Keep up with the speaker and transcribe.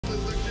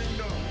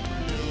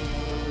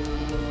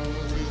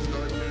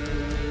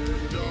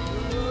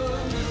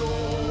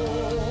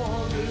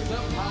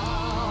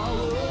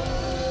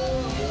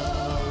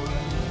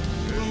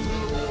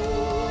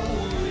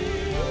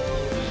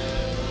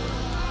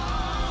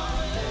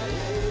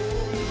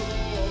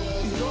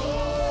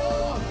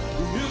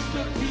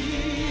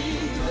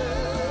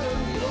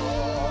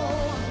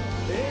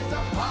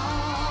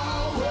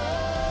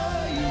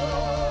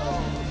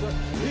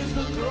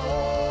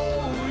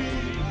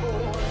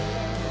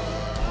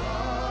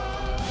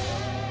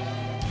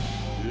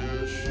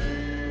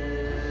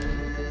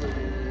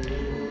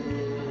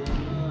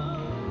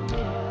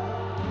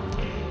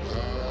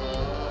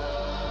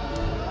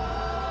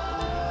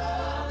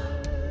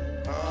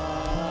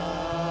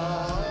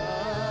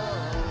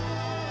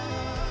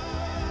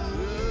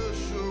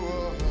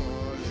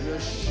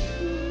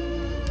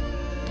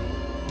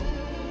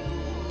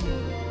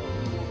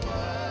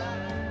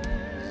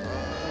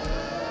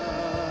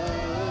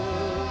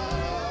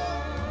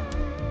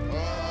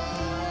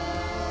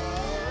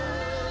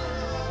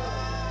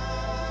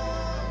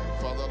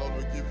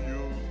give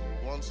you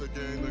once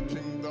again the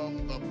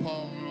kingdom, the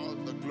power,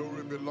 the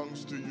glory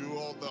belongs to you,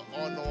 all the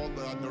honor, all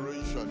the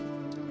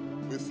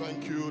adoration. We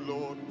thank you,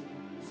 Lord,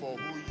 for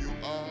who you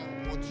are,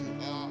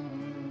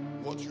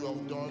 what you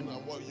have done,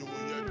 and what you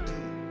will yet do.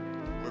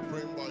 We're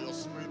praying by your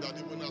Spirit that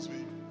even as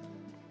we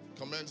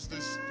commence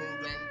this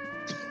program,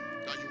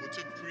 that you will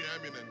take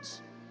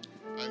preeminence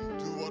and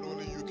do what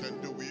only you can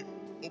do. We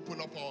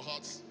open up our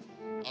hearts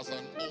as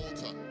an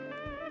altar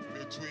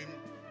between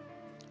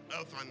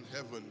earth and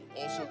heaven.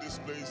 Also this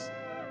place,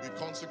 we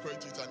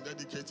consecrate it and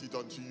dedicate it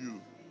unto you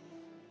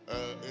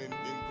in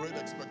great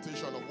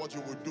expectation of what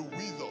you will do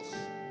with us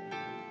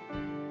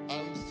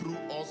and through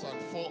us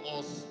and for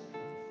us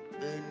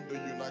in the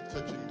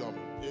United Kingdom.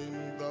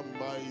 In the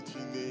mighty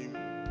name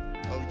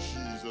of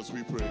Jesus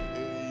we pray.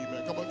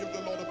 Amen. Come on, give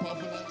the Lord a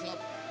powerful hand clap.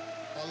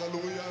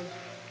 Hallelujah.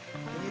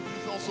 Can you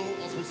please also,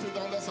 as we sit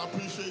down, let's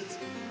appreciate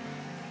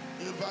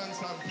Evans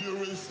and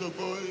Purist, the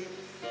boy,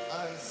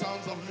 and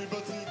Sounds of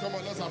Liberty. Come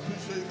on, let's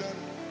appreciate them.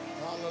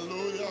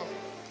 Hallelujah.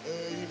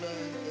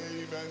 Amen,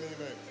 amen,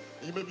 amen.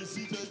 You may be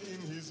seated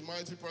in his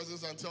mighty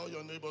presence and tell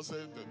your neighbor,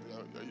 say,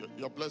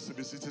 you're blessed to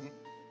be sitting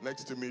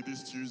next to me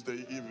this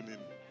Tuesday evening.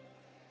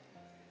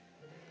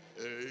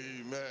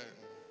 Amen.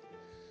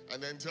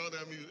 And then tell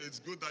them it's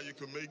good that you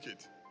can make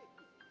it.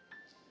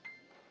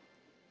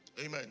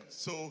 Amen.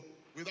 So,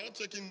 without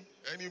taking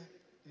any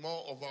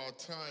more of our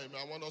time,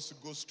 I want us to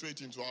go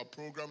straight into our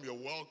program. You're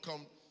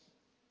welcome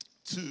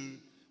to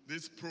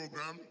this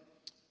program.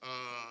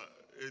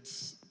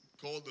 It's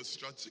called the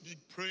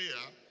Strategic Prayer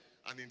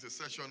and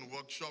Intercession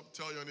Workshop.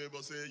 Tell your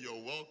neighbor, say,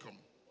 you're welcome.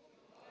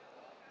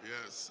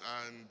 Yes,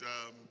 and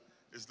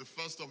it's the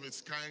first of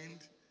its kind.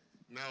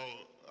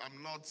 Now,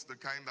 I'm not the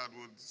kind that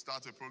would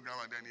start a program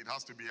and then it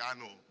has to be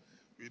annual.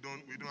 We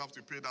don't have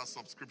to pay that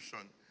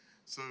subscription.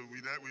 So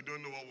we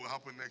don't know what will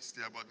happen next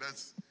year, but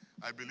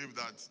I believe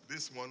that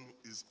this one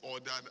is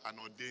ordered and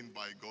ordained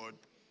by God,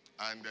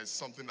 and there's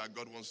something that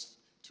God wants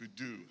to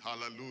do.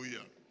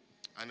 Hallelujah.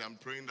 And I'm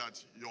praying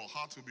that your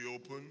heart will be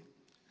open.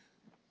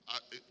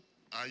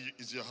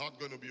 Is your heart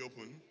going to be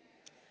open?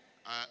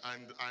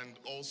 And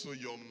also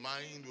your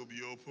mind will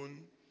be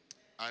open,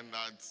 and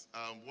that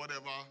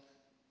whatever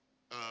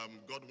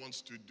God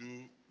wants to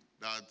do,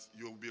 that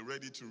you'll be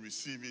ready to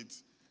receive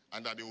it,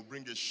 and that it will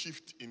bring a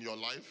shift in your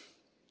life,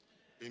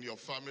 in your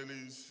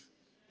families,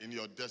 in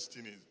your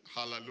destinies.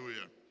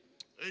 Hallelujah.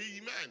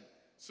 Amen.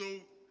 So,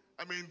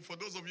 for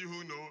those of you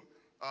who know,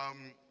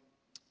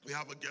 we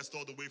have a guest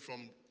all the way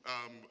from,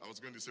 I was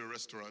going to say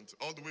restaurant,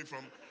 all the way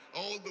from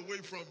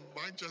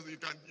Manchester.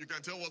 You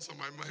can tell what's on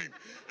my mind.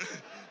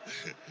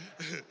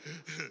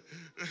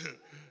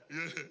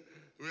 Yeah,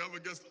 we have a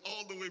guest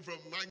all the way from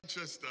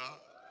Manchester.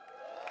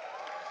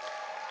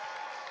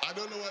 I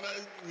don't know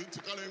whether we to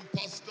call him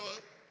pastor,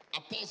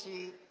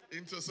 apostle,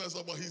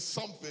 intercessor, but he's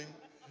something.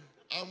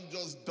 I'm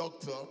just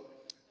Dr.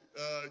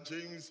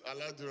 James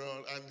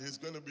Aladiran, and he's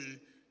going to be,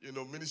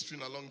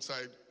 ministering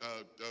alongside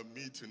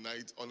me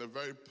tonight on a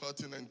very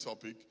pertinent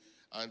topic.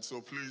 And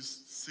so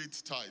please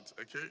sit tight,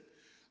 okay?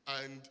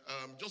 And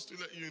just to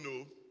let you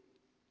know,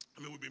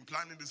 we've been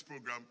planning this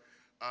program.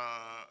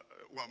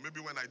 Well, maybe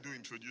when I do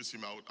introduce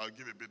him, I'll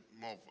give a bit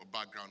more of a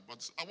background.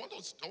 But I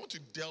want to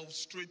delve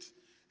straight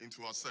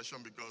into our session,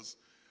 because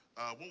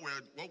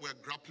what we're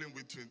grappling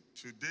with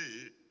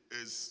today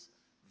is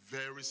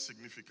very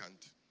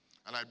significant.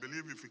 And I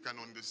believe if we can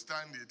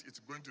understand it, it's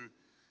going to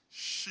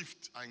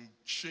shift and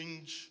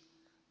change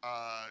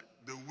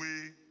the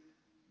way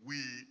we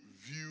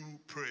view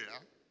prayer,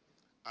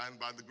 and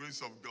by the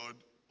grace of God,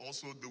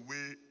 also the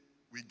way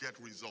we get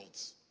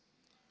results.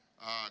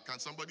 Can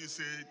somebody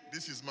say,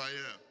 this is my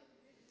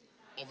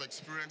year of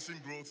experiencing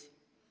growth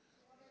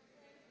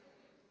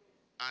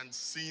and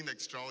seeing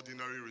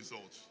extraordinary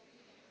results?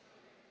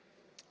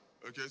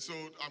 Okay, so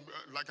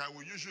like I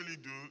will usually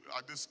do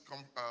at these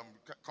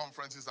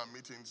conferences and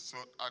meetings, so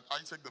I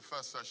take the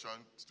first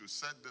session to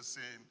set the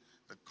scene,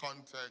 the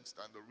context,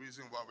 and the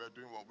reason why we're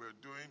doing what we're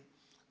doing,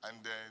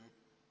 and then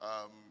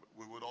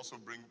we would also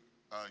bring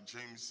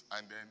James,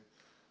 and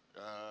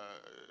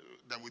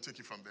then we take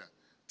it from there.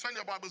 Turn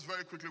your Bibles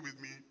very quickly with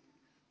me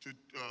to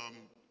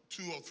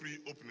 2 or 3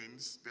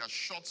 openings. They are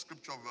short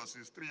scripture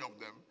verses, 3 of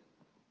them.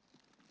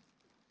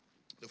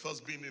 The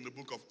first being in the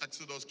book of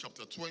Exodus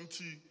chapter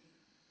 20,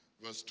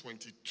 verse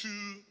 22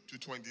 to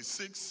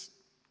 26.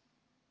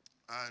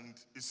 And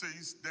it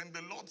says, then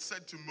the Lord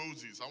said to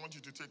Moses, I want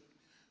you to take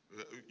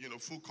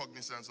full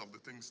cognizance of the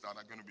things that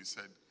are going to be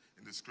said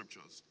in the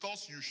scriptures.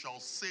 Thus you shall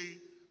say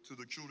to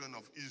the children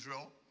of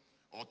Israel,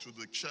 or to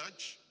the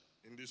church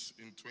in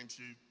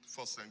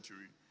 21st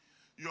century,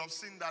 you have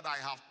seen that I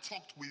have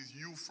talked with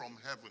you from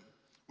heaven,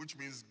 which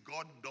means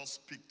God does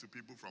speak to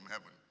people from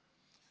heaven.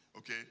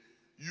 Okay?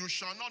 You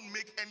shall not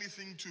make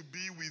anything to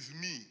be with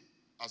me,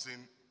 as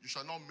in, you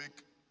shall not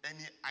make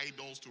any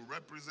idols to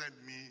represent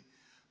me,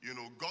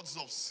 gods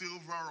of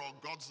silver or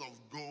gods of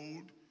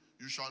gold,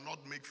 you shall not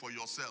make for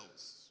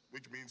yourselves,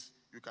 which means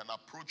you can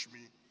approach me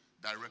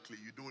directly.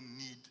 You don't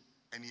need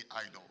any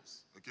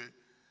idols, okay?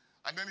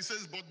 And then he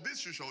says, but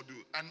this you shall do,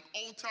 an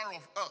altar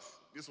of earth.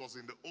 This was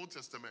in the Old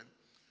Testament.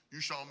 You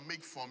shall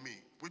make for me,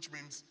 which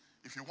means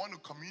if you want to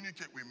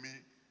communicate with me,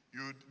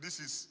 this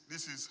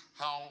is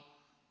how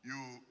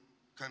you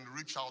can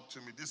reach out to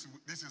me. This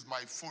is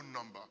my phone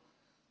number,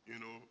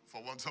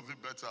 for want of a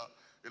better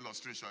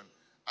illustration.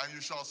 And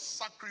you shall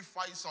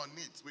sacrifice on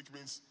it, which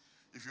means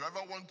if you ever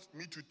want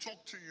me to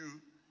talk to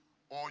you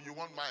or you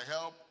want my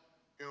help,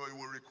 it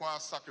will require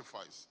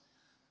sacrifice.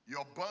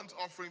 Your burnt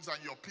offerings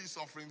and your peace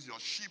offerings, your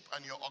sheep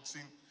and your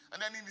oxen.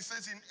 And then it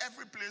says, in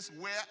every place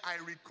where I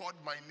record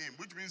my name,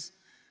 which means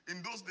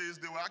in those days,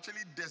 they were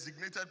actually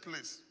designated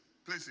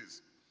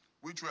places,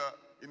 which were,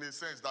 in a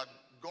sense, that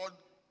God,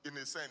 in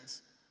a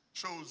sense,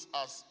 chose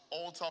as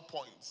altar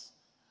points.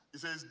 He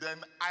says, then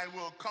I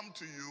will come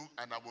to you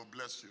and I will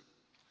bless you.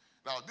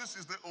 Now, this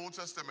is the Old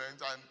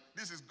Testament, and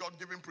this is God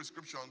giving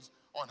prescriptions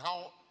on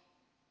how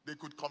they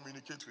could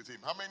communicate with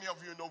him. How many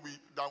of you know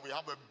that we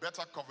have a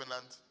better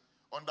covenant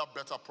under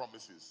better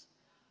promises?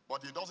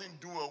 But he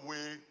doesn't do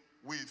away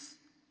with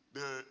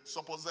the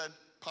supposed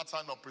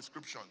pattern of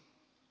prescription.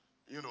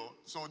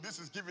 So this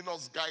is giving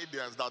us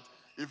guidance that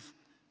if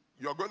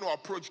you're going to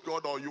approach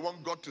God or you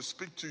want God to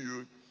speak to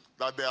you,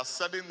 that there are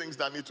certain things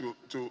that need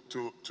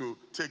to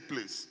take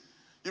place.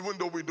 Even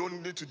though we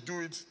don't need to do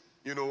it,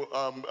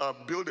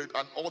 build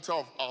an altar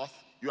of earth,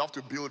 you have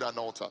to build an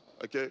altar,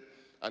 okay?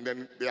 And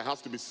then there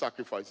has to be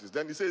sacrifices.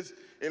 Then he says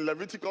in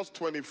Leviticus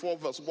 24,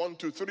 verse 1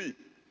 to 3,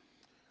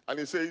 and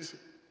he says,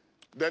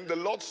 then the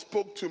Lord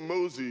spoke to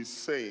Moses,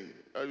 saying,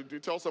 you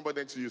tell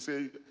somebody next to you,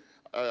 say,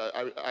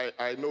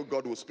 I know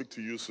God will speak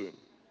to you soon.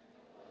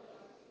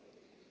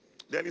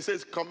 Then he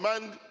says,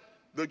 command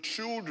the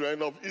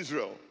children of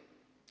Israel,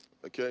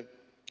 okay?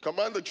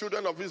 Command the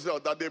children of Israel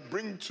that they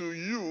bring to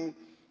you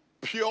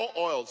pure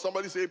oil.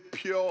 Somebody say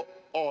pure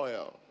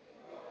oil.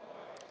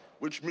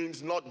 Which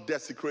means not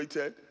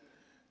desecrated,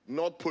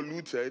 not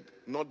polluted,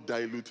 not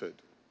diluted.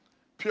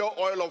 Pure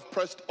oil of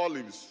pressed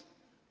olives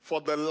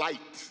for the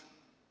light,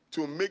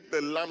 to make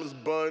the lamps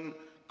burn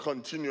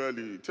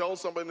continually. Tell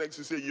somebody next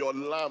to you, say, your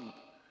lamp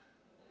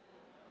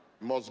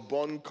must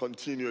burn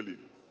continually.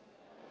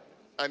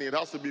 And it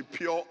has to be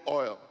pure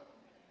oil,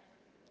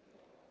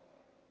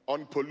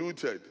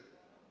 unpolluted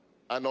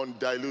and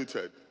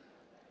undiluted.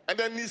 And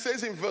then he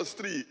says in verse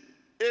 3,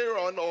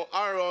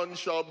 Aaron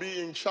shall be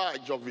in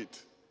charge of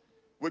it,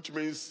 which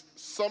means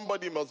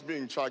somebody must be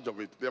in charge of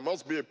it. There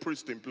must be a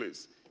priest in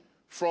place.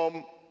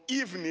 From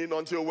evening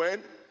until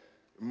when?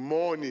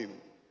 Morning,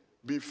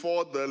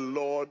 before the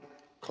Lord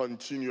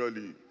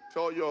continually.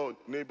 Tell your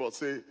neighbor,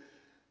 say,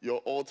 your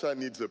altar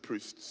needs a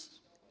priest.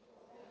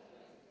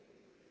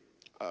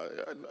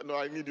 No,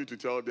 I need you to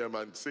tell them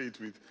and say it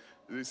with,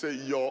 they say,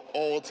 your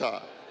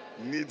altar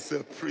needs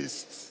a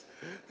priest.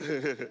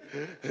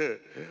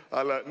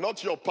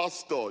 Not your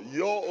pastor,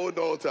 your own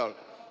altar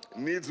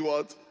needs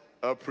what?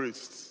 A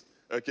priest.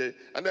 Okay,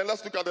 and then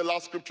let's look at the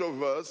last scripture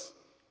verse.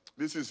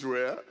 This is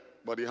rare,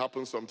 but it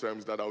happens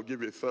sometimes that I'll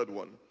give you a third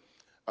one.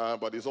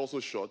 But it's also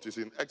short. It's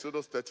in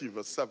Exodus 30,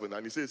 verse 7.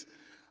 And it says,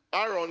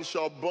 Aaron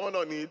shall burn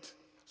on it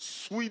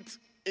sweet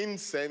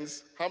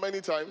incense. How many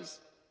times?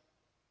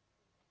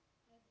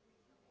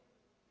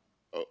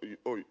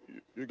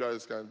 You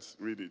guys can't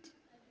read it.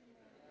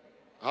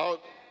 How?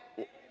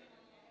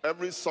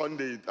 Every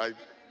Sunday.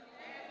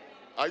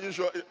 Are you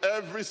sure?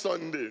 Every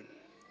Sunday.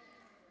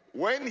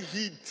 When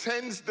he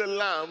tends the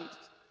lamp,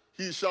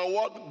 he shall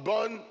what?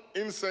 Burn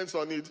incense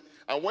on it.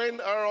 And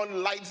when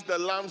Aaron lights the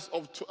lamps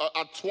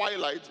at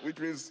twilight, which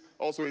means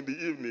also in the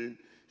evening,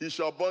 he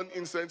shall burn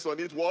incense on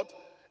it, what?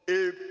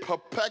 A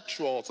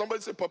perpetual,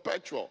 somebody say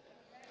perpetual.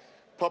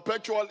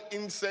 Perpetual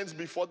incense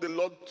before the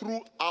Lord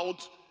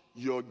throughout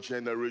your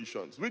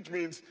generations. Which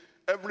means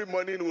every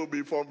morning will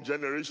be from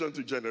generation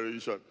to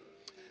generation.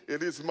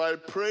 It is my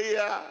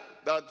prayer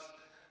that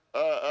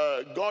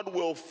God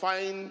will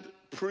find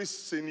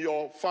priests in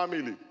your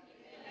family.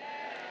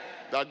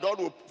 That God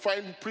will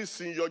find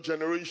priests in your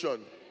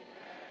generation.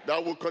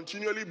 That will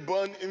continually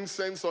burn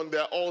incense on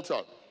their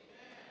altar.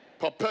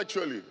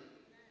 Perpetually.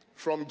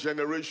 From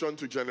generation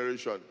to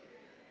generation.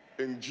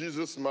 In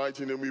Jesus'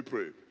 mighty name we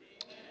pray.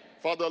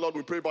 Father, Lord,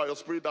 we pray by your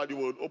Spirit that you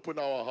will open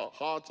our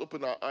hearts,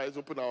 open our eyes,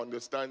 open our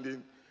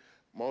understanding.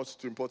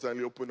 Most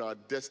importantly, open our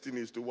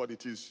destinies to what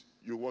it is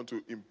you want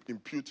to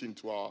impute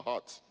into our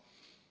hearts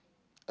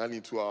and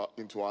into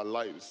our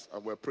lives.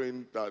 And we're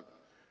praying that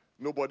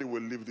nobody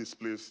will leave this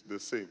place the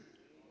same.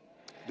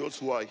 Those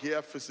who are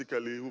here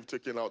physically, who've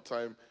taken out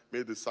time,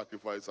 made the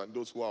sacrifice, and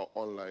those who are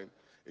online,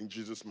 in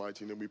Jesus'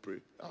 mighty name we pray.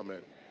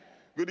 Amen.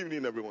 Good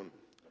evening, everyone.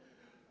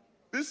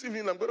 This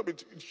evening, I'm going to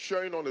be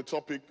sharing on a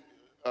topic,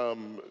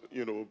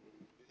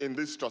 in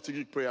this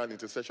strategic prayer and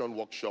intercession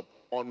workshop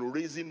on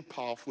raising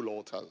powerful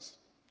altars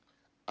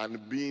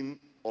and being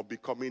or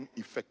becoming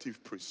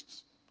effective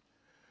priests.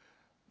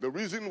 The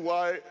reason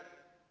why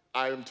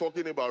I am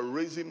talking about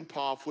raising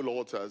powerful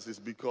altars is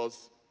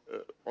because,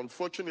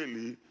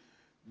 unfortunately,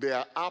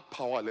 there are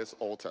powerless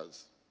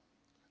altars.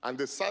 And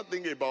the sad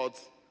thing about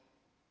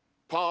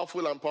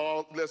powerful and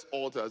powerless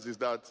altars is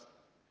that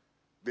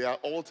they are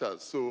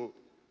altars. So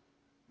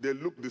they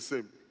look the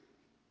same.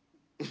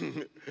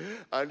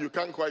 And you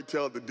can't quite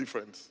tell the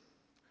difference.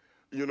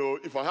 You know,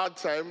 if I had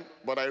time,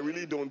 but I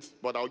really don't,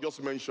 but I'll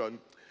just mention,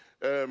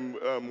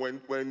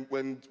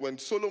 when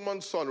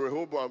Solomon's son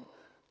Rehoboam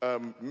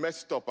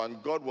messed up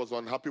and God was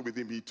unhappy with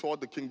him, he tore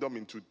the kingdom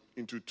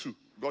into two.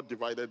 God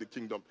divided the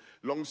kingdom.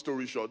 Long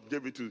story short,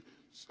 gave it to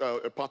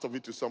a part of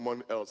it to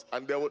someone else.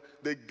 And there was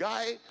the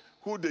guy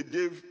who they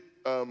gave,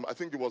 I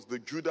think it was the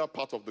Judah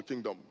part of the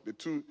kingdom.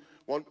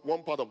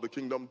 One part of the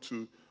kingdom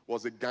to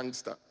was a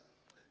gangster.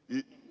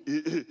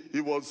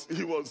 He wasn't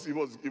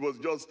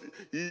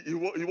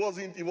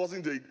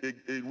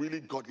a really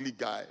godly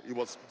guy. He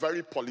was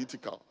very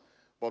political.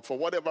 But for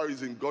whatever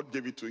reason, God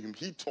gave it to him.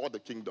 He tore the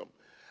kingdom.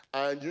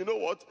 And you know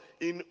what?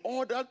 In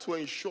order to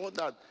ensure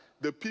that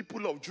the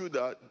people of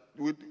Judah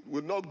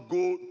would not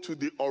go to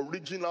the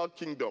original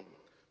kingdom,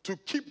 to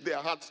keep their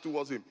hearts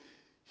towards him,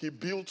 he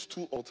built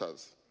 2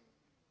 altars.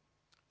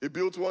 He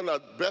built one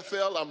at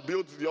Bethel and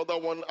built the other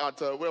one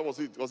at, where was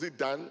it? Was it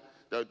Dan?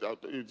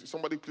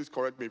 Somebody please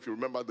correct me if you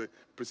remember the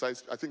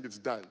precise, I think it's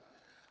Dan.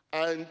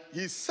 And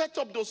he set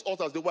up those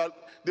altars.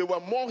 They were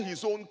more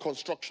his own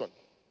construction.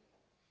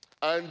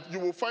 And you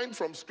will find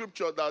from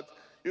scripture that,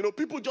 you know,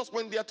 people just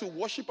went there to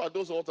worship at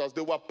those altars.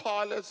 They were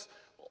powerless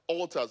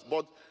altars.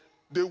 But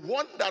the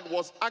one that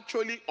was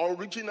actually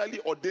originally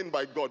ordained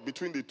by God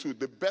between the two,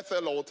 the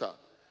Bethel altar,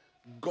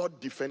 God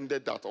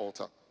defended that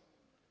altar.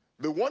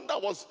 The one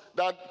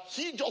that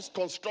he just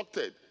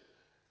constructed,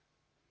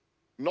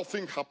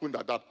 nothing happened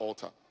at that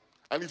altar.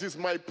 And it is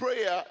my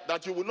prayer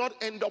that you will not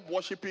end up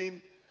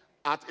worshiping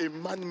at a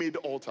man-made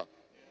altar.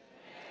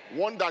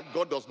 One that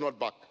God does not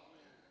back.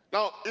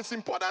 Now, it's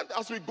important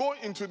as we go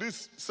into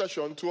this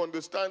session to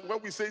understand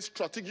when we say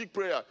strategic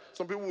prayer.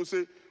 Some people will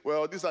say,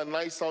 well, these are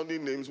nice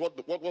sounding names.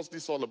 What was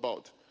this all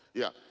about?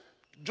 Yeah.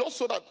 Just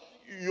so that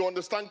you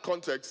understand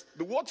context,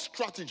 the word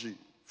strategy,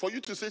 for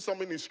you to say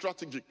something is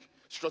strategic,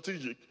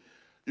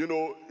 you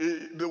know,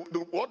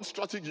 the word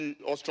strategy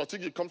or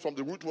strategic comes from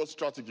the root word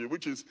strategy,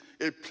 which is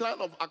a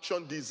plan of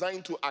action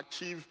designed to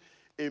achieve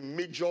a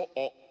major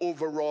or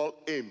overall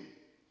aim.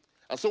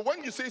 And so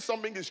when you say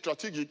something is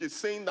strategic, it's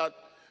saying that,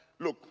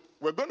 look,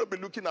 we're going to be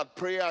looking at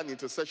prayer and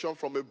intercession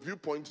from a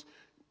viewpoint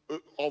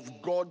of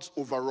God's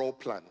overall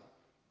plan.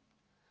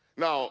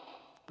 Now,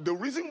 the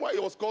reason why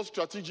it was called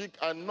strategic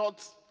and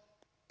not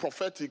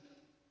prophetic,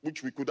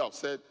 which we could have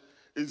said,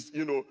 is,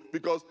 you know,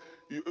 because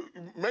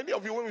many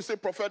of you, when we say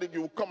prophetic,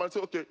 you will come and say,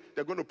 okay,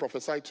 they're going to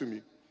prophesy to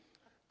me.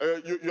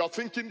 You are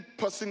thinking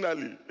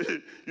personally.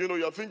 You know,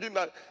 you're thinking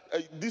that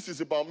this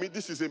is about me,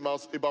 this is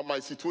about my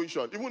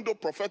situation, even though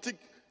prophetic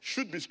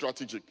should be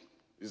strategic.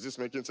 Is this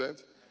making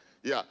sense?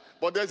 Yeah.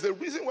 But there's a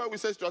reason why we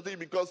say strategy,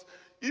 because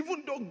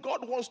even though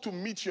God wants to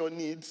meet your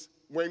needs,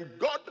 when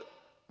God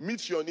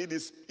meets your need,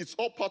 it's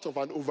all part of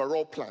an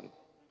overall plan.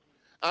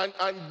 And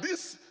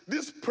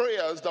these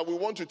prayers that we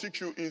want to teach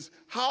you is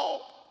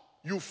how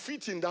you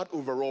fit in that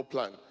overall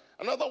plan.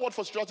 Another word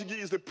for strategy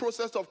is the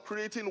process of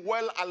creating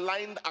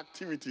well-aligned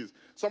activities.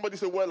 Somebody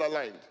say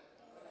well-aligned.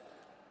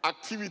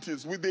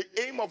 Activities with the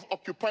aim of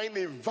occupying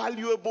a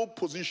valuable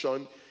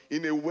position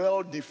in a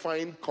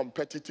well-defined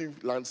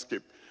competitive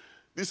landscape.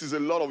 This is a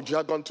lot of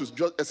jargon to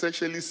just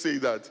essentially say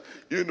that,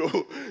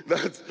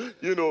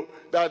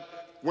 that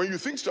when you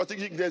think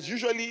strategic, there's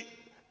usually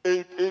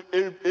a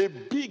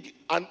big,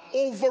 an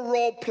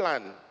overall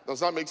plan.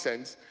 Does that make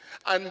sense?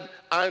 And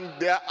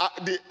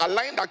the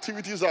aligned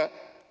activities are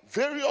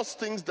various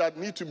things that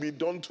need to be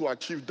done to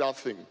achieve that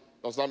thing.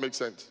 Does that make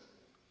sense?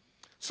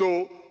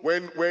 So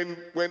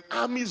when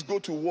armies go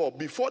to war,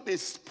 before they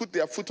put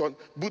their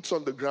boots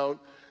on the ground,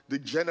 the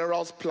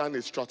generals plan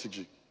a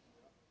strategy.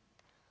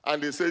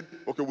 And they said,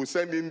 okay, we'll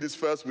send in this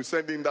first, we'll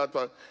send in that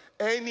first.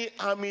 Any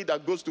army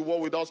that goes to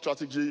war without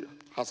strategy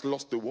has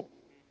lost the war.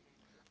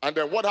 And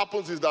then what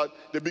happens is that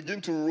they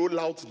begin to roll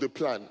out the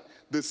plan.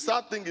 The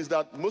sad thing is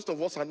that most of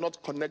us are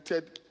not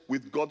connected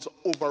with God's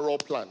overall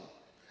plan.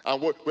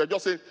 And we're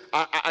just saying,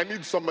 I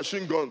need some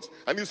machine guns.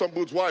 I need some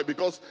boots. Why?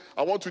 Because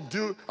I want to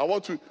deal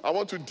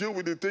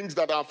with the things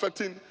that are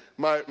affecting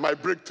my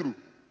breakthrough.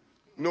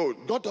 No,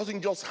 God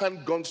doesn't just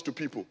hand guns to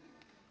people.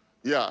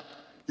 Yeah.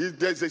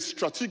 There's a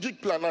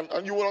strategic plan,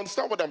 and you will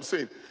understand what I'm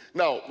saying.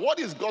 Now, what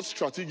is God's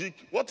strategic?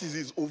 What is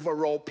his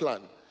overall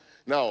plan?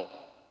 Now,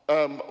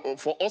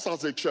 for us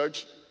as a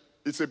church,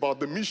 it's about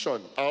the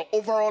mission. Our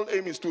overall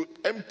aim is to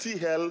empty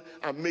hell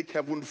and make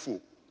heaven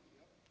full.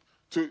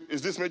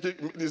 Is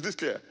this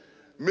clear?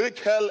 Make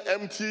hell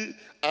empty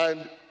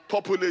and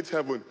populate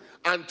heaven.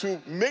 And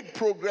to make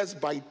progress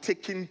by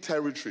taking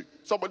territory.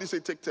 Somebody say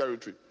take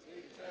territory.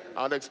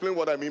 I'll explain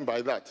what I mean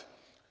by that.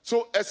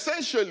 So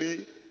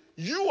essentially,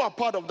 you are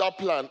part of that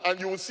plan, and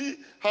you will see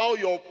how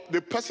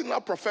the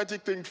personal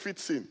prophetic thing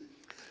fits in.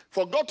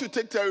 For God to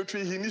take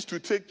territory, he needs to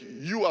take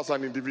you as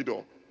an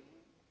individual,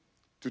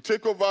 to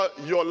take over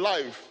your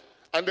life,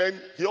 and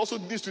then he also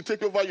needs to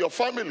take over your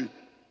family.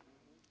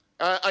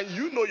 And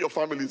you know your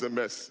family is a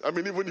mess. I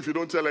mean, even if you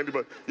don't tell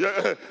anybody.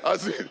 Yeah, I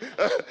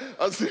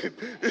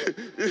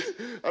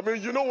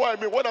mean, you know what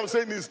I mean? What I'm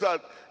saying is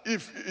that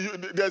if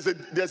there's a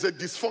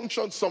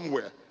dysfunction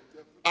somewhere,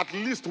 At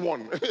least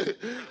one.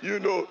 You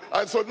know,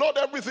 and so not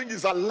everything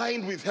is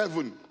aligned with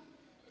heaven.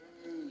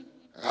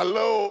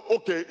 Hello,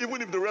 okay,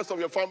 even if the rest of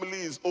your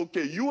family is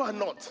okay, you are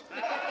not.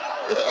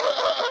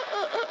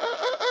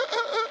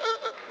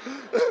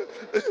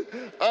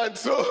 And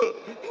so,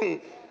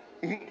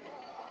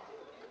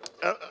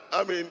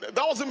 I mean,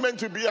 that wasn't meant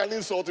to be an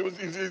insult.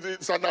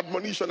 It's an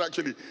admonition,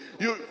 actually.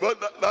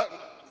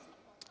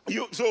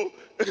 So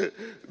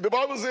the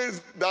Bible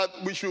says that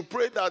we should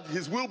pray that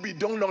his will be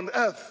done on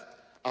earth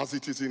as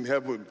it is in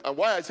heaven. And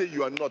why I say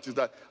you are not is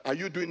that, are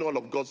you doing all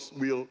of God's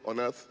will on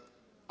earth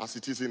as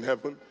it is in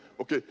heaven?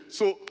 Okay,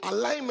 so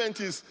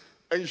alignment is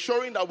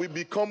ensuring that we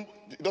become,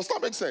 does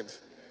that make sense?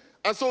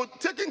 And so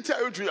taking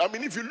territory, I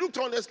mean, if you looked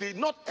honestly,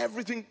 not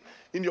everything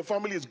in your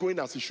family is going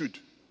as it should.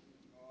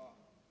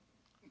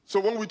 So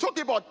when we talk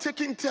about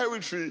taking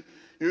territory,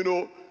 you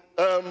know,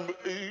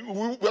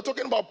 we're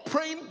talking about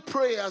praying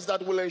prayers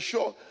that will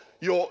ensure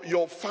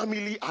your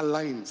family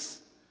aligns.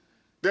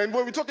 Then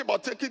when we talk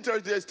about taking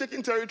territory, it's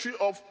taking territory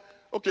of,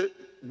 okay,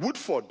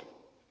 Woodford,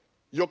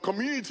 your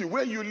community,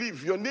 where you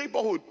live, your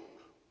neighborhood.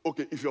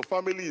 Okay, if your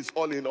family is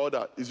all in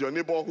order, is your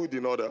neighborhood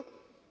in order?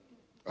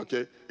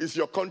 Okay, is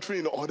your country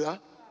in order?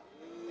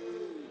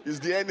 Is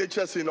the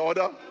NHS in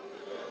order?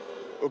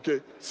 Okay,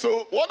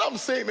 so what I'm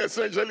saying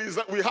essentially is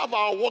that we have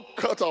our work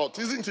cut out,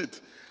 isn't it?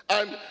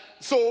 And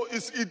so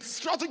its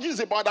strategy is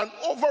about an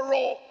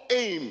overall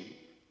aim,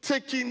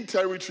 taking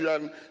territory,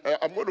 and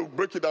I'm going to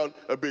break it down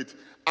a bit.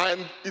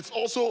 And it's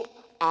also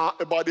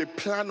about a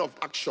plan of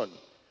action,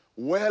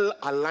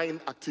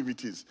 well-aligned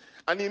activities.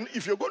 And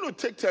if you're going to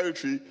take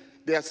territory,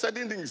 there are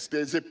certain things,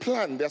 there's a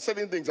plan, there are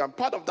certain things, and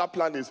part of that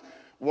plan is,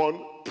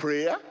 one,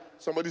 prayer.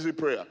 Somebody say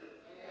prayer.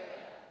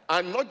 Yeah.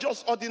 And not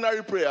just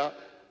ordinary prayer,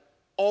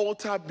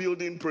 altar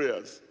building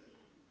prayers.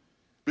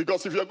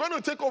 Because if you're going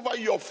to take over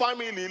your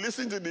family,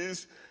 listen to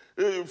this,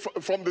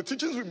 from the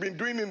teachings we've been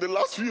doing in the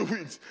last few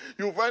weeks,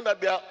 you'll find that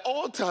there are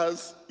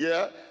altars,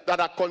 yeah, that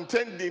are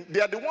contending.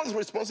 They are the ones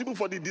responsible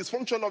for the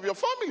dysfunction of your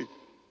family.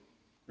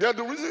 They are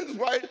the reasons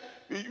why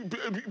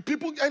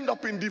people end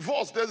up in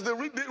divorce. There's the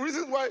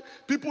reasons why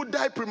people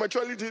die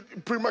prematurely.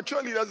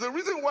 There's the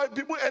reason why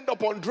people end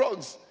up on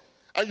drugs.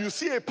 And you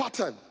see a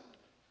pattern.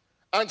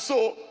 And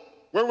so,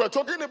 when we're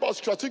talking about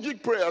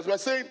strategic prayers, we're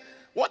saying,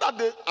 what are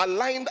the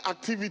aligned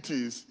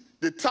activities,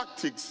 the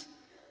tactics?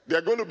 There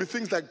are going to be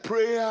things like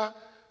prayer,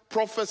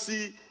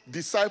 prophecy,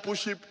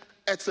 discipleship,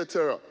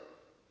 etc.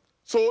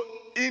 So,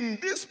 in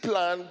this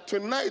plan,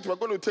 tonight, we're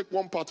going to take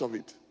one part of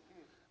it.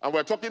 And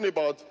we're talking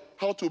about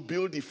how to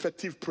build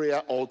effective prayer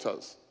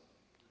altars.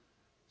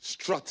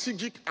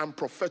 Strategic and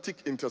prophetic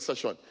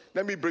intercession.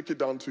 Let me break it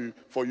down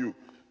for you.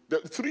 The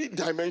 3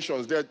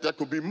 dimensions, there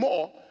could be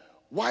more.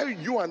 Why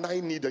you and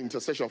I need an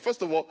intercession?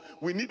 First of all,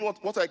 we need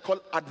what I call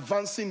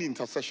advancing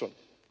intercession.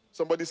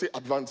 Somebody say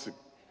advancing.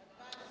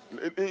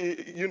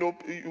 You know,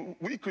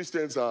 we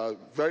Christians are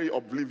very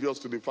oblivious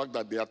to the fact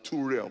that there are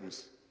 2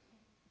 realms.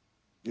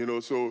 You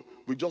know, so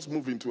we just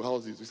move into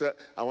houses. We say,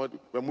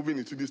 we're moving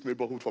into this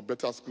neighborhood for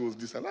better schools,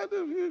 this and that.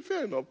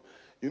 Fair enough.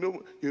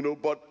 You know,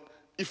 but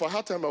if I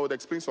had time, I would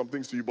explain some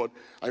things to you. But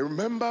I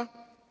remember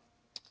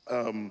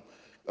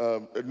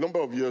a number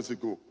of years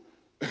ago,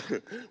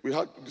 we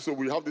have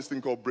this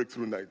thing called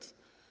Breakthrough Nights.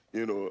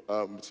 You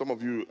know, some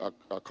of you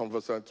are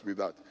conversant with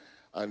that.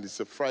 And it's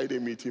a Friday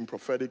meeting,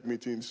 prophetic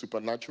meeting,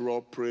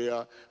 supernatural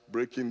prayer,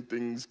 breaking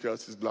things,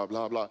 curses, blah,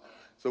 blah, blah.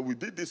 So we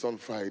did this on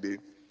Friday.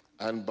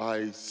 And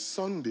by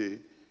Sunday,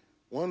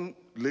 one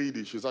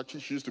lady, she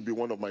used to be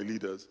one of my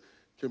leaders,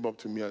 came up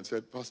to me and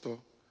said, Pastor,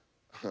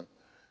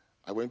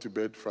 I went to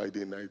bed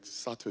Friday night,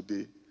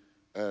 Saturday,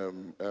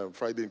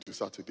 Friday into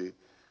Saturday,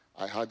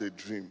 I had a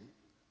dream.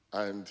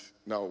 And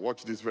now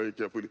watch this very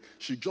carefully.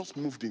 She just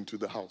moved into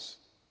the house.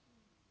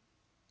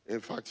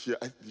 In fact,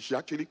 she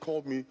actually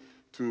called me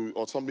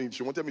or something.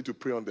 She wanted me to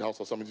pray on the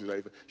house or something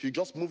like that. She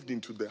just moved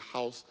into the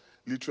house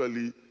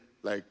literally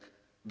like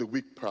the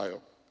week prior.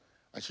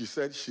 And she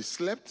said she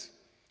slept,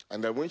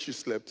 and then when she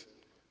slept,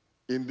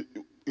 in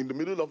the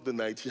middle of the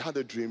night, she had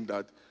a dream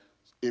that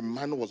a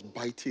man was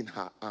biting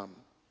her arm.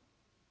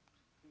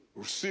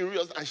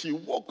 Serious, and she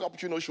woke up,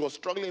 you know, she was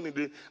struggling in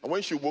the, and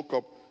when she woke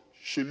up,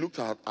 she looked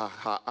at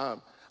her arm,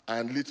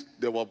 and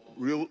there were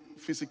real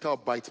physical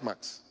bite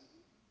marks.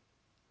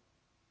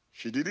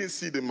 She didn't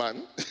see the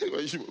man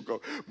when she woke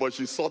up, but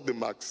she saw the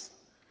marks.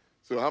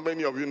 So how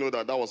many of you know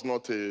that was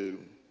not a...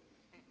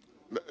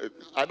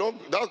 I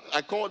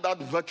call that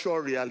virtual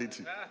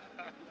reality.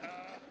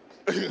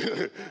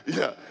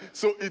 Yeah,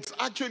 so it's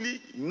actually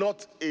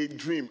not a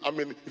dream. I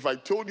mean, if I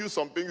told you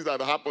some things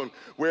that happened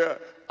where,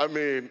 I'll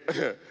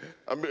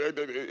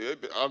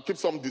keep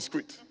some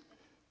discreet.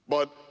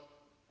 But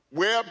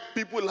where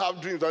people have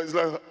dreams, and it's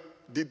like,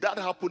 did that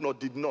happen or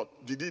did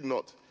it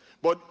not?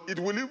 But it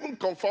will even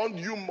confound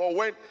you more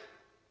when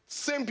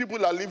same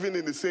people are living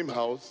in the same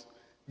house,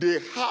 they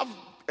have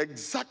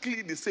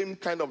exactly the same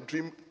kind of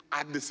dream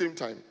at the same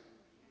time.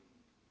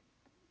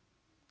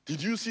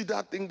 Did you see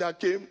that thing that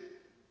came?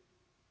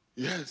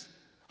 Yes.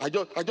 I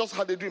just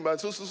had a dream, and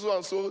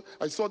so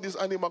I saw this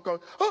animal come.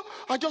 Oh,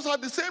 I just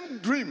had the same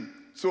dream.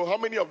 So how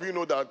many of you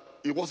know that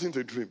it wasn't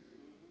a dream?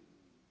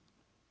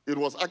 It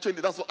was actually,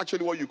 that's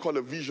actually what you call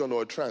a vision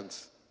or a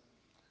trance.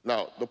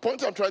 Now, the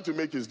point I'm trying to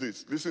make is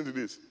this. Listen to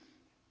this.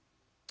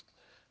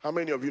 How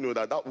many of you know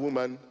that that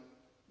woman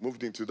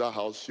moved into that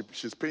house?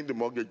 She's paying the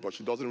mortgage, but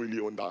she doesn't really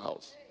own that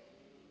house.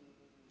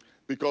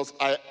 Because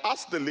I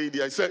asked the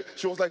lady, I said,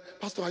 she was like,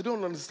 Pastor, I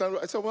don't understand.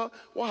 I said, well,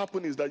 what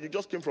happened is that you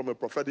just came from a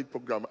prophetic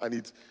program and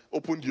it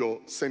opened your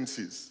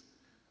senses.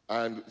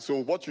 And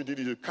so what you did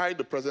is you carried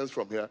the presence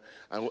from here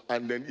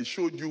and then it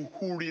showed you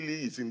who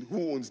really is in,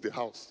 who owns the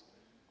house.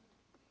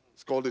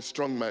 It's called a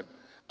strong man.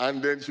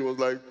 And then she was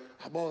like,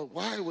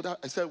 why would I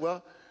said,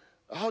 well,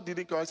 how did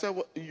it go? I said,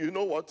 well, you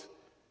know what?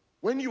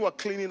 When you were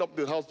cleaning up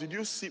the house, did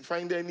you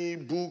find any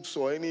books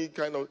or any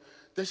kind of...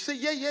 They say,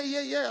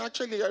 yeah.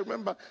 Actually, I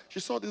remember she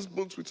saw these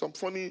books with some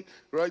funny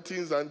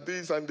writings and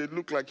this, and they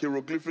look like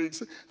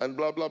hieroglyphics and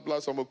blah, blah, blah,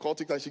 some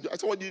occultic. And I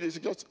said, what did you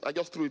do? I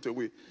just threw it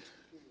away.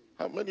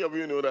 How many of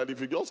you know that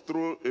if you just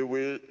throw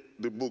away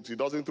the books, it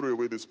doesn't throw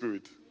away the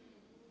spirit?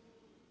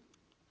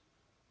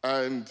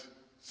 And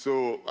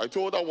so I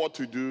told her what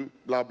to do,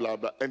 blah, blah,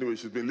 blah. Anyway,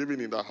 she's been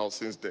living in that house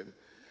since then.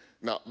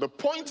 Now, the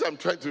point I'm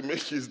trying to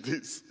make is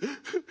this.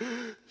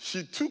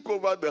 She took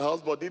over the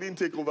house but didn't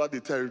take over the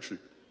territory.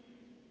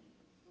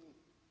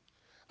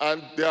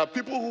 And there are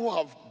people who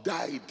have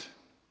died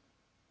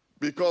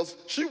because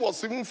she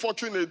was even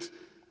fortunate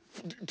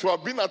to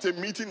have been at a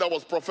meeting that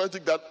was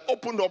prophetic that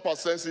opened up her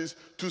senses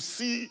to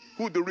see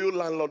who the real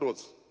landlord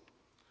was.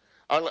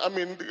 And I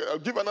mean, I'll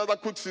give another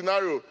quick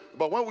scenario.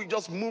 But when we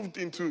just moved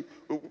into,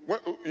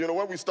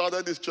 when we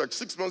started this church,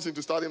 6 months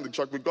into starting the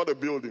church, we got a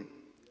building.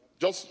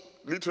 Just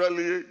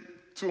literally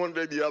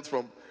 200 yards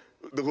from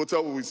the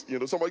hotel.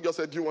 Somebody just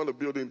said, do you want a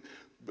building?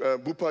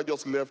 Bupa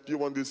just left, do you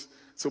want this?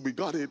 So we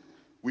got it.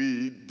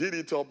 We did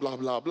it all, blah,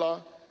 blah, blah.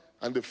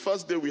 And the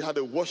first day we had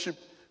a worship,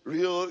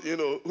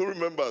 who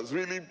remembers?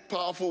 Really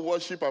powerful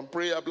worship and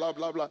prayer, blah,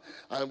 blah, blah.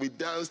 And we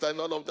danced and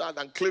all of that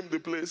and claimed the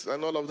place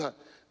and all of that.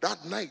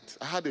 That night,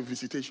 I had a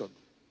visitation.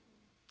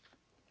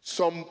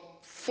 Some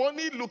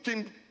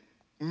funny-looking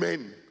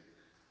men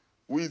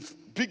with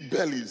big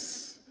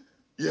bellies,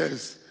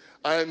 yes.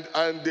 And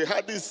they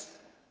had this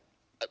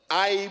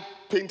eye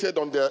painted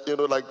on their,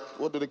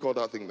 what do they call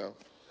that thing now?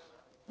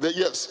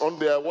 On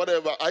their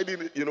whatever, I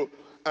didn't,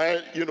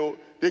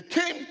 they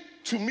came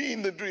to me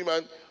in the dream,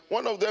 and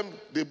one of them,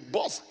 the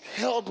boss,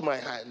 held my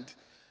hand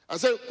and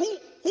said,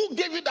 who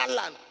gave you that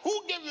land?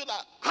 Who gave you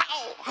that?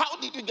 How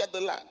did you get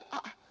the land?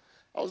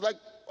 I was like,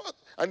 what?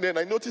 And then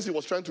I noticed he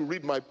was trying to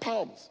read my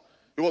palms.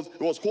 He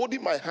was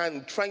holding my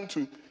hand, trying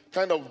to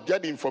kind of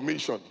get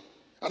information.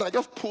 And I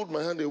just pulled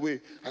my hand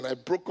away, and I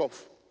broke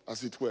off,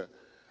 as it were.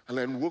 And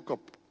then woke up,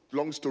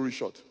 long story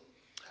short.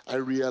 I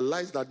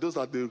realized that those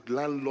are the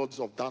landlords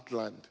of that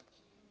land.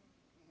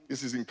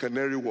 This is in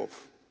Canary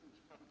Wharf.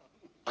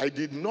 I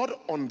did not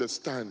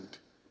understand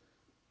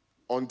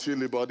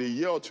until about a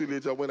year or two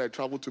later when I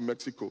traveled to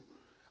Mexico.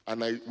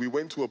 And we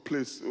went to a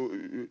place,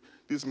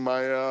 this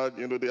Maya,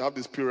 they have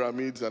these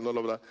pyramids and all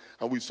of that.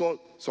 And we saw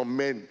some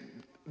men.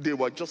 They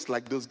were just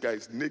like those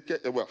guys,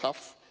 naked. They were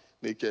half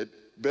naked,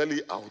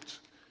 belly out,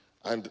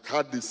 and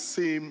had the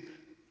same...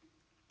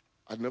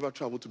 I'd never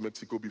traveled to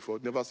Mexico before,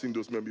 never seen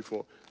those men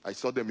before. I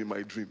saw them in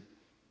my dream.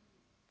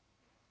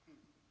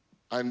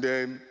 And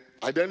then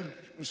I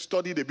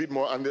studied a bit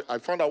more, and I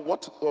found out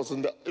what was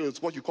it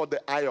was what you call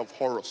the eye of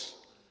Horus.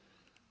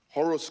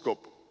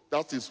 Horoscope.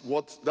 That's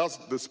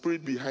the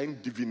spirit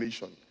behind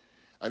divination.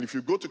 And if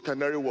you go to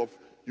Canary Wharf,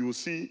 you will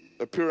see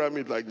a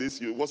pyramid like this.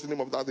 What's the name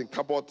of that thing?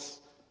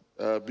 Cabot's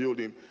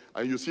building.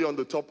 And you see on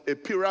the top a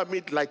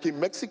pyramid like in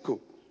Mexico.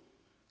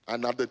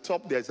 And at the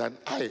top, there's an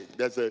eye.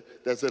 There's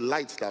a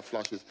light that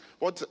flashes.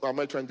 What am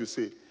I trying to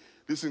say?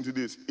 Listen to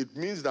this. It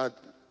means that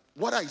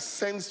what I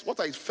sensed, what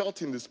I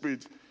felt in the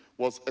spirit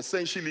was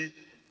essentially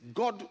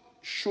God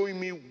showing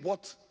me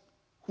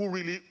who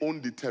really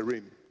owned the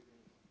terrain.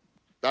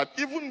 That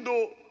even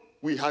though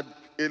we had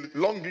a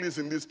long lease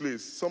in this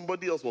place,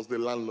 somebody else was the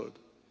landlord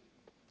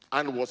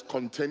and was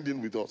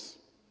contending with us.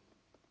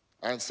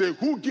 And say,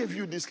 who gave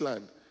you this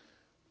land?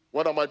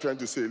 What am I trying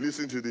to say?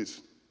 Listen to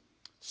this.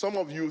 Some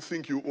of you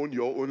think you own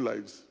your own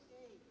lives.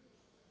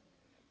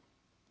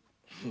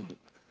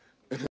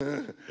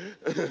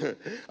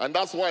 And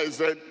that's why I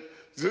said,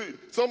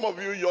 some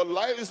of you, your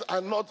lives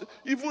are not,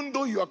 even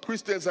though you are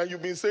Christians and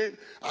you've been saying,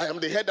 I am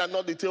the head and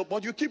not the tail,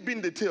 but you keep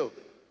being the tail.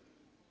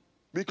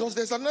 Because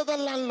there's another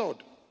landlord.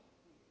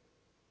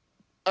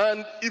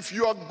 And if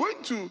you are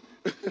going to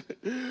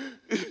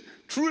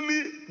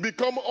truly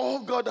become all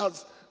God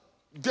has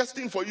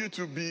destined for you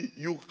to be,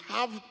 you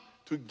have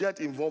to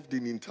get involved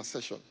in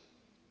intercession.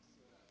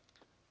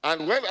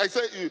 And when I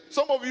say,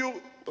 some of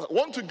you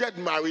want to get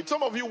married,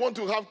 some of you want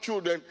to have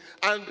children,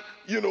 and,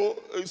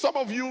 some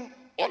of you,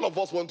 all of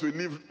us want to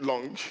live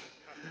long.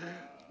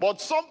 But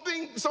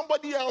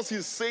somebody else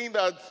is saying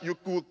that you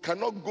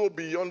cannot go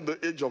beyond the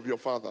age of your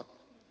father.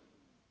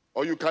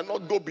 Or you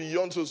cannot go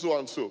beyond so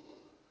and so.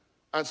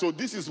 And so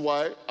this is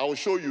why I will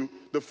show you.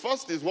 The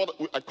first is what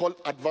I call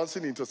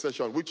advancing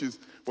intercession, which is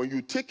when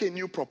you take a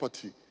new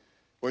property,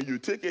 when you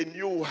take a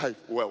new wife,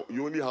 well,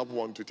 you only have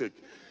one to take.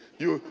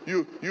 You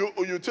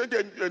take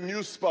a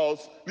new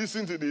spouse,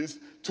 listen to this,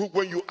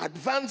 when you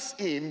advance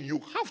in,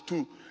 you have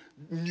to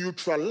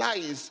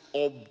neutralize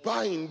or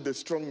bind the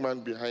strong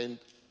man behind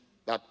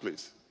that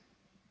place.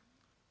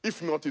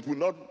 If not, it will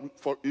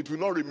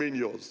not remain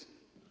yours.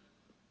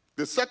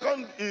 The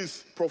second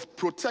is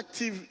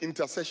protective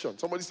intercession.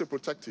 Somebody say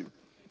protective.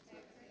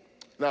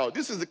 Now,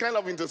 this is the kind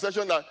of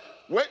intercession that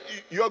when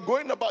you are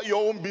going about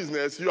your own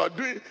business, you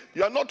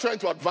are not trying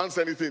to advance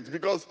anything,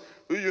 because,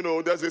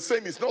 there's a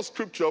saying, it's not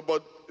scripture,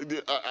 but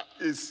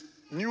it's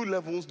new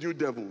levels, new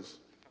devils.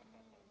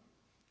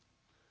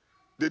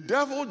 The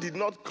devil did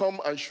not come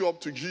and show up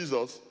to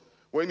Jesus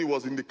when he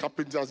was in the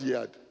carpenter's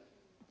yard,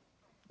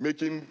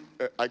 making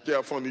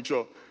IKEA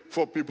furniture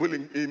for people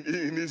in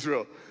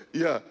Israel.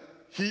 Yeah.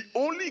 He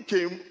only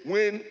came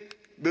when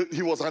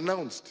he was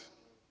announced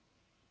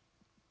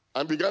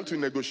and began to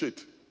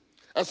negotiate.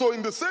 And so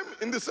in the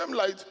same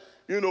light,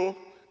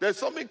 there's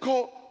something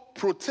called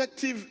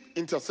protective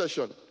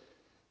intercession,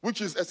 which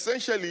is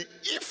essentially,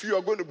 if you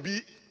are going to be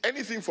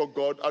anything for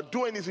God or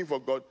do anything for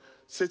God,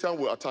 Satan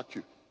will attack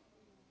you.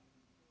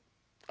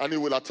 And he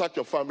will attack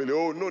your family.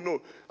 Oh,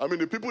 no. I mean,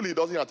 the people he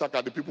doesn't attack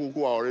are the people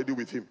who are already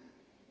with him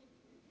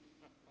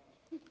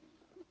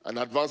and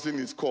advancing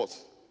his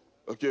cause.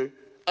 Okay?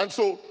 And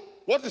so,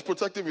 what is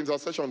protective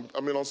intercession?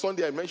 I mean, on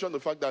Sunday, I mentioned the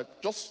fact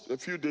that just a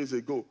few days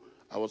ago,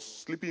 I was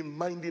sleeping,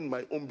 minding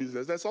my own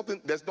business.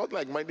 There's not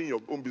like minding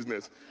your own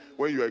business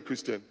when you're a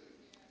Christian.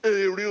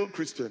 A real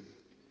Christian.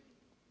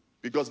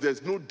 Because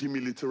there's no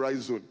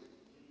demilitarized zone.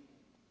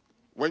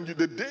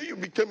 The day you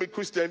became a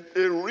Christian,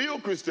 a real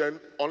Christian,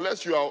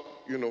 unless you are,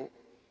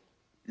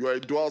 you are a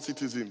dual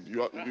citizen.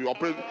 You are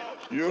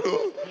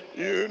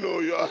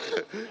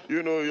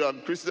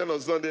Christian on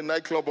Sunday,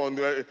 nightclub on,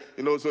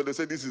 so they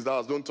say this is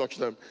ours, don't touch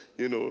them.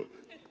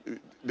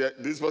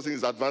 This person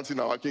is advancing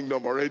our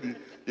kingdom already.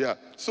 Yeah.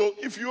 So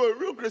if you're a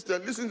real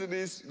Christian, listen to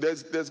this.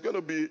 There's going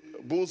to be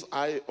bull's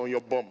eye on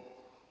your bum.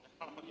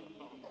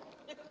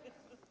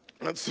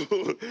 And so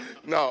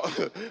now,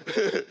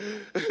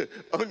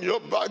 on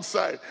your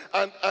backside,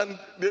 and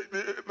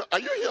are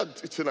you here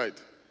tonight?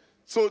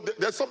 So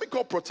there's something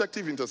called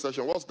protective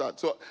intercession. What's that?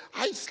 So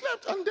I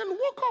slept and then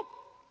woke up.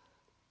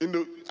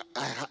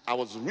 I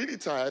was really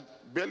tired,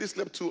 barely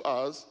slept 2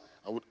 hours.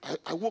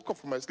 I woke up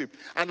from my sleep.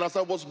 And as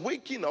I was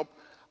waking up,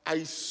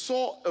 I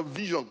saw a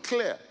vision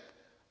clear.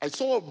 I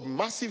saw a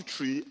massive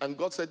tree, and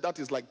God said, that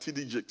is like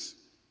TD Jakes.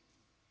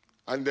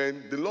 And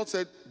then the Lord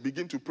said,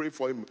 begin to pray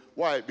for him.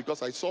 Why?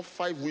 Because I saw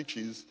 5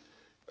 witches.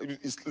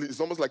 It's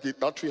almost like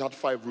that tree had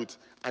 5 roots,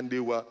 and they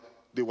were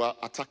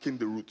attacking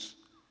the roots.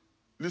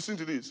 Listen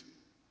to this.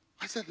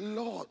 I said,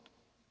 Lord,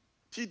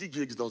 TD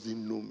Jakes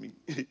doesn't know me.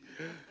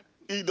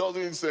 He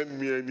doesn't send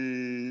me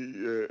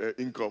any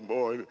income,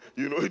 or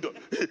he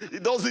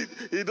doesn't.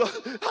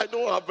 I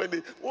don't have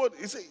any. What?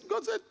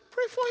 God said,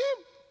 pray for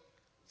him.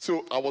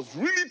 So I was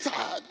really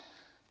tired,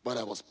 but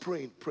I was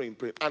praying.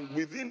 And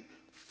within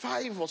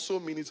 5 or so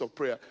minutes of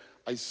prayer,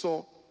 I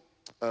saw,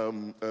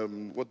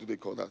 what do they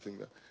call that thing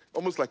there?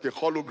 Almost like a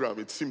hologram,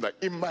 it seemed like.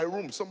 In my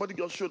room, somebody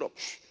just showed up,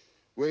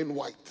 wearing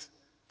white.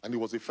 And he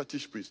was a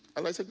fetish priest.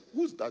 And I said,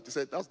 who's that? He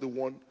said, that's the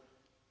one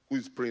who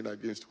is praying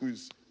against, who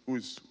is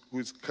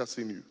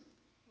cursing you.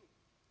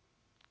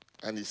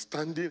 And he's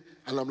standing,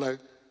 and I'm like,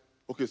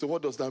 okay, so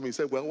what does that mean? He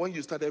said, well, when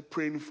you started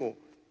praying for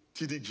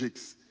TD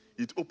Jakes,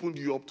 it opened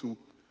you up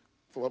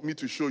for me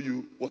to show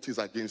you what is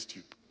against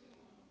you.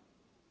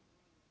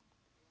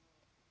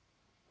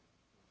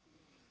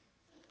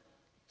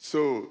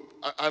 So,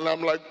 and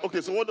I'm like,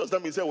 okay, so what does that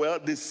mean? He said, well,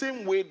 the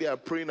same way they are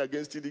praying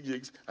against TD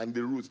Jakes and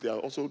the roots, they are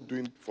also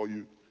doing for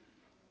you.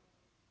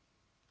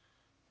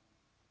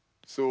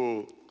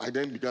 So I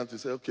then began to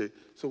say, okay,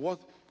 so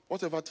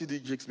whatever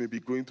TD Jakes may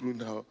be going through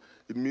now,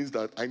 it means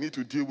that I need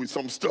to deal with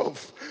some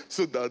stuff.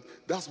 So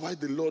that's why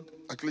the Lord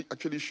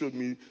actually showed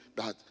me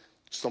that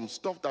some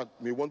stuff that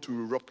may want to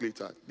erupt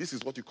later. This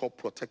is what you call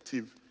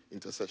protective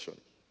intercession.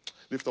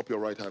 Lift up your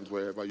right hand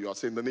wherever you are.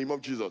 Say, in the name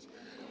of Jesus,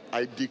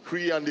 I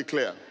decree and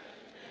declare,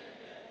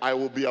 I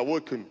will be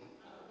awoken.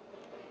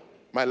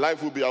 My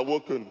life will be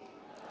awoken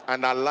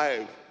and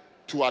alive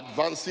to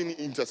advancing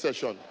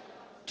intercession,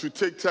 to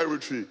take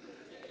territory.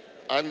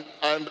 And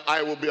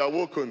I will be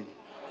awoken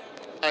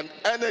and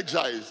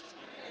energized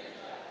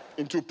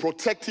into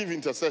protective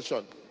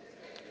intercession.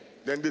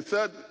 Then the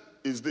third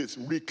is this,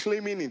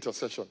 reclaiming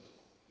intercession.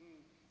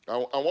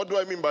 And what do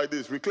I mean by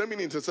this? Reclaiming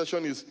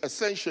intercession is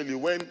essentially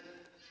when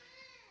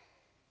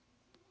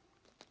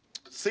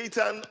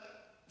Satan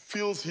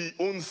feels he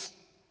owns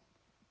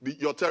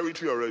your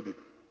territory already.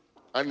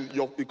 And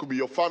it could be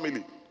your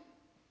family.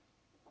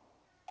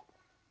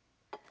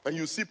 And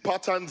you see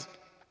patterns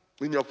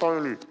in your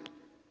family.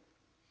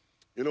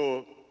 You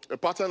know, a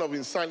pattern of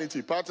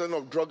insanity, pattern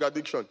of drug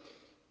addiction.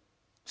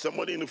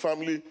 Somebody in the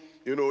family,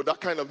 you know,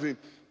 that kind of thing.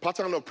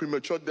 Pattern of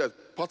premature death,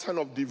 pattern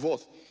of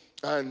divorce.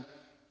 And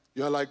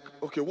you're like,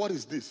 okay, what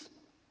is this?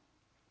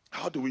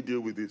 How do we deal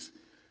with this?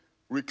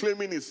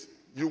 Reclaiming is,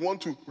 you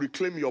want to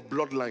reclaim your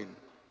bloodline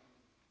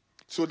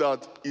so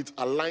that it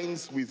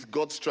aligns with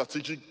God's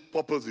strategic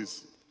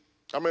purposes.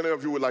 How many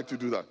of you would like to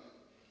do that?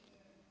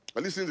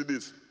 But listen to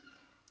this.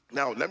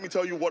 Now, let me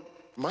tell you what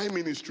my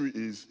ministry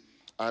is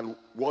and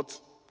what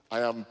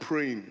I am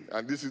praying.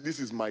 And this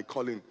is my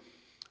calling.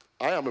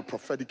 I am a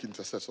prophetic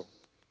intercessor.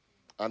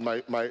 And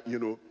my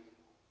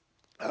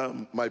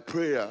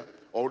prayer,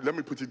 or let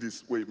me put it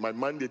this way, my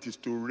mandate is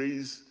to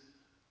raise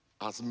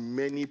as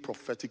many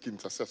prophetic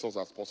intercessors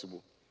as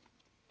possible.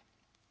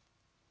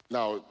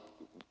 Now,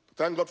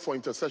 thank God for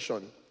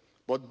intercession,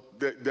 but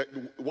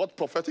what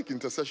prophetic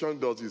intercession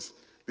does is,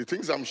 the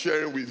things I'm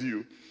sharing with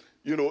you,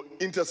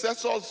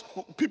 intercessors,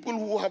 people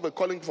who have a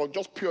calling for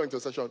just pure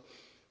intercession,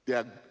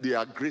 they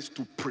are graced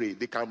to pray.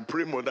 They can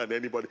pray more than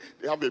anybody.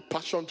 They have a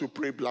passion to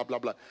pray, blah, blah,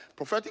 blah.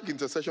 Prophetic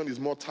intercession is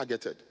more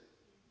targeted.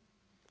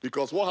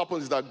 Because what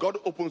happens is that God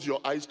opens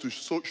your eyes to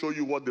show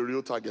you what the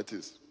real target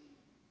is.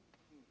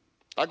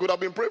 I could have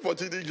been praying for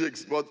TD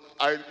Jakes, but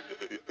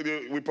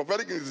with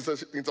prophetic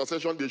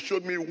intercession, they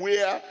showed me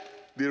where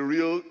the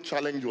real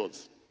challenge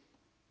was.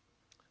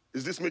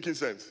 Is this making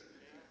sense?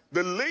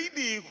 The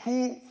lady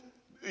who,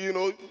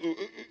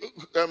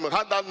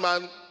 had that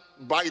man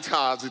bite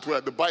her, as it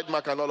were, the bite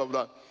mark and all of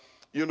that.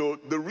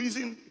 The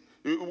reason,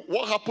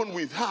 what happened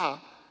with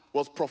her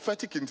was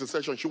prophetic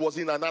intercession. She was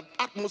in an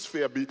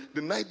atmosphere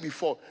the night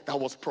before that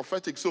was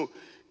prophetic. So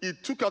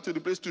it took her to the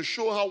place to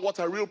show her what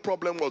her real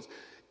problem was.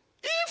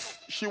 If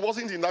she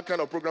wasn't in that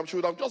kind of program, she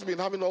would have just been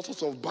having all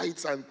sorts of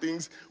bites and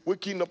things,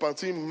 waking up and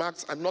seeing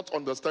marks and not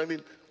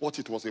understanding what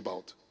it was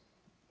about.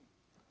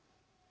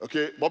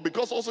 Okay? But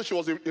because also she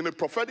was in a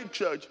prophetic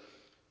church,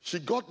 she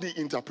got the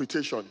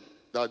interpretation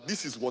that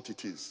this is what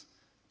it is.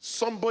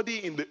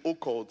 Somebody in the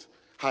occult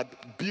had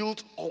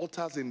built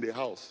altars in the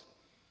house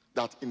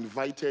that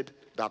invited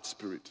that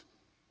spirit.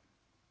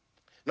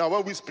 Now,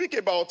 when we speak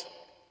about,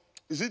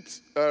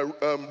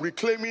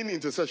 reclaiming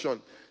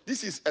intercession,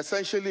 this is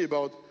essentially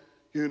about,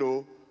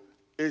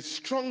 a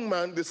strong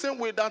man, the same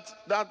way that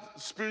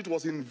spirit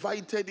was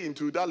invited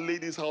into that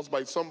lady's house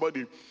by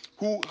somebody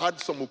who had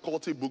some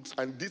occultic books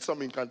and did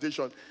some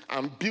incantation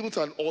and built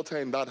an altar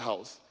in that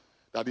house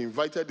that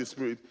invited the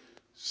spirit.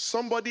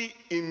 Somebody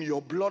in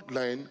your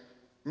bloodline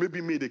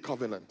maybe made a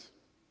covenant.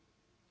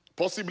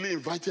 Possibly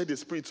invited the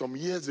spirit some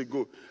years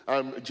ago,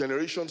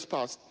 generations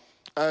past.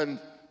 And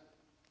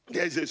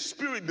there's a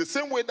spirit, the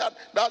same way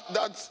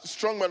that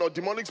strong man or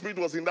demonic spirit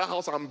was in that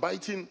house and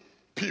biting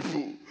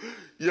people.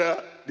 Yeah,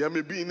 there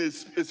may be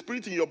a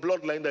spirit in your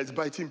bloodline that is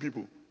biting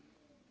people.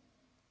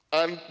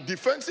 And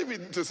defensive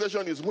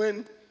intercession is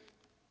when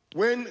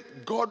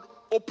God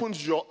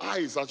opens your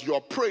eyes as you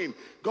are praying.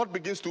 God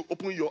begins to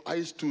open your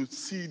eyes to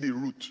see the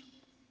root.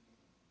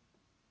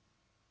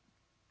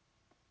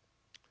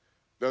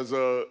 There's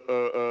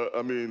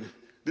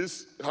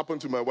this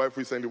happened to my wife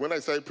recently. When I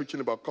started preaching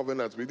about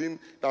covenants, within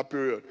that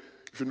period,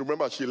 if you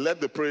remember, she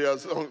led the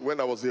prayers when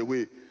I was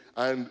away.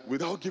 And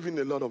without giving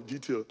a lot of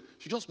detail,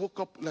 she just woke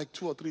up like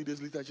 2 or 3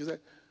 days later. She said,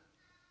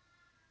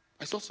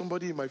 I saw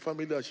somebody in my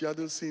family that she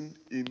hadn't seen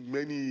in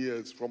many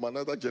years from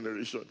another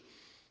generation.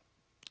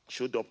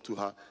 Showed up to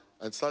her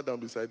and sat down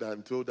beside her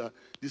and told her,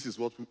 this is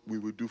what we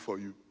will do for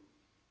you.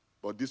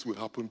 But this will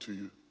happen to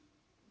you.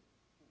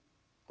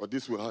 Or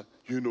this will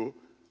happen,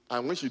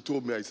 And when she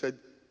told me, I said,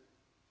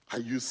 are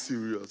you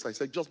serious? I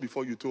said, just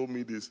before you told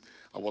me this,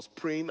 I was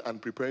praying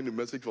and preparing the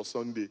message for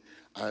Sunday,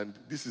 and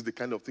this is the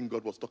kind of thing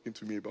God was talking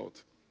to me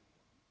about.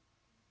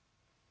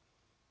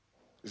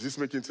 Is this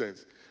making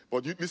sense?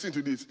 But you listen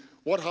to this.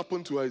 What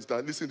happened to her is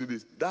that, listen to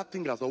this, that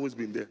thing has always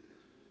been there.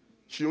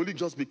 She only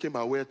just became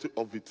aware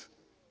of it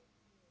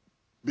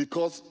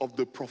because of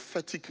the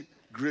prophetic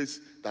grace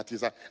that is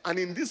there. And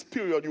in this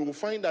period, you will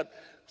find that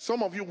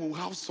some of you will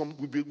have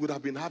would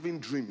have been having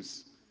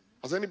dreams.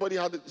 Has anybody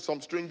had some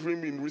strange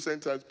dream in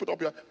recent times?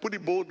 Put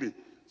it boldly.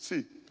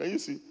 See, can you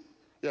see?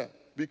 Yeah,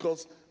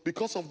 because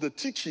of the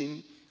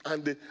teaching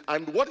and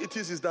what it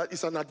is that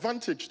it's an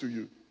advantage to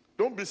you.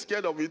 Don't be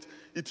scared of it.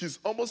 It is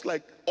almost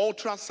like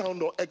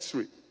ultrasound or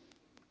X-ray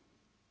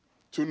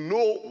to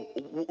know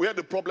where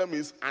the problem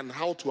is and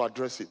how to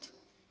address it.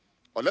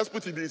 Or let's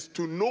put it this,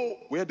 to know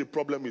where the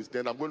problem is,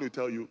 then I'm going to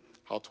tell you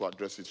how to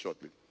address it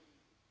shortly.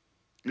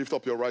 Lift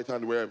up your right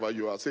hand wherever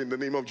you are. Say, in the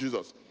name of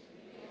Jesus,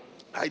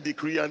 I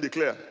decree and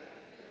declare,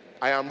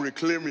 I am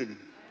reclaiming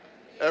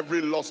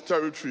every lost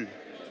territory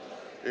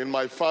in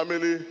my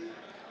family,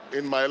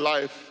 in my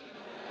life,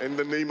 in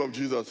the name of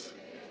Jesus.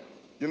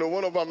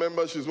 One of our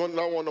members, she's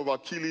now one of our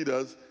key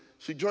leaders.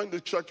 She joined the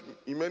church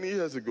many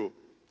years ago.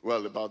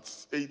 Well, about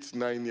 8,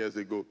 9 years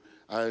ago.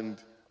 And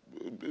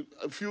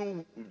a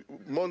few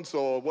months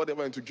or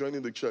whatever into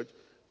joining the church,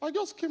 I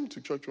just came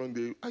to church one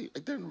day. I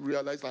didn't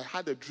realize I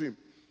had a dream.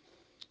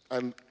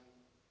 And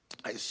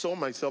I saw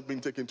myself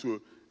being taken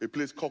to a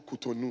place called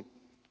Cotonou.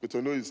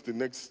 Cotonou is the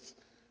next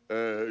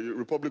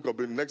republic of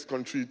the next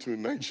country to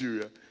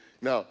Nigeria.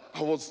 Now,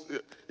 I was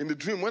in the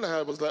dream when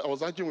I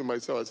was arguing with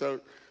myself. I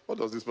said, "What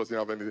does this person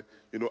have anything?"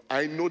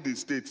 I know the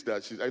states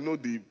that I know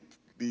the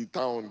the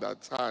town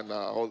that her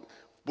and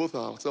both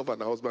herself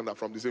and her husband are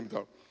from the same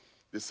town.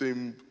 The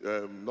same,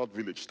 not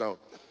village, town.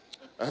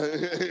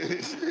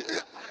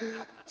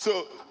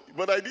 So,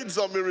 but I did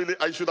something really,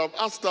 I should have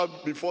asked her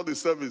before the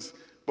service,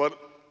 but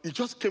it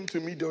just came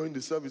to me during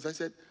the service. I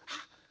said,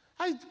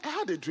 I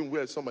had a dream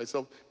where I saw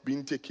myself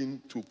being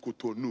taken to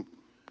Cotonou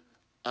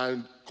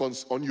and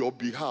on your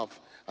behalf.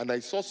 And I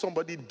saw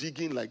somebody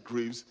digging like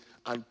graves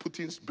and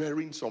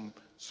bearing some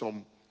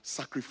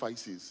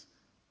sacrifices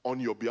on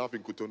your behalf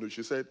in Cotonou.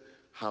 She said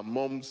her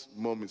mom's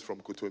mom is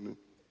from Cotonou.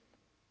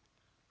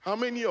 How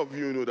many of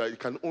you know that it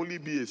can only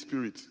be a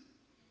spirit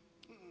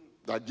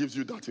that gives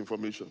you that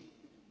information?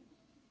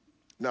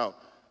 Now,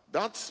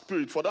 that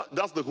spirit,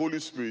 that's the Holy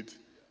Spirit,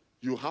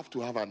 you have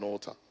to have an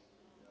altar.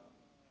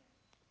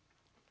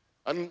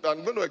 And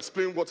I'm going to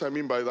explain what I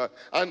mean by that.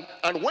 And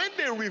when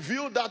they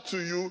reveal that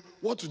to you,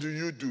 what do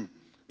you do?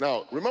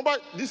 Now, remember,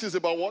 this is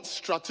about what?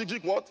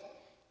 Strategic what?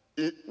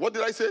 What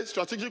did I say?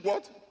 Strategic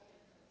what?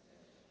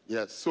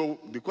 Yes. So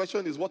the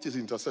question is, what is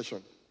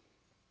intercession?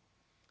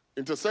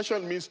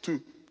 Intercession means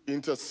to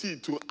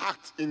intercede, to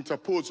act,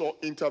 interpose, or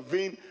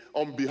intervene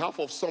on behalf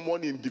of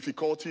someone in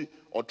difficulty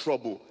or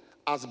trouble,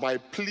 as by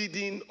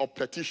pleading or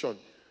petition,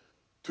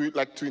 to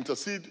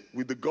intercede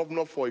with the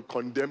governor for a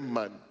condemned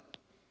man.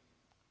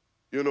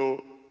 You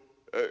know,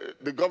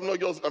 the governor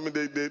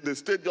the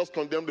state just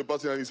condemned the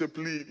person and he said,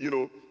 please,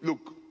 look,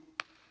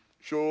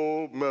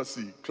 show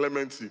mercy,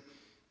 clemency,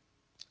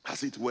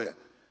 as it were.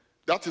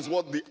 That is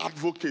what the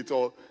advocate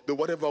or the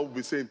whatever will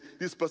be saying.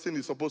 This person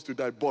is supposed to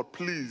die, but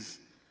please.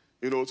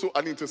 So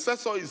an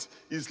intercessor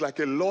is like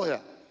a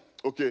lawyer,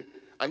 okay?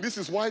 And this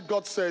is why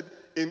God said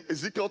in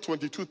Ezekiel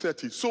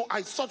 22:30, so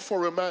I sought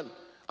for a man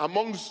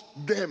amongst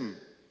them.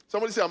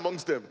 Somebody say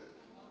amongst them.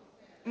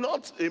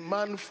 Not a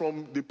man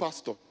from the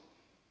pastor.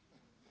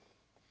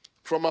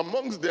 From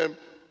amongst them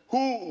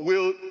who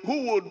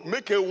would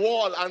make a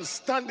wall and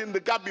stand in the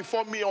gap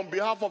before me on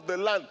behalf of the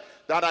land,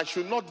 that I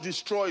should not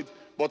destroy it,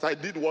 but I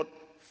did what?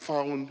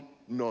 Found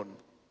none.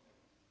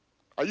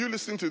 Are you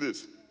listening to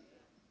this?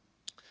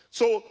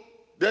 So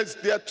there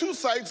are two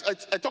sides.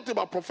 I talked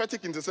about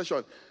prophetic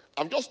intercession.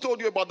 I've just told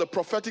you about the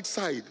prophetic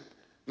side.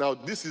 Now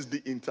this is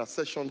the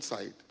intercession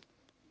side.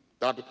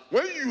 That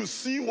when you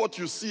see what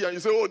you see and you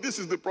say, oh, this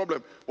is the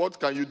problem, what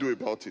can you do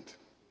about it?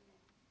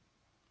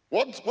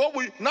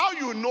 Now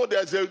you know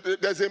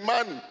there's a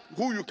man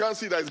who you can't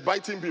see that is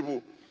biting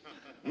people.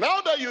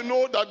 Now that you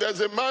know that there's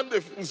a man,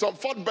 some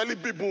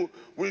fat-bellied people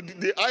with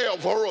the eye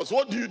of horrors,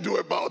 what do you do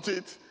about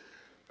it?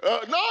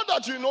 Now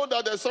that you know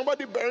that there's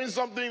somebody burying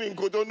something in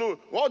Cotonou,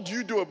 what do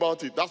you do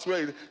about it? That's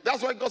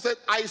why God said,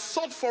 I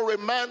sought for a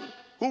man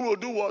who will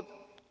do what?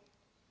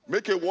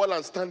 Make a wall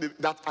and stand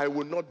it, that I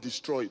will not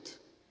destroy it.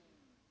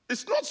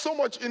 It's not so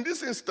much in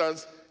this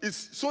instance,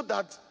 it's so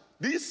that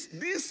these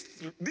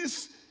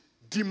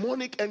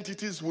demonic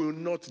entities will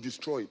not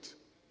destroy it.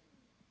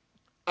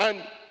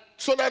 And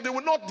so that they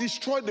will not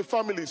destroy the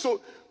family.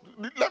 So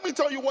let me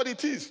tell you what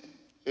it is.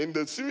 In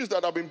the series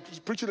that I've been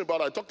preaching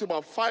about, I talked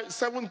about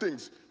 7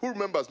 things. Who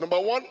remembers? Number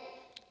 1,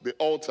 the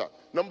altar.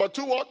 Number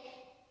 2, what?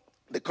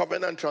 The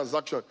covenant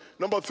transaction.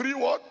 Number 3,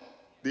 what?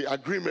 The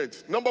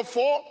agreement. Number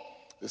 4,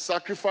 the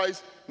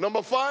sacrifice.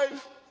 Number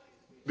 5,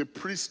 the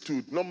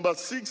priesthood. Number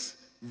 6,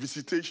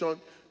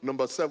 visitation.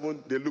 Number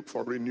 7, they look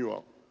for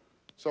renewal.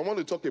 So I want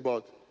to talk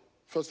about,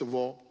 first of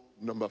all,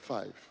 number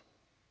 5.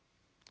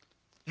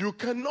 You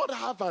cannot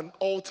have an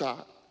altar.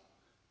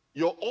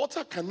 Your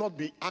altar cannot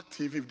be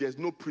active if there's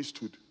no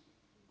priesthood.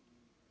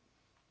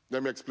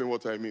 Let me explain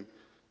what I mean.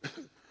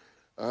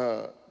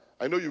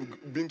 I know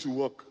you've been to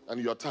work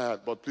and you're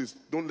tired, but please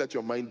don't let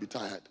your mind be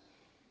tired.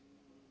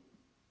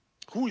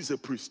 Who is a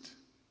priest?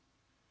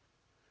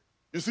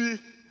 You see,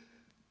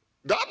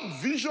 that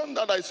vision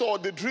that I saw,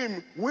 the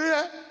dream,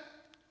 where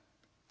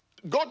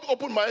God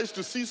opened my eyes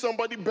to see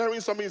somebody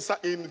burying something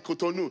in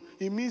Cotonou,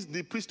 it means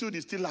the priesthood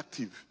is still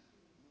active.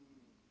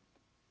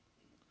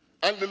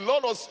 And the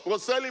Lord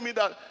was telling me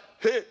that,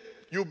 hey,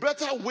 you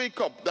better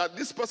wake up, that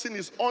this person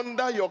is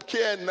under your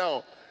care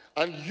now.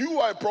 And you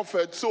are a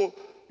prophet, so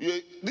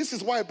this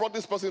is why I brought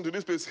this person to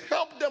this place.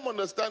 Help them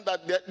understand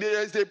that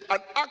there is an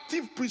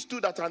active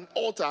priesthood at an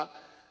altar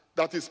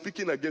that is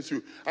speaking against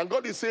you. And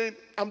God is saying,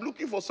 I'm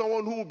looking for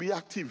someone who will be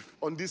active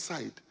on this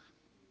side.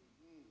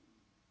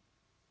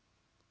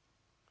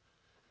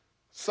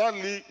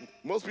 Sadly,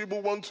 most people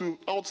want to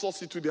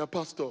outsource it to their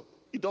pastor.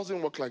 It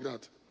doesn't work like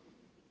that.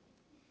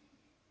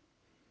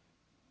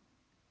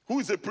 Who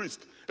is a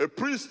priest? A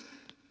priest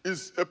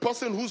is a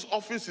person whose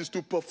office is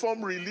to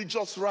perform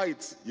religious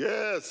rites.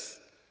 Yes.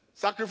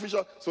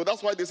 Sacrificial. So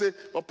that's why they say,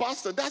 but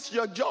pastor, that's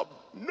your job.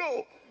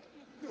 No.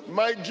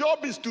 My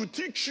job is to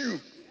teach you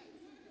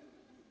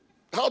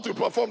how to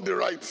perform the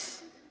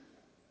rites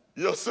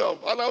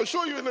yourself. And I'll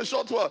show you in a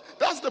short while.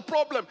 That's the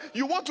problem.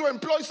 You want to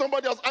employ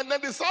somebody else. And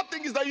then the sad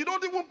thing is that you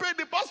don't even pay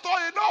the pastor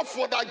enough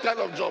for that kind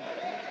of job.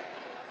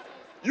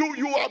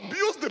 You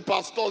abuse the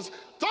pastors,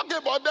 talk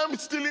about them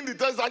stealing the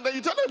test, and then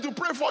you tell them to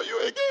pray for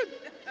you again.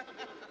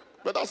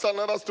 But that's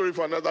another story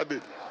for another day.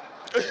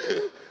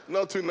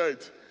 Not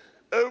tonight.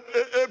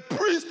 A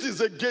priest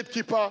is a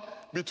gatekeeper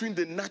between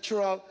the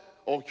natural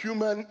or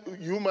human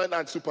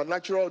and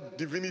supernatural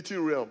divinity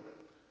realm.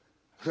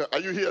 Are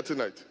you here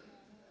tonight?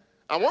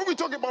 And when we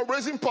talk about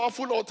raising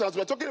powerful altars,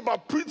 we're talking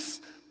about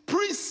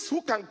priests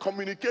who can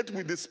communicate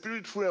with the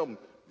spirit realm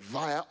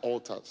via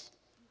altars.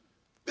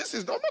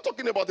 I'm not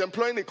talking about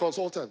employing a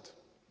consultant.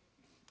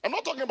 I'm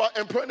not talking about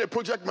employing a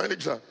project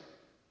manager,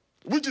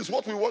 which is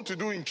what we want to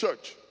do in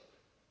church,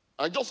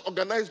 and just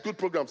organize good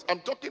programs.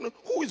 I'm talking,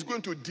 who is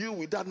going to deal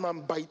with that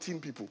man biting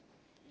people?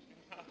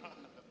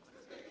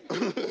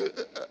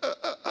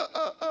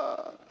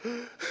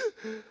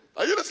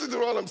 Are you listening to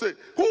what I'm saying?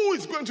 Who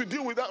is going to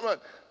deal with that man?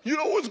 You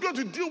know who is going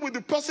to deal with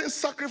the person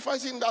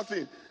sacrificing that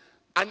thing?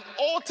 An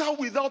altar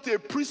without a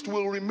priest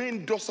will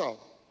remain docile,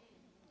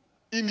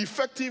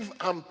 ineffective,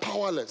 and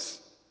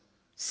powerless.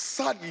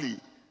 Sadly,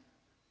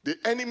 the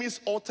enemy's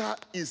altar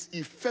is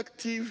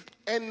effective,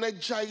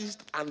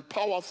 energized, and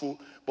powerful,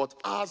 but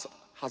ours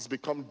has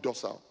become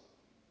docile.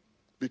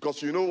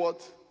 Because you know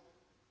what?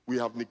 We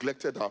have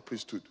neglected our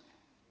priesthood.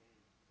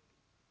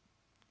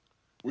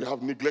 We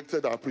have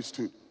neglected our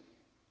priesthood.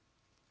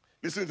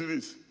 Listen to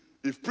this.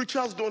 If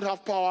preachers don't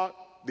have power,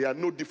 they are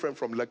no different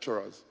from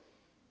lecturers.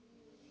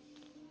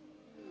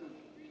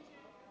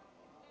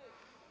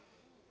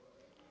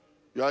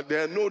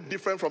 They are no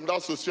different from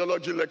that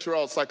sociology lecturer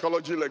or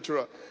psychology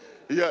lecturer.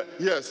 Yeah,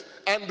 yes.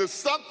 And the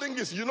sad thing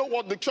is, you know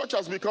what? The church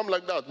has become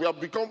like that.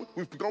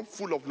 We've become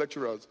full of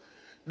lecturers.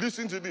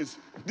 Listen to this.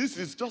 This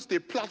is just a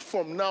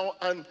platform now,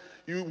 and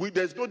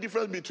there's no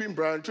difference between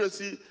Brian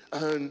Tracy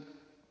and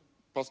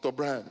Pastor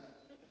Brian.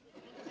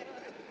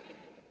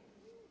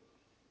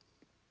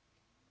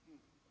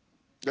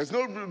 There's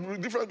no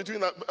difference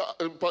between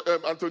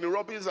Anthony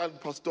Robbins and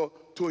Pastor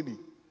Tony.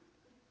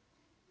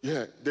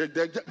 Yeah,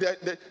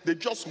 they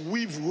just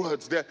weave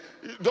words.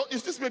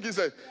 Is this making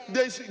sense?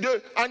 They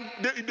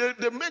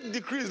make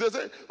decrees. They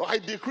say, oh, I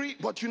decree,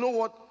 but you know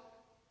what?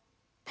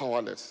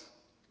 Powerless.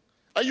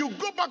 And you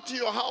go back to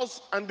your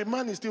house and the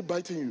man is still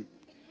biting you.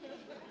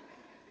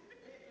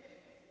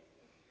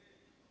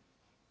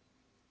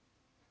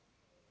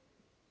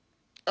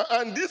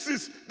 And this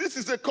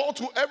is a call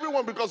to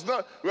everyone, because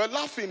now we're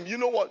laughing. You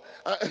know what?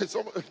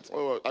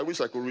 I wish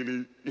I could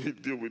really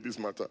deal with this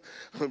matter.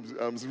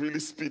 I'm really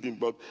speeding.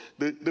 But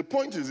the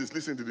point is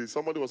listen to this.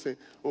 Somebody was saying,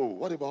 oh,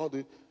 what about all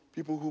the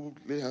people who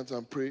lay hands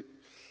and pray?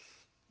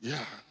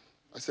 Yeah.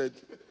 I said,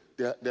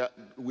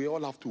 we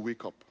all have to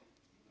wake up.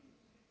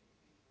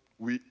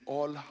 We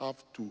all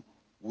have to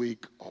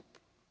wake up.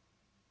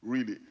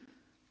 Really.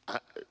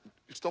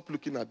 Stop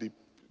looking at the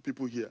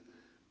people here.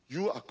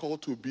 You are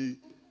called to be.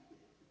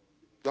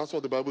 That's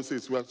what the Bible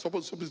says. We are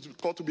supposed to be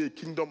called to be a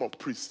kingdom of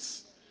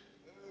priests.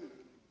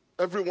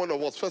 Every one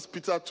of us, 1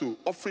 Peter 2,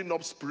 offering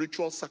up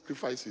spiritual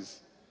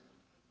sacrifices.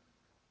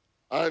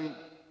 And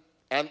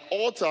an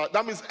altar,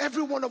 that means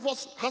every one of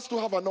us has to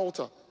have an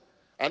altar.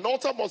 An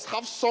altar must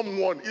have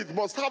someone. It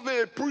must have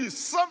a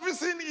priest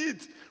servicing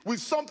it with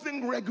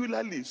something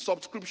regularly,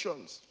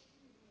 subscriptions.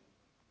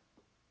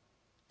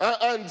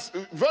 And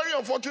very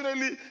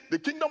unfortunately, the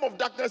kingdom of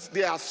darkness,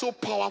 they are so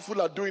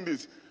powerful at doing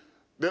this.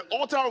 The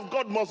altar of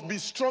God must be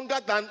stronger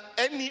than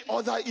any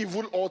other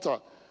evil altar.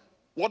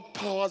 What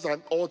powers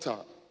an altar?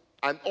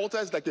 An altar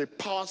is like a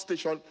power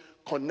station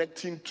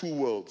connecting two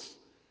worlds.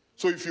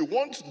 So if you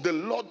want the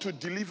Lord to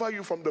deliver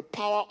you from the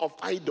power of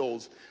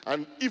idols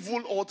and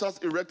evil altars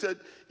erected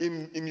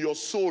in your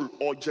soul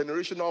or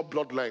generational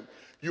bloodline,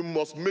 you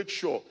must make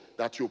sure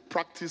that you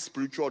practice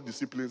spiritual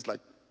disciplines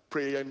like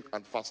praying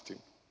and fasting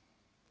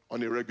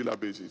on a regular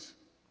basis.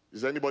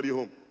 Is anybody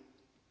home?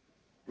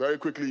 Very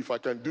quickly, if I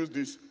can do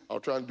this, I'll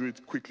try and do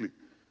it quickly.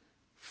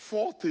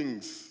 4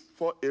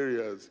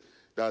 areas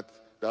that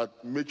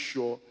make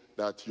sure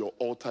that your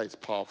altar is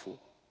powerful.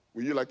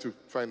 Would you like to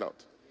find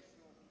out?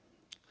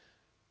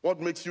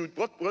 What makes you,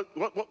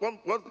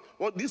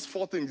 what these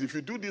 4 things, if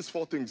you do these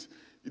 4 things,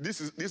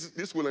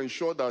 this will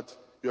ensure that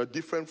you are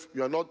different,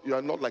 you are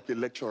not like a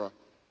lecturer.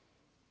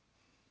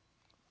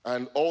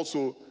 And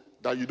also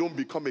that you don't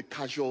become a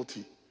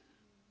casualty.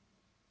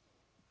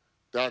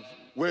 That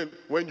when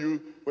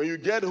you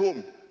get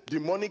home,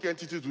 demonic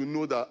entities will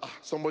know that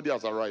somebody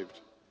has arrived.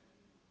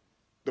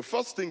 The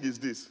first thing is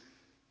this.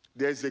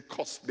 There's a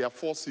cost. There are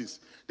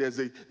forces. There's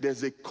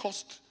a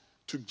cost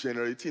to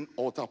generating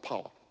altar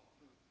power.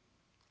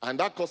 And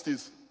that cost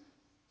is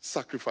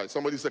sacrifice.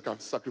 Somebody said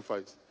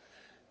sacrifice.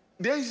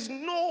 There is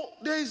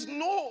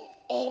no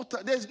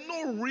altar. There's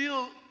no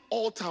real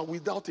altar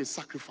without a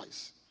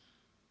sacrifice.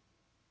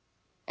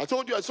 I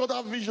told you I saw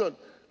that vision.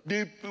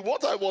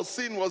 What I was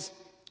seeing was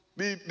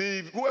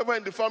whoever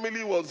in the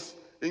family was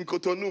in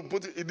Cotonou,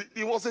 but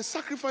it was a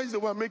sacrifice they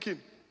were making.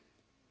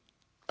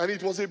 And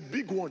it was a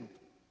big one.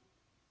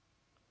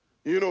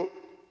 You know,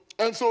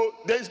 and so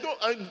there is no,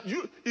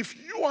 if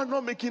you are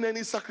not making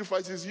any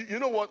sacrifices, you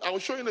know what, I will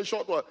show you in a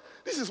short while.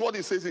 This is what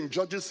it says in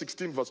Judges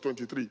 16 verse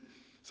 23.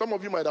 Some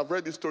of you might have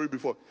read this story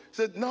before. It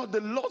said, now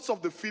the lords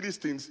of the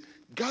Philistines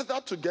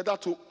gathered together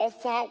to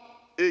offer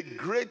a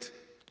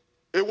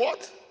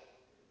what?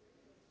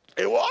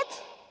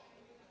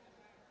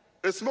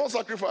 A small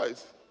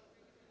sacrifice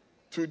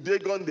to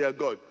Dagon, their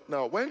God.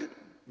 Now, when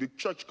the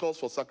church calls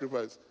for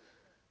sacrifice,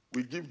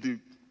 we give the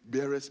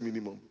barest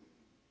minimum.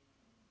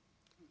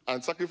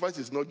 And sacrifice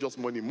is not just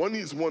money. Money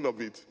is one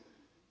of it.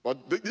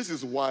 But this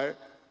is why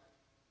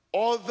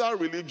other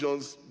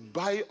religions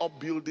buy up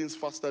buildings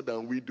faster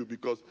than we do,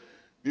 because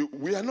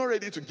we are not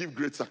ready to give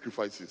great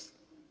sacrifices.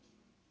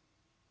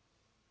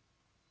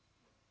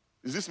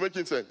 Is this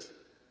making sense?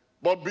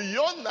 But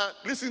beyond that,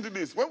 listen to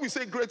this. When we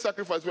say great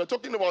sacrifice, we are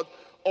talking about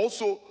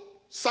also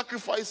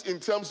sacrifice in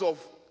terms of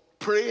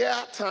prayer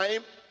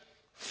time,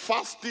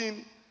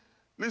 fasting.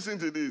 Listen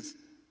to this.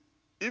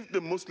 If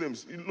the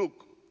Muslims, look,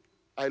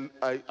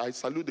 I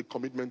salute the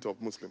commitment of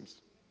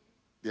Muslims.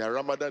 They are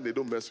Ramadan, they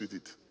don't mess with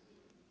it.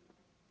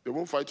 They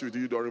won't fight with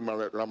you during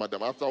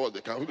Ramadan. Afterwards,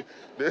 they can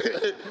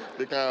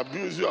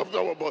abuse you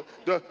afterwards.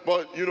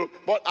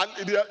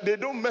 But they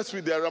don't mess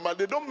with their Ramadan.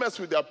 They don't mess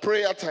with their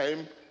prayer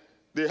time.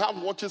 They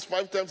have watches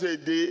 5 times a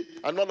day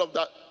and all of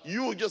that.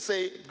 You just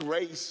say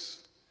grace.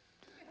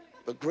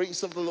 The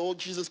grace of the Lord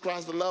Jesus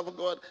Christ, the love of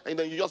God. And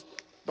then you just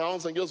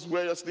bounce and just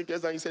wear your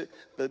sneakers and you say,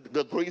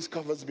 the grace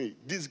covers me.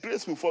 This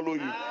grace will follow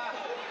you.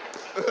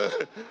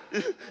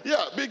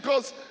 Yeah,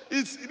 because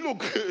look,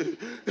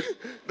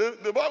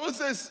 the Bible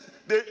says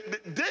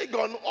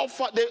Dagon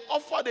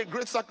offered a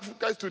great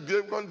sacrifice to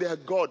Dagon, their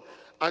God,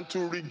 and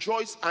to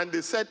rejoice. And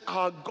they said,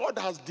 our God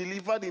has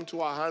delivered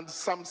into our hands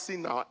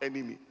Samson, our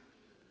enemy.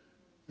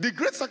 The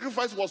great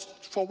sacrifice was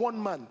for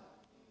one man.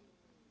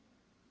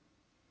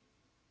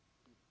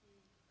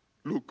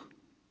 Look,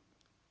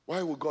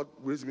 why would God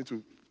raise me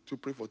to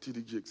pray for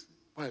T.D. Jakes?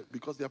 Why?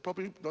 Because there are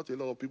probably not a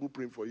lot of people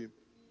praying for him.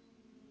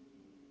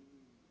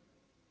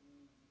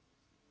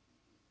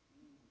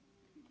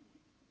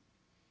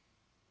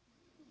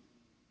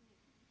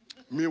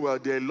 Meanwhile,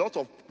 there are a lot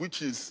of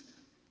witches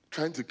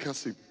trying to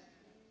curse him.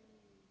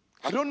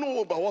 I don't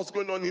know about what's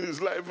going on in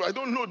his life. I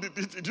don't know. Do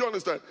you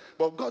understand?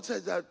 But God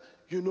says that,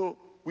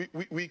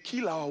 we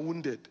kill our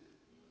wounded.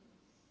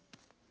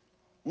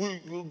 We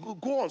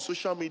go on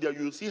social media,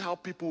 you'll see how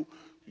people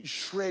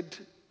shred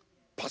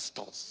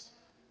pastors.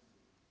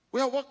 We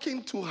are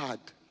working too hard.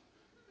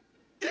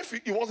 If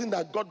it wasn't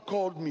that God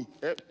called me,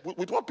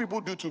 with what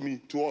people do to me,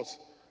 to us,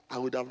 I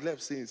would have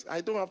left since. I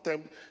don't have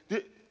time.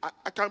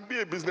 I can be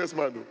a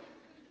businessman, though.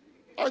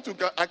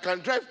 I can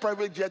drive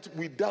private jet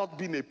without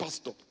being a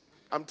pastor.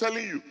 I'm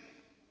telling you.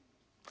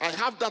 I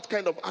have that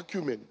kind of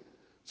acumen.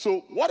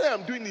 So what I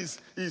am doing is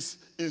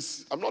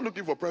I'm not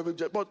looking for private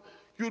jet, but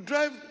you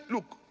drive,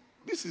 look,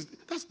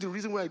 that's the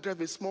reason why I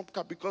drive a small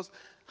car, because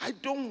I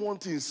don't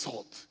want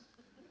insult.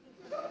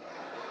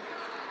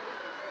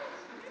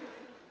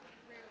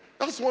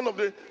 That's one of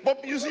the,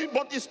 but you see,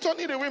 but it's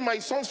turning away my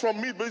sons from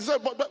me. But he said,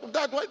 but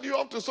Dad, why do you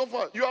have to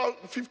suffer? You are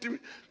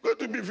going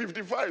to be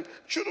 55.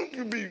 Shouldn't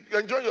you be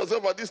enjoying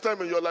yourself at this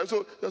time in your life?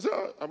 So I said,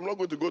 I'm not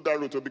going to go that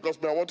route because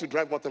I want to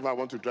drive whatever I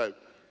want to drive.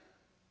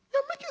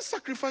 You're making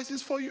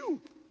sacrifices for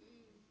you.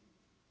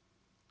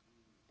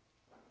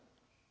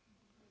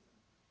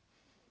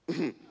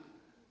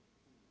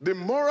 The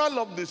moral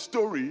of the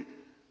story,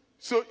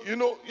 so,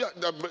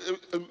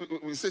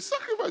 we say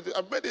sacrifice.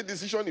 I've made a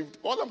decision. If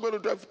all I'm going to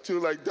drive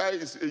till I die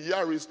is a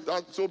Yaris,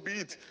 so be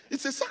it.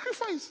 It's a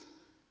sacrifice.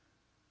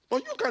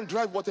 But you can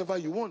drive whatever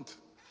you want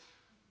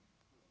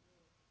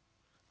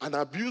and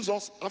abuse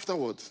us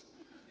afterwards.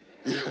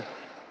 Yeah.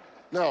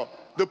 Now,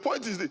 the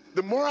point is,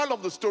 the moral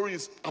of the story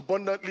is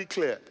abundantly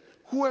clear.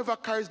 Whoever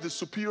carries the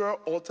superior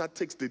altar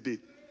takes the day.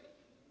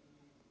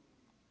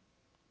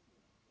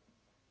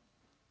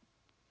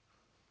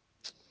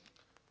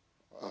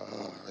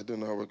 I don't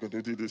know how we're going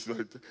to do this.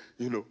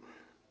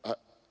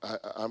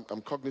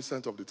 I'm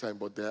cognizant of the time,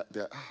 but they're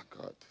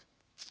God.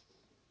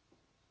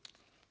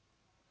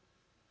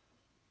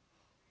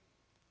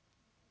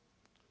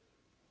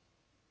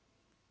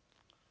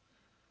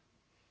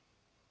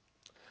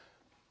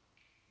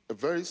 A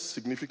very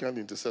significant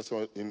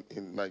intercessor in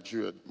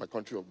Nigeria, my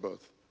country of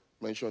birth,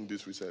 mentioned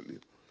this recently.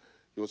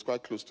 He was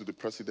quite close to the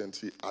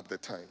presidency at the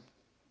time.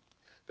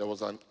 There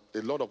was a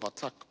lot of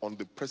attack on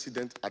the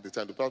president at the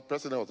time. The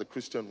president was a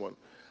Christian one.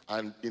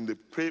 And in the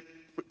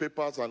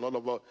papers and all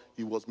over,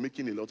 he was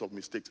making a lot of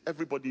mistakes.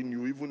 Everybody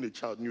knew, even the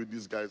child knew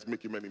this guy is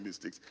making many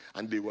mistakes.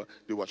 And they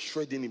were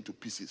shredding him to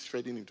pieces.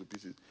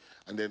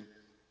 And then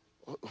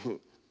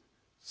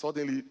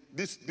suddenly,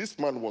 this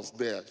man was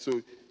there.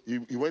 So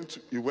he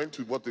went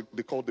to what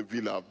they call the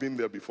villa. I've been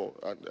there before,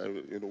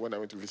 and when I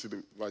went to visit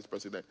the vice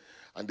president,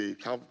 and they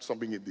have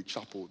something in the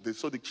chapel.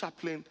 So the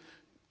chaplain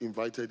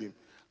invited him,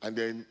 and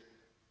then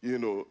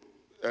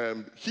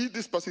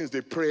this person is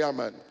the prayer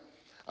man,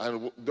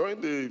 and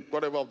during the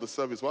whatever of the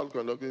service, while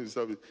conducting the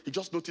service, he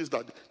just noticed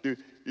that he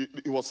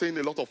was saying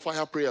a lot of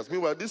fire prayers.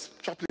 Meanwhile, this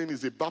chaplain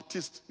is a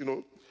Baptist,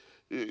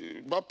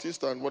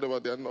 Baptist and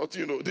whatever they are not,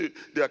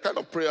 they are kind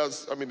of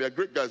prayers. I mean, they are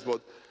great guys, but.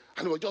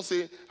 And they were just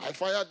saying, I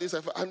fired this,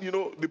 and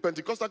the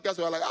Pentecostal guys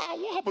were like,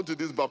 what happened to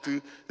this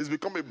Baptist? He's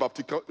become a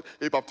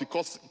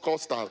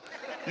Baptist-Costal,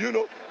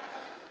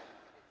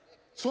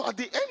 So at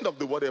the end of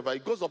the whatever, he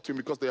goes up to him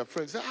because they are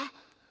friends. He said,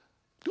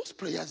 those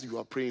prayers you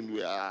are praying,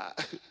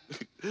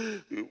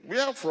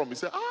 where from? He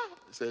said,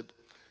 He said,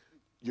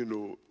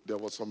 there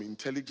was some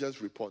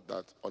intelligence report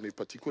that on a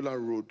particular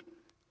road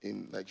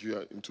in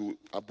Nigeria into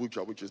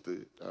Abuja, which is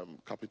the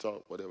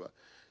capital, whatever,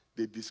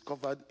 they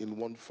discovered in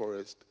one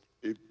forest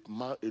a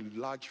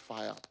large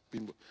fire,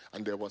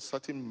 and there were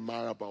certain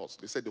marabouts.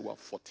 They said there were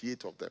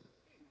 48 of them,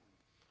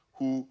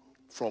 who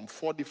from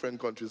 4 different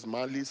countries,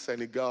 Mali,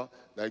 Senegal,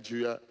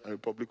 Nigeria, and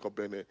Republic of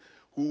Benin,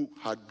 who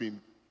had been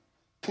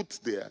put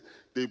there.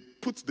 They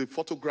put the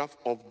photograph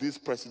of this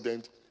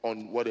president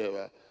on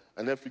whatever,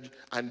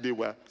 and they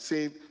were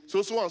saying,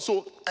 so and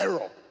so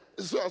error.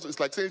 It's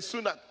like saying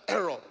Sunak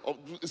error.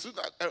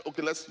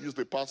 Okay, let's use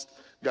the past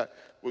guy.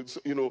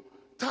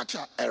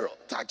 Tacha error,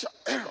 Tacha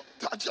error,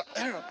 Tacha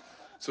error.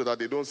 So that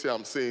they don't say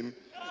I'm saying,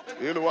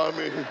 you know what I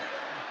mean?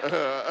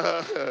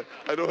 I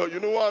don't know, you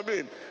know what I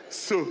mean?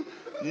 So,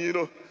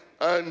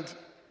 and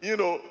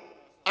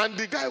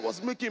the guy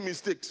was making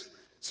mistakes.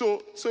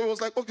 So it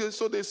was like, okay,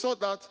 so they saw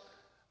that,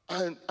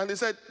 and they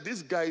said,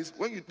 these guys,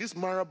 these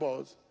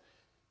marabouts,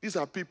 these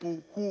are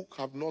people who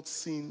have not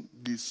seen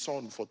the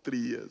sun for 3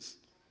 years.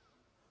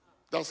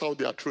 That's how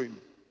they are trained.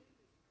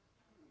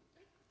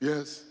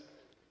 Yes.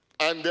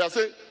 And they are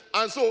saying,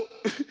 and so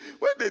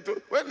when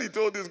he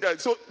told this guy,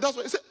 so that's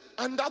what he said,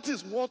 and that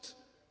is what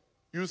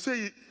you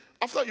say.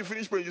 After you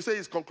finish praying, you say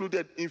it's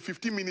concluded in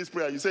 15 minutes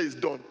prayer. You say it's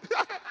done.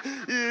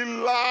 He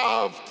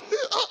laughed.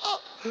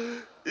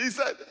 He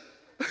said,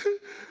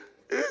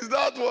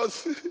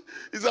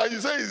 he said,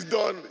 you say it's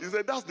done. He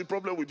said, that's the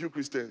problem with you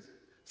Christians. He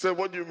said,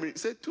 what do you mean? He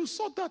said, to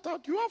sort that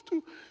out, you have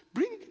to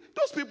bring,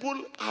 those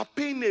people are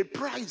paying a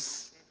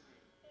price.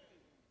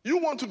 You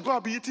want to go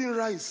and be eating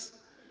rice.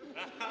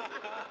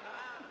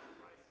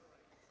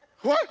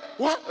 What?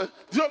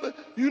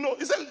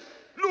 He said,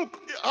 look,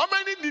 how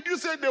many did you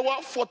say there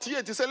were?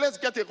 48. He said, let's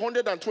get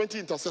 120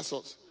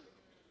 intercessors.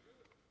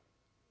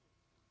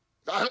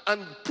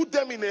 And put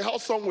them in a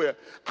house somewhere.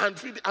 And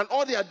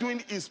all they are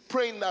doing is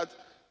praying that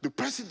the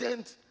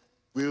president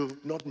will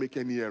not make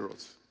any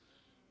errors.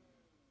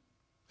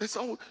 That's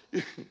all.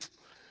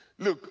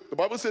 Look, the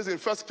Bible says in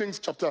 1 Kings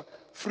chapter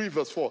 3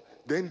 verse 4,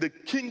 then the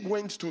king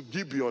went to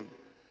Gibeon.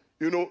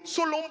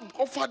 Solomon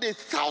offered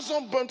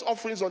 1,000 burnt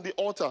offerings on the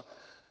altar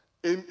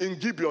in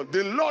Gibeon.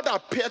 The Lord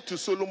appeared to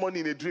Solomon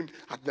in a dream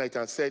at night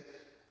and said,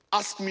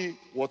 ask me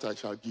what I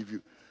shall give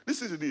you.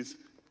 Listen to this.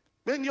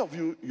 Many of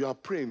you are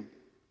praying,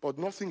 but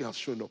nothing has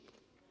shown up.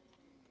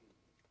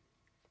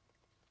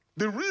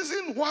 The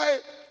reason why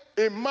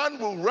a man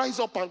will rise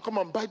up and come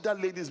and bite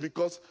that lady is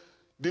because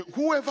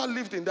whoever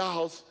lived in that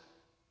house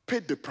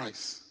paid the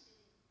price.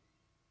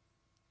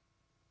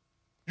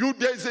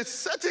 There is a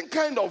certain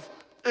kind of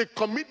a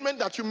commitment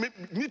that you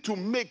need to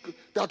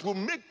make that will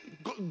make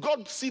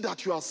God see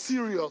that you are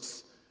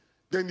serious.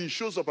 Then he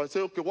shows up and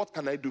says, okay, what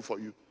can I do for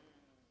you?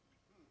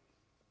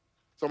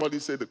 Somebody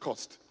say the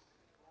cost.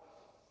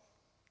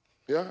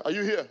 Yeah, are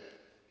you here?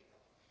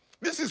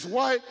 This is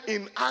why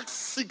in Acts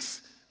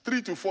 6,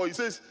 3-4, he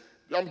says,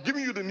 I'm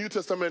giving you the New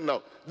Testament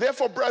now.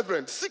 Therefore,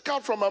 brethren, seek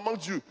out from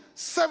amongst you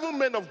 7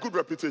 men of good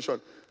reputation,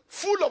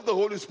 full of the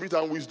Holy Spirit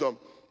and wisdom,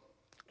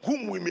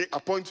 whom we may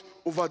appoint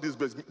over this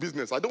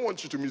business. I don't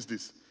want you to miss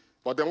this.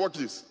 But then watch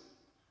this.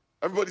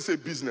 Everybody say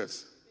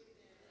business.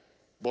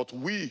 But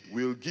we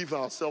will give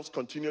ourselves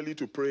continually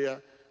to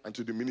prayer and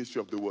to the ministry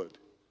of the word.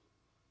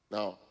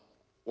 Now,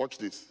 watch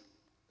this.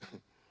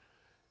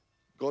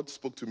 God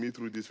spoke to me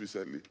through this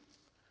recently.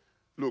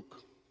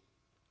 Look,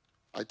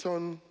 I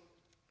turn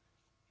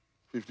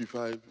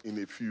 55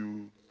 in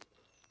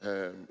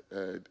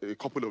a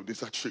couple of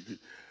days actually.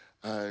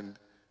 And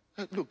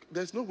look,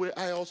 there's no way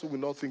I also will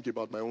not think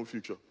about my own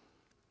future.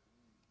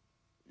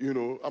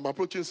 I'm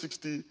approaching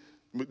 60,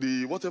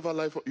 whatever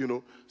life,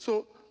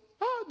 So,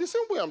 the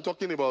same way I'm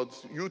talking about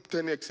you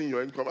 10xing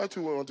your income, I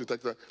too want to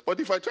take that. But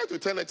if I try to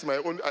 10x my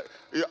own,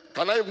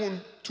 can I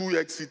even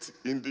 2x it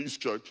in this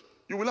church?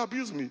 You will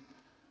abuse me.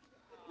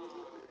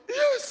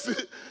 Yes.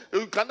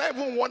 Can I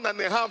even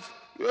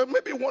 1.5?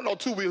 Maybe 1 or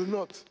 2 will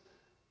not.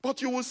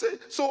 But you will say,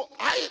 so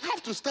I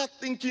have to start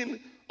thinking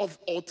of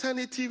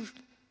alternative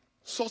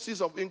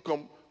sources of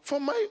income for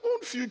my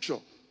own future.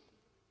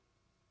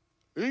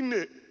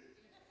 I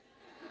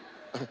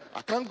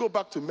can't go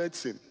back to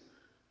medicine.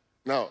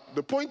 Now,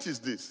 the point is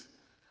this.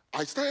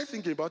 I started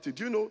thinking about it.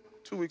 2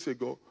 weeks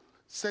ago,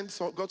 sent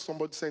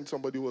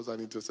somebody who was an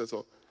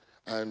intercessor,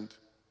 and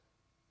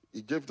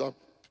he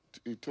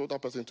told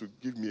that person to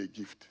give me a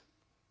gift,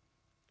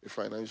 a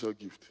financial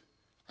gift.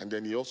 And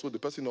then the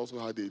person also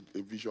had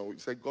a vision. He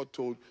said God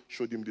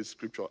showed him this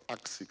scripture,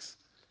 Acts 6.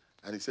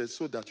 And he said,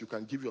 so that you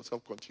can give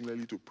yourself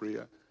continually to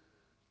prayer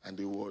and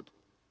the word.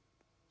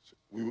 So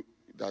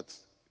that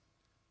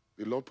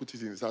the Lord put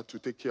it in his heart to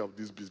take care of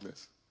this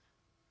business.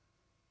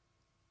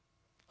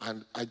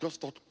 And I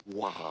just thought,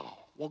 wow,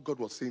 what God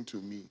was saying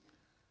to me.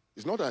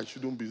 It's not that I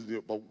shouldn't be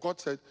there, but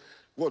God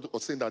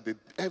was saying that the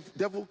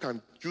devil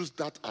can use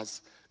that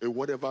as a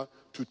whatever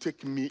to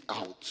take me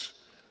out.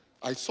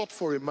 I sought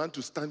for a man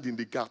to stand in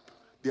the gap.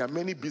 There are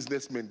many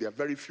businessmen, there are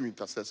very few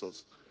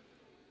intercessors.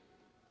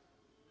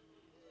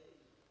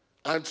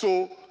 And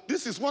so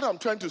this is what I'm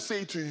trying to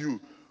say to you.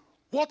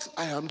 What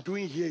I am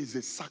doing here is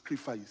a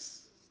sacrifice.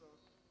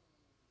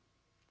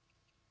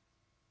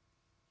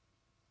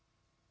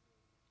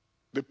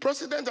 The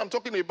president I'm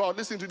talking about,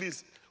 listen to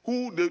this,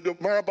 who the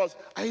Marabas,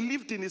 I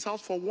lived in his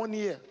house for 1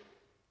 year.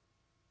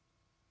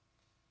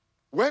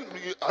 When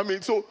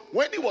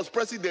he was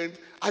president,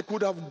 I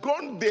could have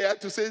gone there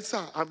to say,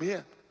 sir, I'm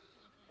here.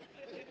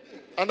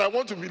 And I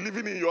want to be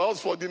living in your house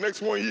for the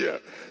next 1 year.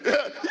 Yeah,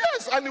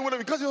 yes, and it would have,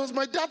 because he was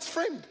my dad's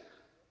friend.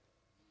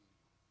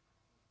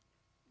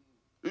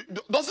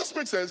 Does this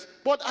make sense?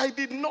 But I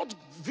did not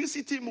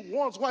visit him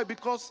once. Why?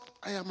 Because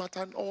I am at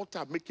an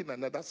altar making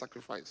another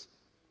sacrifice.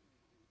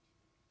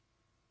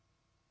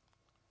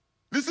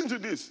 Listen to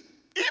this.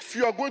 If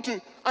you are going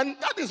to, and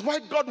that is why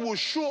God will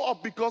show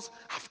up, because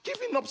I've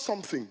given up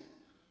something.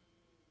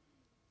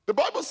 The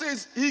Bible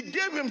says they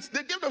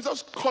gave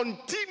themselves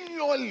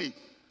continually.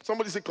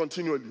 Somebody say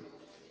continually.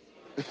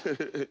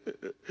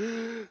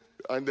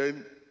 And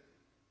then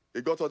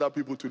he got other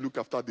people to look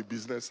after the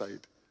business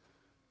side.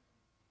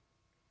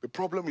 The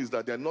problem is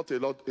that there are not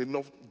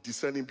enough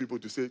discerning people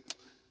to say,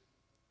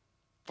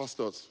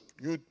 pastors,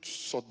 you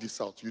sort this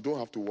out. You don't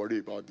have to worry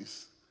about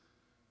this.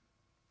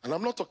 And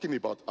I'm not talking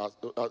about us,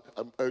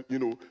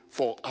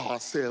 for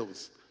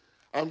ourselves.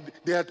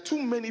 There are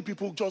too many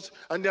people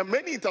and there are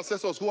many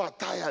intercessors who are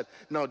tired.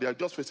 Now they are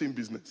just facing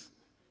business.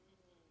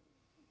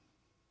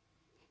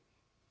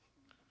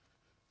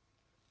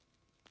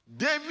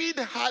 David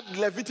had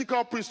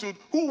Levitical priesthood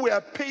who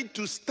were paid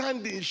to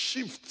stand in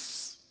shifts.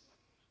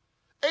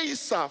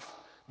 Asaph,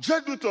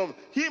 Jeduthun,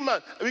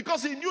 Heman,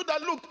 because he knew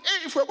that, look,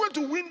 hey, if we're going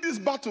to win this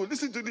battle,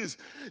 listen to this,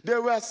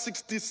 there were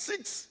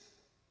 66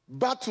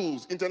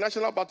 battles,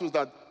 international battles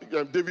that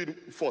David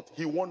fought.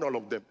 He won all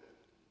of them.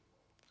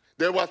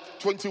 There were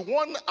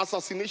 21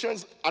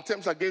 assassinations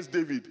attempts against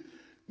David.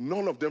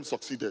 None of them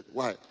succeeded.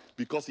 Why?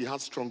 Because he had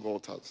strong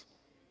altars.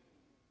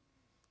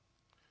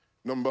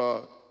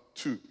 Number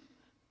 2.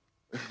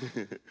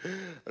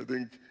 I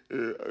think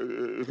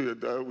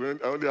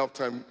I only have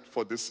time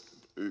for this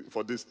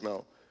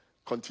now.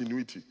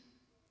 Continuity,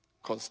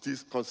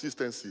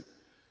 consistency.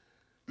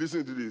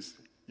 Listen to this.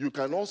 You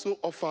can also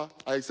offer,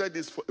 I said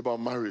this about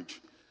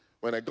marriage.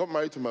 When I got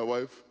married to my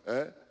wife,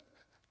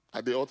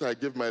 at the altar I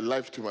gave my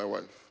life to my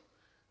wife.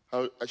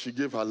 How she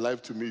gave her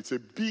life to me. It's a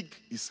big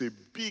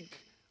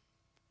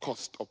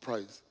cost or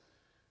price.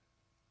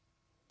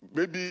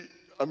 Maybe,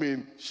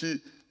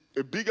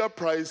 a bigger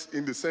price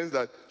in the sense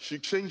that she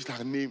changed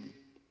her name.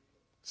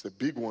 It's a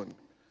big one.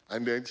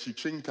 And then she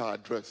changed her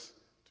address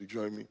to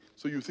join me.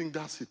 So you think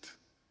that's it.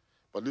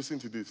 But listen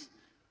to this.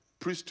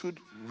 Priesthood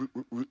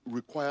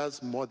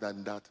requires more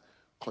than that,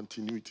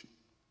 continuity.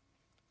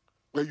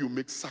 Where you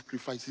make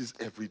sacrifices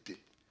every day.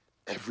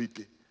 Every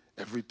day.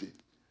 Every day.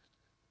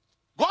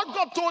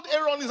 God told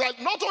Aaron, is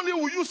that not only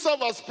will you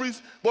serve as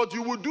priest, but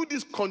you will do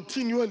this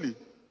continually.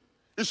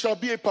 It shall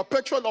be a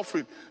perpetual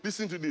offering.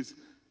 Listen to this.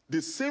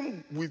 The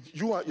same with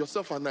you and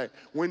yourself and I.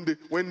 When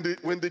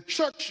the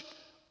church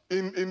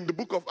in the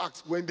book of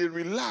Acts, when they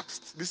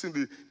relaxed,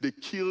 listen, they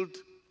killed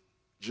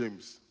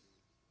James.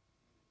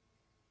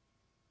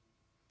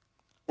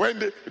 When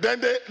they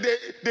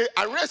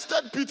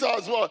arrested Peter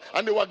as well,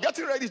 and they were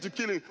getting ready to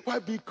kill him. Why?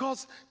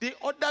 Because the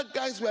other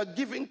guys were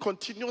giving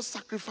continuous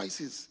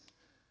sacrifices.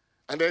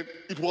 And then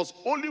it was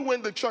only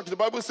when the church, the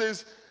Bible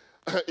says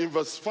in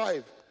verse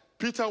 5,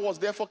 Peter was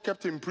therefore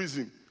kept in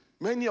prison.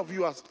 Many of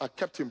you are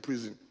kept in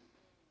prison.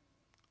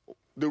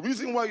 The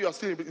reason why you are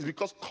still in prison is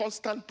because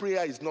constant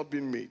prayer is not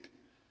being made.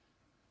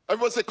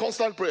 Everyone say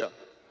constant prayer.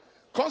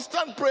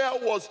 Constant prayer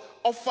was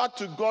offered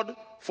to God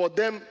for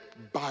them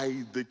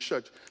by the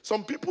church.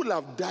 Some people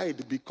have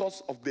died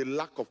because of the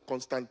lack of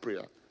constant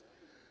prayer.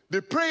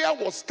 The prayer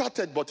was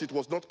started, but it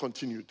was not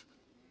continued.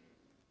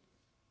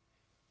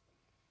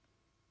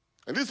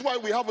 And this is why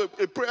we have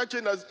a prayer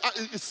chain that's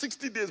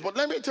 60 days. But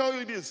let me tell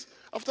you this.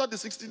 After the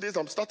 60 days,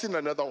 I'm starting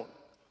another one.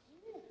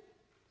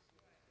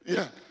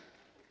 Yeah.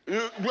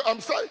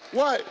 I'm sorry.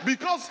 Why?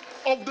 Because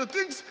of the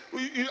things.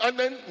 And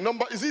then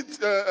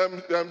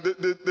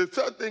the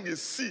third thing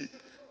is C.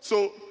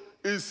 So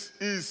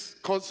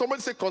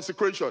somebody say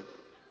consecration.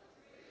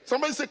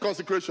 Somebody say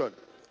consecration.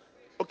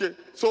 Okay.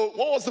 So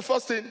what was the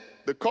first thing?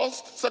 The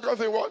cost. Second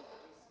thing what?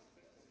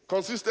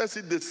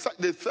 Consistency.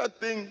 The third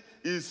thing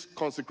is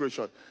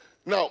consecration.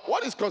 Now,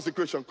 what is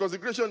consecration?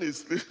 Consecration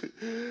is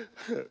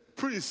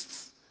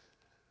priests.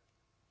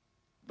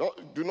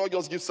 Do not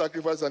just give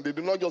sacrifice, and they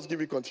do not just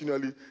give it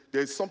continually.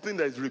 There is something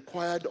that is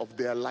required of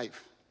their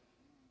life.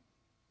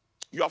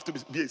 You have to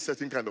be a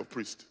certain kind of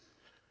priest.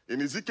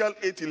 In Ezekiel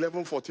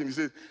 8:11-14, he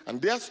says, and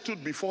there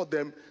stood before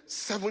them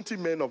 70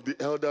 men of the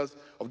elders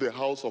of the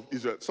house of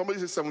Israel. Somebody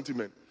says 70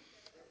 men.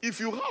 If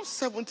you have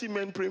 70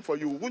 men praying for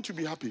you, won't you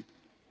be happy?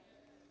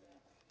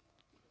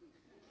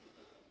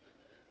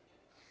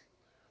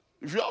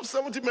 If you have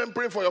 70 men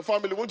praying for your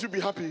family, won't you be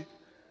happy?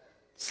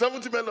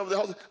 70 men of the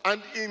house,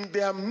 and in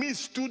their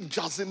midst stood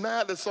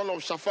Jazaniah, the son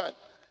of Shaphan.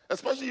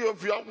 Especially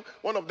if you have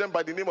one of them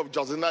by the name of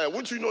Jazaniah,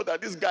 won't you know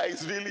that this guy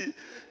is really,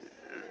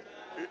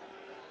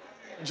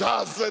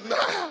 Just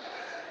nah.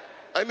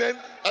 And then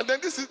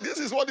this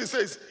is what he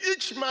says.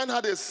 Each man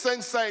had a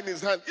censer in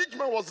his hand. Each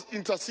man was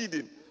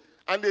interceding.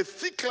 And a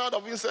thick cloud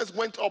of incense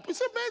went up. He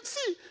said, man,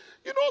 see,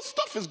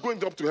 stuff is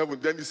going up to heaven.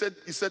 Then he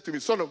said to me,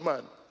 son of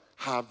man,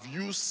 have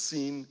you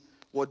seen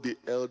what the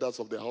elders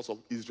of the house of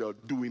Israel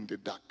do in the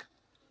dark?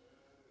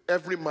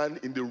 Every man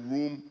in the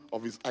room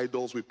of his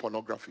idols with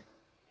pornography.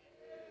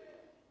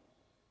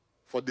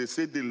 For they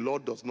say the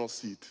Lord does not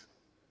see it.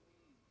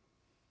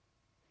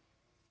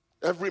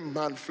 Every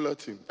man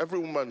flirting, every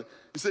woman.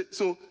 He said,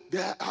 so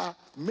there are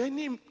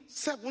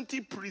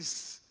 70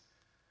 priests.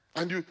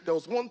 And there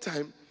was one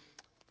time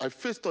I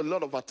faced a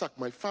lot of attack.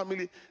 My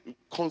family,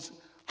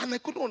 and I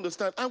couldn't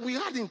understand. And we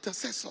had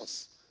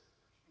intercessors.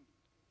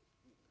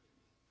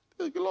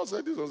 The Lord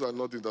said, these ones are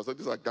not intercessors,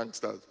 these are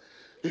gangsters.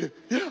 You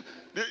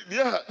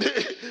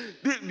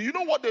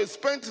know what they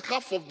spent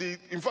half of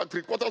in fact,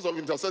 3/4 of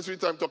intercessory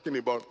time talking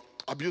about?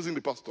 Abusing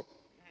the pastor.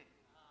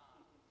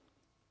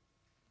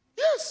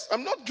 Yes,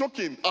 I'm not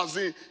joking. As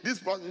in,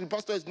 the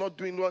pastor is not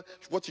doing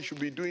what he should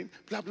be doing,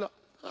 blah, blah.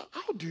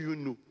 How do you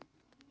know?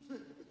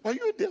 Were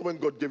you there when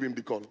God gave him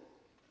the call?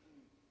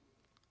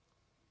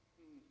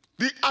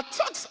 The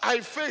attacks I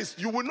faced,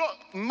 you will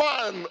not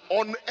man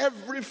on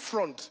every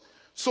front.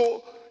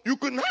 So you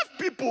can have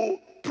people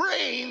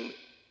praying,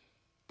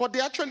 but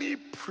they're actually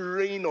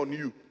praying on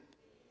you.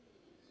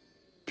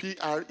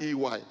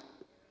 P-R-E-Y.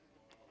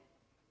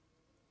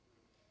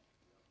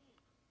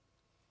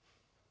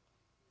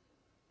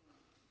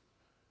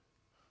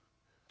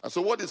 And so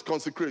what is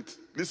consecrate?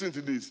 Listen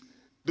to this.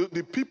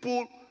 These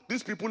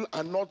people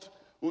are not,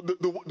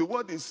 the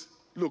word is,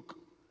 look,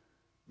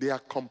 they are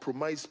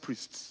compromised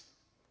priests.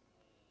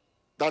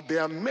 That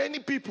there are many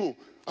people.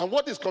 And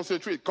what is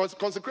consecrate?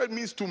 Consecrate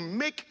means to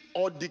make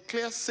or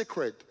declare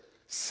sacred,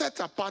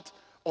 set apart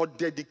or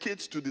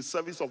dedicate to the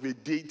service of a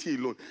deity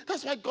alone.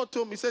 That's why God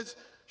told me, he says,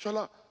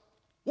 Shola,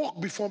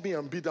 walk before me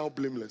and be thou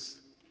blameless.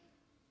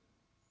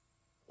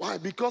 Why?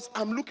 Because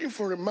I'm looking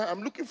for a man.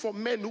 I'm looking for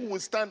men who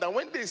will stand. And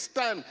when they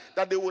stand,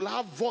 that they will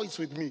have voice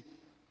with me.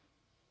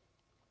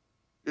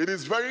 It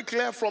is very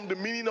clear from the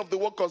meaning of the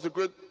word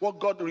consecrate what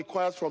God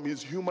requires from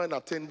his human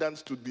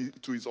attendants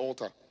to his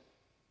altar.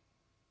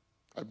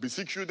 I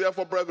beseech you,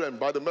 therefore, brethren,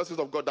 by the mercies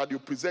of God, that you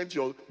present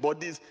your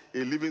bodies a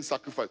living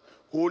sacrifice,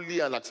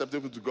 holy and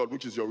acceptable to God,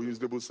 which is your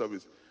reasonable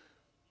service.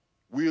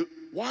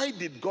 Why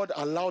did God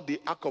allow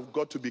the ark of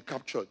God to be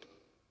captured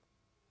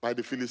by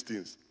the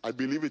Philistines? I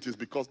believe it is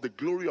because the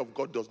glory of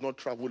God does not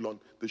travel on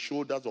the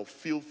shoulders of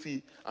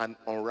filthy and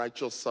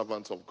unrighteous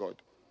servants of God.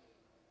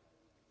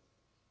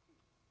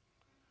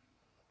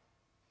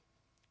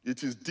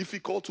 It is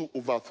difficult to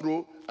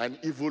overthrow an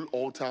evil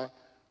altar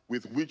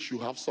with which you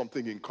have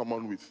something in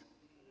common with.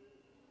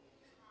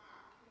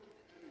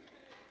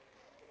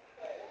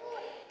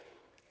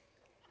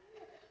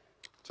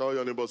 Tell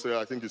your neighbor, say,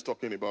 I think he's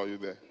talking about you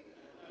there.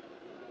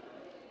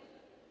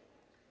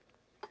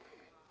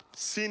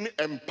 Sin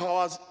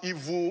empowers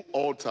evil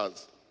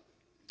altars.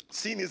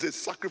 Sin is a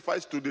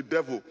sacrifice to the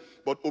devil,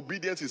 but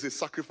obedience is a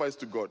sacrifice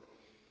to God.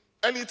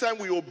 Anytime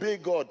we obey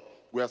God,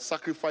 we are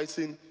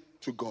sacrificing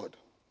to God.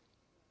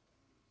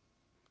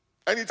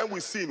 Anytime we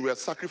sin, we are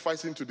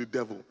sacrificing to the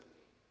devil.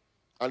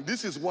 And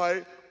this is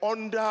why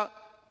under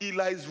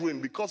Eli's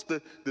reign, because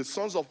the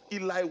sons of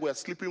Eli were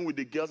sleeping with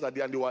the girls and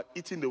they were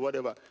eating the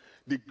whatever,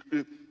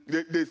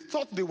 they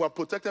thought they were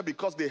protected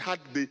because they had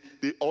the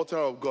altar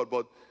of God.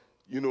 But,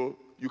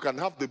 you can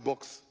have the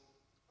box,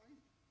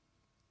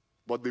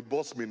 but the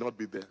boss may not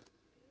be there.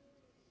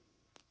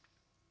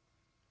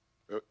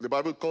 The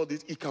Bible called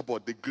it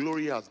Ichabod. The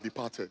glory has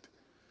departed.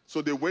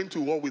 So they went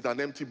to war with an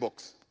empty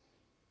box.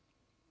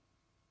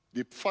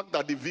 The fact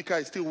that the vicar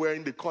is still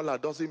wearing the collar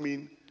doesn't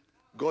mean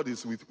God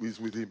is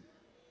with him.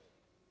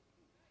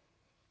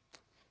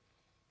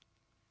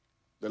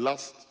 The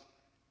last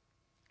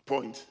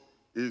point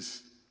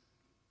is,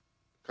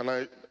 can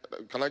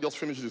I just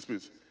finish this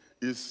please?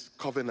 Is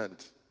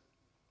covenant.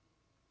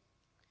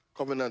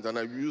 Covenant, and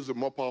I use a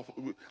more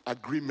powerful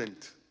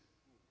agreement.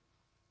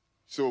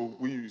 So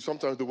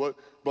sometimes the word,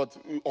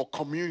 or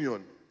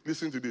communion.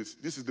 Listen to this.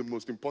 This is the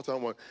most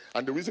important one.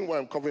 And the reason why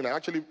I'm covering, I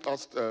actually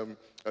asked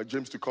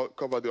James to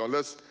cover the,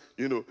 unless,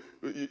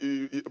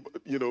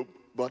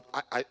 but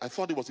I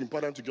thought it was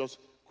important to just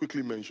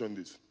quickly mention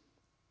this.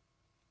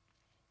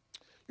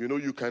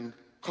 You can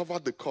cover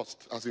the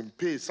cost, as in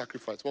pay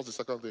sacrifice. What's the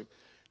second thing?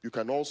 You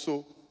can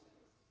also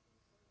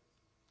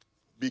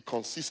be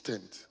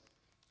consistent.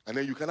 And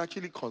then you can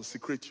actually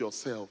consecrate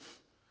yourself.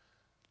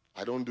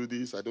 I don't do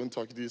this, I don't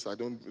talk this, I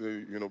don't,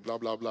 blah,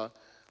 blah, blah.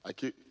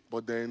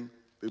 But then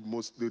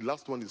the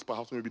last one is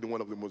perhaps maybe one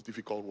of the most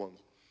difficult ones,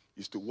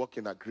 is to work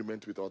in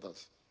agreement with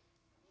others.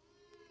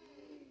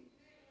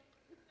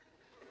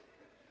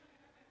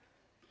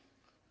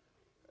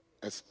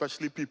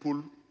 Especially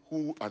people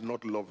who are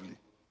not lovely.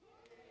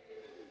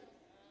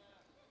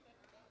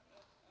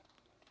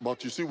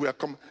 But you see, we are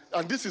coming,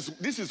 and this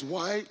is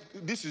why,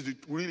 this is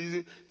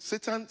really,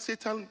 Satan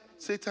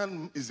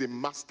is a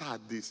master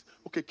at this.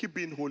 Okay, keep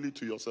being holy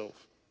to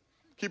yourself.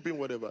 Keep being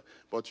whatever.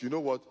 But you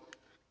know what?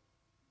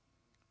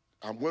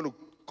 I'm going to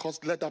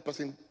let that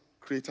person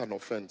create an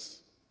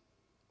offense,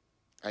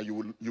 and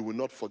you will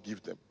not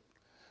forgive them.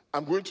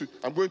 I'll show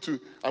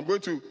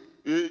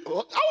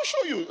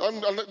you.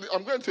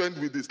 I'm going to end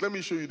with this. Let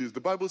me show you this.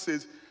 The Bible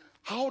says,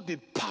 how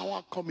did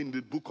power come in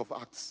the book of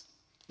Acts?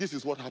 This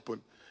is what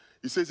happened.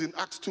 It says in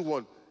Acts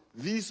 2:1,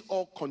 these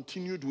all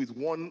continued with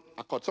one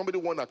accord. Somebody,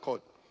 one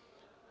accord.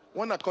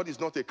 One accord is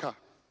not a car.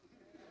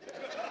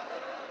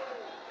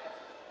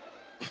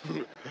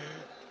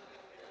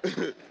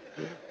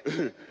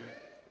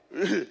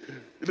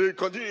 They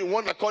continue in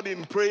one accord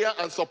in prayer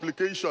and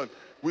supplication.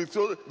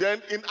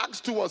 Then in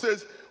Acts 2:1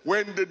 says,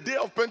 when the day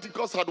of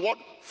Pentecost had what?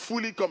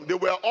 Fully come. They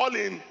were all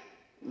in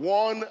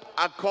one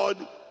accord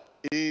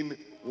in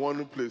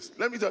one place.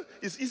 Let me tell you,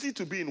 it's easy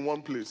to be in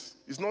one place.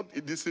 It's not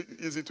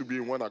easy to be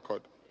in one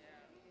accord.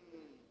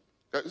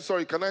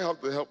 Sorry, can I have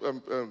the help,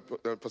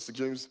 Pastor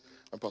James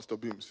and Pastor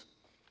Beams?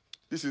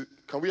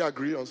 Can we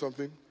agree on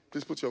something?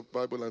 Please put your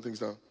Bible and things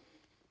down.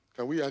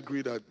 Can we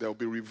agree that there will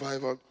be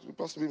revival?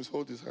 Pastor Beams,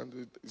 hold his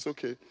hand. It's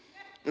okay.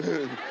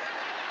 You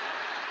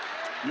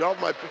have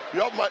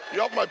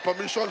my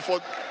permission for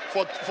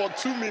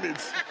 2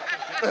 minutes.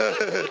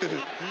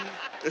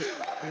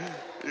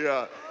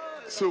 Yeah.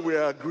 So we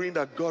are agreeing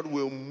that God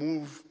will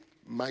move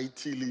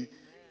mightily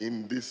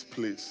in this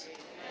place.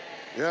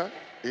 Yeah.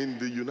 In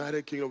the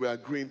United Kingdom, we are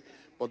agreeing.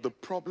 But the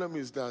problem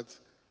is that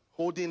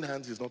holding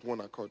hands is not one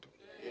accord.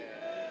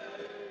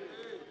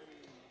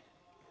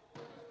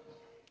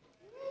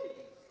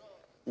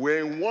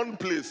 We're in one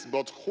place,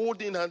 but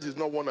holding hands is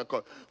not one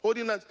accord.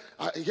 Holding hands,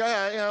 here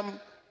I am,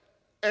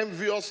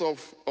 envious of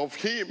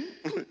him.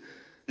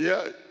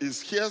 Yeah,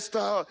 his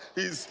hairstyle,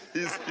 his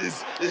you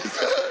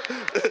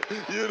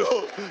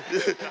know,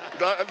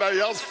 that he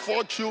has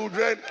 4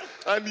 children,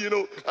 and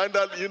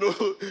that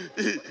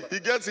he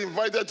gets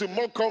invited to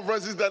more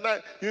conferences than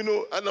I,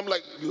 and I'm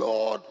like,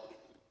 Lord,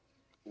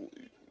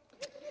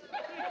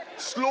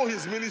 slow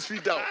his ministry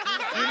down.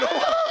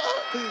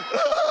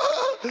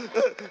 Do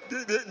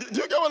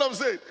you get what I'm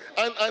saying?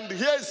 And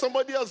here is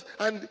somebody else,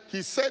 and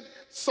he said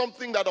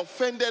something that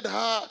offended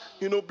her,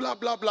 blah,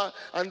 blah, blah,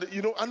 and,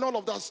 and all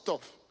of that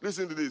stuff.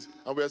 Listen to this.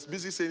 And we're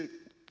busy saying,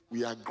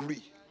 we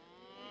agree.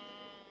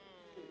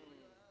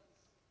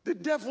 The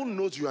devil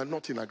knows you are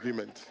not in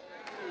agreement.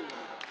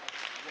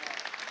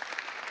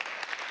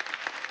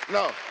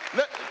 Now,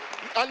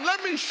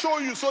 let me show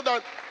you so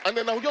that, and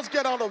then I'll just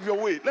get out of your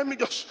way. Let me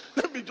just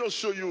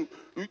show you.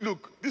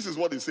 Look, this is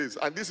what it says,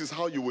 and this is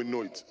how you will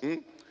know it.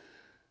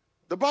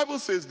 The Bible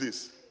says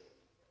this.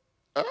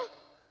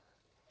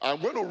 I'm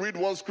going to read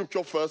one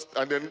scripture first,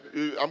 and then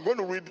I'm going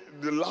to read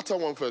the latter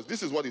one first.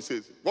 This is what it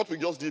says. What we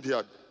just did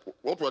here,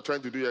 what we're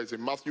trying to do here is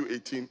in Matthew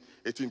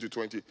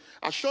 18:18-20.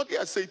 Assuredly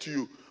I say to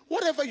you,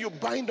 whatever you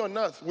bind on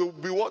earth will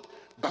be what?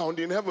 Bound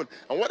in heaven.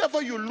 And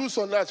whatever you loose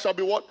on earth shall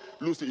be what?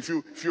 Loosed. If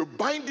you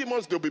bind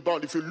demons, they'll be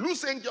bound. If you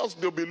loose angels,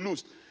 they'll be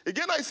loosed.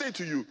 Again, I say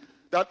to you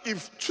that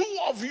if 2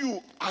 of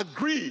you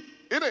agree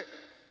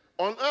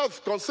on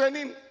earth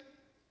concerning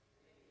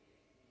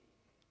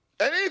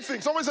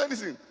anything, someone say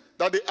anything,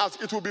 that they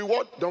ask, it will be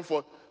what? Done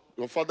for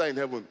your Father in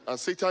heaven. And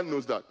Satan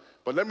knows that.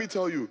 But let me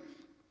tell you,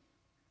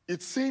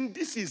 it's saying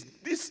this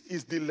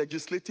is the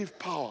legislative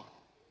power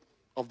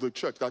of the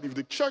church. That if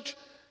the church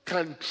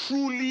can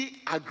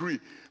truly agree.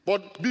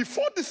 But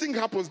before this thing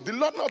happens, the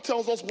Lord now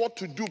tells us what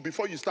to do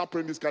before you start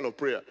praying this kind of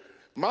prayer.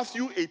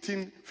 Matthew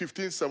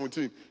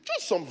 18:15-17.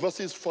 Just some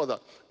verses further.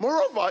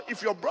 Moreover,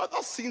 if your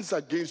brother sins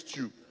against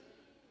you,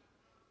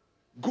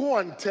 go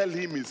and tell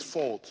him his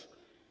fault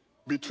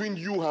between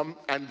you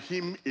and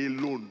him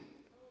alone.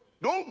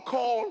 Don't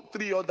call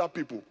 3 other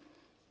people.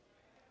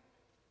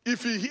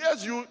 If he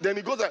hears you, then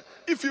he goes out.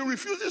 If he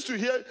refuses to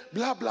hear,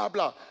 blah, blah,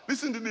 blah.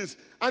 Listen to this.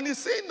 And he's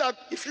saying that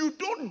if you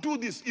don't do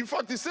this, in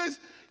fact, he says,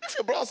 if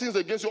your brother sins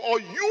against you, or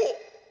you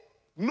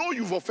know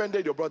you've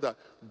offended your brother,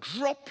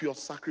 drop your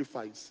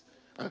sacrifice.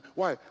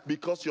 Why?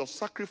 Because your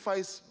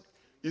sacrifice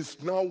is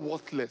now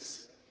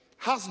worthless,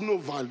 has no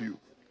value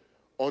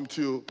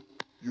until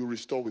you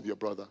restore with your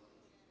brother.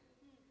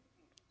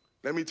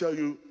 Let me tell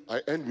you,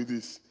 I end with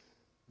this.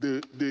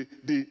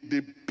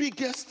 The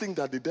biggest thing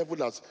that the devil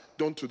has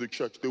done to the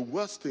church, the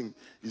worst thing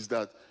is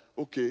that,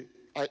 okay,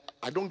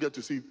 I don't get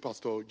to see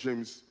Pastor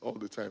James all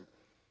the time.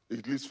 He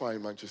lives far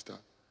in Manchester.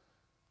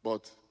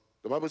 But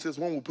the Bible says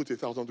 1 will put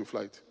 1,000 to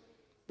flight,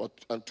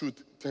 and 2,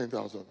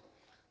 10,000.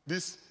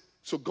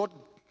 So God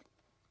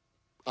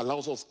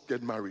allows us to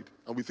get married,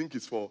 and we think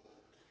it's for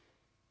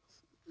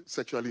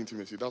sexual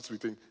intimacy. That's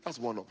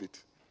one of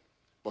it.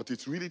 But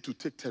it's really to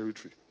take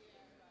territory.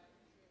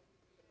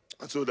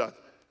 And so that,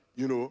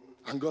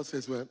 and God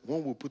says, well,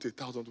 1 will put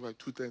 1,000 to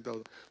 2,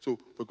 10,000. So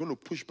we're going to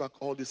push back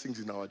all these things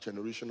in our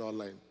generational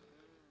line.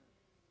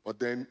 But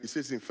then it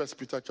says in 1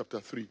 Peter chapter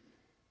 3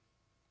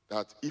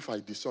 that if I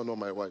dishonor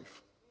my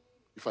wife,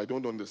 if I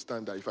don't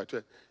understand that, if I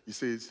try, he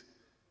says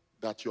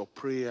that your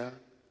prayer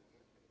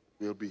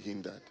will be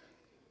hindered.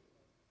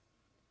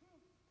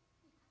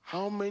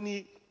 How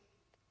many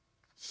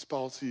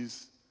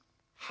spouses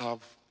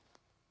have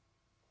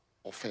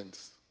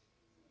offense?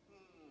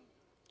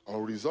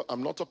 Unresolved.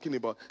 I'm not talking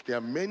about, there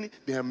are many.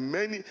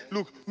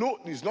 Look, no,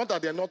 it's not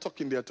that they're not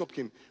talking, they're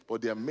talking,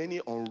 but there are many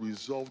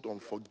unresolved,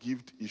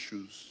 unforgived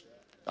issues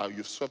that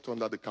you've swept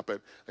under the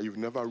carpet and you've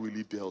never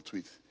really dealt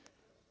with.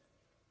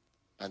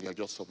 And you're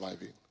just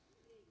surviving.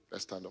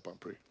 Let's stand up and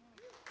pray.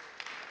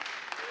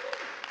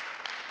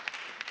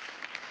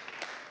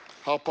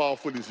 How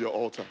powerful is your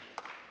altar?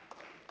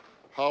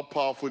 How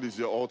powerful is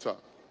your altar?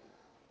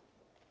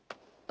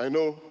 I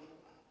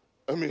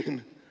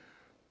mean,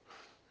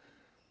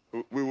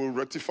 we will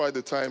rectify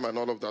the time and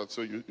all of that,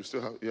 so you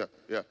still have,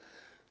 yeah.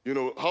 You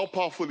know, how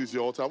powerful is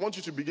your altar? I want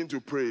you to begin to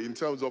pray in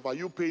terms of, are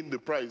you paying the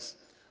price?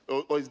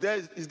 Or is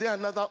there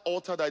another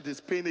altar that is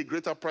paying a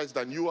greater price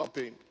than you are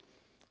paying?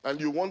 And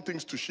you want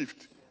things to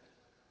shift.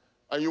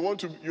 And you want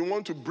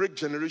to break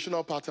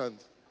generational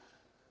patterns.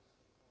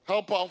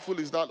 How powerful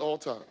is that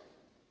altar?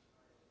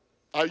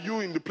 Are you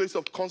in the place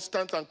of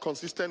constant and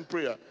consistent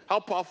prayer? How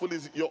powerful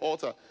is your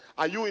altar?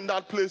 Are you in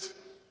that place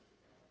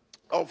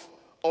of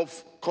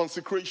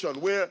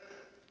consecration where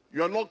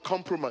you are not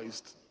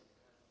compromised?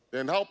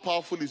 Then how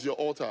powerful is your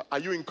altar? Are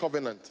you in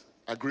covenant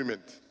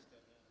agreement?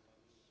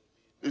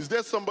 Is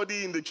there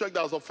somebody in the church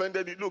that has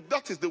offended you? Look,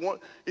 that is the one,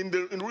 in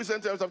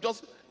recent times, I've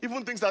just,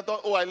 even things I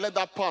thought, I let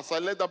that pass.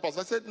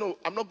 I said, no,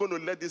 I'm not going to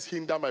let this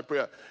hinder my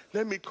prayer.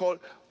 Let me call,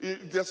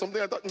 there's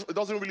something I thought, it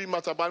doesn't really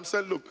matter, but I'm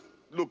saying,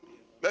 look,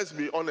 let's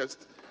be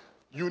honest.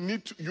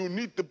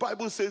 The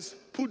Bible says,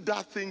 put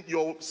that thing,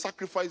 your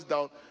sacrifice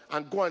down,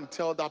 and go and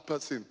tell that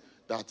person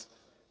that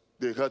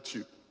they hurt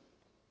you.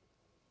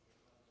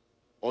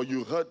 Or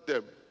you hurt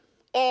them.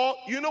 Or,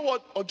 you know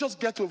what, or just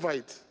get over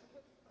it.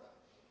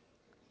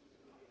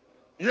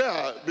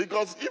 Yeah,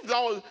 because if that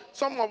was,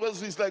 some of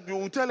us, it's like you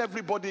will tell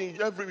everybody,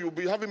 you'll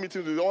be having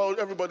meetings with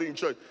everybody in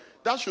church.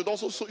 That should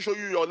also show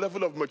you your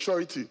level of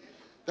maturity.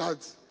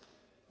 That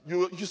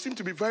you seem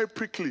to be very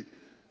prickly.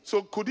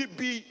 So could it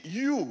be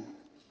you?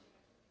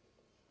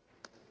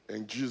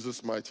 In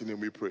Jesus' mighty name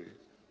we pray.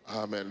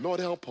 Amen.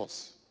 Lord, help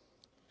us.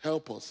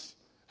 Help us.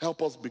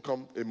 Help us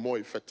become a more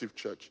effective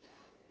church.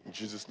 In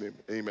Jesus' name,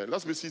 amen.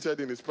 Let's be seated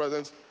in his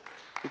presence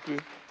quickly.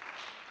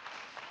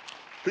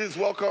 Please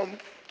welcome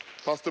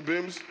Pastor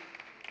Bims.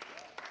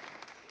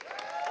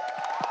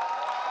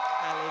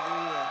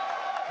 Hallelujah.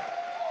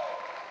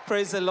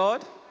 Praise the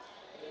Lord.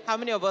 How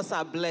many of us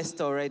are blessed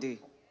already?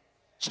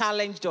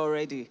 Challenged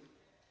already?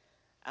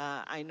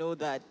 I know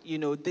that,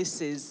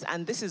 this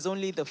is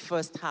only the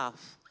first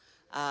half.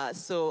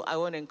 So I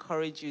want to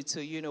encourage you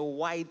to,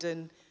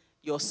 widen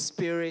your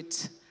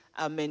spirit,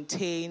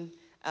 maintain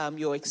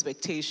your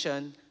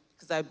expectation,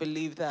 because I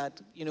believe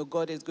that,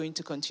 God is going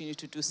to continue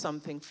to do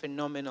something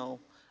phenomenal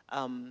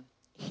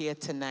here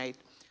tonight.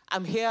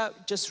 I'm here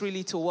just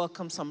really to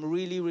welcome some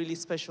really, really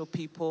special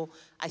people.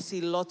 I see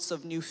lots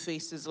of new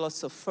faces,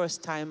 lots of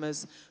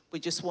first-timers.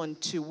 We just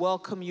want to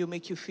welcome you,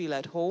 make you feel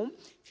at home.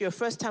 If you're a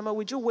first-timer,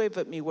 would you wave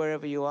at me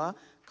wherever you are?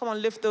 Come on,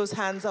 lift those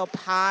hands up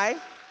high.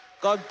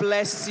 God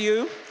bless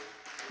you.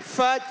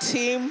 Third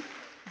team,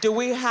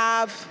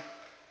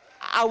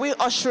 are we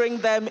ushering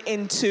them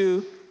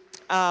into,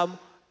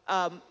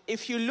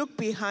 if you look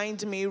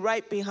behind me,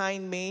 right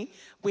behind me,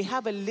 we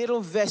have a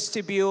little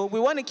vestibule. We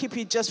want to keep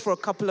it just for a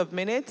couple of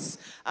minutes.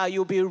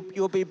 You'll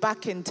be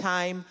back in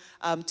time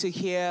to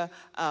hear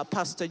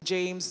Pastor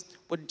James.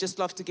 Would just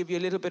love to give you a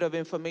little bit of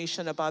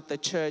information about the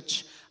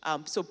church.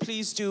 So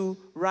please do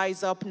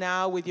rise up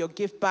now with your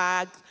gift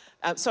bag,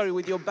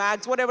 with your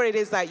bags, whatever it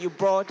is that you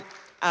brought,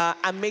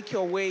 and make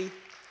your way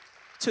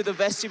to the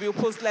vestibule.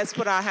 Please, let's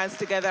put our hands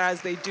together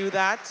as they do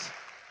that.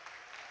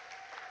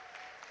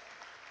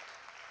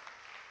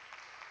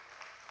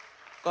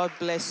 God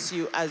bless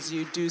you as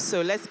you do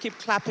so. Let's keep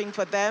clapping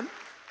for them.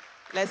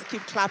 Let's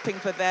keep clapping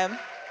for them.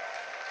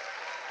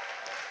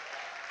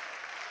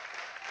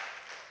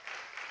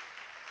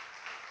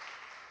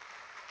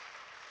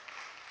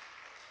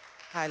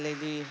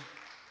 Hallelujah.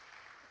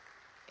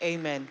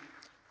 Amen.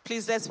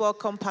 Please let's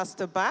welcome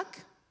Pastor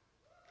back.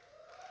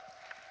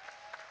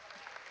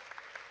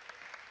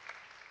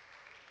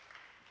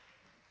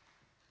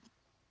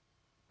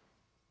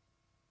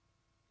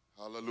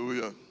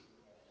 Hallelujah.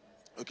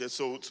 Okay,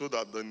 so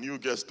that the new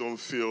guests don't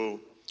feel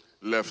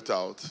left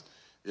out,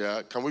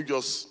 yeah, can we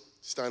just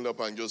stand up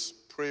and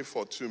just pray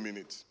for 2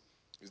 minutes?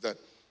 Is that,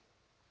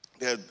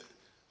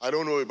 I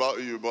don't know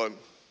about you, but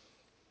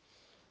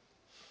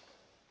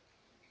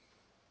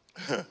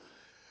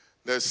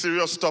there's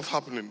serious stuff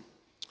happening.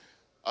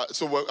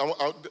 So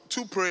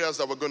 2 prayers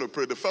that we're going to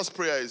pray. The first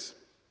prayer is,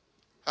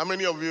 how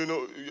many of you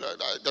know,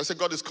 I said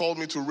God has called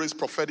me to raise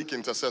prophetic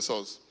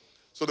intercessors.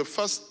 So the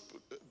first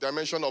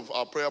dimension of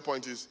our prayer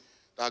point is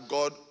that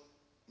God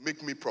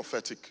make me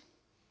prophetic,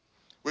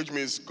 which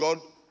means God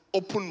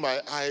open my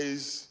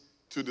eyes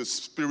to the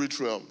spirit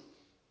realm.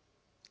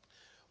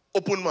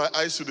 Open my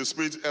eyes to the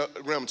spirit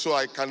realm so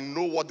I can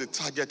know what the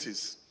target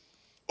is.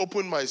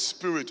 Open my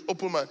spirit,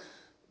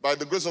 by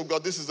the grace of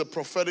God, this is a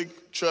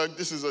prophetic church.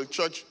 This is a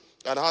church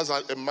that has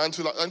a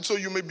mantle. And so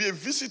you may be a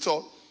visitor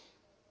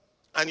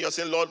and you're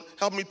saying, Lord,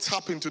 help me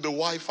tap into the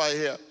Wi-Fi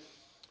here.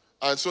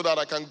 And so that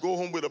I can go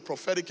home with a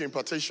prophetic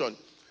impartation.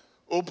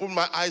 Open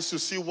my eyes to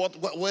see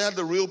where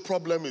the real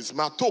problem is.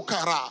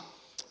 Matokara.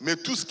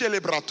 Metuskele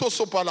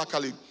bratoso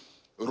palakali.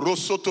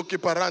 Rosoto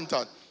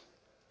kiparanta.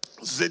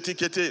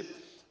 Zetikete.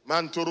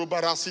 Mantoro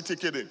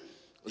barasitikede.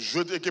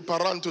 Jodeke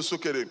paranto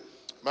sukede.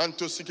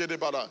 Manto sikede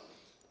bara.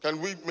 Can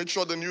we make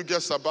sure the new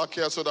guests are back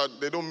here so that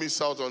they don't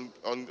miss out on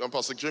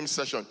Pastor James'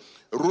 session?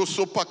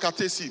 Rosso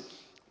pakatesi.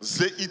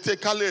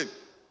 Zeite kale.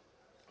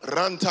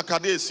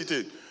 Rantakade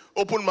site.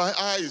 Open my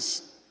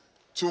eyes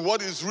to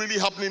what is really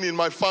happening in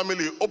my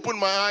family. Open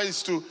my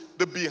eyes to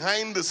the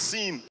behind the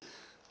scene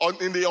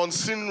in the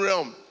unseen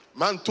realm.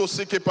 Manto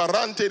seke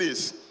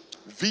paranteres.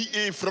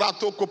 VA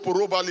frato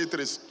koporoba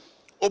litres.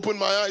 Open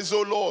my eyes,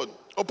 oh Lord.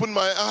 Open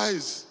my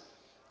eyes.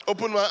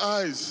 Open my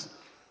eyes.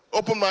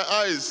 Open my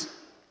eyes.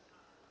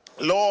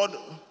 Lord,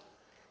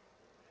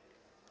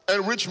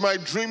 enrich my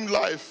dream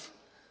life.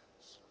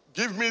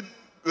 Give me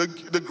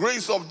the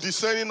grace of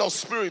discerning of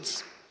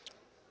spirits.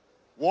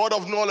 Word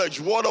of knowledge,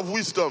 word of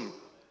wisdom.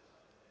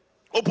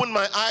 Open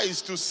my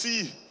eyes to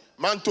see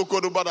Manto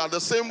Kodobada. The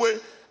same way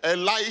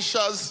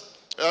Elisha's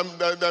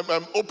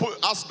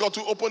asked God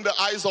to open the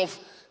eyes of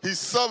his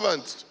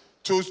servant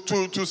to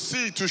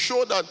see, to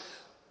show that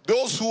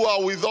those who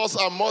are with us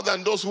are more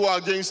than those who are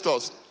against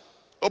us.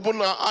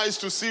 Open our eyes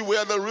to see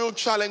where the real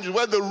challenge is,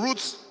 where the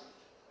roots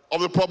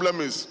of the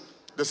problem is.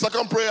 The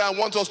second prayer I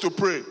want us to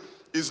pray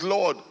is,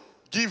 Lord,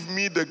 give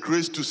me the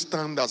grace to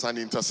stand as an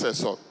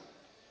intercessor.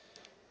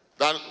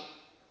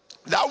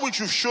 That which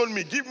you've shown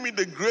me, give me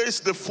the grace,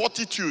 the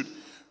fortitude.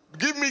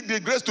 Give me the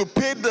grace to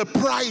pay the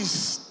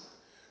price,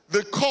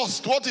 the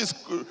cost, what is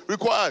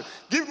required.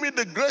 Give me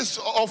the grace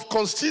of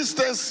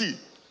consistency,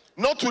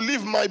 not to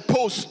leave my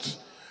post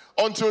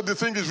until the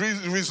thing is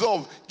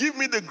resolved. Give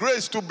me the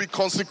grace to be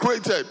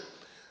consecrated,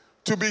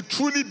 to be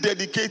truly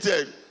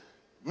dedicated,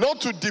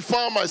 not to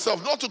defile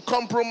myself, not to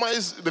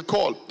compromise the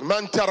call.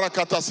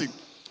 Mantarakatasi,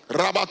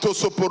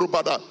 rabatoso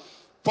porubada.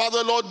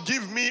 Father, Lord,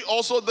 give me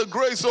also the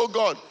grace, oh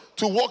God,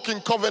 to walk in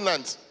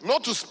covenant,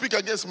 not to speak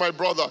against my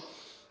brother,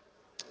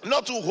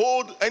 not to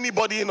hold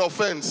anybody in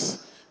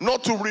offense,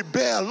 not to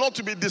rebel, not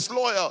to be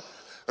disloyal,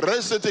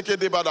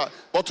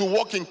 but to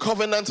walk in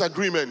covenant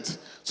agreement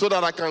so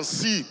that I can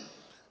see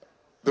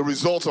the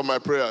results of my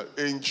prayer.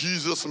 In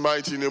Jesus'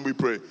 mighty name we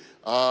pray.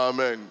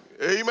 Amen.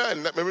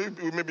 Amen.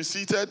 We may be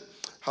seated.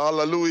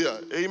 Hallelujah.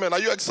 Amen. Are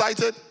you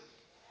excited?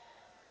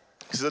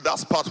 So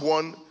that's part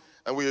one.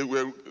 And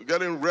we're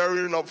getting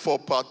rearing up for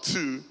part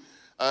two.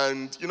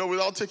 And,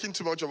 without taking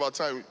too much of our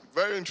time,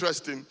 very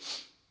interesting.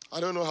 I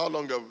don't know how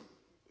long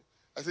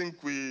I think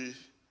you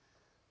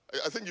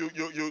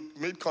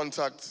made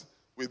contact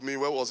with me.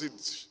 Where was it?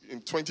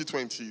 In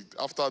 2020,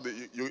 after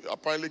you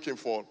apparently came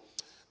for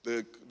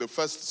the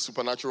first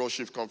Supernatural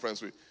Shift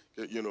conference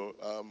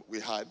we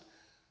had.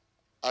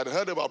 I'd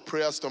heard about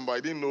Prayer Storm, but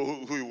I didn't know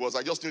who it was.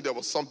 I just knew there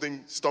was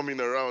something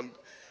storming around,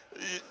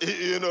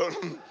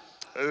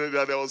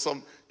 that there was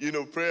some,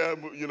 prayer,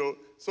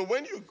 So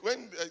when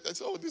I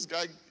saw this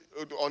guy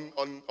on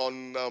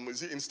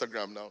is it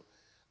Instagram now?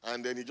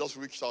 And then he just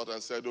reached out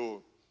and said,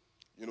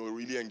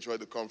 really enjoyed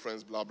the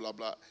conference, blah, blah,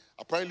 blah.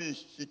 Apparently,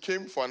 he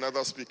came for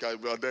another speaker,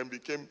 but then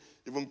became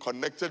even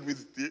connected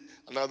with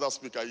another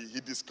speaker.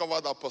 He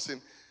discovered that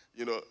person,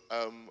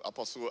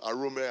 Apostle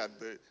Arome.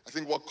 I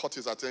think what caught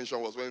his attention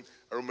was when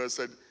Arome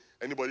said,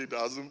 anybody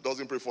that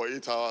doesn't pray for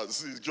 8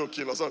 hours is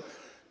joking or something.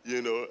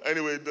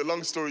 Anyway, the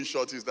long story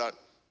short is that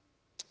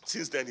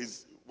since then,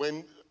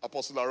 when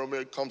Apostle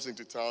Arome comes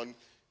into town,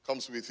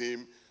 comes with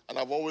him, and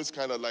I've always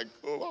kind of like,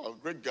 oh, wow,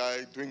 great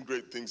guy, doing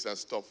great things and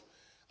stuff.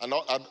 And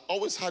I'd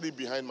always had it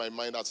behind my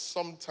mind that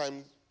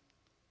sometime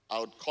I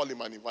would call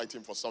him and invite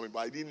him for something, but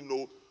I didn't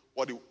know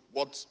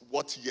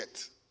what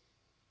yet.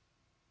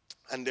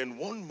 And then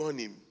one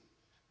morning,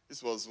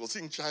 this was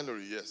in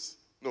January, yes.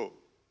 No, it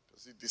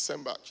was in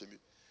December actually.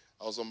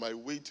 I was on my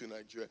way to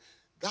Nigeria.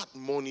 That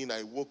morning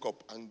I woke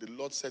up and the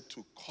Lord said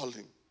to call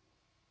him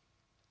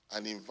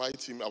and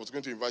invite him. I was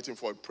going to invite him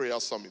for a prayer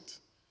summit.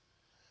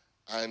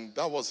 And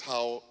that was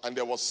how, and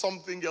there was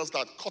something else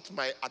that caught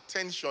my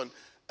attention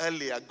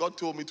earlier. God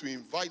told me to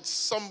invite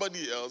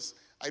somebody else.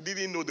 I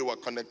didn't know they were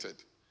connected.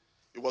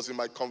 It was in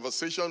my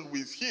conversation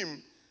with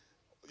him,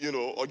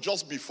 or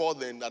just before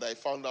then that I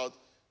found out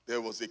there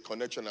was a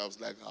connection. I was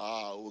like,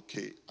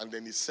 okay. And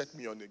then he set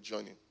me on a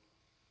journey.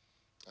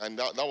 And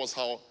that was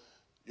how,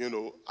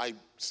 I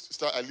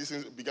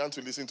began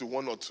to listen to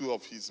one or two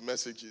of his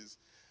messages.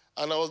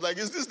 And I was like,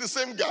 is this the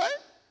same guy?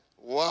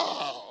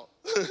 Wow.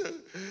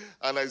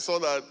 And I saw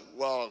that,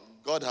 wow,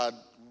 God had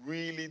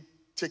really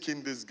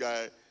taken this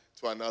guy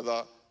to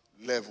another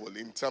level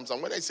in terms.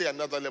 And when I say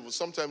another level,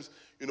 sometimes,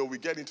 we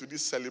get into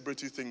this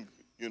celebrity thing,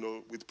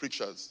 with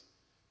preachers.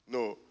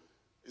 No,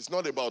 it's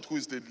not about who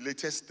is the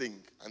latest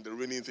thing and the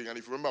reigning thing. And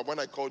if you remember, when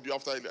I called you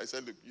after, I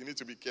said, look, you need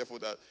to be careful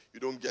that you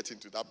don't get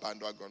into that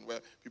bandwagon where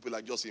people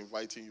are just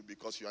inviting you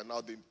because you are now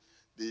the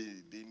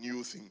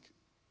new thing,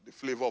 the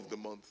flavor of the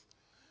month.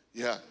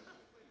 Yeah.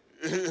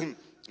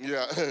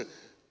 Yeah.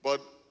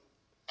 But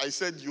I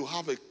said you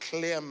have a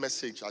clear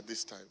message at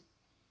this time.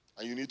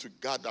 And you need to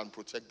guard and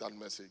protect that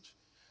message.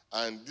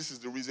 And this is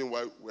the reason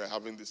why we're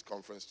having this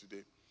conference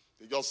today.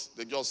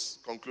 They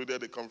just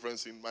concluded a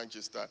conference in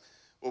Manchester.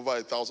 Over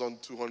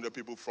 1,200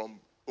 people from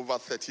over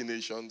 30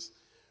 nations.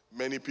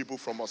 Many people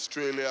from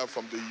Australia,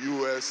 from the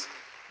US,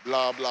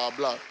 blah, blah,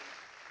 blah.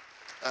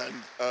 And,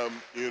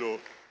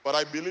 but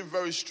I believe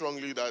very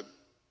strongly that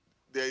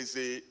there is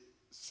a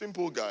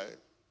simple guy.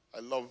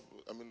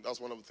 That's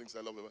one of the things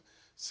I love about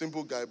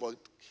simple guy, but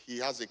he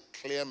has a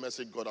clear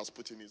message God has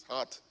put in his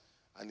heart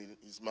and in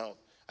his mouth.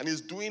 And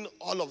he's doing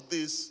all of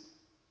this,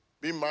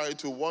 being married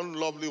to one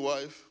lovely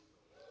wife.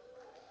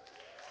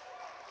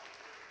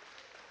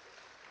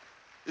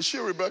 Is she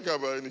Rebecca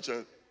by any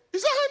chance?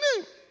 Is that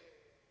her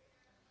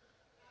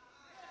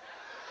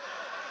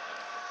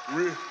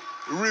name?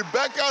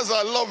 Rebeccas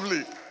are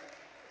lovely.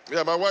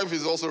 Yeah, my wife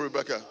is also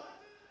Rebecca.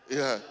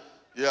 Yeah.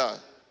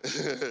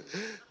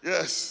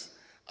 Yes.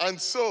 And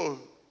so,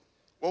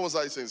 what was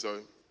I saying,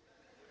 sorry?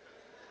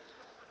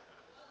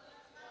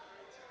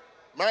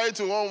 Married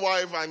to one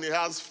wife and he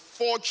has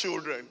 4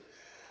 children.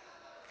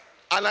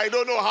 And I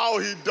don't know how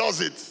he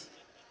does it.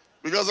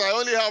 Because I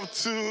only have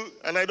 2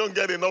 and I don't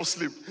get enough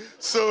sleep.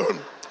 So,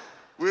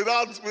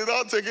 without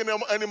taking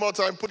any more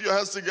time, put your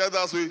hands together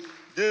as we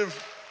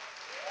give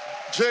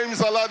James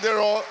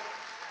Aladiran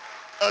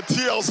a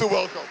TLC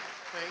welcome.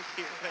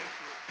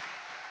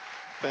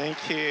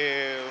 Thank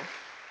you.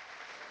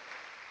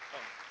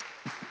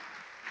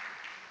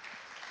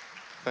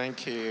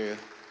 Thank you.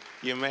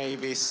 You may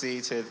be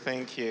seated.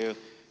 Thank you.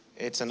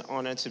 It's an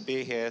honor to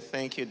be here.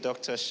 Thank you,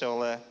 Dr.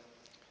 Sola,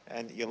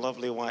 and your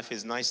lovely wife.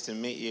 It's nice to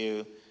meet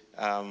you.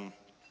 I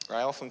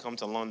often come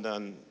to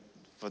London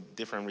for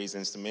different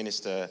reasons to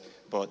minister,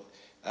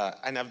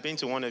 and I've been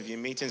to one of your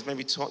meetings,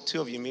 maybe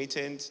 2 of your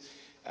meetings.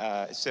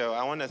 So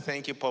I want to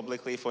thank you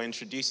publicly for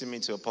introducing me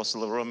to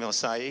Apostle Romeo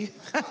Osai.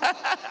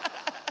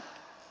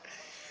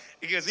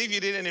 Because if you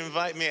didn't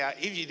invite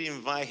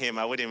him,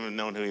 I wouldn't even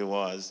known who he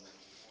was.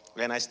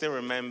 And I still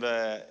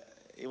remember,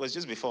 it was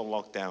just before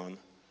lockdown.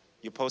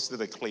 You posted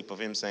a clip of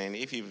him saying,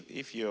 if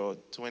you're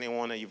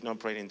 21 and you've not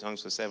prayed in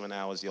tongues for 7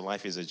 hours, your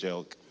life is a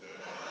joke.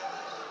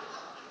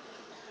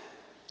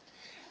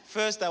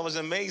 First, I was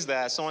amazed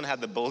that someone had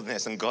the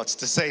boldness and guts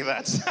to say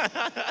that.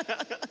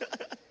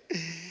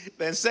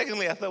 Then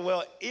secondly, I thought,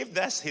 well, if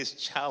that's his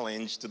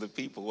challenge to the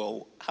people,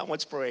 well, how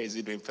much prayer is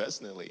he doing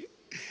personally?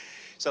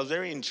 So I was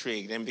very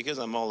intrigued, and because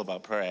I'm all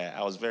about prayer,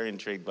 I was very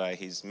intrigued by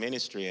his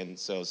ministry, and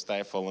so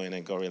started following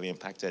and got really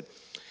impacted.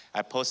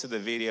 I posted the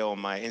video on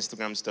my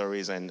Instagram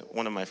stories, and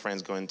one of my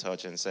friends got in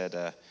touch and said,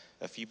 a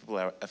few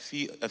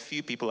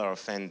people are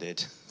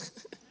offended.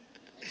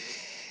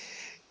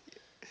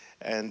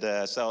 And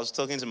so I was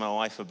talking to my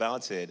wife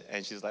about it,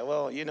 and she's like,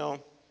 well,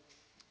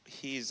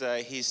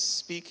 he's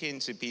speaking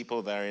to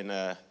people that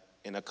are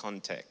in a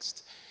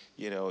context.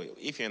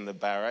 If you're in the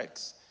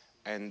barracks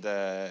and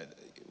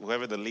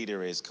whoever the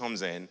leader is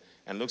comes in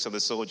and looks at the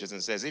soldiers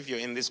and says, if you're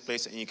in this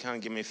place and you can't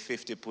give me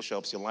 50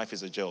 push-ups, your life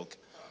is a joke.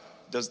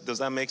 Does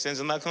that make sense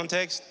in that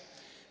context?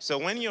 So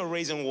when you're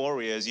raising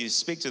warriors, you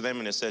speak to them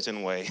in a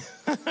certain way.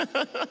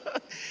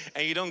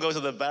 And you don't go to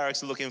the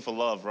barracks looking for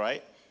love,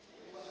 right?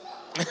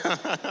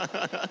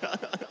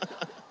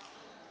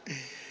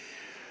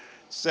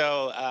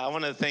 So I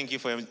want to thank you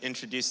for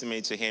introducing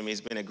me to him. He's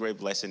been a great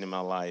blessing in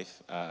my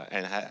life,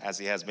 and as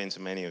he has been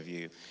to many of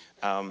you.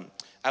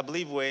 I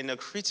believe we're in a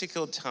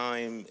critical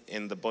time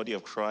in the body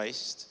of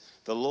Christ.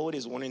 The Lord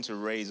is wanting to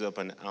raise up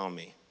an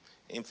army.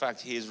 In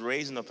fact, he is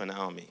raising up an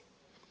army.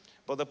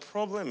 But the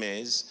problem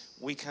is,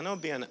 we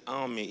cannot be an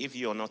army if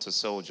you're not a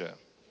soldier.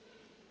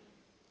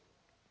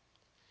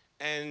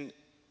 And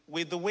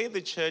with the way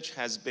the church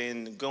has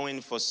been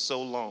going for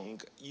so long,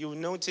 you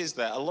notice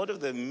that a lot of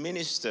the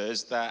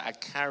ministers that are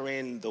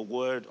carrying the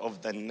word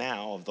of the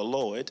now of the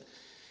Lord,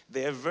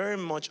 they're very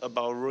much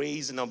about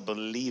raising up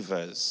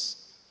believers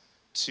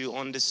to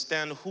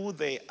understand who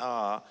they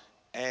are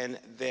and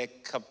their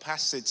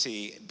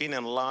capacity being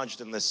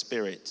enlarged in the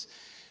spirit.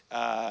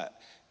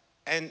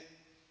 And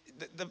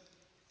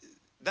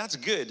that's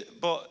good,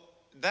 but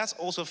that's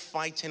also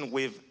fighting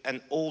with an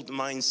old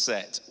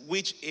mindset,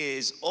 which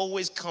is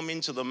always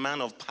coming to the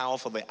man of power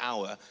for the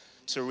hour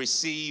to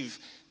receive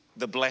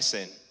the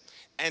blessing.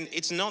 And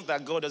it's not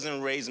that God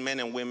doesn't raise men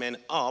and women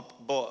up,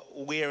 but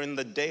we're in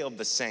the day of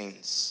the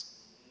saints,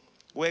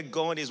 where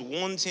God is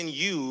wanting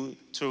you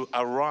to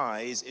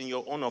arise in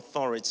your own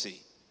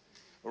authority.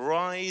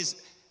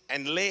 Rise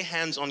and lay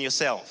hands on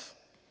yourself.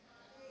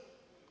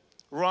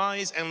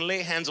 Rise and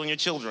lay hands on your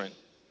children.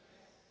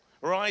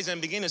 Rise and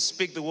begin to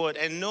speak the word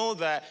and know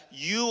that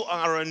you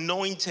are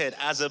anointed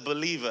as a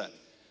believer.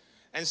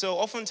 And so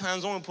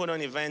oftentimes when we put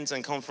on events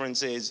and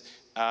conferences,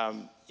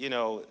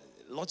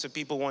 lots of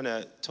people want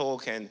to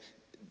talk and,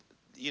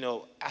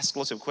 ask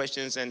lots of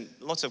questions and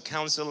lots of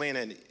counseling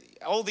and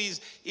all these,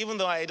 even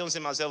though I don't see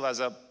myself as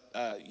a,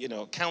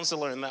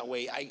 counselor in that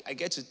way, I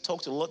get to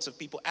talk to lots of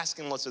people,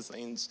 asking lots of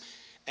things.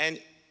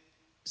 And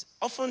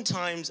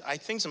oftentimes I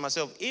think to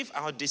myself, if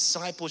our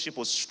discipleship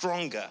was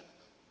stronger,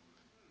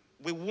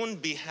 we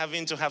wouldn't be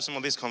having to have some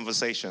of these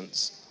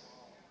conversations.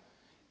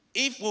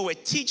 If we were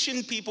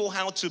teaching people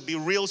how to be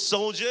real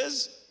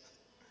soldiers,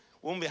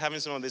 we won't be having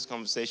some of these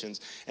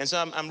conversations. And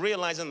so I'm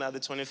realizing that the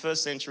 21st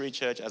century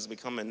church has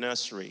become a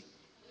nursery.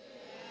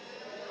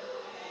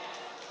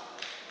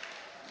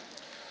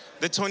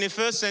 The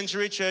 21st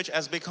century church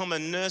has become a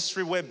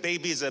nursery where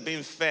babies are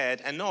being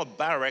fed and not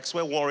barracks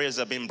where warriors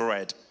are being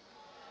bred.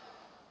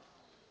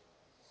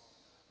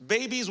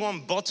 Babies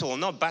want bottle,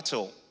 not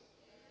battle.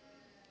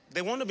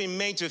 They want to be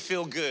made to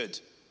feel good.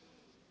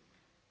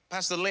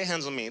 Pastor, lay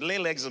hands on me, lay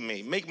legs on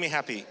me, make me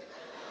happy.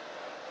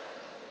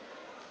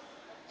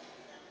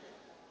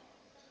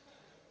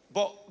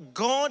 But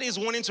God is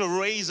wanting to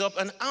raise up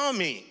an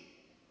army.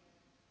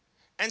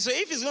 And so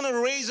if he's going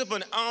to raise up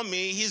an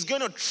army, he's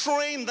going to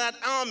train that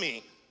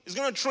army. He's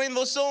going to train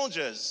those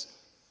soldiers.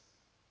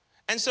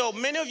 And so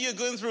many of you are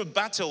going through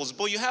battles,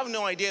 but you have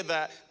no idea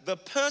that the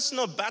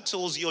personal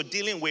battles you're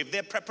dealing with,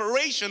 they're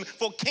preparation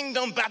for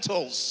kingdom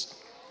battles.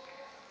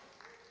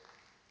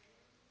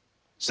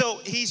 So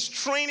he's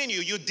training you.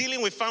 You're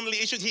dealing with family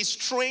issues. He's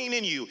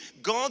training you.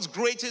 God's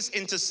greatest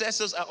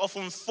intercessors are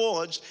often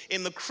forged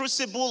in the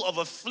crucible of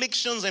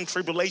afflictions and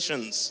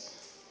tribulations.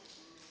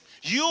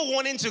 You're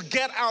wanting to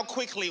get out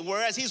quickly,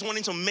 whereas he's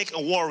wanting to make a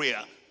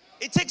warrior.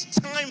 It takes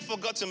time for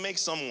God to make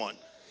someone.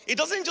 It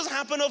doesn't just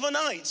happen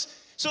overnight.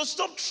 So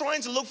stop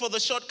trying to look for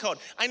the shortcut.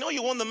 I know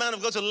you want the man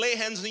of God to lay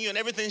hands on you and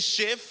everything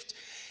shift.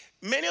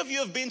 Many of you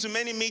have been to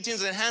many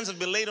meetings and hands have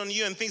been laid on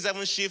you and things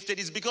haven't shifted.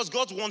 It's because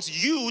God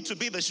wants you to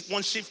be the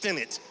one shifting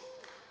it.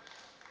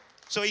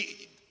 So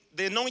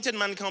the anointed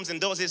man comes and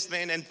does his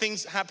thing and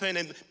things happen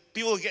and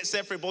people get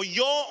set free. But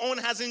your own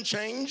hasn't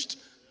changed.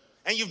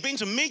 And you've been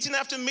to meeting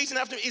after meeting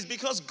after, it's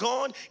because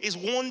God is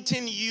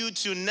wanting you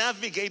to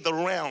navigate the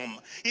realm.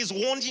 He's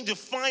wanting to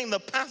find the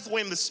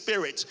pathway in the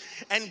spirit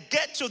and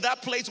get to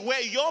that place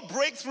where your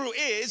breakthrough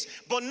is,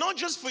 but not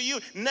just for you.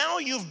 Now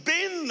you've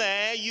been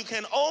there, you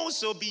can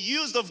also be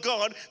used of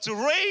God to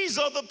raise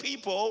other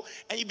people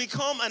and you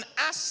become an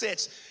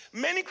asset.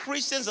 Many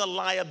Christians are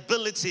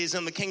liabilities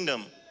in the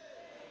kingdom.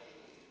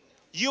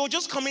 You're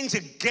just coming to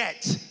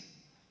get.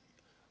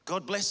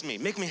 God bless me,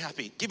 make me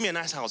happy, give me a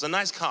nice house, a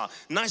nice car,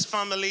 nice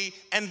family,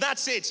 and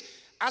that's it.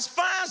 As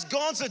far as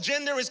God's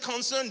agenda is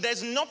concerned,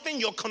 there's nothing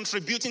you're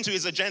contributing to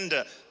his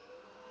agenda.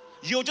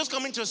 You're just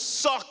coming to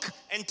suck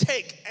and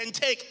take and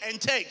take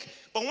and take.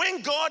 But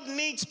when God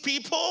needs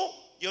people,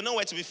 you're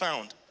nowhere to be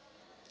found.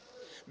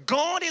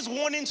 God is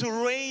wanting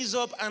to raise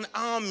up an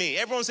army.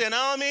 Everyone say an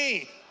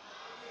army.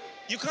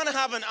 You can't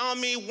have an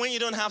army when you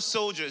don't have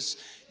soldiers.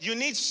 You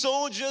need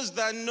soldiers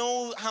that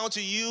know how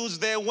to use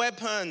their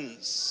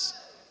weapons.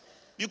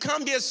 You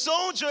can't be a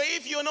soldier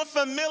if you're not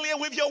familiar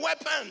with your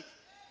weapon.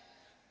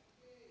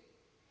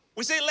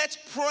 We say, let's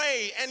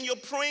pray, and you're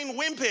praying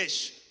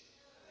wimpish.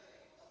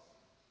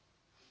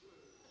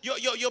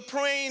 You're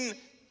praying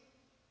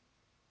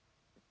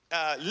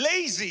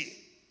lazy.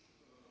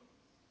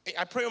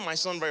 I pray with my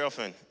son very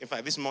often. In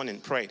fact, this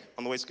morning, prayed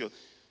on the way to school.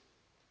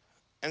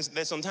 And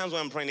there's sometimes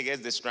when I'm praying, he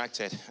gets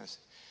distracted.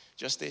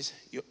 Justice,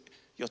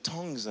 your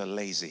tongues are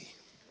lazy.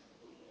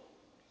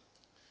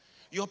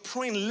 You're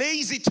praying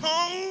lazy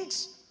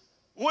tongues?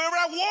 We're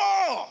at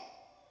war.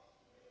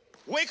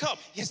 Wake up.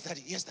 Yes,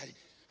 Daddy. Yes, Daddy.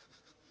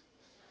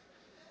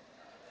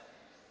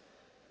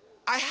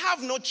 I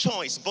have no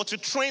choice but to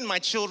train my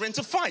children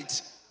to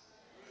fight.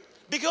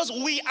 Because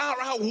we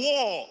are at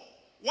war.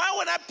 Why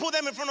would I put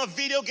them in front of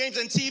video games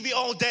and TV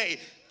all day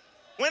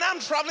when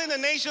I'm traveling the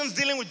nations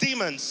dealing with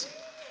demons?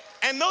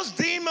 And those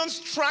demons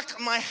track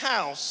my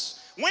house.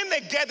 When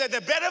they get there, they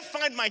better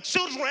find my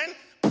children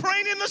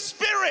praying in the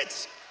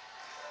spirit.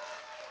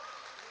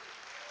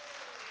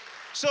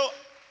 So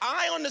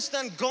I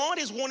understand God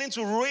is wanting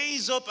to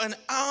raise up an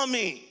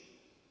army.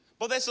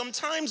 But there's some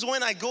times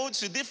when I go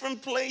to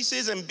different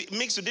places and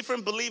mix with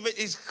different believers,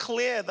 it's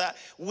clear that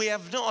we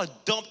have not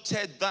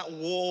adopted that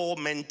war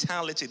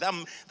mentality, that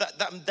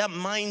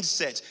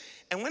mindset.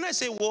 And when I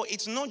say war,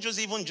 it's not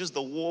just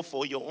the war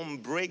for your own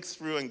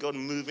breakthrough and God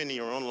moving in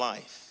your own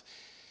life.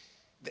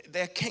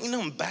 There are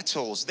kingdom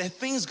battles. There are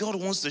things God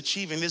wants to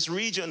achieve in this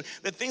region.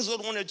 There are things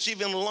God wants to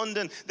achieve in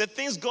London. There are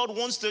things God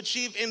wants to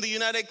achieve in the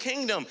United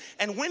Kingdom.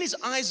 And when his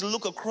eyes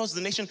look across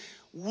the nation,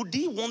 would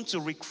he want to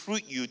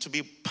recruit you to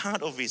be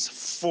part of his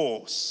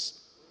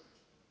force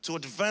to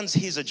advance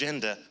his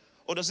agenda?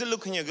 Or does he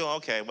look and you go,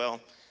 okay,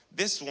 well,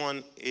 this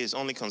one is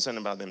only concerned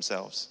about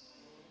themselves?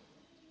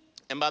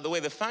 And by the way,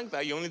 the fact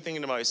that you're only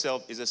thinking about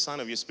yourself is a sign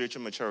of your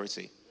spiritual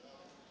maturity.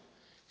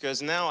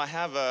 Because now I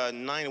have a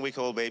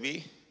 9-week-old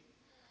baby.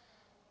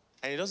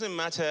 And it doesn't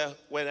matter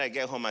whether I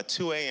get home at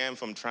 2 a.m.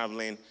 from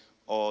traveling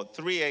or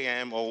 3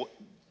 a.m. or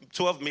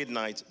 12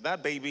 midnight,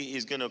 that baby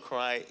is going to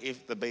cry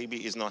if the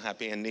baby is not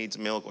happy and needs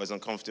milk or is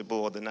uncomfortable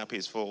or the nappy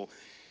is full.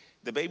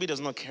 The baby does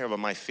not care about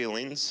my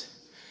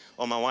feelings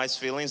or my wife's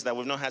feelings that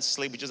we've not had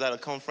sleep. We just had a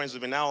conference.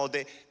 We've been out all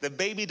day. The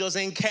baby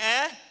doesn't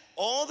care.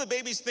 All the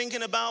baby's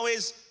thinking about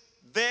is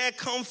their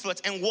comfort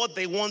and what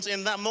they want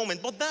in that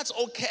moment. But that's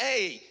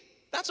okay.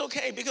 That's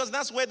okay because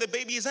that's where the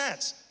baby is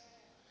at.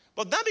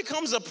 But that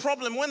becomes a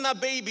problem when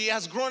that baby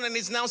has grown and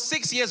is now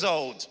 6 years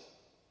old.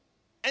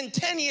 and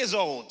 10 years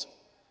old.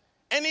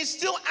 And he's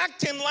still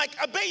acting like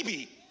a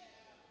baby.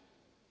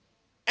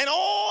 And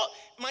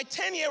my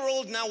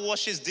 10-year-old now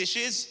washes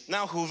dishes,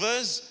 now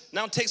hoovers,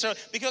 now takes her,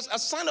 because a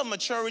sign of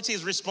maturity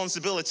is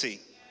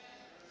responsibility.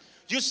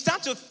 You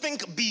start to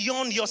think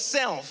beyond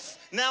yourself.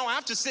 Now I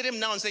have to sit him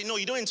down and say, no,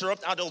 you don't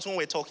interrupt adults when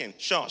we're talking.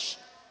 Shush.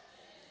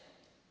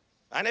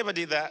 I never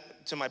did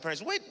that to my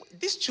parents. Wait,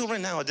 these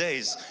children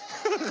nowadays.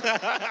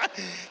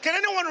 Can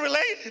anyone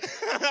relate?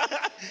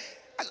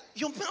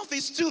 Your mouth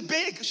is too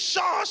big.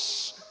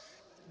 Shush.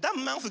 That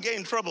mouth will get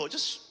in trouble.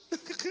 Just.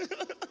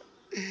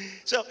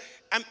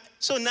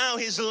 So now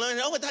he's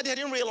learning. Oh, Daddy, I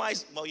didn't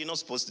realize. Well, you're not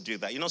supposed to do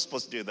that. You're not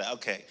supposed to do that.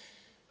 Okay.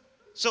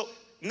 So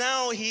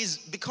now he's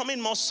becoming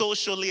more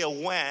socially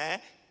aware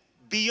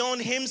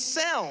beyond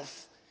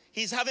himself.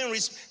 He's having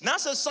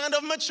that's a sign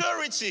of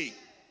maturity.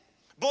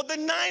 But the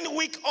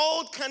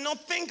 9-week-old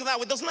cannot think that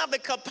way. Doesn't have the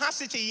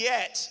capacity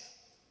yet.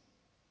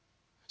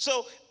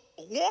 So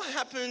what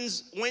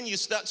happens when you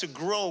start to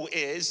grow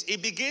is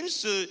it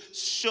begins to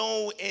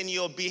show in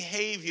your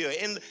behavior,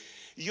 in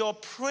your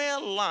prayer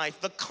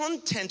life. The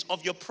content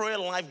of your prayer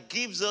life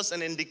gives us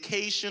an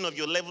indication of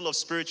your level of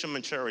spiritual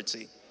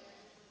maturity.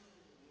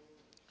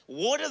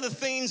 What are the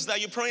things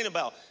that you're praying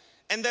about?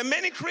 And there are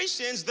many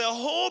Christians, their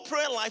whole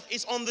prayer life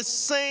is on the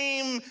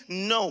same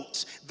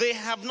note. They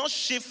have not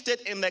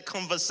shifted in their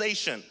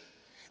conversation.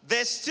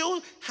 They're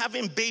still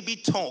having baby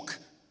talk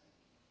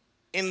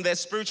in their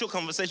spiritual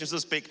conversation, so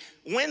to speak,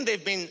 when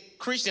they've been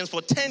Christians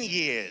for 10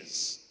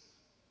 years.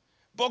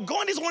 But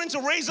God is wanting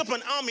to raise up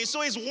an army,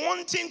 so he's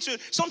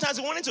sometimes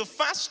he's wanting to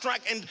fast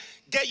track and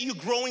get you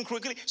growing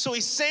quickly, so he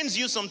sends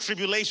you some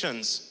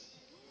tribulations.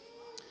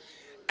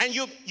 And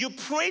you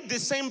prayed the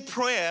same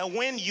prayer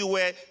when you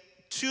were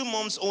 2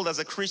 months old as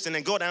a Christian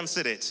and God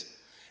answered it.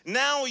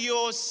 Now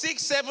you're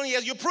 6, 7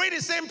 years, you pray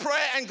the same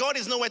prayer and God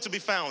is nowhere to be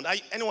found.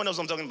 Anyone knows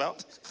what I'm talking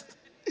about?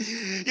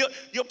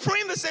 You're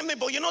praying the same thing,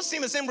 but you're not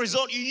seeing the same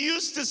result you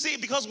used to see,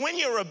 because when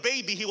you're a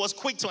baby, he was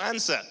quick to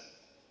answer.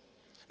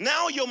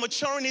 Now you're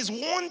maturing, he's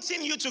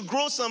wanting you to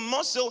grow some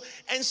muscle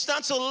and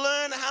start to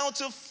learn how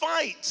to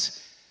fight.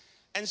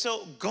 And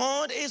so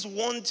God is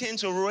wanting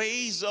to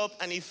raise up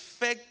an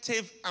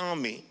effective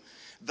army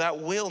that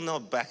will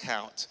not back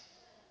out.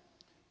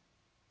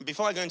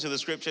 Before I go into the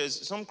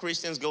scriptures, some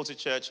Christians go to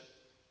church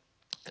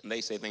and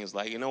they say things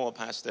like, you know what,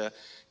 Pastor,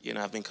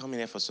 I've been coming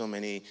here for so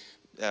many,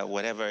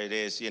 whatever it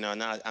is,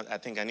 now I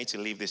think I need to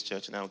leave this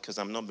church now because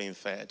I'm not being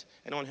fed.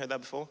 Anyone heard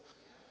that before?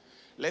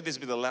 Let this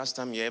be the last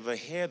time you ever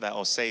hear that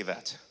or say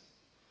that.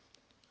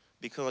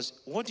 Because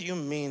what do you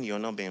mean you're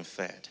not being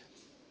fed?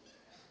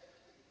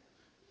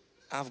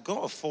 I've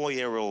got a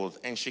 4-year-old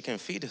and she can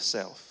feed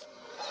herself.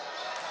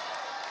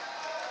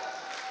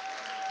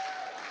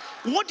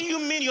 What do you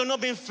mean you're not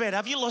being fed?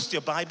 Have you lost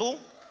your Bible?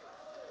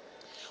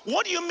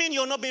 What do you mean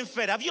you're not being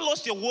fed? Have you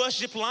lost your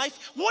worship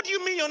life? What do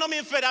you mean you're not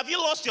being fed? Have you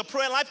lost your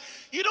prayer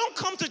life? You don't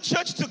come to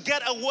church to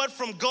get a word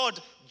from God.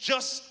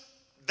 That's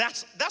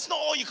not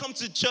all you come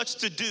to church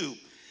to do.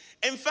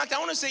 In fact, I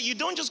want to say you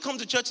don't just come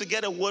to church to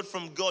get a word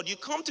from God. You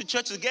come to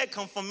church to get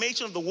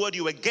confirmation of the word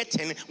you were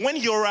getting when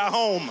you're at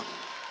home.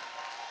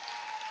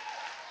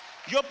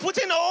 You're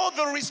putting all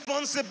the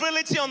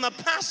responsibility on the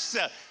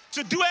pastor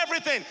to do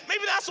everything.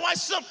 Maybe that's why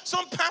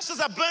some pastors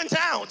are burnt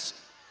out,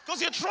 because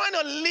you're trying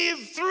to live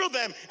through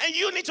them, and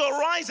you need to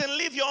arise and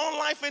live your own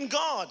life in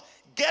God.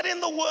 Get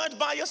in the word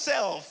by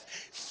yourself.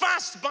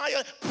 Fast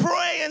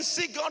pray and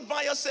seek God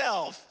by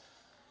yourself.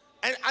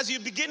 And as you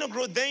begin to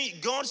grow, then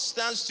God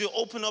starts to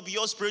open up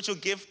your spiritual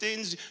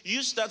giftings.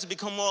 You start to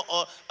become more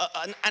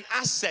an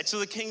asset to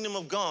the kingdom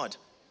of God.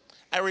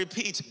 I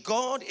repeat,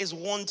 God is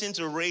wanting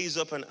to raise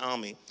up an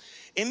army.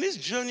 In this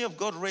journey of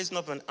God raising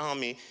up an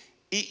army,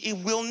 He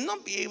will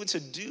not be able to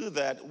do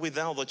that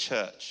without the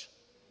church.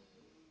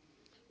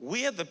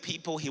 We are the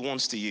people he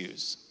wants to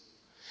use.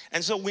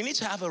 And so we need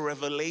to have a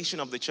revelation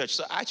of the church.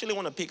 So I actually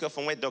want to pick up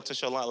from where Dr.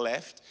 Sola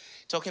left,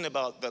 talking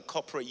about the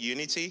corporate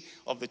unity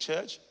of the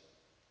church.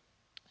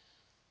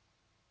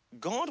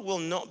 God will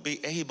not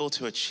be able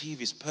to achieve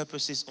his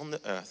purposes on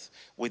the earth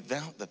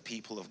without the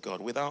people of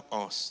God, without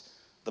us,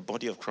 the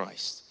body of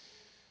Christ.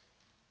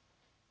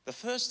 The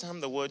first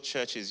time the word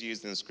church is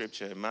used in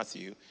scripture, in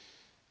Matthew,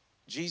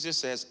 Jesus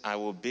says, I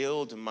will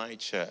build my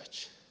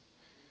church.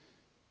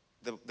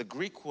 The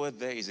Greek word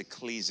there is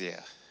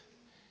ecclesia.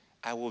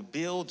 I will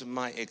build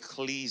my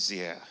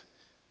ecclesia.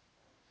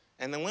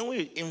 And then when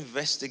we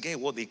investigate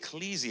what the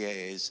ecclesia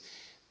is,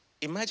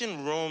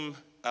 imagine Rome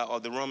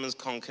or the Romans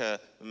conquer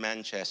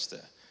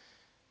Manchester.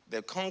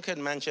 They conquered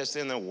Manchester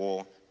in the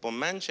war, but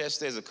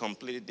Manchester is a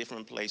completely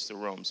different place to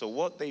Rome. So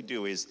what they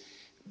do is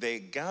they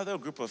gather a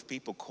group of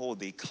people called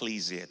the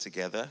ecclesia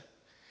together,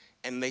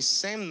 and they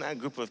send that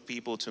group of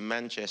people to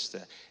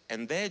Manchester,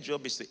 and their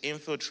job is to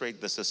infiltrate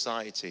the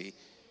society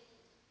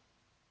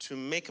to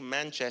make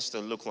Manchester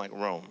look like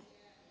Rome.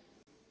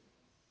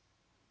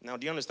 Now,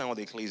 do you understand what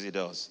the ecclesia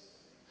does?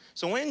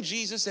 So when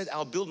Jesus said,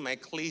 I'll build my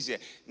ecclesia,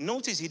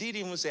 notice he didn't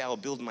even say, I'll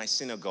build my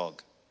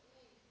synagogue.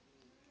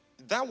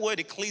 That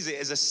word ecclesia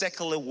is a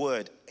secular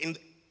word.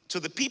 To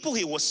the people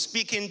he was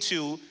speaking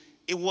to,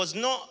 it was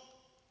not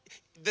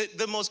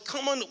the most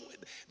common,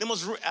 the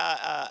most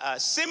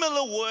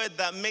similar word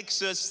that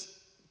makes us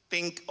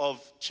think of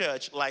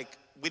church like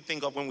we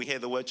think of when we hear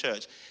the word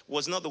church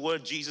was not the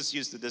word Jesus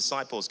used to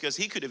disciples, because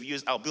he could have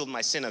used, I'll build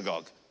my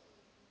synagogue,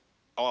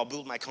 or I'll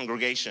build my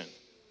congregation.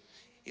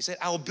 He said,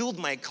 I'll build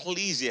my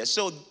ecclesia.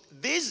 So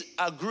these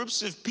are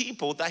groups of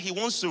people that he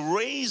wants to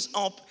raise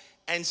up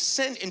and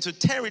send into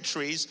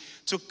territories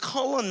to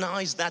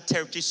colonize that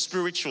territory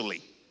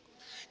spiritually.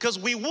 Because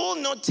we will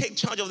not take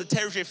charge of the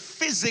territory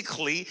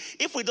physically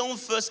if we don't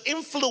first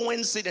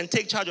influence it and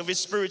take charge of it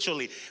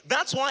spiritually.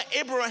 That's why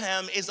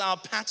Abraham is our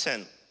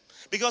pattern.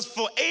 Because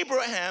for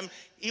Abraham,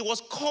 he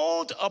was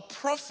called a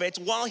prophet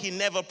while he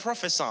never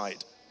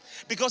prophesied.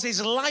 Because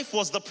his life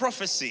was the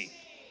prophecy.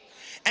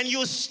 And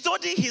you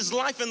study his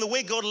life and the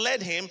way God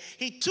led him,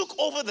 he took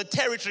over the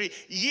territory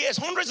years,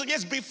 hundreds of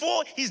years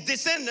before his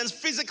descendants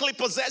physically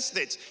possessed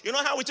it. You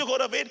know how we took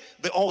hold of it?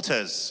 The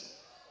altars.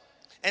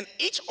 And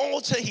each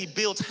altar he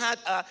built had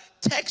a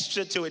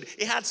texture to it.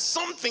 It had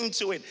something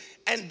to it.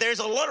 And there's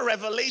a lot of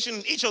revelation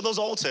in each of those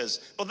altars.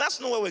 But that's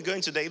not where we're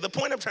going today. The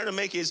point I'm trying to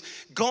make is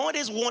God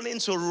is wanting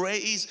to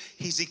raise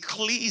his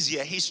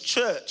ecclesia, his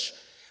church,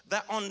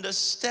 that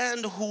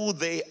understand who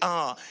they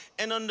are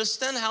and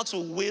understand how to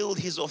wield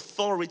his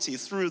authority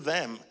through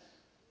them.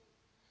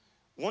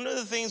 One of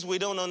the things we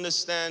don't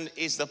understand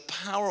is the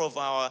power of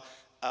our,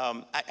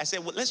 I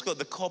said, well, let's go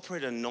the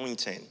corporate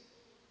anointing.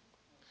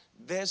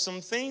 There's some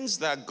things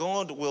that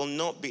God will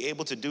not be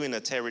able to do in a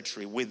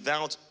territory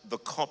without the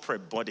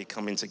corporate body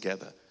coming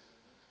together.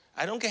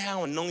 I don't care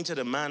how anointed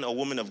a man or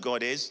woman of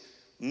God is,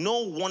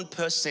 no one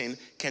person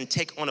can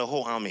take on a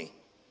whole army.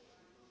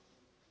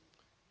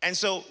 And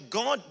so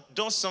God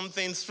does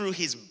something through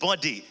his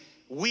body.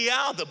 We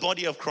are the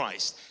body of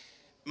Christ.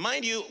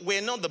 Mind you,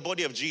 we're not the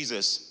body of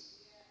Jesus.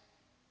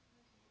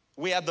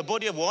 We are the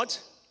body of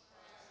what?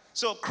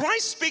 So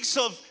Christ speaks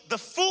of the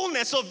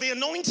fullness of the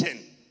anointing.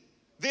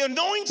 The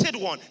anointed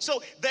one.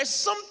 So there's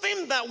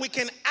something that we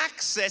can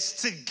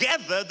access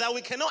together that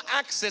we cannot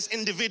access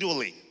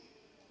individually.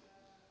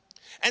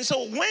 And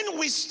so when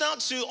we start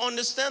to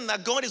understand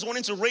that God is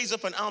wanting to raise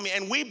up an army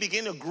and we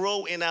begin to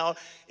grow in our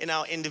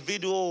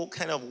individual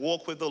kind of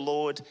walk with the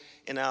Lord,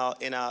 in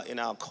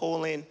our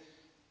calling,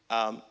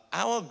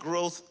 our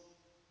growth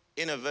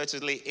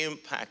inadvertently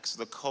impacts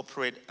the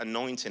corporate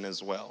anointing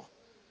as well.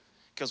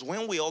 Because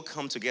when we all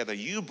come together,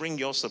 you bring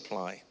your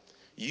supply,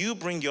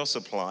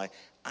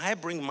 I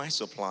bring my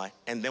supply,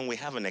 and then we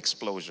have an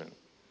explosion.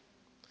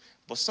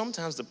 But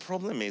sometimes the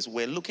problem is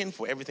we're looking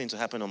for everything to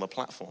happen on the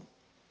platform.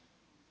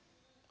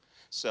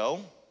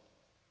 So,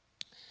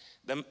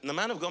 the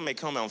man of God may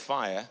come on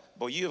fire,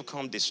 but you have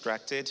come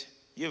distracted.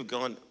 You've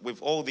gone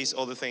with all these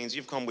other things.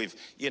 You've come with,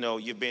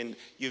 you've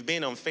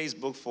been on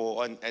Facebook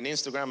and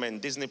Instagram and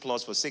Disney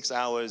Plus for 6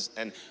 hours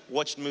and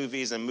watched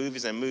movies. And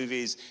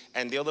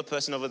the other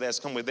person over there has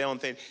come with their own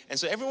thing. And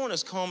so everyone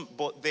has come,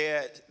 but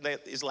there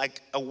is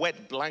like a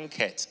wet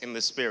blanket in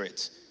the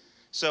spirit.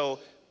 So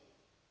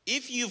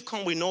if you've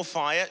come with no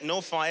fire, and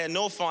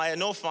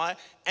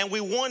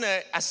we want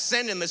to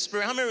ascend in the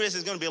spirit, how many of us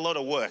is going to be a lot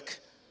of work?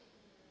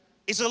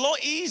 It's a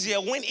lot easier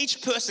when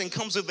each person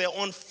comes with their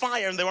own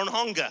fire and their own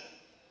hunger.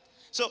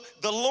 So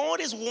the Lord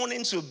is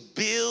wanting to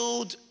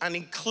build an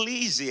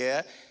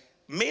ecclesia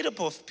made up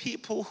of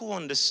people who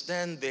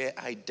understand their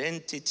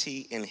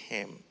identity in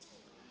him.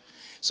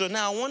 So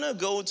now I want to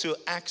go to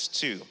Acts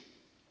 2.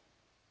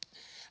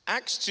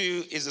 Acts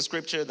 2 is the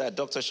scripture that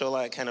Dr.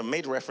 Sola kind of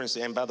made reference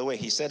to. And by the way,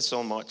 he said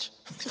so much.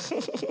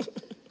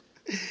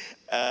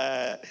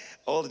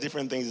 All the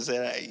different things he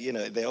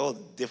said, they're all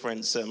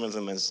different sermons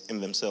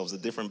in themselves, the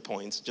different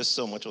points. Just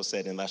so much was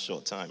said in that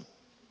short time.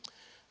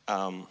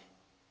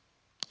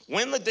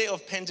 When the day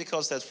of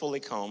Pentecost had fully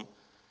come,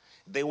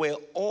 they were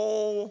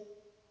all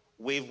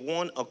with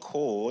one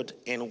accord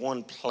in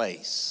one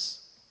place.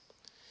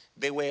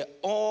 They were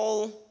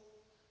all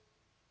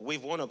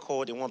with one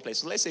accord in one place.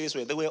 So let's say this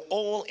way. They were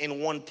all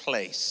in one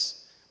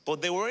place.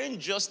 But they weren't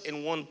just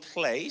in one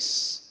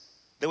place.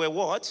 They were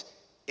what?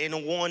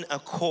 In one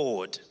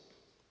accord.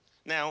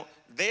 Now,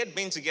 they had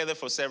been together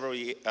for several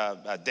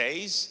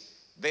days.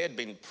 They had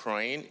been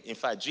praying. In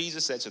fact,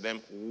 Jesus said to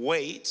them,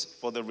 wait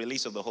for the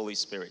release of the Holy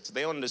Spirit.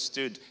 They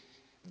understood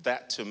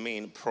that to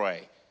mean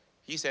pray.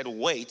 He said,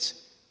 wait,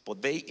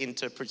 but they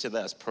interpreted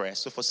that as prayer.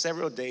 So for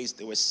several days,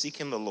 they were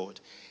seeking the Lord.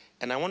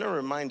 And I want to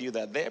remind you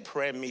that their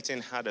prayer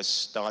meeting had a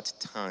start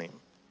time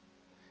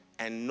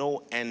and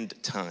no end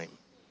time.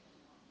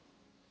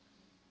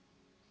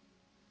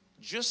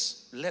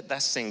 Just let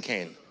that sink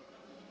in.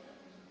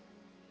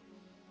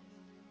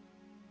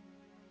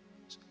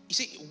 You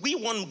see, we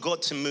want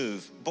God to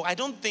move, but I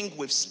don't think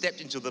we've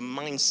stepped into the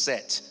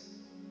mindset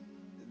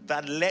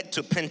that led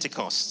to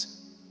Pentecost.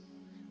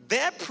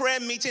 Their prayer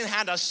meeting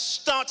had a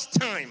start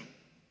time,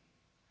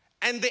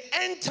 and the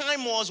end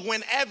time was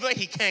whenever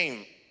he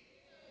came.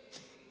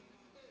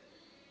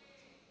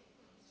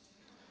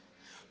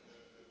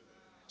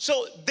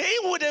 So they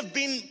would have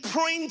been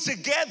praying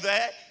together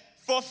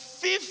for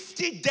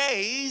 50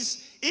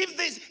 days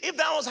if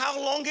that was how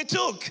long it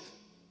took.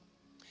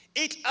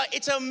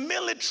 It's a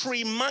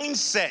military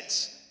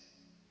mindset.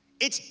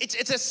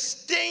 It's a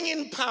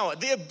staying power,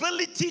 the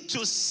ability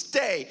to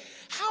stay.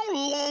 How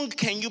long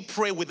can you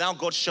pray without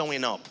God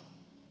showing up?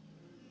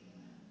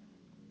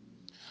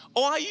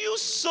 Or are you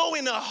so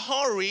in a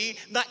hurry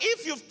that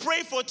if you've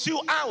prayed for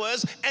 2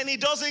 hours and He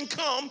doesn't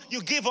come,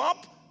 you give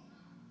up?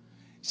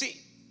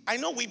 See, I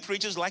know we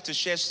preachers like to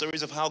share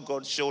stories of how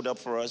God showed up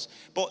for us,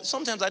 but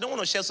sometimes I don't want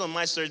to share some of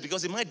my stories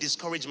because it might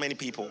discourage many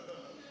people.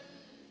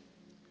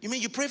 You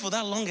mean you pray for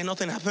that long and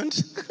nothing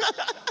happened?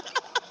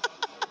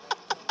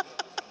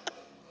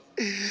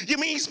 You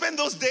mean you spend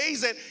those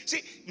days and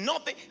see,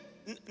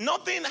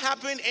 nothing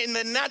happened in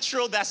the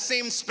natural that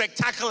seemed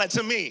spectacular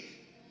to me.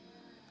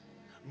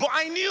 But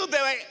I knew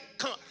there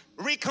were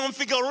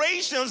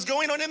reconfigurations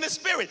going on in the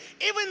spirit.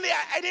 Even there,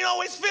 I didn't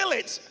always feel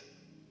it.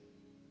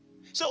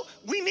 So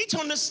we need to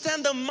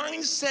understand the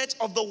mindset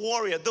of the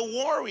warrior. The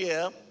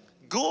warrior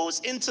goes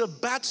into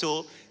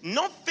battle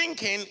not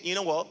thinking, you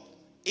know what,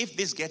 if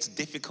this gets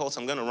difficult,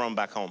 I'm going to run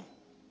back home.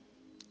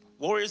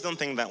 Warriors don't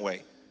think that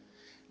way.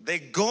 They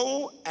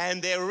go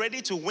and they're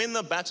ready to win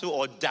the battle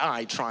or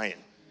die trying.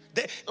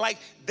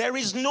 There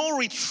is no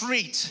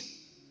retreat.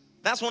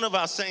 That's one of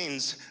our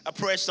sayings, a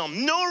prayer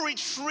song. No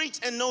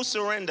retreat and no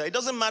surrender. It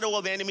doesn't matter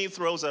what the enemy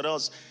throws at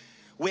us.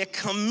 We're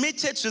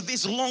committed to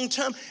this long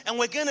term and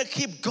we're going to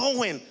keep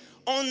going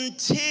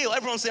until,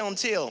 everyone say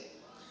until.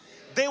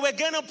 They were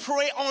going to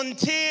pray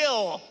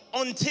until.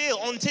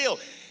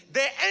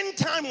 Their end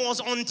time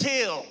was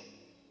until.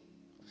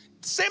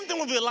 Same thing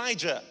with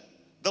Elijah.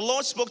 The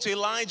Lord spoke to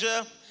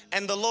Elijah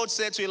and the Lord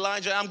said to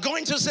Elijah, I'm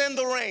going to send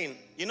the rain.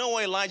 You know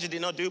what Elijah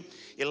did not do?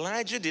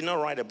 Elijah did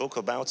not write a book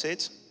about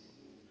it.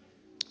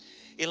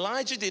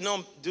 Elijah did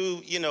not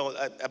do,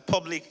 a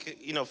public,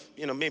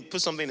 maybe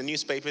put something in the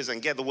newspapers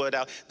and get the word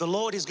out. The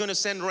Lord is going to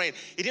send rain.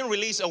 He didn't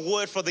release a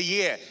word for the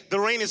year. The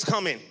rain is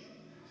coming.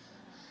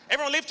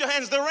 Everyone lift your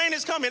hands. The rain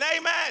is coming.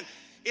 Amen.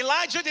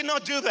 Elijah did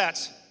not do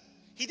that.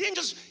 He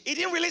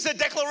didn't release a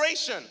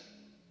declaration.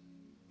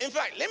 In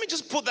fact, let me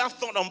just put that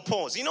thought on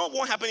pause. You know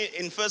what happened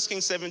in 1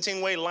 Kings 17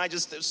 where Elijah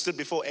stood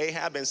before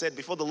Ahab and said,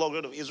 before the Lord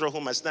God of Israel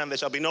whom I stand, there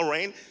shall be no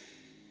rain?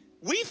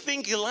 We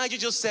think Elijah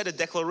just said a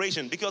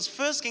declaration because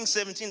 1 Kings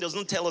 17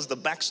 doesn't tell us the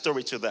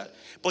backstory to that.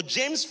 But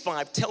James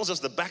 5 tells us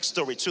the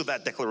backstory to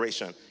that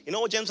declaration. You know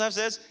what James 5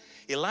 says?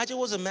 Elijah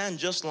was a man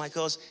just like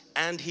us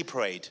and he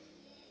prayed.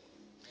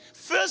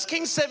 1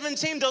 Kings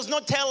 17 does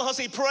not tell us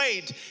he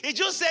prayed. It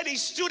just said he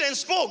stood and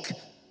spoke.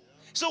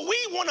 So we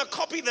want to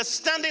copy the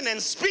standing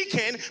and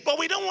speaking, but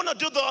we don't want to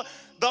do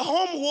the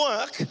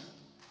homework.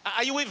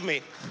 Are you with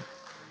me?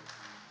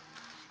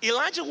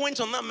 Elijah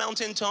went on that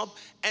mountaintop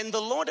and the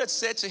Lord had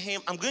said to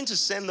him, I'm going to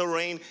send the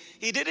rain.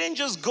 He didn't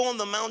just go on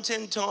the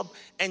mountaintop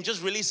and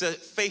just release a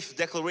faith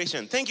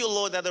declaration. Thank you,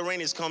 Lord, that the rain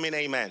is coming.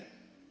 Amen.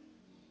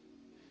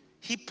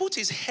 He put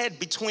his head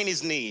between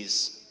his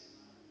knees.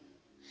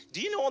 Do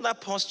you know what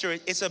that posture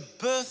is? It's a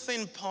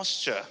birthing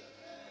posture.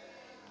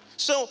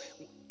 So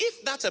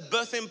if that's a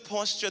birthing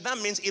posture, that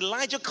means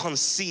Elijah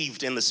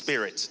conceived in the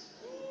spirit.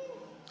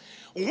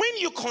 When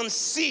you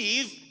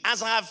conceive,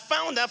 as I have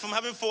found out from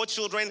having 4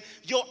 children,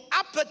 your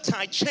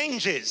appetite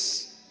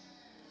changes.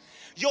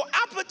 Your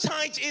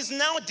appetite is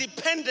now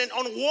dependent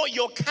on what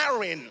you're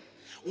carrying.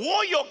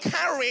 What you're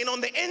carrying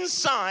on the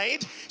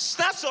inside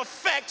starts to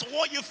affect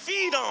what you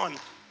feed on.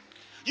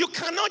 You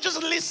cannot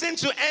just listen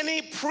to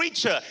any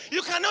preacher.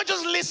 You cannot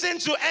just listen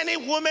to any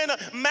woman,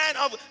 man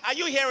of, are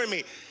you hearing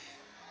me?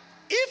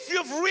 If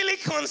you've really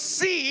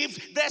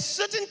conceived, there's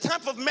certain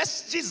type of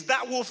messages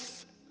that will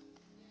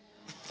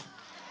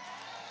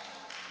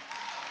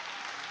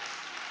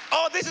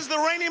oh, this is the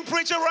reigning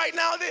preacher right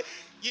now.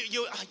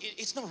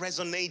 It's not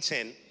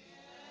resonating.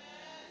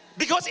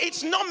 Because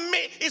it's not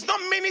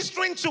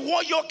ministering to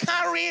what you're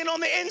carrying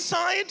on the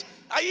inside.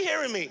 Are you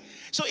hearing me?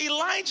 So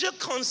Elijah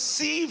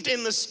conceived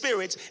in the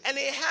spirit and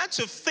he had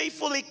to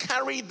faithfully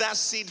carry that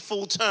seed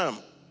full term.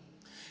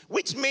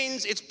 Which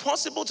means it's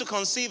possible to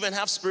conceive and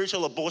have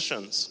spiritual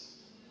abortions.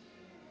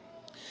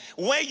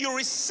 Where you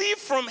receive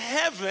from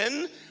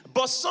heaven,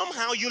 but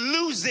somehow you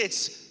lose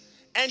it.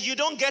 And you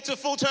don't get to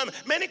full term.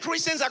 Many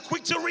Christians are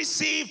quick to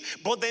receive,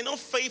 but they're not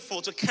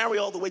faithful to carry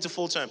all the way to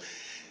full term.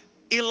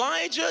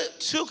 Elijah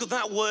took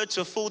that word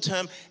to full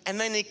term, and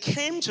then it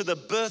came to the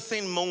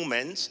birthing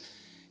moment.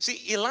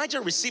 See, Elijah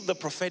received the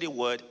prophetic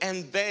word,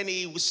 and then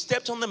he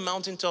stepped on the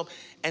mountaintop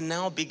and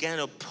now began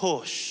to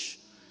push.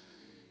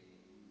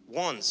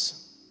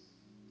 Once,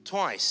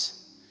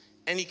 twice,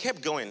 and he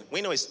kept going.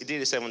 We know he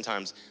did it 7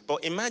 times,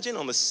 but imagine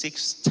on the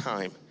 6th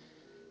time,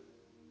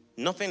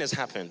 nothing has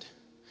happened.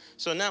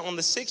 So now on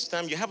the 6th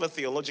time, you have a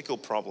theological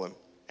problem,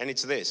 and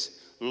it's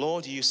this: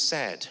 Lord, you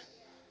said,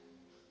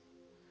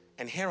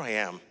 and here I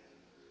am,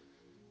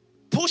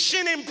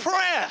 pushing in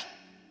prayer,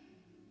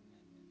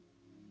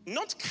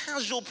 not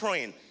casual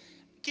praying,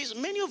 because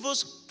many of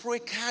us pray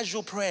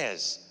casual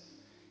prayers.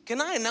 Can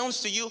I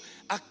announce to you,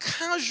 a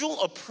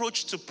casual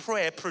approach to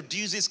prayer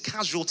produces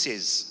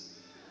casualties.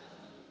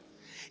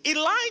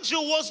 Elijah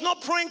was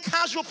not praying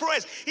casual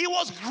prayers. He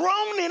was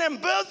groaning and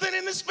birthing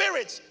in the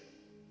spirit.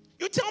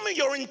 You tell me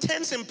you're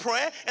intense in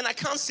prayer and I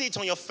can't see it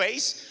on your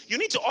face. You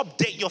need to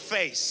update your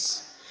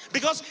face.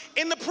 Because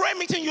in the prayer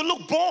meeting, you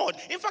look bored.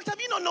 In fact,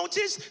 have you not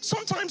noticed?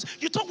 Sometimes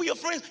you talk with your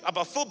friends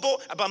about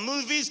football, about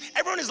movies.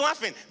 Everyone is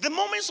laughing. The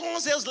moment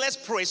someone says, let's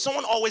pray,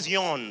 someone always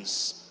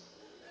yawns.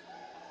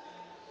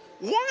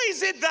 Why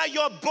is it that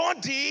your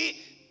body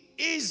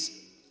is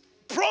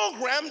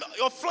programmed,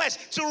 your flesh,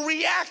 to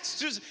react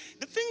to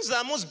the things that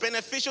are most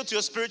beneficial to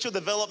your spiritual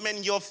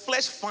development? Your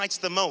flesh fights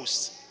the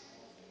most.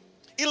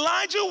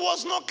 Elijah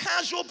was not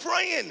casual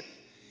praying.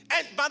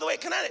 And by the way,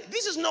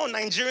 this is no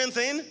Nigerian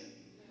thing.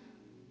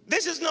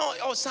 This is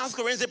not, South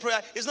Korean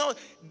prayer.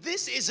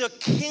 This is a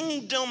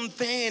kingdom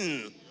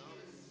thing.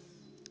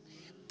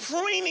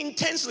 Praying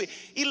intensely.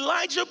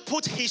 Elijah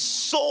put his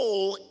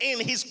soul in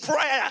his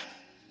prayer.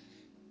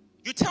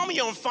 You tell me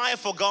you're on fire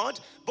for God,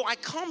 but I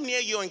come near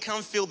you and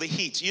can't feel the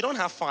heat. You don't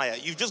have fire.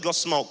 You've just got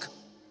smoke.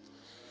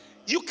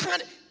 You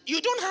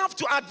don't have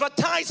to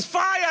advertise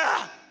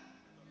fire.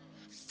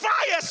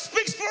 Fire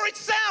speaks for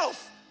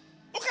itself.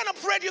 What kind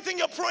of prayer do you think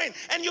you're praying?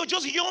 And you're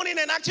just yawning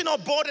and acting all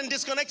bored and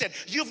disconnected.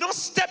 You've not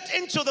stepped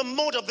into the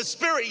mode of the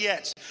Spirit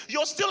yet.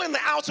 You're still in the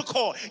outer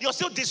core. You're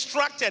still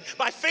distracted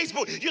by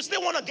Facebook. You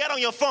still want to get on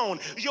your phone.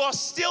 You're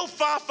still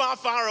far, far,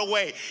 far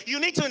away.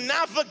 You need to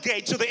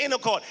navigate to the inner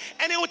court.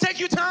 And it will take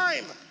you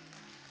time.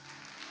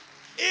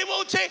 It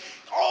will take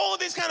all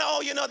this kind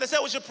of, they said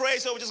we should pray,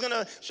 so we're just going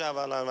to...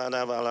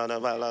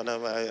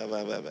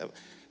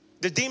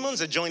 The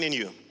demons are joining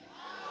you.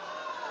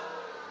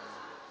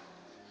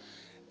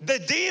 The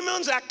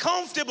demons are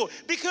comfortable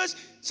because,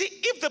 see,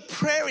 if the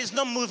prayer is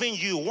not moving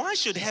you, why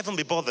should heaven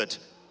be bothered?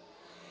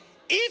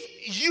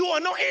 If you are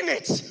not in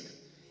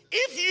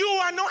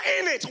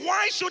it,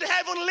 why should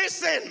heaven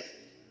listen?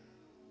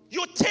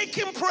 You're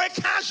taking prayer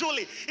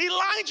casually.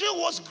 Elijah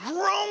was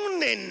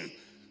groaning.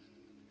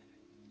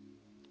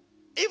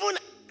 Even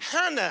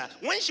Hannah,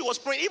 when she was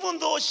praying, even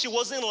though she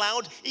wasn't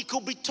loud, it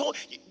could be told,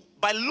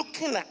 by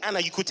looking at Hannah,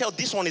 you could tell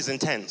this one is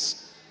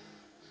intense.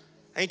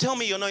 And you tell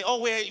me,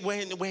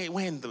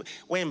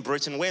 we're in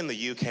Britain, we're in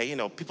the UK,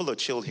 people are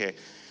chilled here.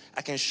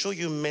 I can show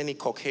you many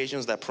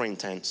Caucasians that pray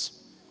intense.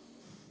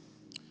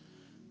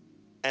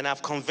 And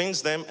I've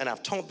convinced them and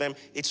I've told them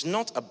it's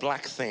not a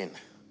black thing.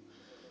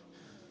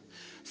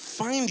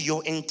 Find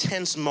your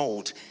intense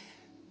mode.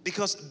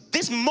 Because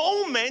this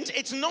moment,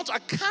 it's not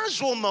a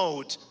casual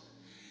mode.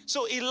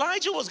 So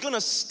Elijah was going to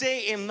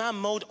stay in that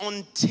mode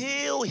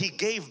until he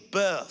gave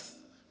birth.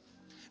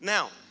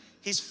 Now,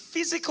 his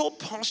physical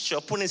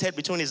posture, putting his head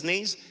between his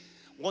knees,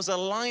 was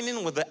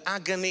aligning with the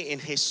agony in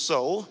his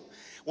soul,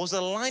 was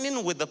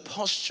aligning with the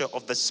posture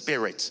of the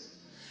Spirit.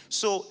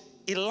 So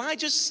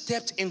Elijah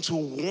stepped into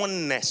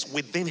oneness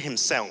within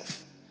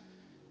himself.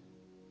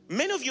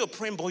 Many of you are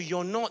praying, but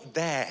you're not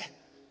there.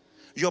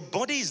 Your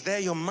body is there,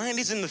 your mind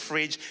is in the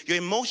fridge, your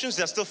emotions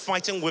are still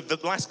fighting with the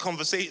last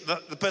conversation,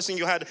 the person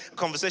you had a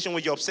conversation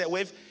with, you're upset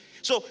with.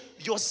 So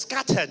you're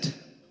scattered.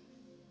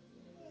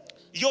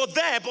 You're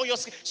there, but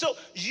so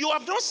you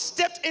have not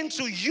stepped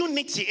into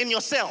unity in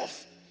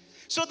yourself.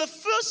 So the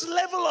first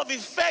level of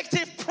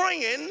effective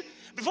praying,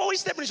 before we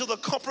step into the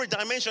corporate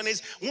dimension,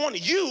 is one,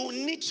 you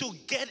need to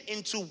get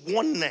into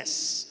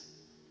oneness.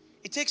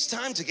 It takes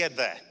time to get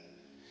there,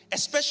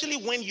 especially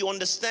when you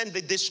understand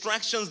the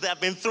distractions that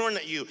have been thrown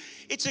at you.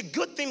 It's a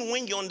good thing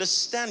when you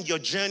understand your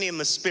journey in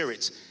the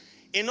Spirit,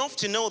 enough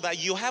to know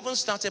that you haven't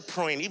started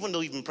praying, even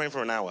though you've been praying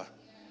for an hour.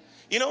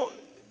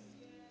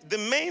 The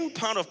main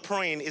part of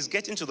praying is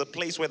getting to the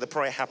place where the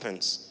prayer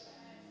happens.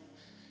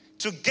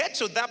 To get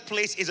to that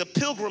place is a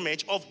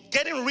pilgrimage of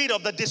getting rid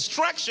of the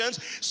distractions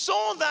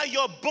so that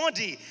your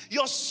body,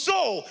 your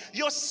soul,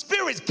 your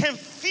spirit can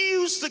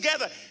fuse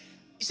together.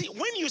 You see,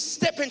 when you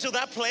step into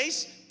that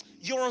place,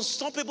 you're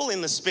unstoppable in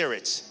the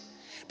Spirit.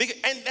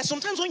 And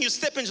sometimes when you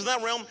step into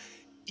that realm,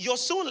 you're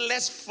so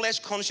less flesh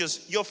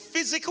conscious. Your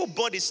physical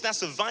body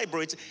starts to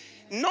vibrate,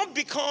 not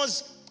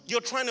because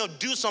you're trying to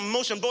do some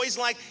motion, but it's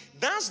like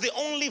that's the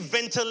only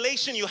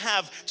ventilation you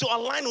have to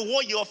align with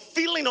what you're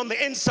feeling on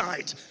the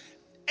inside.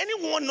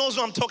 Anyone knows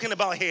what I'm talking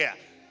about here?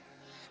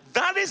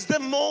 That is the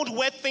mode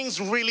where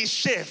things really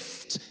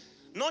shift.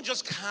 Not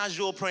just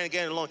casual praying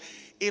again alone.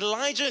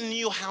 Elijah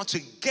knew how to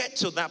get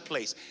to that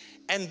place.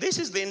 And this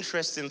is the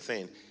interesting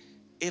thing.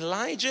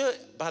 Elijah,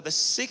 by the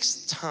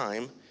 6th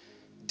time,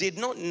 did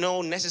not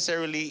know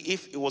necessarily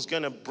if it was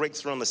going to break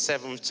through on the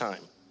 7th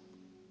time.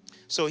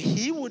 So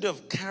he would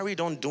have carried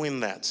on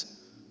doing that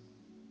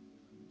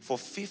for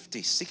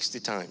 50, 60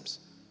 times.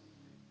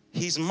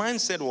 His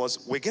mindset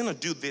was, we're going to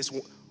do this.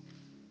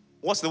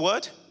 What's the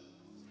word?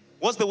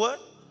 What's the word?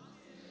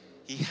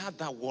 He had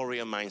that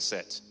warrior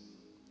mindset.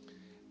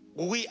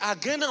 We are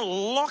going to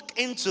lock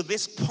into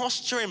this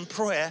posture in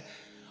prayer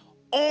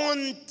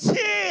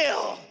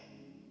until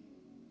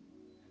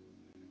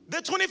the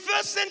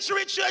 21st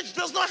century church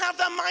does not have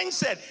that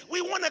mindset.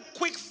 We want a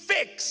quick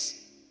fix.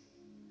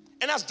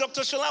 And as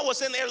Dr. Sola was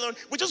saying earlier,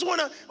 we just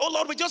want to, oh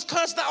Lord, we just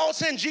curse that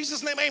altar in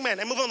Jesus' name, amen,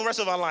 and move on the rest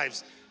of our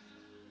lives.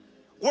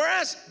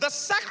 Whereas the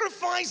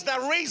sacrifice that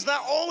raised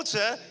that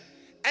altar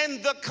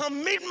And the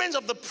commitment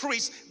of the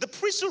priest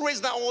who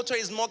raised that altar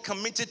is more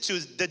committed to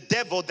the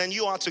devil than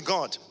you are to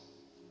God.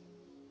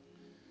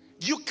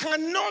 You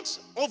cannot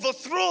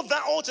overthrow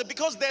that altar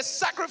because their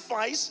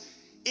sacrifice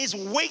is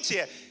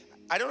weightier.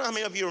 I don't know how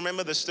many of you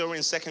remember the story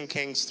in 2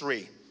 Kings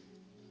 3.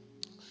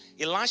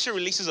 Elisha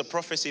releases a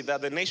prophecy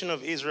that the nation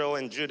of Israel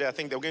and Judah, I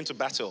think they were going to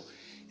battle.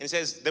 And it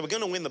says they were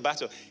going to win the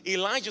battle.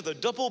 Elijah, the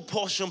double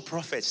portion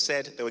prophet,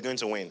 said they were going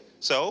to win.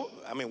 So,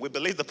 we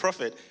believe the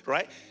prophet,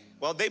 right?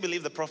 Well, they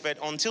believe the prophet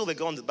until they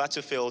go on the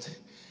battlefield.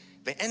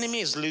 The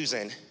enemy is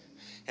losing,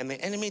 and the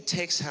enemy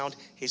takes out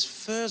his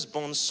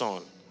firstborn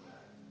son,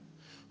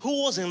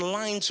 who was in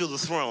line to the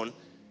throne.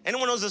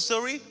 Anyone knows the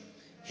story?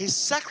 He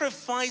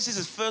sacrifices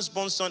his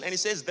firstborn son, and he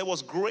says there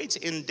was great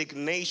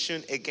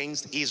indignation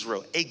against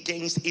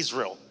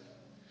Israel.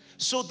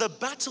 So the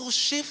battle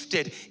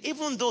shifted,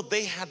 even though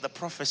they had the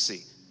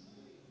prophecy.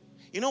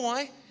 You know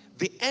why?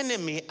 The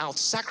enemy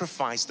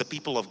out-sacrificed the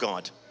people of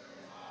God.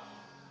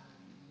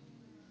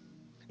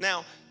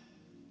 Now,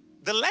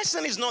 the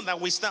lesson is not that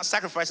we start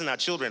sacrificing our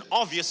children,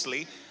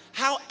 obviously.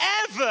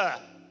 However,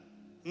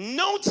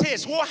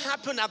 notice what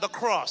happened at the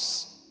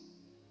cross.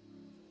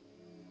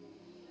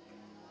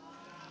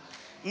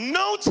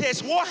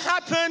 Notice what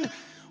happened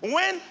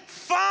when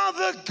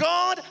Father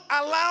God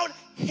allowed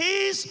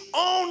his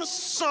own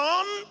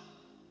son.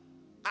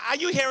 Are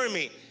you hearing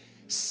me?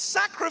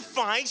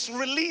 Sacrifice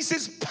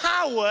releases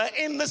power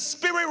in the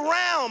spirit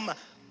realm.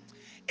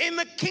 In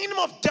the kingdom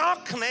of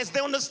darkness, they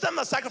understand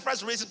that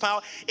sacrifice releases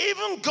power.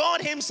 Even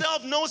God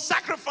himself knows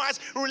sacrifice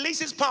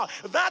releases power.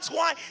 That's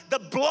why the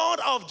blood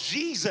of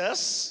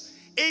Jesus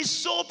is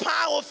so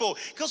powerful.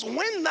 Because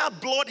when that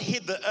blood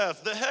hit the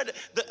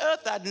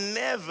earth had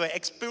never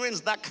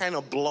experienced that kind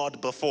of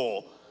blood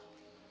before.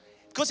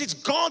 Because it's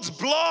God's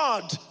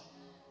blood.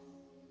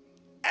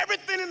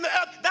 Everything in the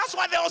earth, that's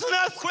why there was an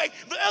earthquake.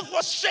 The earth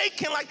was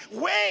shaking, like,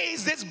 where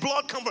is this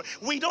blood come from?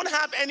 We don't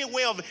have any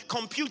way of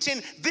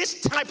computing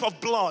this type of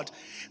blood.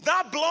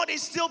 That blood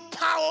is still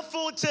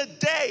powerful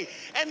today,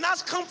 and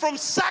that's come from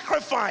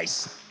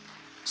sacrifice.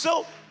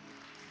 So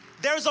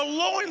there is a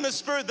law in the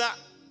spirit that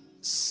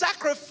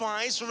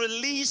sacrifice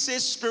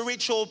releases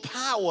spiritual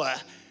power.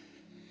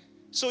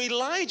 So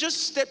Elijah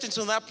stepped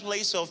into that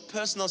place of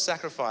personal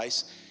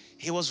sacrifice.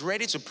 He was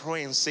ready to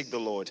pray and seek the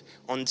Lord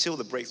until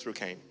the breakthrough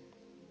came.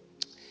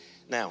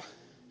 Now,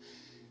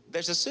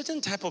 there's a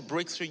certain type of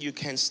breakthrough you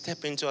can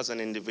step into as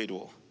an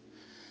individual.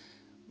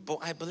 But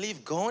I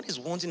believe God is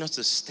wanting us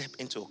to step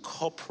into a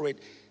corporate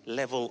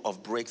level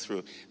of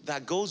breakthrough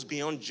that goes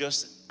beyond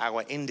just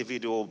our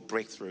individual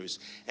breakthroughs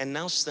and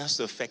now starts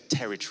to affect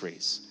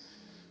territories.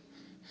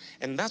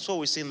 And that's what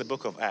we see in the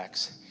book of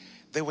Acts.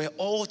 They were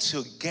all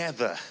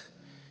together.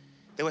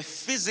 They were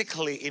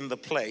physically in the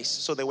place,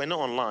 so they were not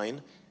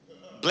online.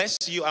 Bless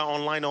you, our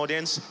online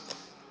audience.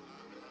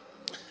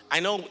 I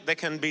know there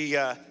can be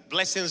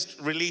blessings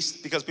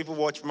released because people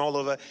watch from all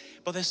over,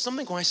 but there's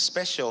something quite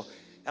special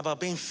about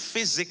being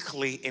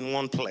physically in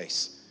one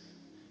place.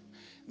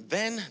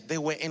 Then they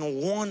were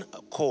in one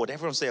accord.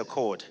 Everyone say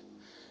accord.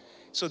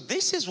 So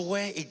this is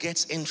where it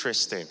gets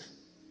interesting.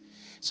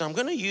 So I'm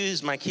going to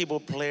use my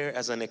keyboard player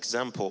as an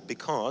example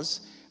because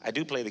I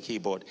do play the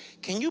keyboard.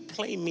 Can you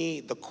play me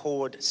the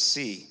chord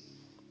C?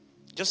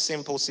 Just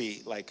simple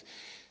C, like,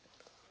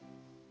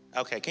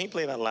 okay, can you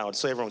play that loud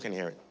so everyone can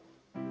hear it?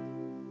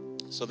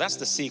 So that's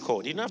the C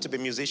chord. You don't have to be a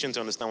musician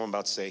to understand what I'm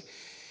about to say.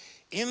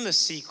 In the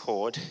C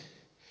chord,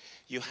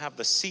 you have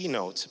the C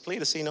note. Play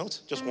the C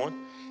note, just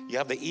one. You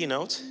have the E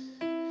note,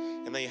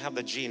 and then you have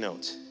the G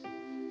note.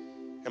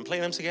 And play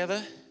them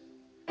together.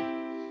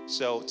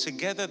 So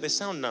together they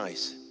sound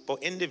nice,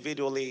 but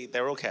individually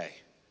they're okay.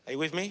 Are you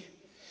with me?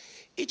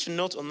 Each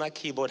note on that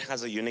keyboard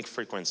has a unique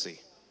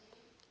frequency.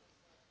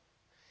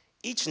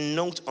 Each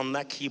note on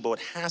that keyboard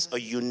has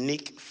a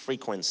unique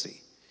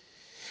frequency.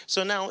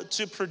 So now,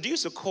 to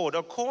produce a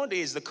chord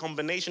is the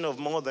combination of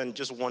more than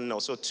just one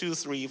note. So 2,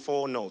 3,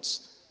 4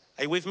 notes.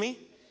 Are you with me?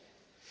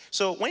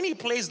 So when he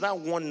plays that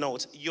one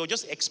note, you're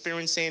just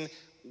experiencing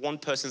one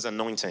person's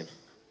anointing.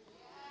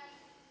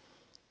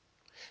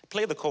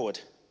 Play the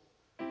chord.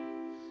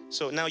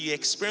 So now you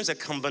experience a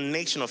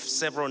combination of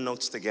several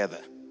notes together.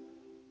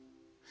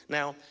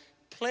 Now,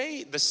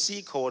 play the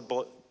C chord,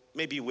 but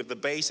maybe with the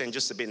bass and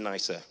just a bit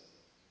nicer.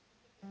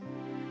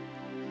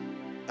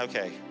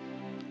 Okay.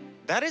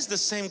 That is the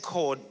same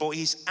chord, but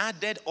he's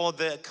added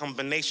other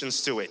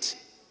combinations to it.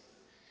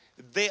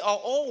 They are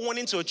all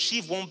wanting to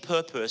achieve one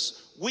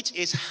purpose, which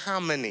is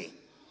harmony.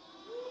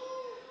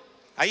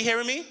 Are you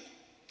hearing me?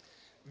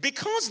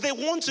 Because they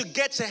want to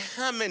get to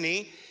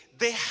harmony,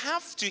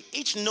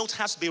 each note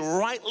has to be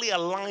rightly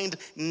aligned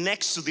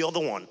next to the other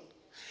one.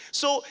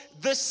 So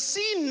the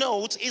C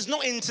note is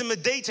not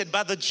intimidated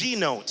by the G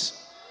note.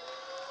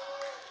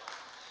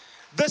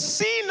 The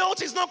C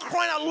note is not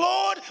crying out,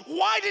 Lord,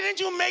 why didn't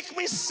you make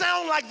me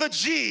sound like the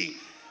G?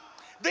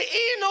 The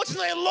Enoch's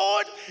like,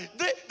 Lord,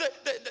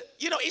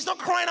 he's not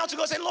crying out to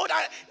God saying, Lord,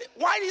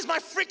 why is my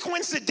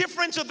frequency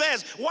different to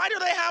theirs? Why do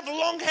they have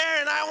long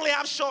hair and I only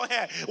have short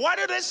hair? Why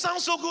do they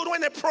sound so good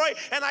when they pray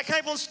and I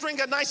can't even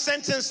string a nice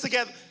sentence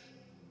together?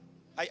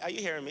 Are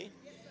you hearing me?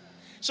 Yes,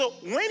 so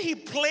when he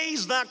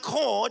plays that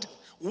chord,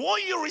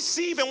 what you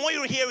receive and what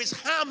you hear is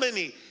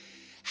harmony.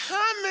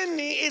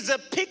 Harmony is a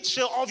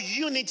picture of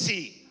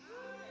unity.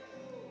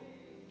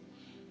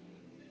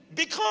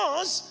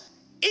 Because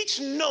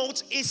each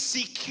note is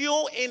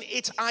secure in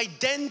its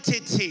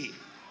identity.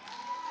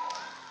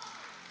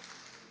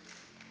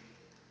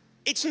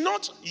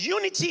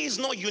 Unity is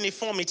not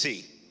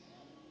uniformity.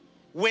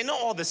 We're not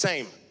all the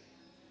same.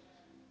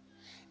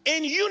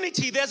 In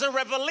unity, there's a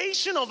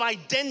revelation of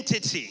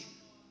identity.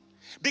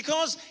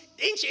 Because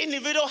each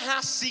individual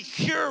has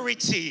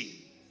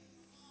security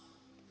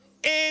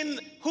in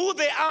who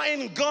they are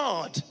in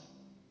God.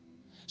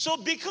 So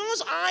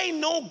because I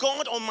know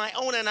God on my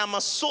own and I'm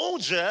a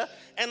soldier,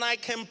 and I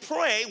can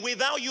pray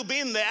without you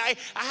being there.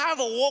 I have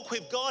a walk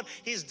with God.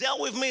 He's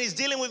dealt with me. He's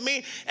dealing with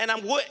me. And I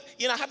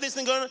have this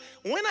thing going on.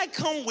 When I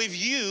come with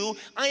you,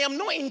 I am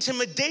not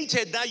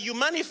intimidated that you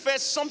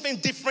manifest something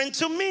different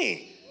to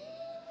me.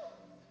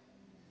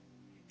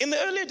 In the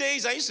earlier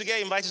days, I used to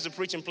get invited to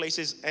preach in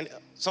places, and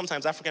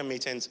sometimes African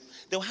meetings.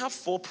 They'll have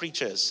 4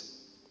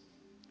 preachers,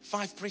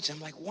 5 preachers.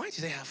 I'm like, why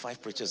do they have 5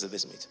 preachers at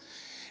this meeting?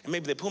 And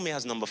maybe they put me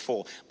as number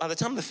 4. By the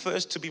time the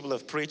first 2 people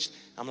have preached,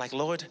 I'm like,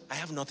 Lord, I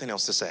have nothing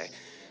else to say.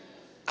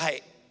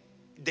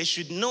 They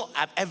should not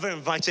have ever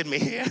invited me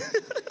here.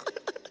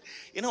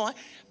 You know why?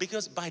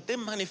 Because by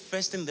them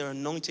manifesting their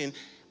anointing,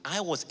 I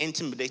was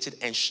intimidated,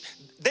 and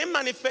them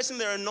manifesting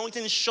their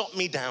anointing shut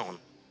me down.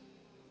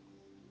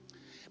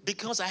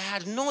 Because I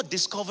had not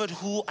discovered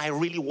who I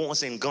really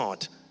was in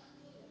God.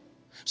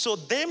 So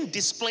them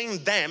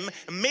displaying them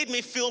made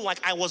me feel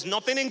like I was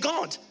nothing in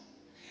God.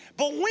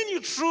 But when you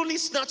truly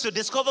start to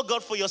discover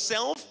God for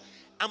yourself,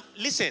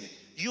 listen,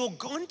 you're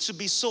going to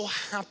be so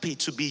happy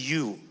to be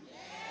you.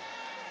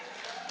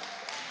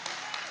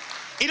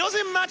 It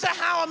doesn't matter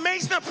how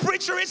amazing a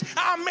preacher is,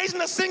 how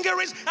amazing a singer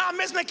is, how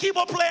amazing a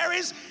keyboard player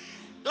is.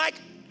 Like,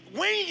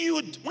 when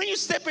you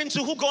step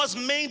into who God's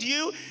made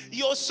you,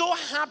 you're so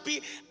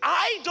happy.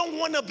 I don't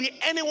want to be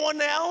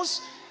anyone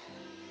else.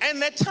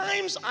 And at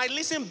times, I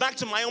listen back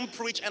to my own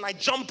preach and I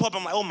jump up and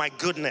I'm like, oh my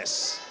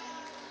goodness.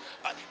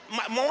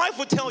 My wife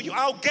would tell you,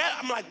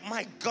 I'm like,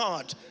 my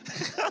God.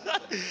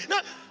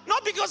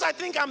 Not because I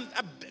think I'm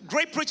a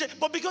great preacher,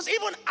 but because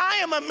even I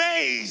am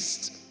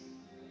amazed.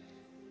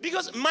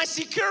 Because my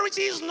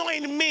security is not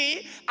in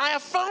me. I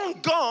have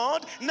found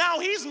God. Now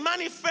he's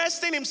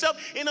manifesting himself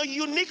in a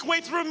unique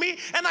way through me.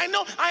 And I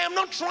know I am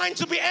not trying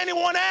to be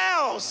anyone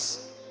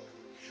else.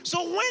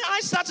 So when I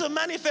start to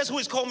manifest who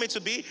he's called me to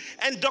be,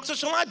 and Dr.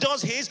 Sola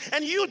does his,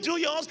 and you do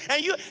yours,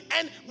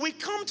 and we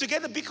come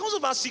together because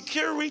of our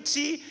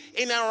security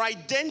in our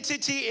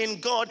identity in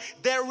God,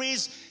 there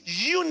is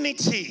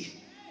unity.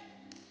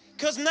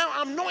 Because now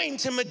I'm not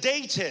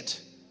intimidated.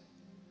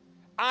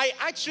 I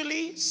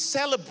actually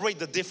celebrate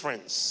the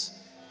difference.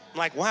 I'm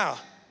like, wow,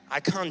 I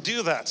can't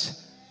do that.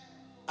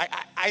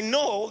 I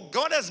know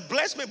God has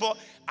blessed me, but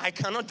I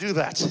cannot do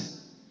that.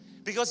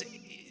 Because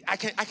I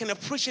can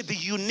appreciate the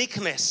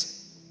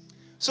uniqueness.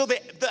 So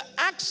the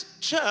Acts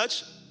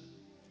church,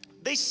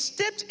 they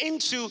stepped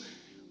into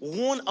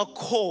one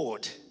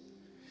accord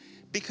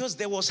because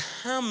there was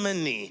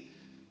harmony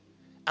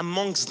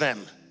amongst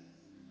them.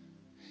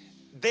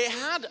 They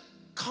had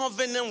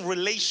covenant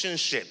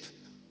relationship.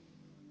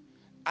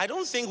 I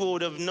don't think we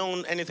would have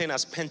known anything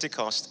as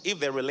Pentecost if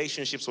their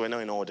relationships were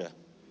not in order.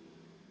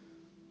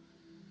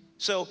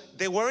 So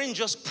they weren't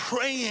just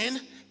praying.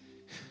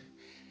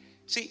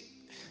 See,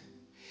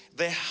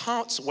 their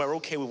hearts were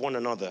okay with one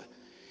another.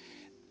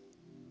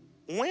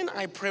 When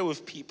I pray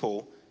with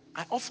people,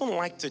 I often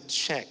like to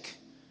check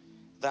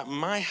that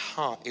my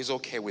heart is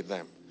okay with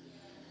them.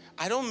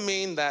 I don't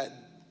mean that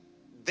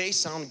they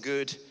sound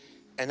good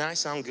and I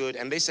sound good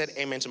and they said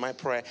amen to my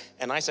prayer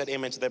and I said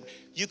amen to them.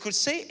 You could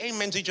say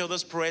amen to each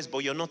other's prayers, but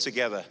you're not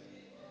together.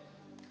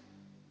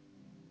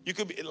 You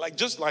could be like,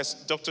 just like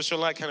Dr.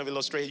 Sola kind of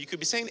illustrated, you could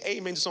be saying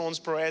amen to someone's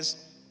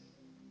prayers,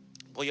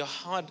 but your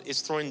heart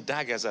is throwing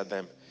daggers at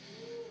them.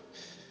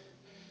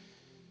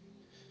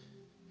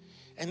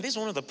 And this is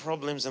one of the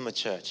problems in the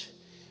church.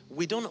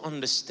 We don't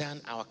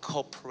understand our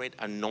corporate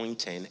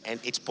anointing and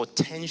its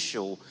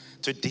potential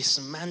to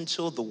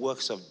dismantle the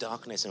works of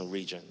darkness in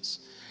regions.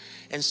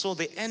 And so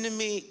the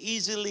enemy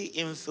easily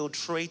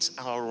infiltrates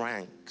our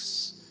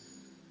ranks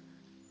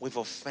with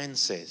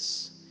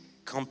offenses,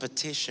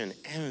 competition,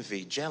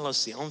 envy,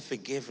 jealousy,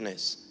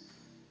 unforgiveness.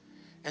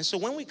 And so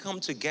when we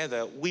come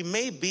together, we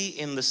may be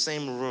in the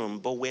same room,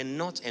 but we're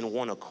not in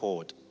one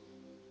accord.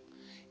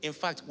 In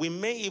fact, we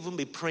may even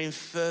be praying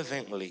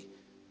fervently.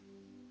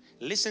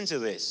 Listen to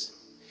this.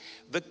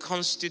 The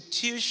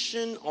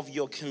constitution of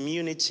your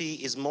community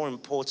is more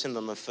important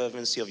than the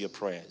fervency of your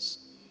prayers.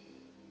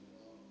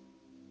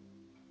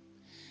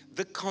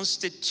 The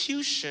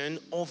constitution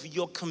of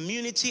your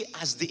community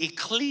as the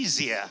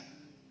ecclesia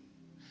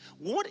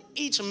what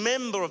each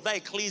member of that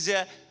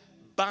ecclesia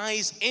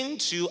buys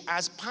into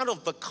as part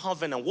of the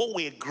covenant, what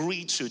we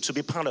agree to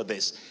be part of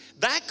this.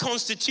 That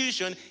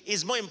constitution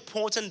is more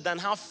important than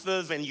how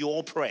fervent you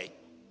all pray.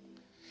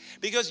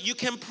 Because you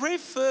can pray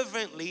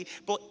fervently,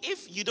 but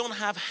if you don't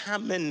have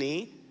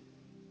harmony,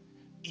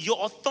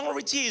 your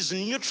authority is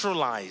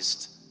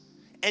neutralized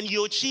and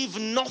you achieve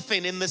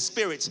nothing in the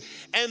spirit.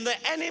 And the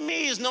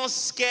enemy is not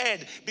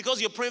scared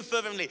because you're praying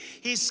fervently.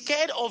 He's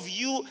scared of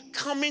you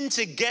coming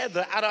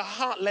together at a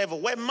heart level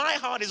where my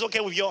heart is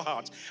okay with your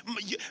heart.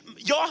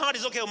 Your heart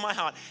is okay with my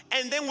heart.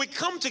 And then we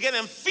come together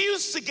and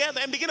fuse together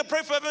and begin to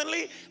pray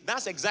fervently.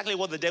 That's exactly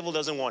what the devil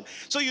doesn't want.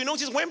 So you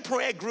notice when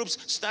prayer groups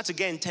start to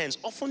get intense,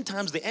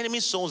 oftentimes the enemy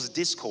sows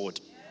discord.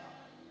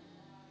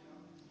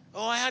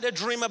 Oh, I had a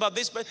dream about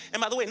this.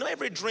 And by the way, not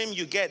every dream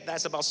you get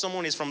that's about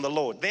someone is from the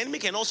Lord. The enemy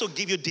can also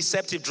give you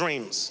deceptive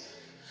dreams.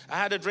 I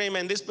had a dream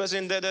and this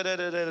person,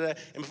 and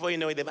before you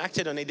know it, they've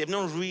acted on it. They've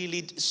not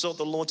really sought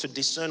the Lord to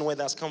discern where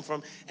that's come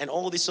from. And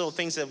all these sort of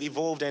things have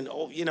evolved and,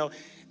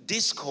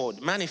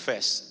 discord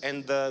manifests.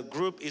 And the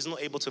group is not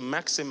able to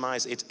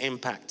maximize its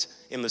impact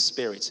in the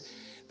spirit.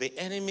 The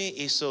enemy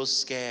is so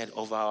scared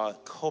of our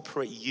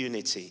corporate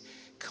unity,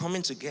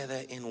 coming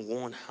together in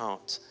one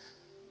heart.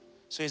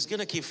 So he's going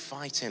to keep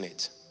fighting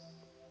it.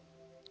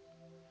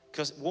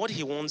 Because what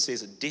he wants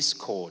is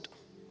discord.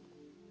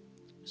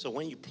 So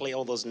when you play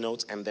all those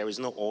notes and there is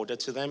no order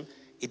to them,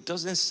 it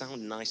doesn't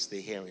sound nice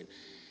to hearing.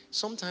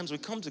 Sometimes we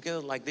come together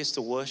like this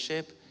to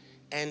worship,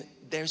 and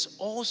there's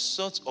all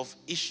sorts of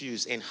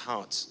issues in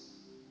hearts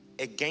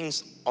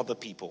against other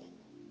people.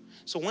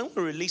 So when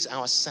we release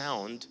our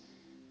sound,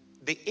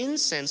 the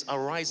incense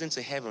arising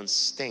to heaven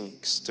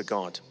stinks to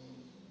God.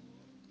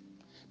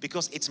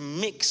 Because it's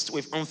mixed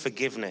with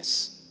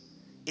unforgiveness.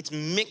 It's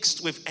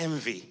mixed with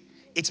envy.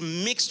 It's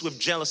mixed with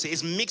jealousy.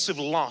 It's mixed with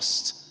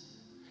lust.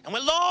 And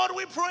when, Lord,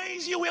 we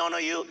praise you, we honor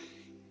you,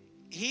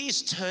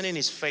 he's turning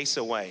his face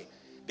away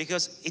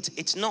because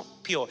it's not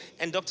pure.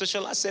 And Dr.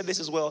 Sola said this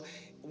as well.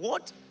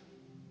 What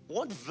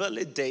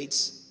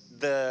validates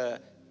the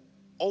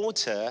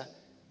altar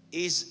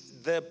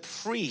is the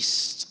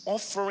priest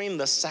offering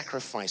the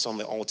sacrifice on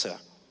the altar.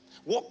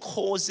 What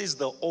causes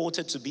the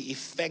altar to be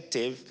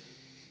effective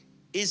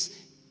is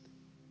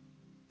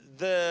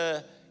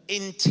the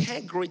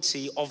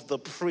integrity of the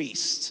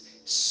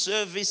priest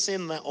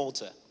servicing the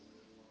altar.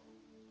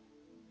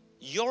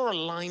 Your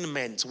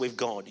alignment with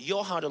God,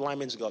 your heart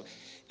alignment with God.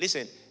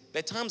 Listen, there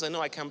are times I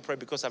know I can't pray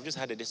because I've just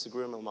had a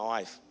disagreement with my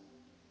wife.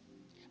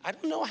 I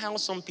don't know how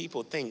some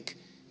people think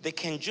they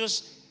can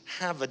just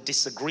have a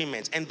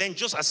disagreement and then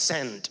just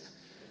ascend.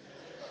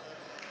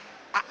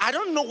 I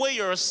don't know where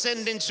you're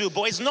ascending to,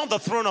 but it's not the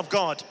throne of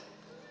God.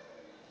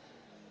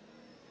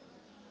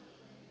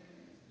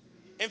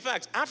 In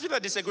fact, after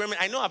that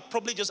disagreement, I know I've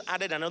probably just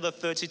added another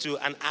 30 to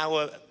an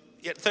hour,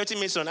 30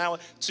 minutes to an hour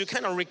to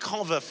kind of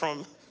recover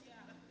from,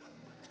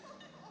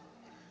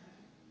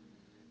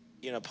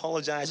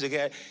 apologize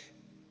again.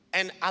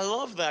 And I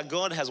love that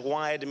God has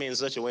wired me in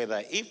such a way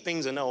that if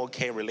things are not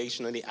okay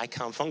relationally, I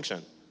can't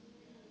function.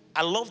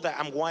 I love that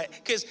I'm wired,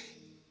 because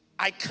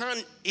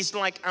it's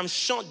like I'm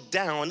shut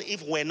down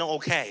if we're not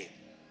okay.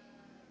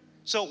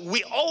 So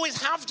we always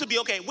have to be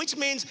okay, which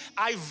means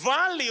I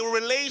value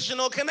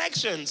relational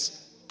connections.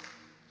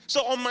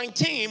 So on my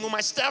team, on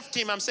my staff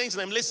team, I'm saying to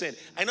them, listen,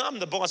 I know I'm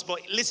the boss, but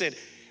listen,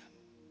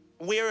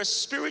 we're a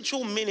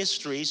spiritual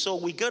ministry, so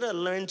we got to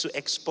learn to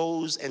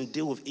expose and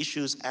deal with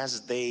issues as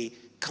they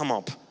come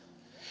up.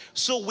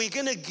 So we're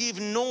going to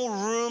give no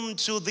room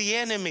to the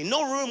enemy,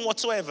 no room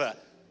whatsoever.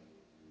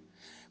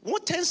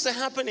 What tends to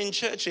happen in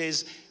church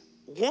is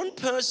one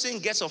person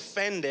gets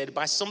offended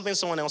by something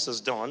someone else has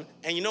done.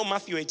 And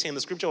Matthew 18, the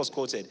scripture was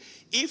quoted.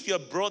 If your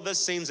brother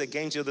sins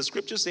against you, the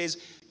scripture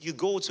says you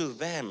go to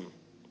them.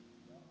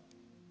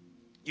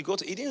 It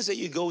didn't say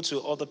you go to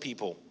other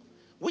people,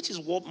 which is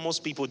what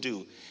most people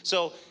do.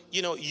 So,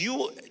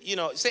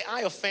 say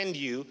I offend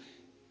you.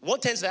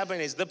 What tends to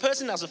happen is the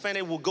person that's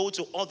offended will go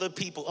to other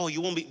people. Oh,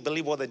 you won't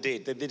believe what they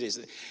did. They did this.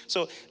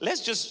 So let's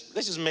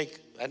just make,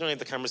 I don't know if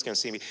the cameras can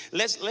see me.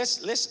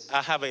 Let's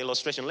have an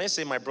illustration. Let's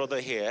say my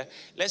brother here,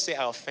 let's say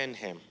I offend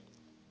him,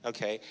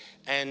 okay?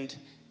 And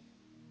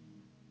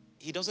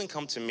he doesn't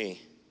come to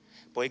me,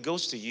 but he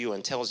goes to you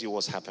and tells you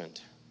what's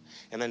happened.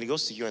 And then he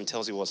goes to you and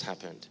tells you what's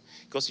happened.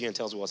 He goes to you and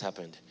tells you what's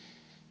happened.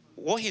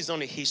 What he's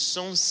done is he's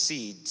sown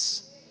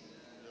seeds.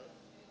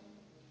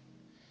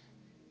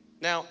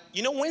 Now,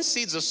 when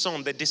seeds are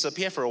sown, they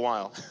disappear for a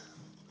while.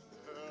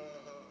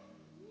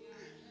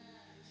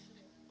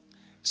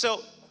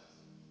 So,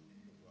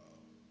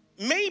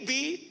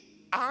 maybe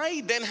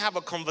I then have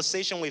a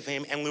conversation with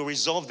him and we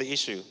resolve the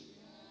issue.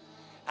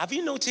 Have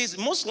you noticed,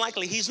 most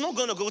likely, he's not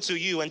going to go to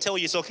you and tell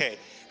you it's okay.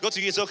 Go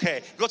to you, it's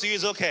okay. Go to you,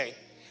 it's okay.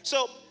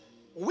 So,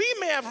 we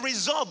may have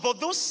resolved, but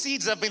those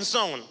seeds have been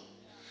sown.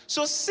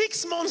 So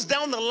 6 months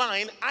down the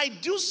line, I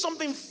do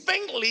something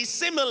faintly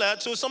similar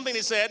to something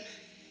he said.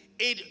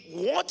 It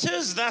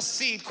waters that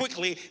seed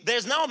quickly.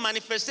 There's now a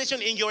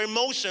manifestation in your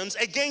emotions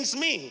against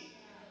me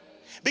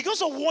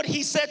because of what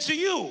he said to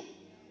you.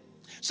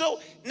 So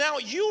now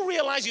you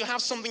realize you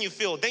have something you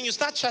feel. Then you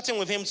start chatting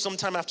with him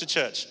sometime after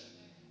church.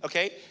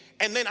 Okay?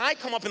 And then I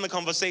come up in the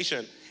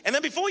conversation. And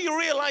then before you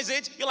realize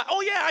it, you're like,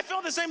 oh yeah, I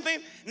felt the same thing.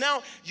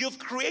 Now you've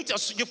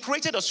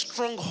created a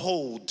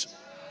stronghold.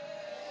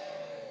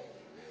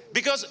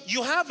 Because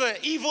you have an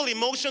evil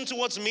emotion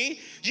towards me,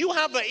 you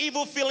have an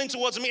evil feeling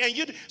towards me,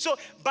 and so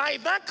by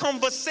that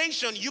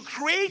conversation, you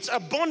create a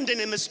bonding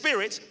in the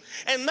spirit,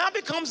 and that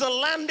becomes a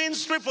landing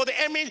strip for the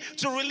enemy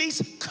to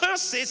release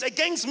curses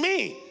against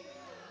me.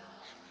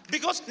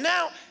 Because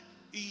now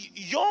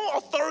your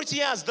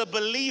authority as the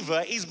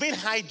believer is being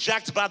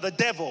hijacked by the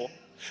devil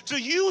to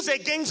use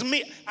against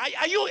me.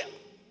 Are you?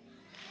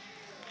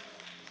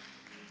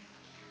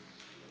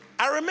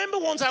 I remember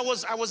once I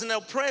was in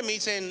a prayer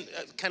meeting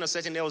kind of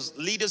setting. There was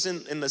leaders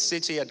in the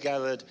city had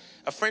gathered.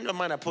 A friend of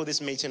mine had put this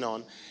meeting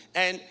on.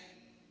 And,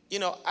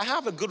 I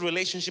have a good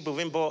relationship with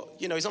him, but,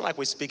 it's not like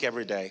we speak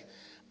every day.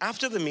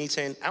 After the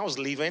meeting, I was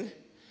leaving.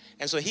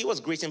 And so he was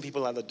greeting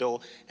people at the door.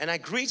 And I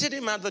greeted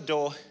him at the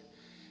door.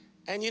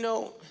 And,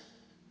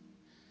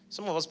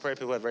 some of us prayer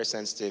people are very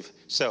sensitive.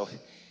 So,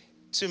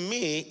 to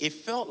me, it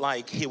felt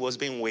like he was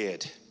being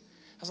weird.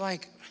 I was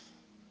like,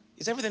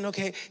 is everything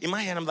okay? In my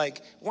head, I'm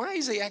like, why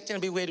is he acting a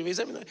bit weird? Is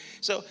everything?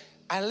 So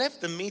I left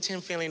the meeting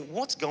feeling,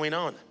 what's going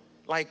on?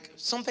 Like,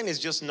 something is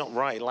just not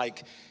right.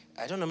 Like,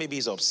 I don't know, maybe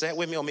he's upset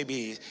with me, or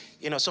maybe,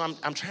 so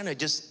I'm trying to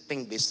just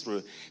think this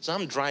through. So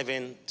I'm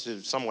driving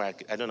to somewhere,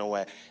 I don't know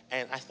where,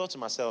 and I thought to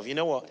myself, you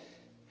know what?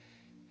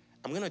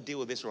 I'm going to deal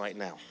with this right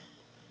now.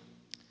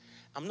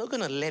 I'm not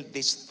going to let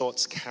these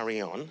thoughts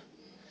carry on.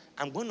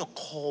 I'm going to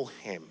call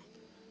him.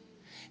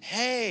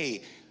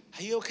 Hey,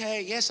 are you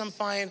okay? Yes, I'm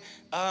fine.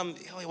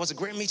 It was a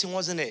great meeting,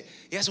 wasn't it?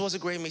 Yes, it was a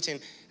great meeting.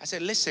 I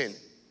said, listen,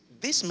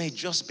 this may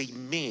just be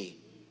me.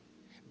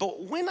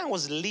 But when I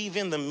was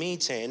leaving the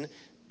meeting,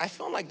 I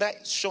felt like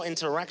that short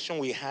interaction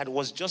we had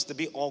was just a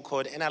bit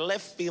awkward. And I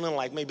left feeling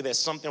like maybe there's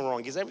something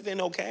wrong. Is everything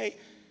okay?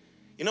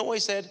 You know what he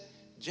said?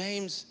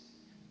 James,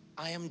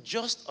 I am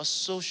just a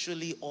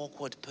socially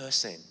awkward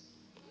person.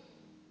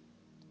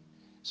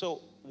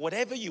 So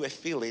whatever you are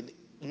feeling,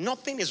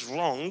 nothing is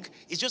wrong.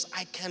 It's just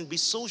I can be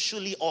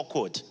socially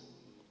awkward.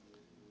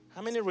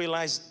 How many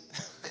realize?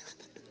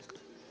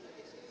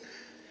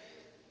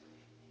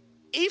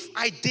 If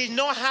I did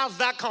not have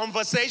that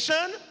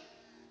conversation,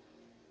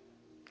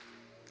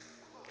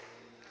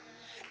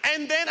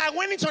 and then I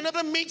went into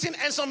another meeting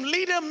and some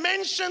leader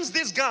mentions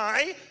this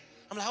guy,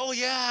 I'm like, oh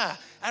yeah,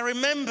 I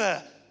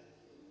remember.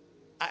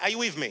 Are you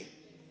with me?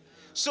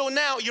 So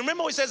now, you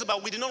remember what it says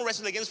about we do not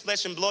wrestle against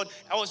flesh and blood?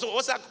 So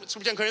what's that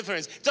scripture in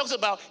Corinthians? It talks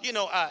about,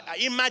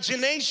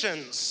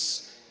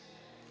 imaginations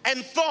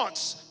and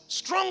thoughts.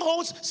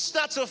 Strongholds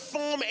start to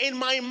form in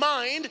my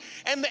mind,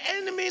 and the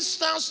enemy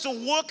starts to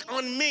work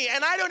on me.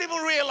 And I don't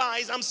even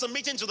realize I'm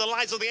submitting to the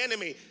lies of the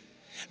enemy.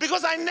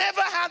 Because I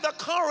never had the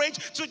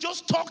courage to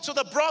just talk to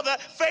the brother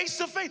face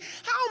to face.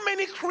 How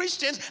many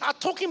Christians are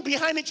talking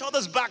behind each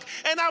other's back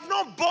and I've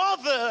not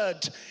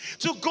bothered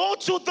to go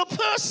to the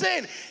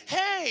person?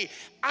 Hey,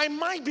 I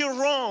might be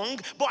wrong,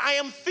 but I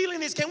am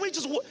feeling this. Can we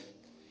just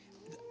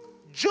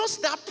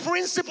that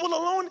principle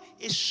alone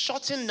is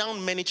shutting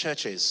down many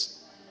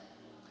churches.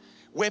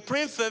 We're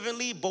praying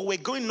fervently, but we're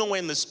going nowhere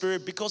in the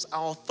spirit because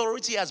our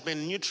authority has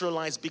been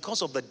neutralized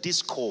because of the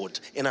discord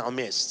in our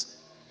midst.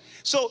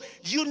 So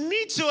you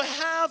need to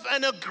have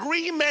an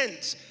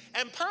agreement.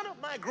 And part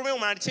of my agreement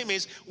with my team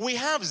is we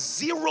have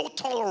zero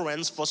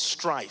tolerance for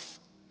strife.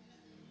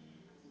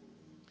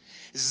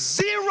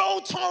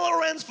 Zero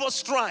tolerance for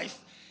strife.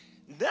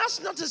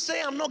 That's not to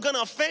say I'm not going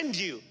to offend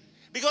you.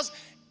 Because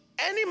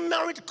any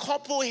married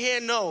couple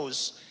here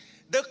knows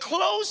the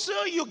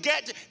closer you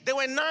get, they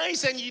were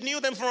nice and you knew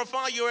them from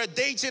afar, you were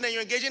dating and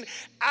you're engaging.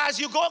 As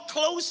you got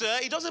closer,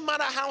 it doesn't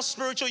matter how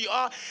spiritual you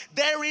are,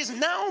 there is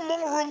now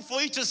more room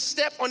for you to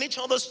step on each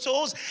other's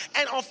toes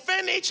and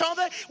offend each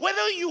other,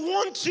 whether you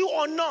want to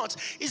or not.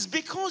 It's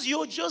because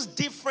you're just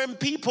different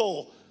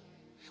people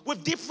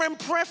with different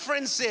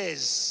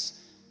preferences.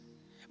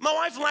 My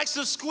wife likes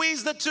to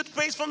squeeze the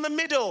toothpaste from the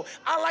middle.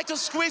 I like to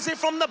squeeze it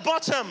from the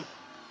bottom.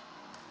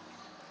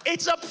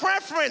 It's a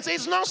preference.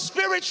 It's not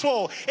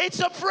spiritual.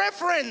 It's a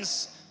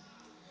preference.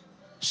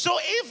 So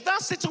if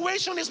that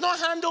situation is not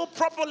handled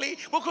properly,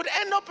 we could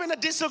end up in a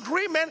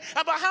disagreement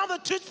about how the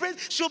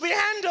toothpaste should be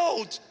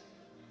handled.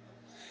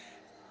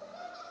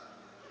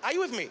 Are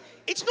you with me?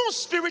 It's not a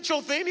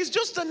spiritual thing. It's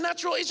just a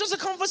natural, it's just a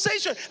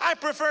conversation. I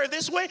prefer it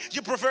this way.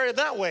 You prefer it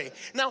that way.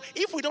 Now,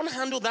 if we don't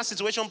handle that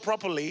situation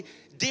properly,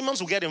 demons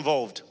will get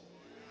involved.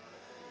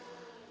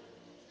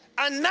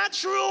 A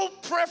natural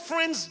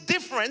preference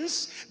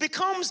difference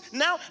becomes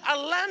now a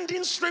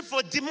landing strip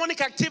for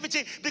demonic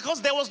activity because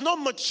there was no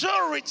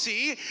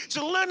maturity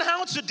to learn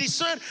how to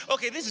discern,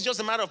 okay, this is just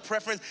a matter of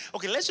preference.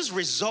 Okay, let's just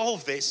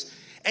resolve this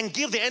and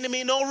give the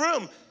enemy no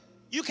room.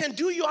 You can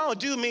do you, I'll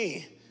do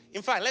me.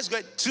 In fact, let's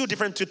get 2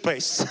 different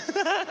toothpastes.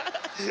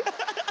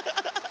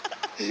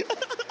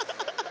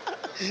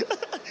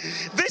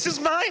 This is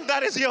mine,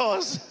 that is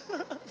yours.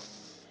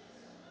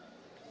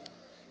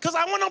 Because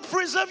I want to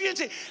preserve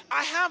unity.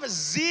 I have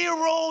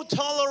zero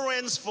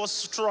tolerance for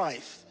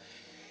strife.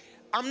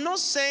 I'm not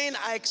saying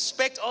I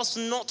expect us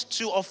not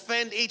to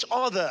offend each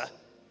other.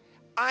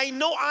 I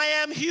know I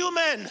am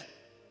human.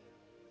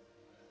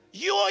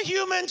 You are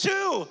human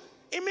too.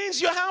 It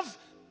means you have,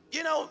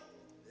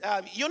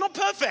 you're not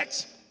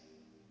perfect.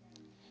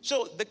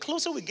 So the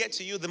closer we get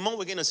to you, the more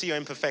we're going to see your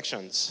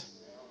imperfections.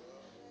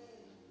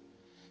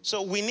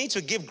 So we need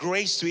to give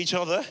grace to each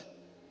other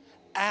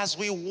as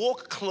we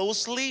walk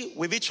closely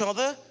with each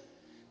other,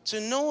 to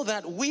know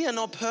that we are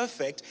not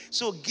perfect.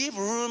 So give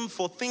room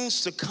for things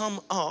to come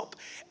up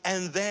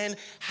and then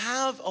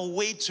have a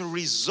way to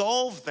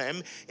resolve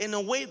them in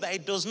a way that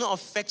it does not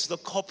affect the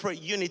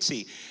corporate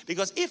unity.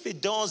 Because if it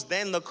does,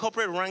 then the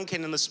corporate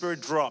ranking in the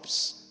spirit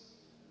drops.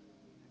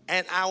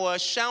 And our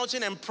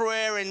shouting and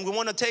prayer and we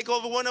want to take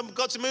over, we want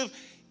God to move,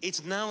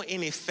 it's now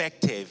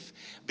ineffective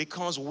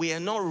because we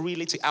are not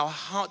really, our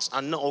hearts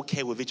are not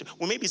okay with each other.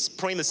 We may be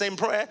praying the same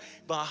prayer,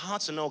 but our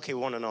hearts are not okay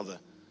with one another.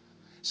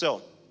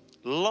 So,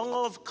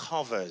 love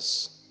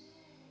covers.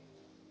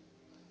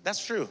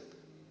 That's true.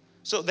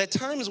 So there are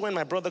times when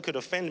my brother could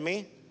offend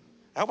me.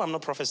 I hope I'm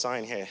not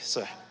prophesying here.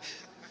 So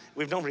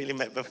we've not really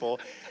met before.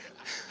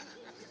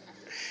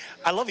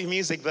 I love your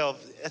music though.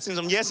 That seems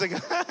some years ago.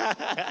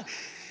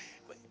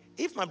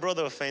 If my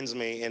brother offends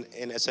me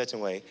in a certain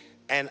way,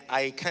 and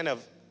I kind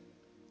of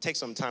take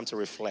some time to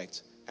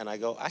reflect, and I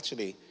go,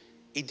 actually,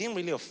 it didn't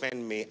really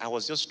offend me. I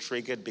was just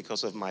triggered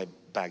because of my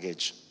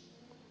baggage.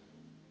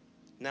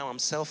 Now I'm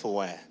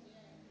self-aware.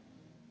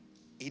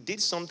 He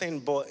did something,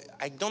 but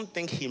I don't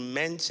think he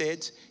meant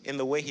it in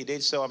the way he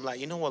did. So I'm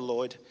like, you know what,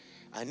 Lord?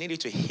 I need you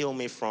to heal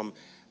me from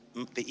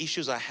the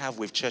issues I have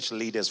with church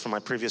leaders from my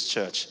previous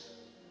church.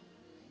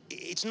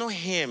 It's not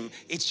him.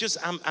 It's just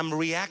I'm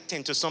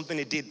reacting to something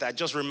he did that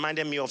just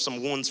reminded me of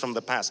some wounds from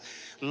the past.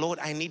 Lord,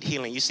 I need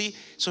healing. You see?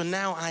 So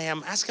now I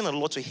am asking the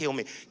Lord to heal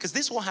me. Because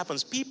this is what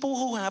happens. People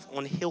who have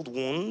unhealed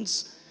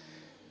wounds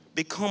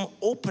become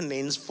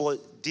openings for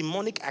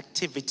demonic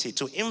activity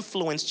to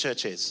influence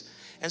churches.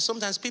 And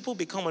sometimes people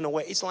become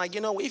unaware. It's like,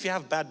 if you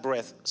have bad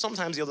breath,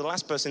 sometimes you're the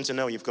last person to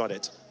know you've got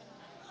it.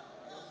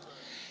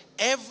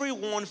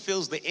 Everyone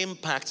feels the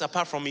impact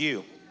apart from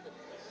you.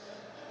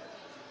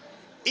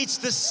 It's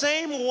the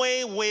same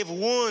way with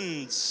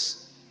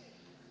wounds.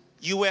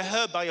 You were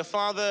hurt by your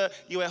father,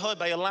 you were hurt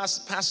by your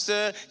last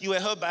pastor, you were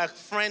hurt by a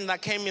friend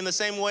that came in the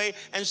same way.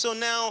 And so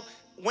now,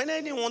 when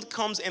anyone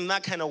comes in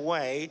that kind of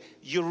way,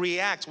 you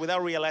react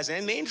without realizing.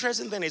 And the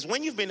interesting thing is,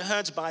 when you've been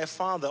hurt by a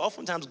father,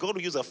 oftentimes God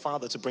will use a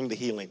father to bring the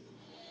healing.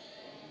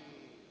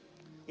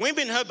 When you've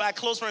been hurt by a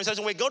close friend in such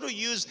a way, God will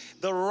use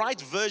the right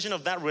version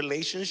of that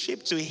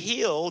relationship to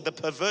heal the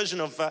perversion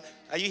of,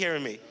 are you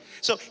hearing me?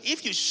 So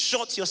if you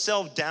shut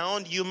yourself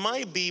down, you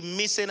might be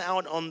missing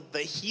out on the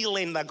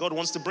healing that God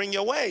wants to bring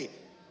your way.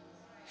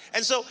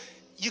 And so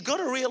you got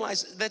to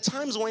realize there are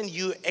times when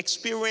you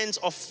experience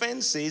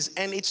offenses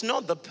and it's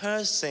not the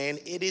person,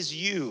 it is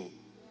you.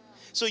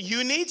 So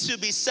you need to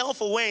be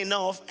self-aware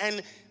enough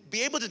and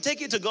be able to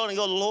take it to God and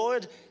go,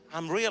 Lord,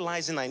 I'm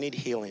realizing I need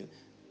healing.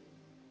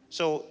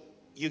 So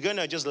you're going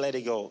to just let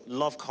it go.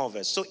 Love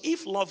covers. So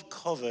if love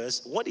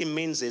covers, what it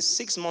means is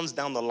 6 months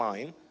down the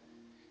line,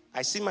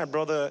 I see my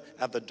brother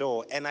at the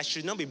door and I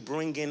should not be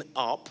bringing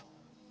up,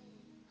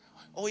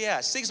 oh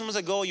yeah, 6 months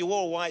ago you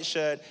wore a white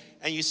shirt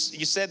and you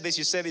said this,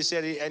 you said this, you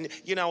said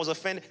it, and I was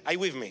offended. Are you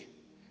with me?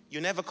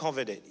 You never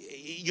covered it.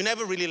 You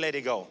never really let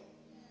it go.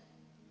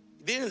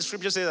 Didn't the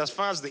scripture say as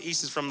far as the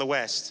east is from the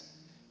west?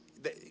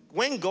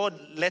 When God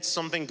lets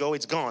something go,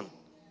 it's gone.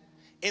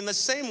 In the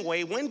same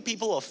way, when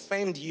people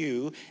offend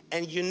you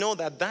and you know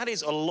that that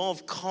is a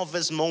love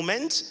covers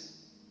moment,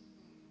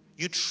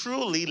 you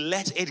truly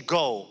let it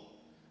go.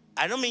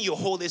 I don't mean you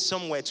hold it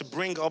somewhere to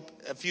bring up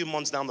a few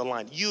months down the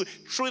line. You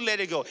truly let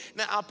it go.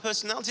 Now, our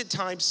personality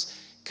types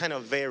kind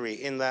of vary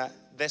in that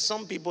there's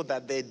some people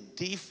that their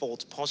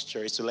default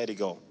posture is to let it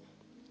go.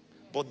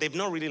 But they've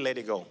not really let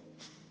it go.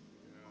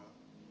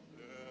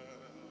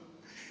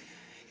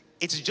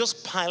 It's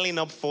just piling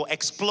up for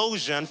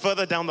explosion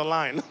further down the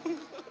line.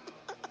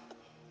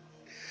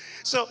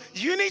 So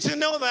you need to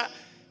know that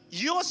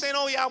you're saying,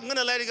 oh yeah, I'm going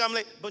to let it go.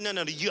 But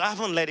no, you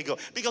haven't let it go.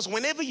 Because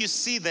whenever you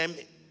see them,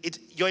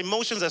 your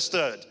emotions are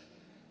stirred.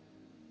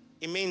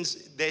 It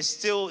means there's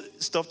still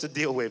stuff to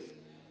deal with.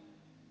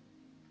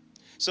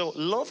 So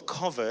love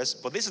covers,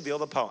 but this is the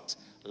other part.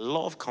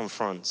 Love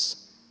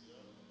confronts.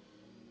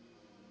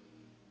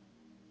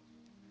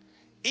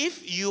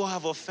 If you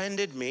have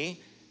offended me,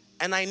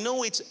 and I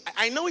know it's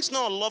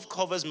not a love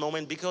covers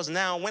moment because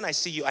now when I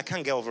see you, I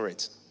can't get over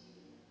it.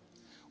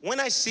 When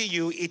I see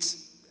you,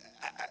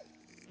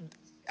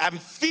 I'm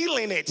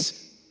feeling it.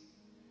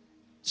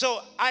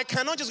 So I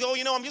cannot just go,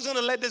 I'm just going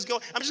to let this go.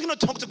 I'm just going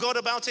to talk to God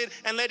about it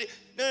and let it.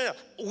 No.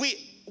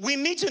 We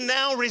need to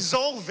now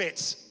resolve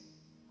it.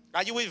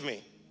 Are you with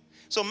me?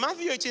 So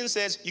Matthew 18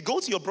 says, you go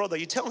to your brother,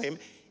 you tell him,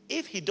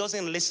 if he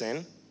doesn't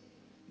listen,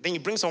 then you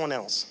bring someone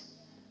else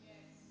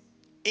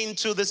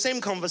into the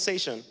same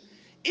conversation.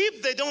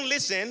 If they don't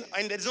listen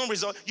and there's no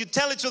result, you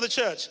tell it to the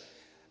church.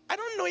 I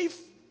don't know if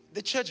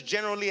the church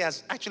generally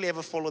has actually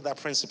ever followed that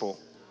principle.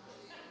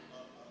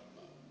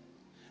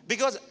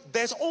 Because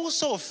there's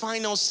also a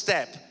final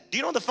step. Do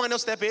you know what the final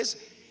step is?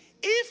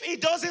 If he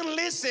doesn't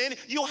listen,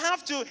 you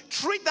have to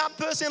treat that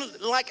person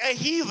like a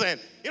heathen.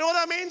 You know what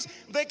that means?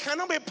 They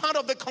cannot be part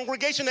of the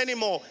congregation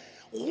anymore.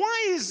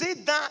 Why is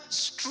it that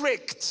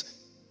strict?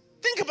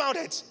 Think about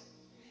it.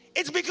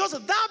 It's because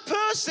that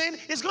person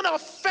is going to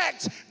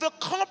affect the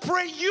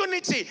corporate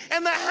unity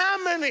and the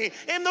harmony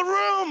in the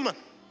room.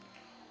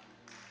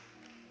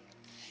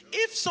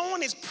 If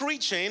someone is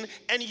preaching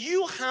and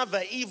you have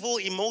an evil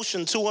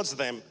emotion towards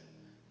them,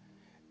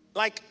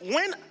 like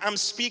when I'm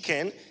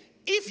speaking,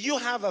 if you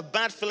have a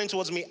bad feeling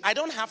towards me, I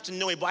don't have to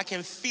know it, but I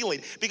can feel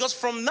it. Because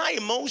from that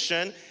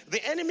emotion,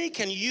 the enemy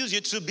can use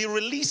you to be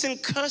releasing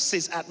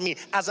curses at me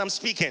as I'm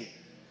speaking.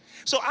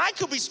 So I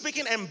could be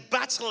speaking and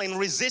battling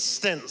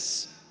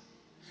resistance.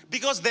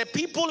 Because there are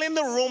people in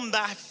the room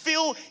that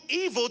feel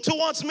evil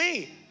towards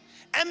me.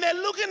 And they're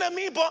looking at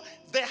me, but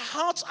their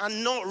hearts are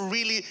not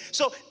really.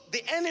 So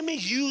the enemy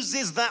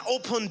uses that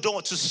open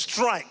door to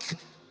strike.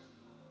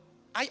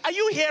 Are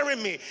you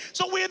hearing me?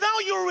 So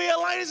without you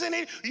realizing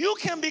it, you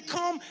can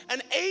become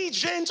an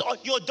agent or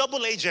you're a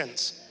double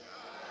agent.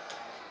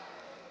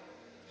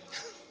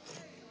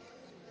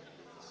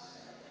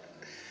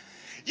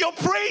 You're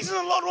praising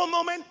the Lord one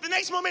moment, the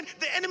next moment,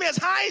 the enemy has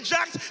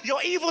hijacked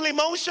your evil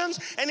emotions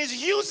and is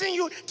using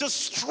you to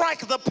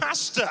strike the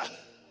pastor.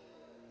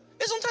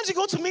 And sometimes you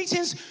go to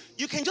meetings,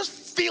 you can just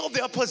feel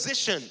the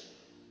opposition.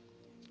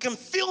 You can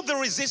feel the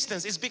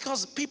resistance. It's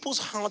because people's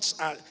hearts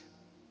are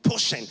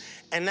pushing.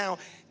 And now,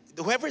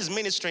 whoever is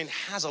ministering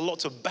has a lot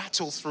to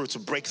battle through to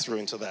break through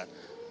into that.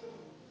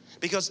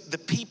 Because the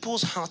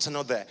people's hearts are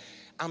not there.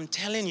 I'm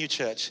telling you,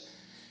 church,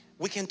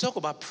 we can talk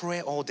about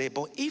prayer all day,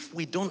 but if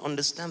we don't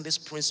understand this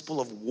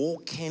principle of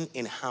walking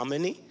in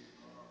harmony,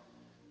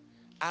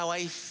 our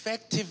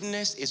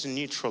effectiveness is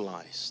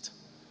neutralized.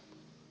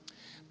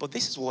 But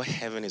this is what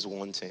heaven is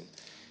wanting.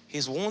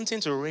 He's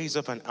wanting to raise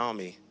up an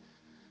army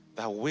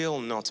that will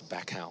not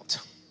back out.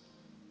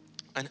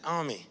 An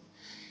army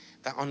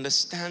that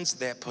understands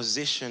their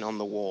position on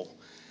the wall.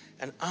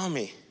 An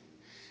army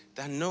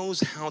that knows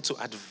how to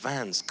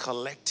advance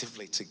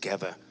collectively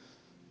together.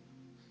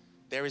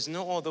 There is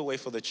no other way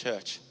for the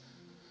church.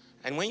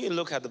 And when you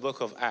look at the book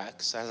of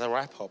Acts as a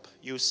wrap up,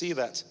 you'll see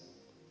that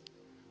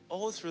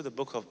all through the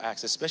book of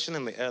Acts, especially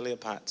in the earlier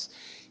parts,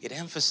 it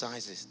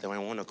emphasizes they were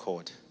in one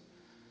accord.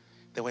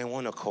 They were in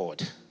one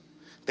accord.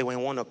 They were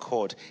in one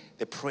accord.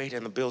 They prayed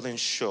and the building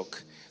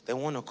shook. They were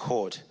in one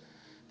accord.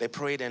 They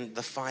prayed and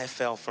the fire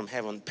fell from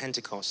heaven,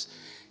 Pentecost.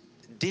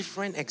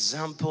 Different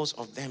examples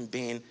of them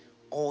being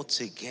all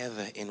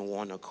together in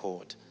one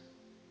accord.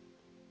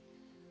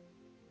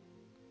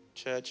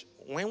 Church,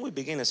 when we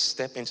begin to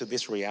step into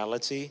this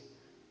reality,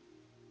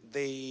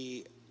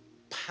 the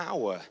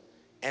power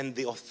and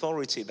the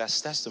authority that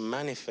starts to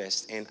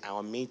manifest in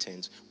our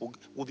meetings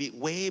will be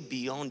way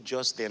beyond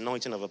just the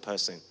anointing of a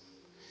person.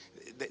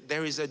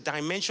 There is a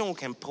dimension we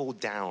can pull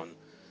down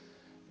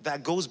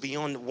that goes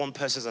beyond one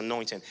person's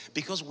anointing,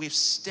 because we've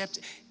stepped.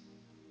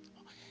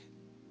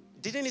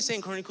 Didn't it say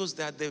in Chronicles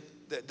that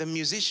the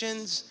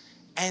musicians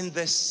and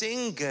the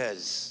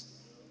singers,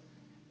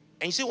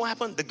 and you see what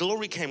happened? The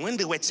glory came when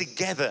they were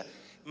together.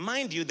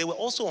 Mind you, they were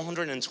also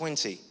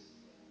 120,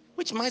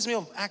 which reminds me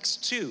of Acts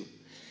 2.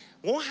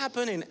 What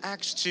happened in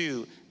Acts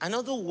 2,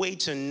 another way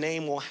to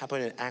name what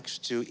happened in Acts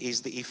 2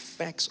 is the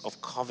effects of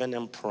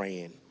covenant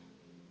praying.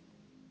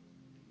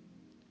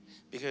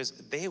 Because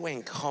they were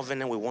in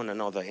covenant with one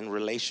another in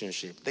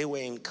relationship. They were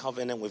in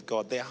covenant with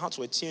God. Their hearts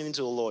were tuned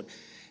into the Lord.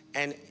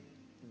 And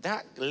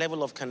that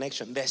level of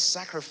connection, their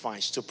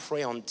sacrifice to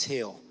pray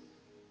until.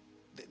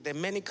 There are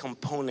many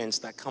components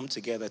that come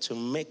together to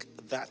make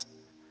that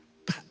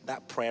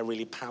prayer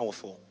really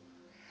powerful.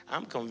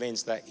 I'm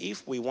convinced that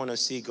if we want to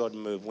see God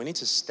move, we need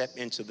to step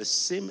into a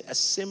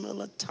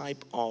similar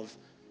type of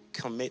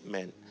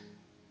commitment.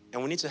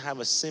 And we need to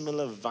have a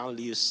similar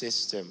value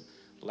system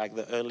like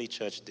the early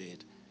church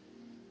did.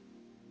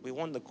 We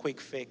want the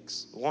quick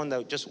fix. We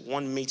want just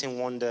one meeting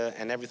wonder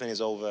and everything is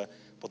over.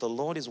 But the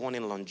Lord is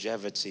wanting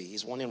longevity.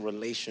 He's wanting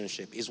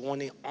relationship. He's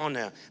wanting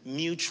honor,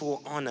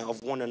 mutual honor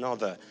of one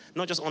another.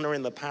 Not just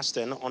honoring the pastor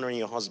and not honoring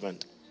your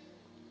husband.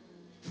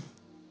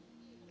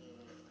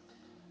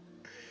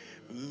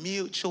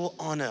 Mutual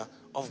honor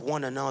of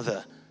one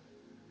another.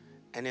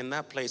 And in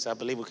that place, I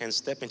believe we can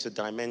step into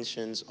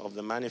dimensions of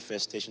the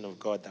manifestation of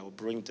God that will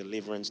bring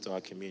deliverance to our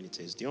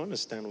communities. Do you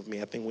understand with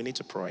me? I think we need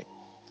to pray.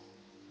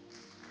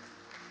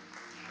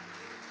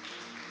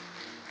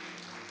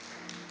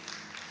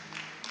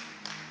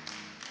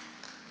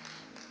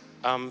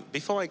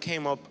 Before I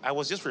came up, I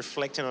was just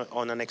reflecting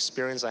on an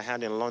experience I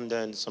had in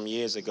London some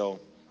years ago.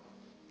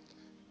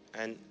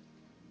 And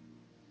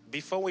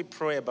before we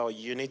pray about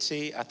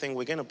unity, I think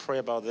we're going to pray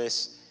about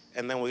this,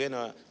 and then we're going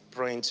to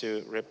pray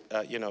into,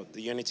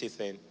 the unity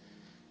thing.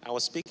 I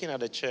was speaking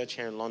at a church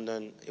here in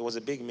London. It was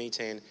a big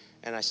meeting,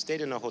 and I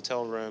stayed in a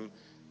hotel room.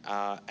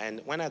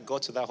 And when I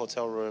got to that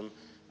hotel room,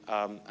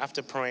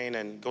 after praying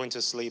and going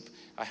to sleep,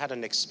 I had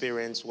an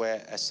experience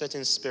where a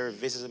certain spirit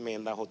visited me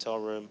in that hotel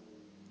room.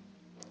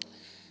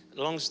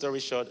 Long story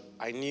short,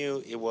 I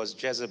knew it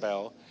was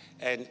Jezebel.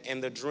 And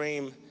in the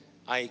dream,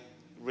 I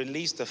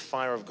released the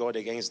fire of God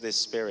against this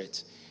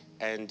spirit.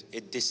 And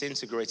it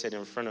disintegrated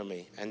in front of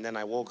me. And then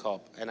I woke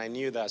up and I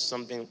knew that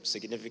something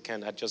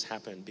significant had just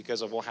happened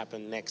because of what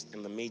happened next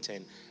in the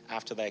meeting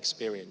after that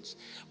experience.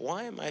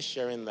 Why am I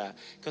sharing that?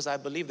 Because I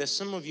believe there's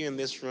some of you in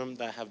this room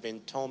that have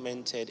been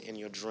tormented in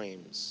your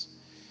dreams.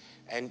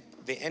 And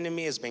the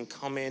enemy has been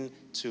coming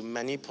to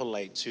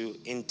manipulate, to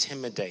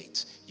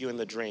intimidate you in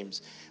the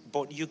dreams.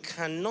 But you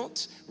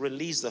cannot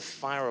release the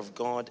fire of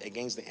God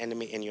against the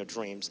enemy in your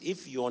dreams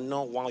if you're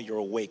not, while you're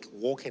awake,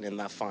 walking in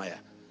that fire.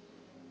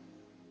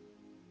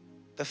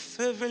 The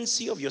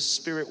fervency of your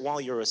spirit while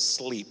you're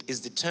asleep is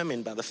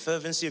determined by the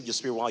fervency of your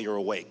spirit while you're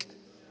awake.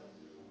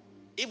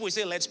 If we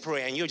say, let's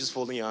pray, and you're just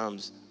folding your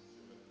arms,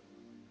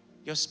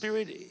 your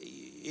spirit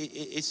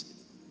is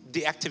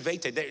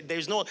deactivated.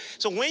 There's no.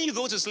 So when you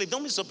go to sleep,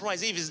 don't be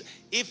surprised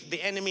if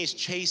the enemy is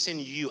chasing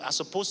you as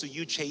opposed to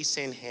you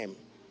chasing him.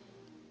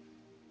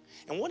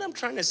 And what I'm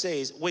trying to say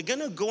is, we're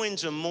going to go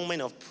into a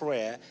moment of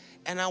prayer,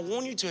 and I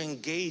want you to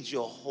engage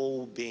your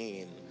whole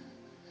being.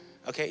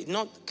 Okay,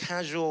 not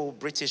casual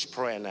British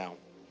prayer now.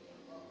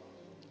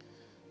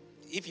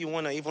 If you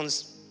want to even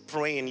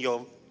pray in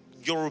your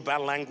Yoruba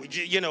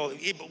language,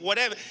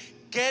 whatever,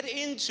 get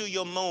into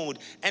your mode.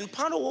 And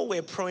part of what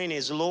we're praying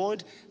is,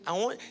 Lord,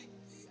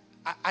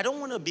 I don't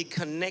want to be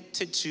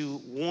connected to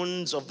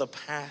wounds of the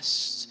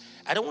past.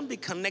 I don't want to be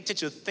connected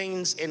to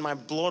things in my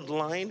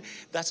bloodline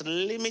that's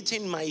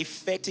limiting my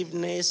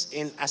effectiveness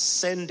in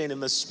ascending in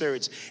the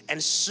spirit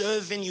and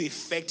serving you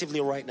effectively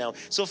right now.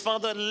 So,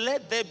 Father,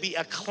 let there be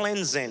a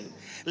cleansing.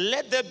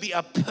 Let there be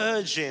a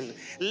purging.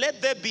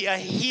 Let there be a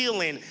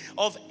healing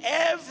of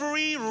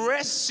every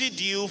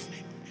residue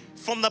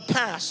from the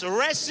past,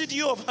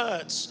 residue of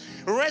hurts,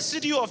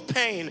 residue of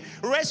pain,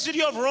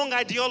 residue of wrong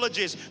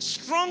ideologies,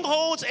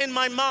 strongholds in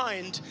my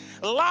mind,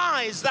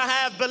 lies that I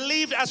have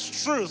believed as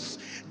truth,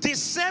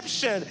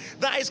 deception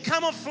that is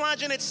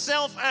camouflaging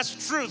itself as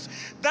truth,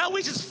 that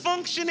which is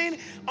functioning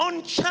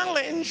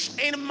unchallenged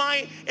in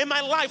my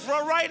life.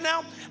 Right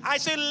now, I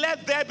say,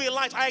 let there be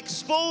light. I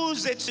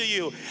expose it to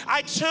you.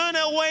 I turn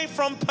away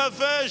from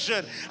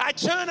perversion. I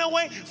turn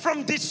away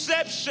from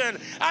deception.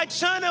 I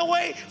turn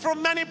away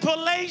from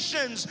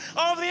manipulations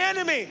of the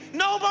enemy.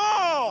 No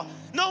more.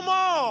 No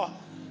more.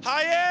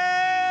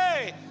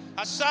 Haye.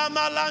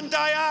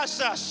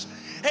 Asamalandayasas.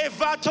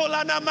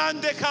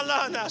 Evatolanamande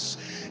kalanas.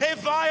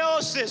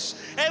 Eviosis,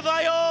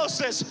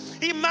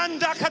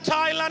 Imanda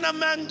Catalana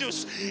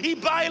Mandus,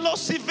 Ibailo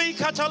Civi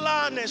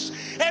Catalanes,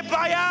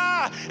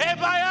 Ebaya,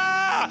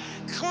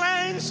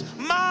 cleanse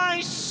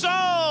my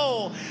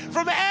soul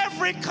from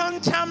every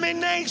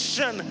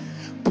contamination,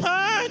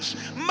 purge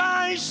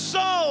my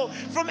soul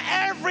from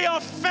every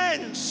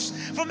offense,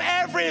 from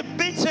every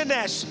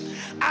bitterness.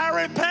 I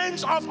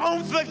repent of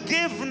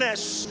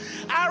unforgiveness.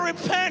 I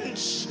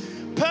repent,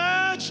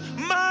 purge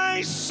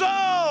my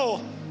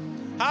soul.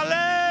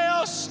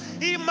 Aleos,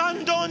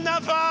 imando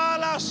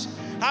navalas,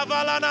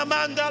 avalana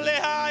manda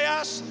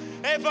lehayas,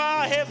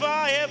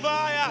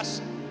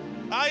 evayas,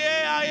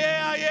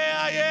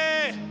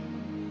 aye.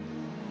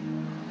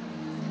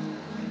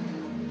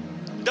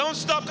 Don't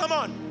stop, come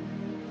on.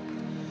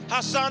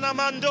 Hasana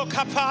mando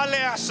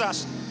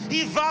kapaleasas,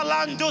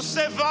 ivalando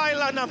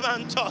sevaila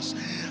namantos,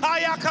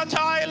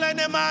 ayakataile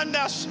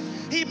nemandas,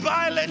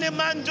 ibaile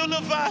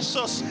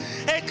nemanduluvasos,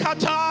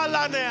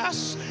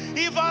 ekatalaneas,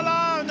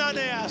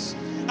 ivalananeas.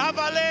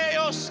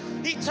 Avaleos,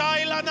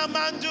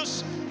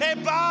 Itailanamandus,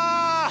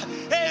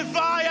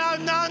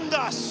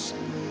 Evayanandas.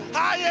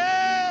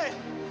 Aye,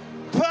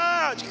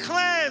 purge,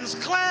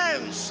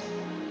 cleanse.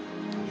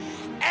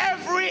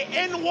 Every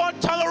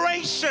inward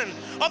toleration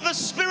of the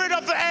spirit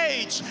of the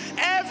age,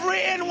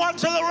 every inward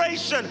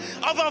toleration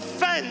of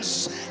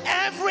offense,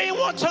 every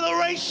inward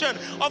toleration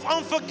of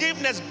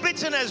unforgiveness,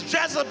 bitterness,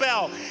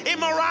 Jezebel,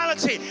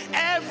 immorality,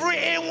 every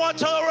inward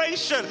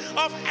toleration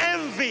of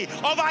envy,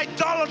 of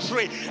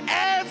idolatry,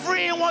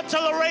 every inward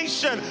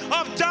toleration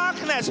of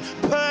darkness,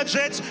 purge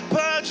it.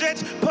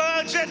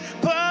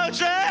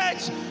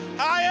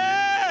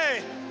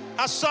 Aye.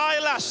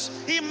 Asilas,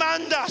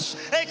 Imandas,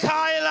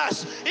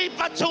 Ekailas,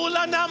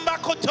 Ipatula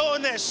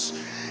Nambakotones,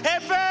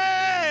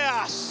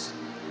 Eveas,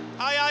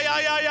 Aye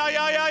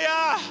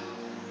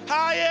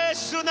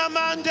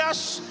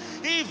Sunamandas,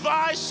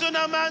 Evai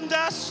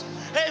Sunamandas,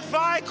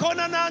 Evai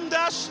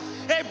Konanandas,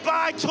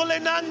 Ebai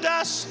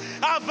Tolenandas,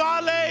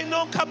 Avale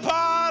non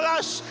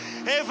Capalas,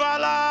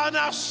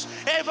 Evalanas,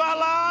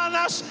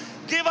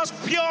 give us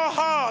pure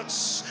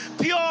hearts,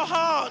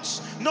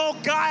 no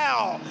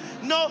guile.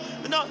 No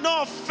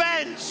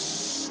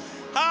offense.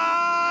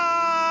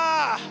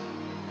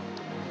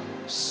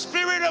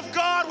 Spirit of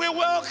God, we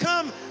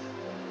welcome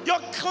your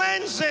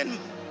cleansing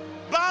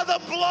by the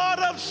blood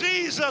of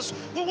Jesus.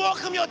 We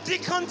welcome your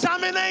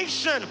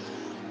decontamination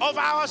of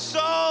our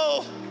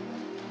soul.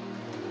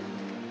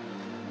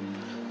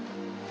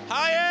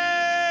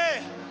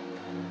 Aye.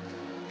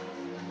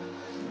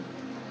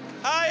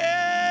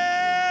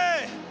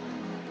 Aye.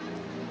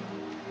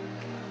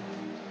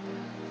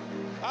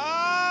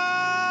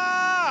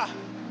 Ah.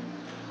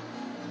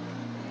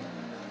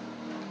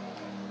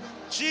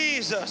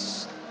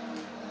 Jesus.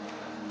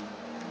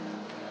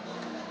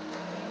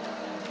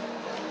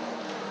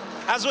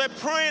 As we're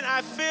praying,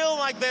 I feel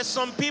like there's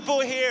some people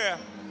here.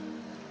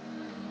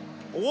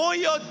 What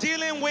you're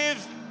dealing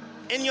with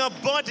in your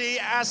body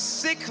as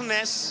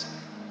sickness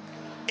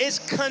is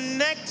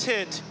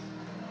connected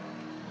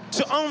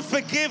to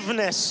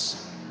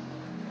unforgiveness.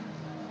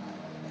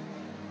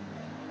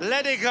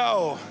 Let it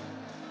go.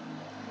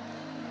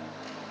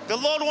 The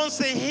Lord wants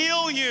to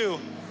heal you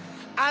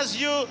as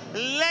you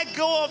let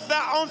go of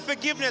that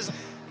unforgiveness.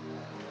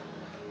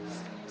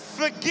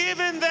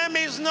 Forgiving them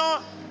is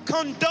not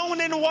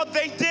condoning what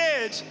they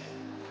did.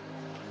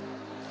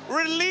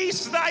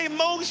 Release that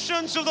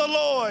emotion to the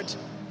Lord.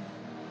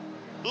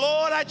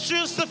 Lord, I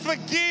choose to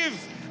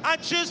forgive. I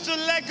choose to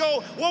let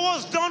go. What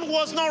was done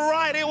was not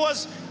right. It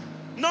was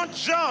not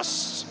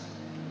just.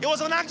 It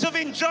was an act of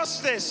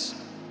injustice.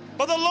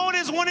 But the Lord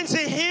is wanting to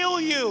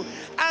heal you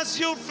as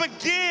you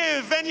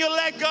forgive and you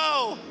let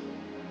go.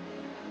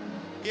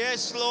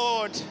 Yes,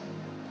 Lord.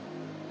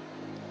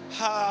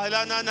 Ha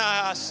la na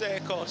na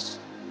sekos.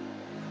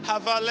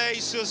 Havale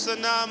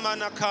susana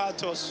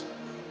manakatos.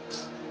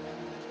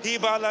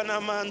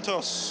 Hibalana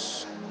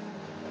mantos.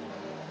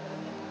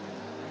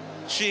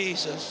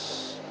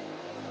 Jesus.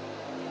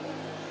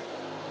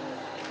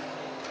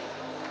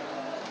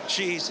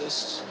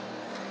 Jesus.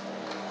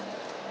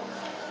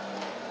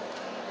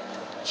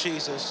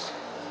 Jesus.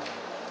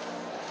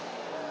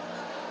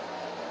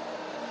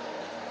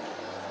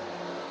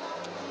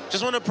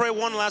 Just want to pray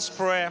one last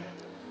prayer,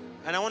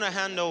 and I want to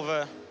hand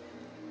over.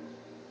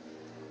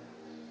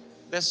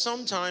 There's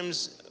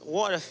sometimes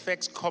what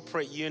affects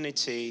corporate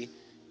unity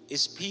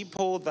is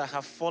people that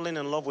have fallen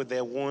in love with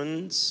their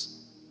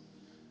wounds,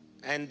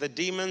 and the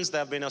demons that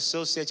have been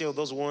associated with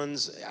those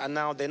wounds are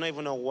now, they're not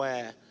even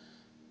aware.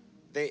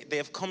 They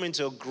have come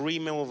into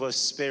agreement with a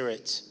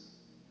spirit.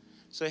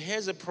 So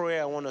here's a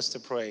prayer I want us to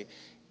pray.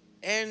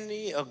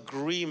 Any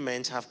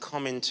agreement I've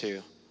come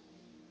into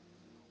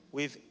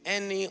with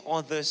any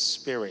other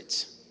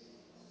spirit,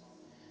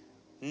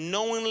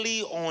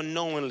 knowingly or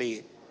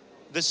unknowingly,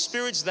 the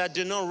spirits that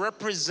do not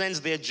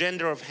represent the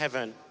agenda of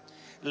heaven,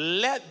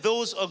 let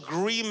those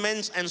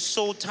agreements and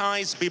soul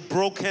ties be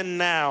broken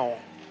now.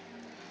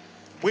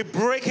 We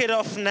break it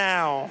off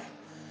now.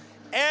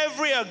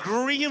 Every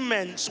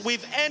agreement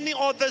with any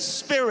other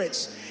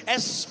spirits,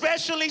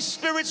 especially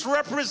spirits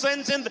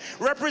representing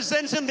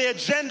the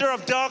agenda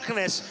of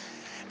darkness,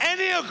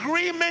 any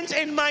agreement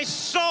in my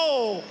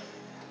soul,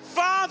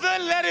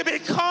 Father, let it be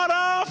cut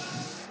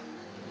off.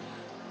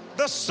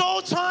 The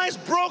soul ties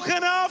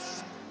broken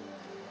off.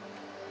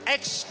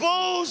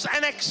 Expose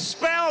and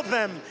expel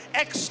them.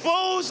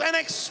 Expose and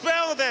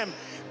expel them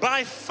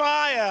by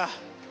fire.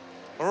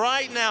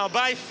 Right now,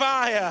 by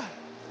fire.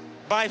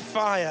 By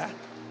fire.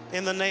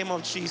 In the name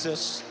of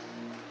Jesus.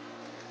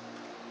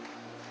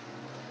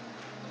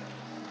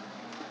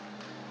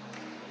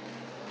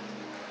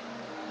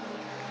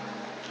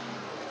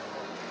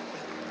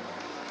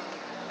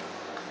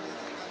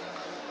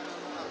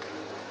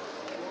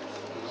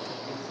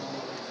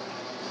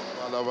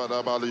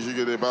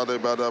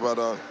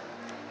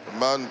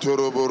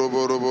 Mantoro boro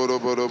boro boro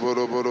boro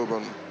boro boro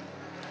boro.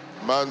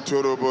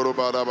 Mantoro boro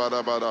bara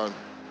bara bara.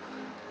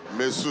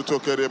 Mesuto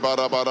kere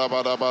bara bara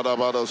bara bara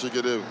bara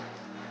shigede.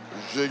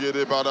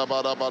 Jegede bara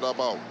bara bara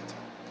bara.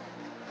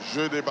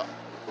 Jede ba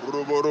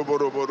robo robo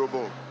robo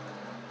robo.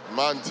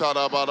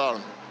 Mantara bara.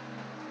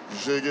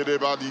 Jegede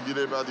badi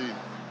gide badi.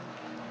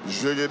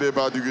 Jegede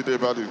badi gide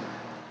badi.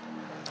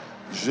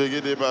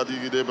 Jegede badi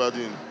gide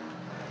badi.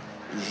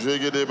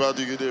 Jegede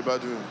badi gide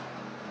badi.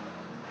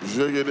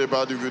 Jegede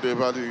badi gide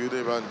badi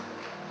gide badi.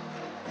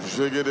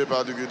 Jegede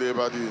badi gide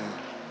badi.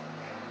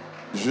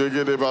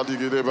 Jegede badi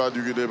gide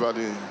badi gide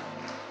badi.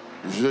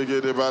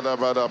 Jegede bada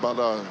bada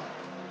bada.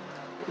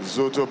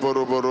 Zoto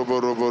boro boro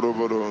boro boro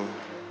boro.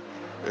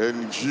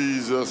 In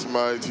Jesus'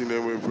 mighty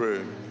name we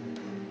pray.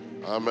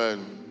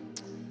 Amen.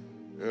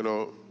 You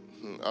know,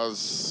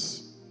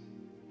 as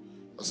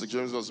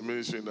James was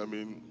mentioning, I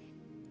mean,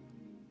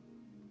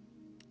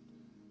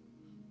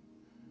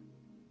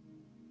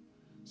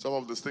 some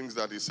of the things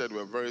that he said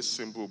were very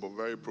simple but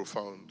very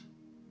profound.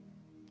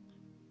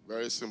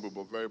 Very simple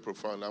but very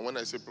profound. And when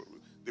I say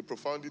the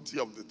profundity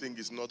of the thing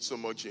is not so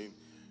much in,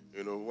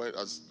 you know, when,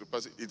 as the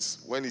person,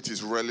 it's when it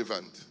is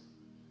relevant.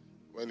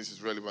 When it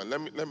is relevant.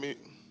 Let me.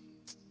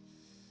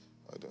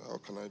 I don't, how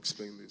can I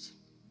explain this?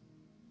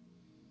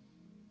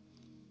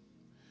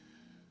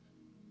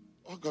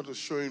 What God was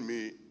showing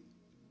me,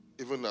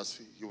 even as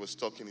he was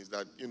talking, is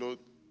that, you know,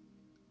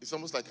 it's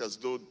almost like as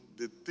though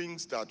the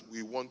things that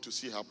we want to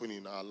see happen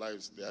in our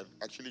lives, they are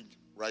actually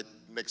right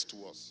next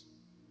to us.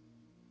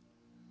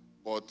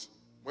 But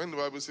when the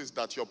Bible says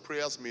that your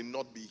prayers may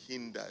not be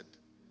hindered,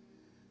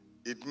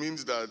 it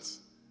means that,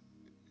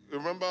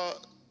 remember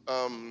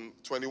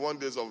 21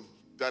 days of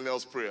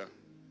Daniel's prayer,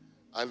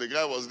 and the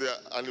guy was there,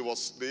 and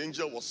the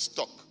angel was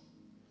stuck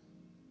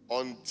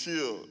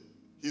until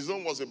his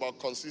own was about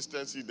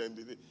consistency.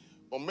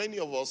 But many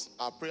of us,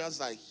 our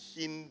prayers are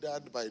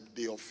hindered by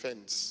the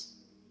offense,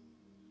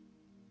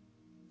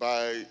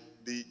 by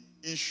the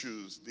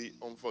issues,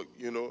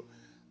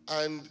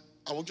 And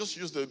I will just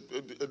use a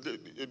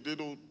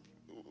little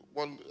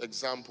one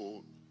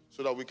example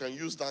so that we can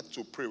use that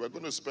to pray. We're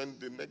going to spend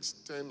the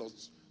next 10 or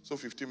so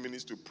 15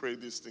 minutes to pray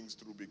these things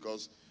through,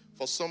 because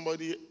for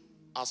somebody,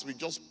 as we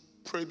just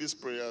pray these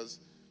prayers,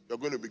 you're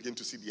going to begin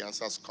to see the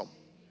answers come.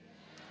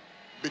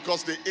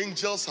 Because the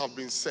angels have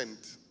been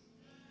sent.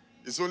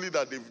 It's only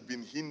that they've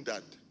been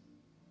hindered.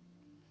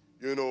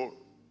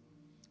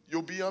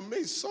 You'll be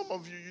amazed. Some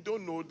of you, you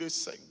don't know,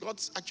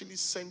 God's actually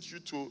sent you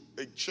to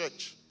a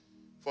church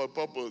for a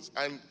purpose.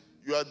 And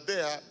you are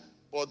there,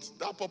 but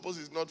that purpose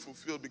is not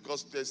fulfilled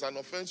because there's an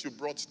offense you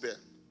brought there.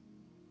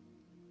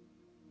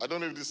 I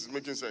don't know if this is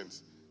making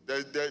sense.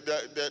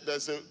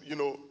 There's a,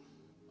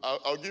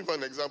 I'll give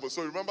an example.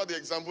 So remember the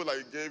example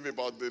I gave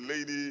about the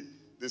lady,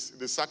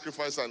 the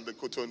sacrifice and the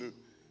kotonu.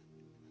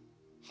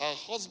 Her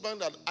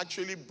husband had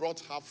actually brought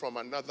her from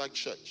another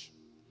church.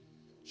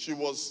 She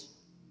was,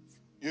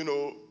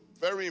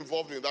 very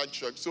involved in that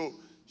church. So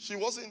she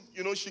wasn't,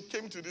 she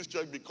came to this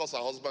church because her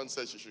husband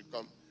said she should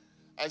come.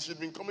 And she'd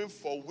been coming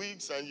for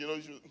weeks, and,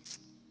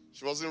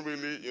 she wasn't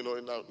really,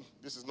 now,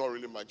 this is not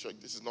really my church.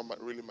 This is not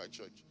really my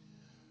church.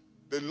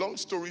 The long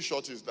story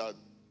short is that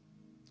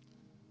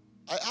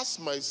I asked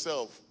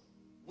myself,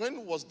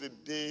 when was the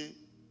day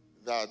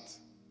that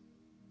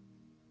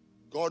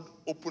God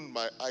opened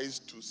my eyes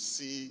to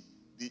see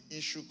the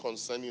issue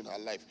concerning her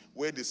life,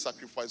 where the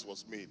sacrifice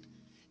was made?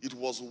 It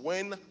was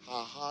when her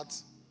heart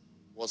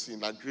was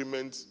in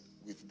agreement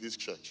with this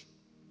church.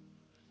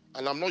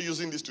 And I'm not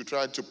using this to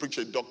try to preach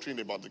a doctrine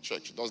about the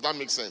church. Does that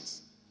make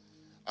sense?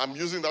 I'm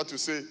using that to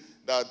say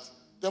that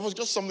there was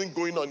just something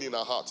going on in her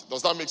heart.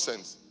 Does that make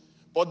sense?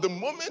 But the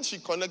moment she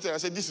connected, I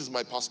said, this is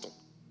my pastor.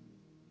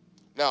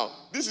 Now,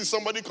 this is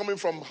somebody coming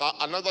from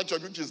another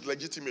church which is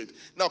legitimate.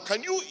 Now,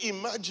 can you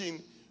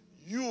imagine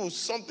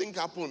something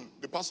happened,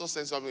 the pastor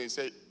said something, he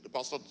said, the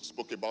pastor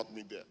spoke about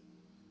me there.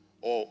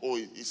 Or,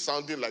 it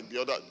sounded like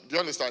the other. Do you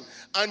understand?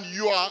 And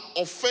you are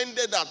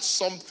offended at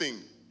something.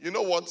 You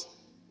know what?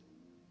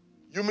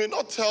 You may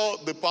not tell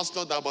the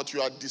pastor that, but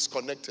you are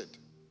disconnected.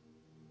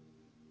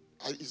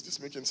 Is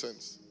this making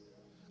sense?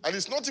 And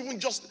it's not even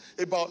just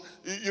about,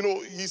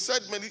 he said,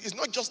 it's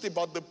not just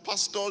about the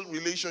pastoral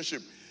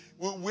relationship.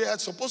 We are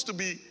supposed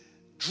to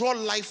draw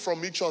life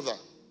from each other.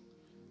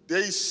 There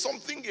is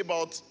something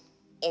about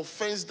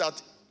offense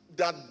that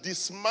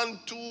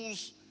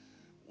dismantles,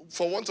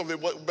 for want of a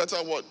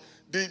better word,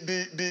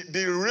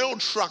 the real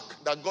track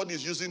that God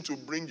is using to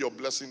bring your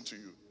blessing to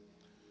you.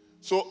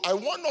 So I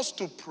want us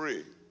to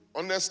pray,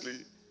 honestly,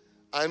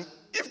 and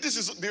if this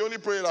is the only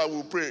prayer I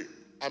will pray,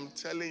 I'm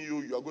telling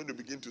you, you are going to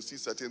begin to see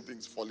certain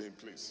things fall in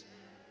place.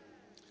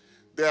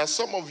 There are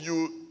some of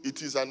you,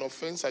 it is an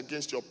offense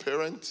against your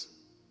parent.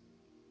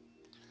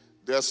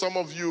 There are some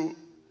of you,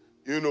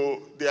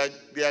 there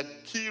are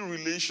key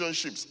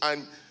relationships,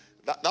 and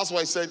that's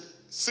why I said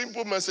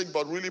simple message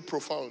but really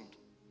profound.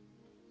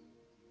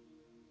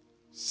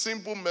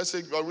 Simple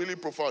message but really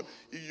profound.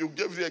 You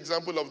gave the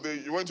example of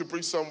you went to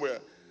preach somewhere.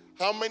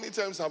 How many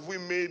times have we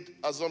made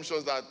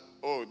assumptions that,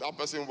 that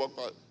person walked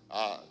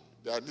past,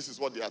 this is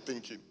what they are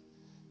thinking,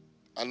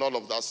 and all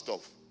of that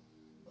stuff.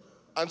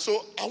 And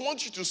so I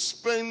want you to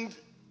spend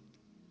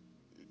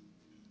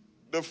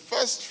the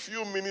first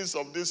few minutes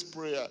of this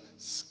prayer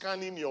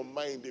scanning your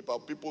mind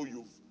about people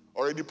you've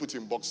already put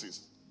in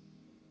boxes.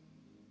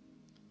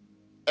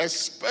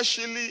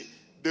 Especially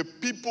the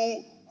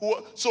people who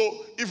are,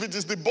 so if it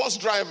is the bus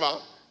driver,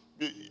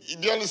 do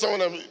you understand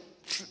what I mean?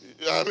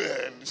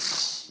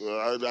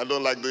 I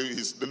don't like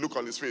the look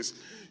on his face.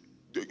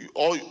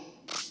 When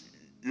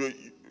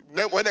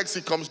next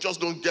he comes, just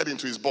don't get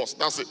into his bus.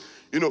 That's it.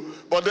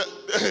 But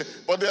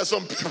there are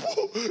some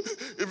people,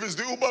 if it's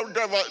the Uber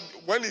driver,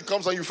 when he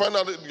comes and you find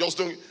out, just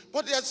don't.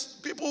 But there's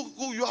people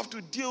who you have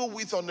to deal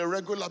with on a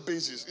regular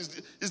basis.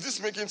 Is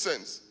this making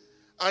sense?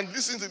 And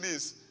listen to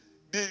this.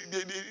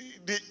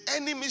 The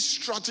enemy's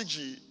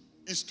strategy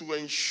is to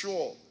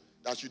ensure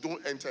that you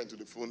don't enter into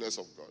the fullness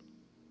of God.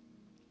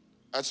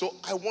 And so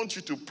I want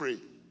you to pray.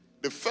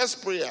 The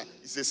first prayer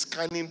is a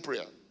scanning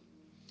prayer,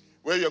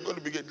 where you're going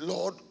to begin,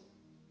 Lord,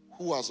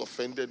 who has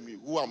offended me?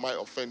 Who am I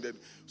offended?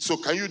 So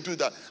can you do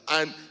that?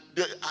 And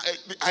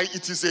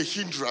it is a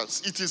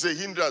hindrance. It is a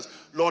hindrance.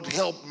 Lord,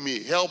 help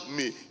me, help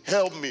me,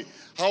 help me.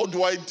 How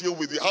do I deal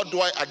with it? How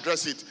do I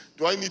address it?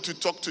 Do I need to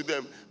talk to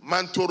them?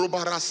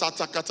 Mantorobara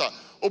satakata.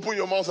 Open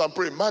your mouth and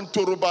pray.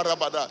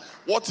 Mantorobarabada.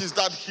 What is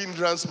that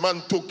hindrance?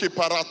 Mantoke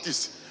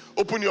paratis.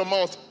 Open your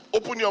mouth.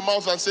 Open your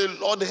mouth and say,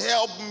 Lord,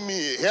 help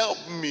me, help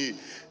me.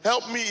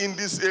 Help me in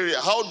this area.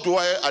 How do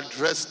I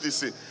address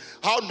this?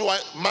 How do I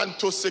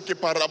manto seke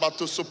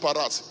parabato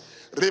soparas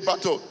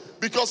rebato?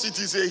 Because it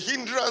is a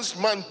hindrance.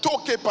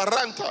 Mantoke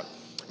paranta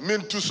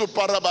mintuso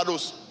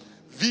parabados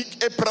vik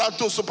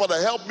eprato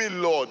sopada. Help me,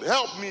 Lord.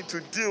 Help me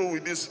to deal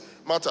with this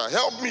matter.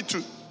 Help me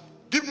to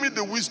give me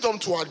the wisdom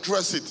to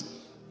address it.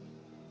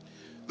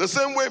 The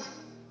same way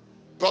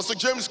Pastor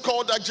James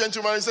called that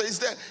gentleman and said,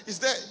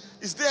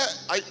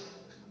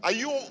 are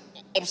you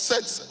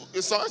upset?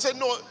 So I said,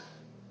 no,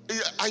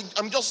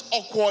 I'm just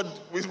awkward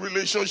with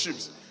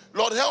relationships.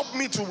 Lord, help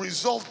me to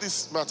resolve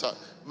this matter.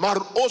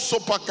 Maroso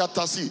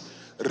pakatasi,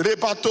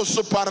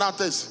 rebatoso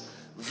parates,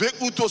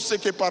 veuto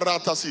seke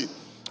paratasi,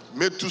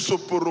 metuso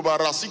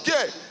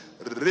purubarasike,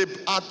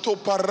 rebato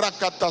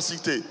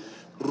parakatasite,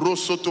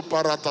 rosoto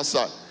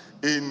paratasa.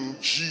 In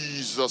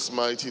Jesus'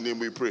 mighty name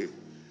we pray.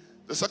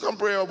 The second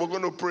prayer we're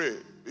going to pray,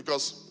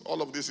 because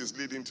all of this is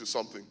leading to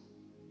something,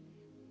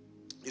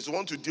 is we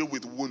want to deal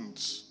with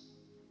wounds.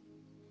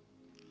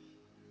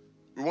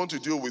 We want to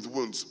deal with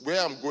wounds.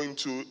 Where I'm going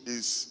to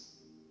is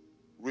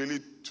really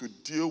to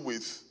deal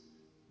with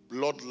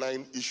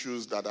bloodline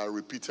issues that are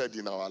repeated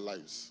in our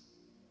lives.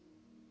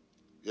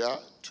 Yeah?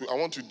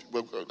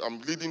 I'm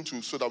leading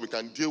to so that we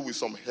can deal with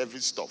some heavy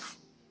stuff.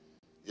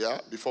 Yeah?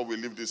 Before we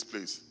leave this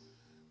place.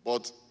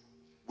 But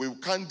we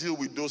can't deal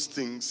with those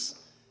things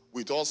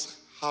with us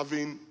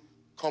having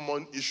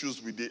common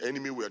issues with the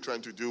enemy we are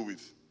trying to deal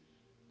with.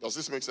 Does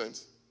this make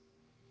sense?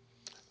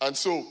 And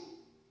so,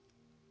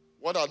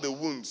 what are the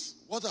wounds?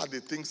 What are the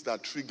things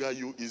that trigger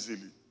you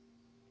easily?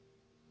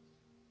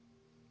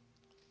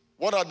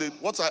 Look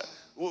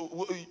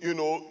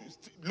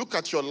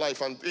at your life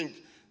and think,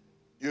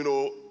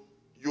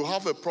 you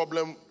have a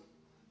problem.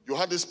 You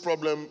had this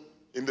problem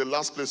in the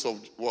last place of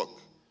work.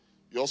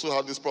 You also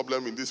have this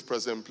problem in this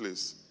present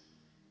place.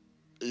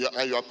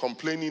 And you are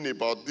complaining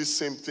about this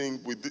same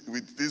thing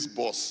with this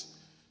boss.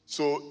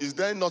 So is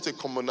there not a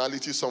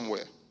commonality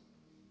somewhere?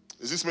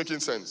 Is this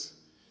making sense?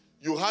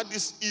 You had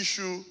this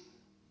issue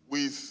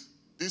with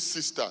this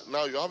sister.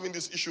 Now you're having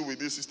this issue with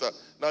this sister.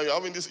 Now you're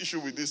having this issue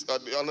with this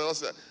another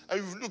sister.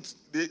 And you've looked,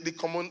 the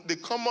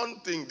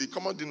common thing, the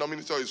common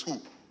denominator is who?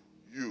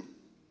 You.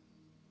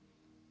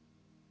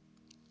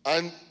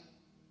 And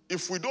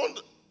if we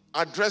don't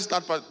address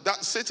that part,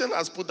 that Satan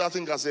has put that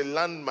thing as a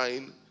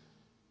landmine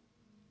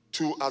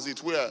to, as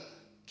it were,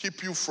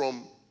 keep you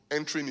from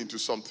entering into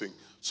something.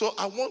 So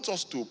I want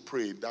us to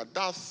pray that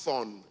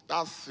thorn,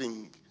 that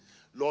thing,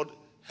 Lord,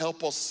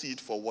 help us see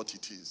it for what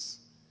it is.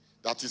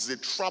 That is the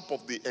trap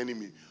of the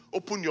enemy.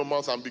 Open your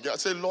mouth and begin.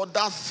 Say, Lord,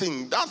 that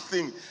thing,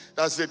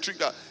 that's the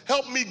trigger.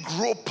 Help me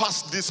grow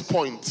past this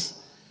point.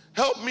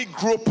 Help me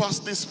grow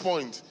past this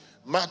point.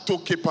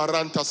 Matoke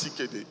paranta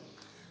sikede.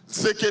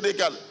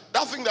 Sekedegal.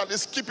 That thing that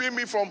is keeping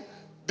me from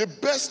the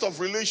best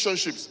of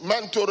relationships.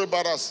 Mantoro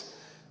baras.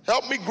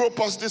 Help me grow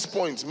past this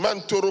point.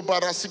 Mantoro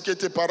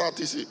barasikete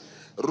paratisi.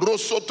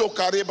 Rosoto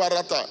kare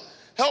barata.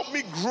 Help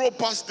me grow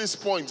past this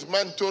point.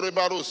 Mantore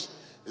baros.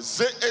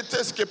 Ze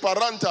eteske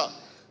paranta.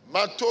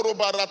 Mantoro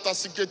barata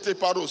sikete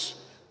paros.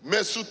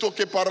 Mesuto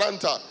ke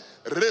paranta.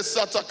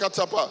 Resata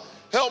katapa.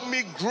 Help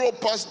me grow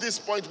past this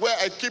point where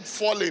I keep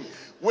falling,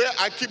 where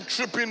I keep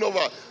tripping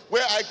over,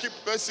 where I keep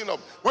messing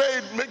up, where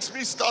it makes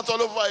me start all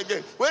over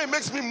again, where it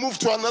makes me move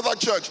to another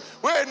church,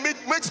 where it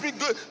makes me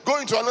go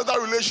into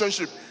another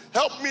relationship.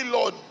 Help me,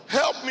 Lord.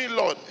 Help me,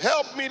 Lord.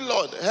 Help me,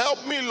 Lord.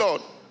 Help me,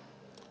 Lord.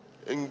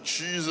 In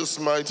Jesus'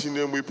 mighty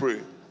name we pray.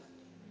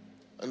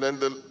 And then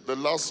the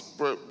last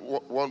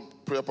one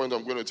prayer point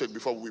I'm going to take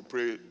before we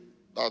pray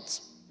that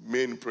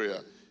main prayer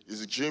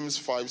is James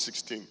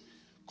 5:16.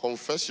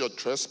 Confess your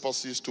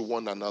trespasses to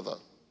one another.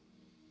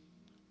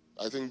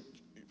 I think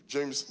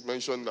James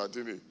mentioned that,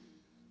 didn't he?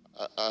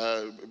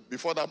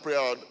 Before that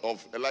prayer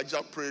of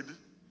Elijah prayed,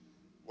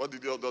 what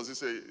does he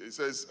say? He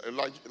says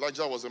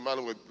Elijah was a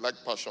man with like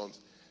passions.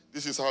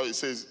 This is how it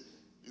says.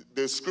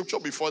 The scripture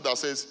before that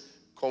says,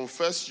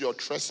 confess your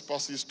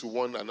trespasses to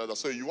one another.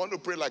 So you want to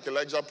pray like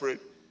Elijah prayed?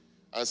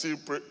 And see,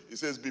 it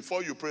says,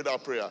 before you pray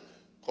that prayer,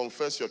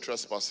 confess your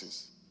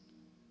trespasses.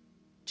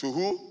 To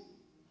who?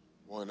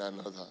 One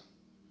another.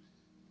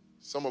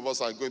 Some of us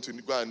are going to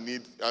go and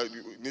need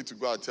to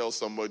go and tell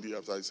somebody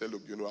after I say,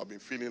 look, I've been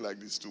feeling like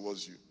this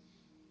towards you.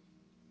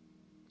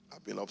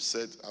 I've been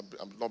upset.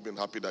 I've not been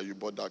happy that you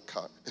bought that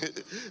car.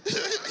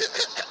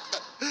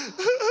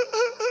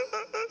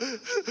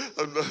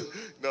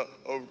 No,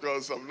 of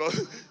course I'm not.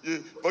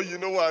 But you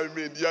know what I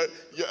mean. Yeah.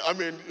 I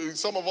mean,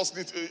 some of us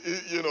need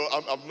to,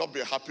 I've not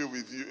been happy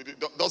with you.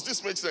 Does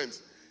this make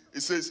sense?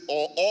 It says,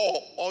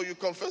 or you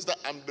confess that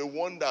I'm the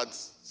one that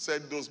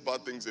said those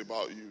bad things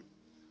about you.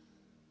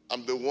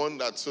 I'm the one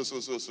that so.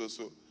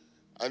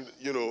 And,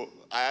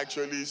 I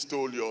actually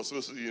stole your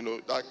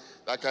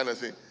that kind of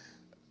thing.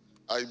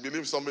 I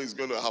believe something is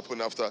going to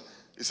happen after.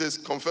 It says,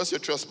 confess your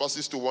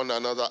trespasses to one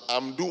another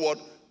and do what?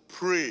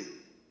 Pray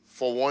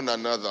for one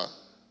another.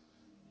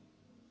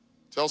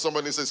 Tell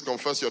somebody, it says,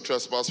 confess your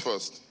trespass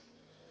first.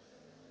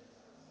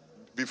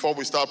 Before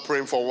we start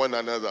praying for one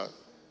another.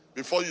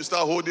 Before you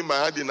start holding my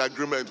hand in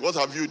agreement, what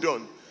have you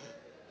done?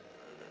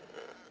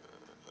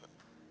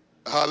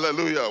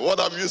 Hallelujah.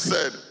 What have you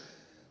said?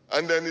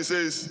 And then he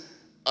says,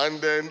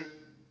 and then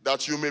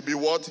that you may be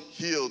what?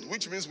 Healed.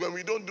 Which means when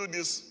we don't do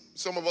this,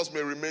 some of us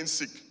may remain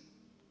sick.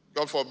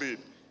 God forbid.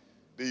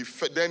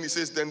 Then he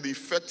says, then the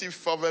effective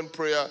fervent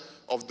prayer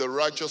of the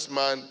righteous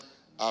man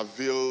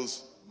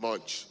avails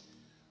much.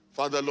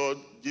 Father, Lord,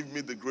 give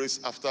me the grace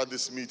after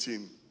this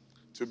meeting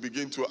to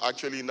begin to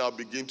actually now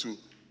begin to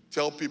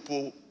tell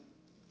people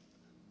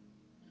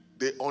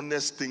the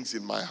honest things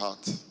in my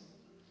heart.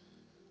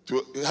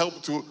 To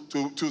help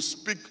to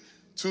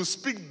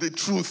speak the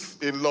truth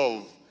in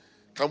love.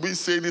 Can we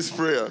say this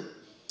prayer?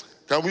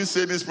 Can we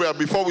say this prayer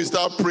before we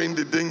start praying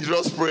the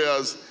dangerous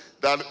prayers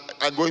that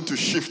are going to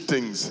shift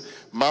things?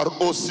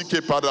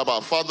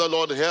 Father,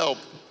 Lord, help,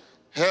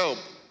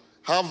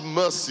 have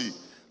mercy.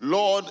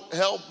 Lord,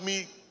 help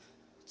me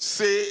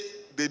say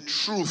the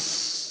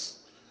truth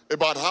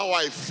about how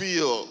I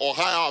feel or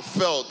how I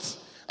felt,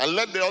 and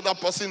let the other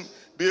person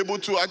be able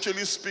to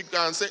actually speak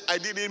and say, I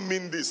didn't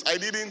mean this.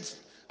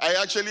 I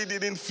actually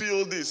didn't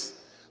feel this.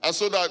 And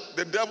so that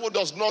the devil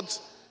does not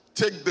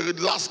take the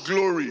last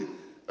glory.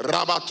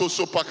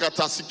 Rabatoso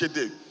pakata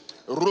sikete.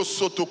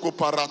 Rosotoko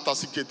parata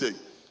sikete.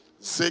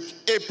 Zek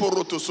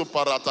eporotoso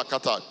parata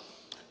kata.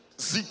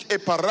 Zik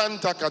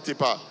eparanta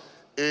katepa.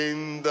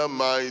 In the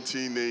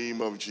mighty name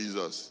of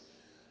Jesus.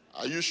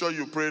 Are you sure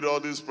you prayed all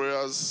these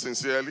prayers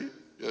sincerely?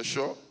 You're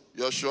sure?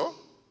 You're sure?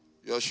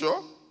 You're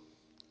sure?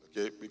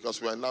 Okay, because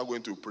we are now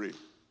going to pray.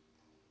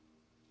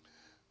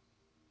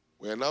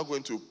 We are now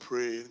going to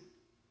pray.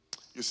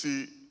 You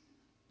see,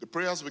 the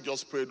prayers we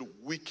just prayed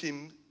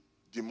weaken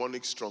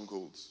demonic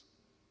strongholds.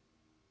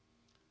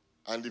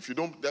 And if you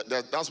don't,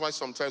 that's why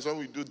sometimes when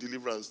we do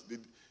deliverance,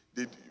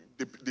 the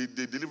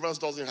deliverance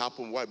doesn't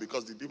happen. Why?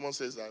 Because the demon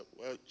says that,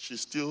 well, she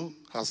still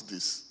has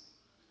this.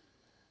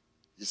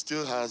 He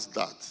still has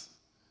that.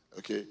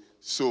 Okay?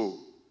 So,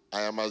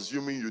 I am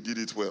assuming you did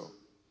it well.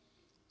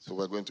 So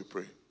we're going to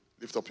pray.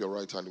 Lift up your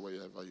right hand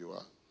wherever you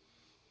are.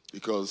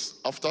 Because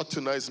after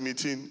tonight's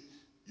meeting,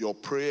 your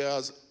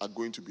prayers are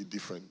going to be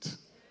different.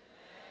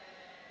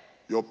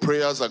 Your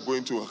prayers are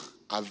going to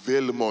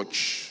avail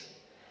much.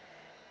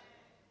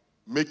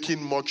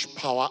 Making much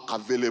power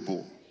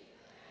available.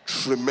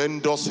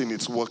 Tremendous in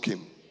its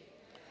working.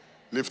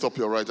 Lift up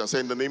your right hand.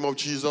 Say, in the name of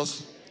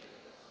Jesus,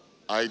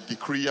 I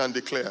decree and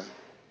declare,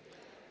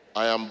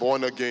 I am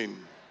born again.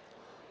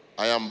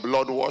 I am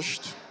blood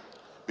washed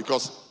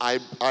because I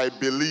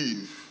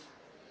believe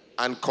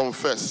and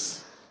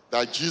confess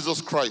that Jesus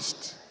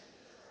Christ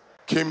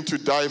came to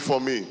die for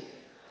me.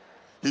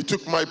 He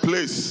took my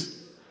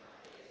place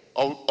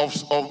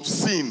of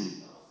sin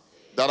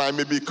that I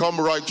may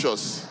become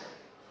righteous.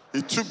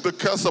 He took the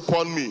curse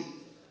upon me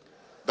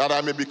that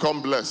I may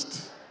become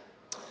blessed.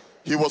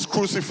 He was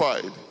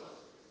crucified.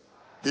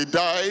 He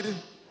died,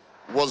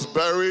 was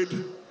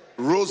buried,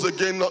 rose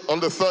again on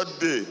the third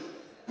day.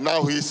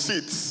 Now he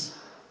sits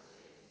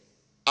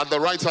at the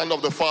right hand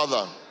of the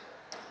Father,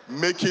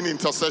 making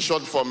intercession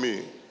for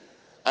me.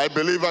 I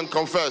believe and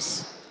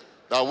confess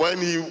that when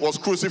he was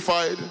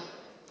crucified,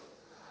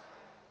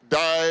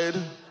 died,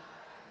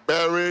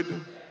 buried,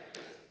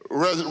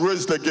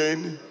 raised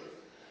again,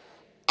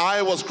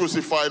 I was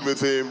crucified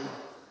with him.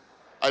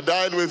 I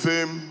died with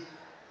him.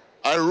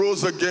 I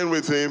rose again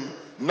with him.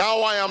 Now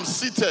I am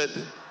seated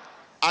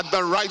at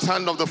the right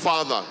hand of the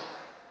Father,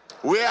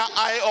 where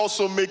I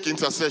also make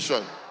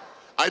intercession.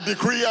 I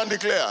decree and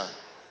declare,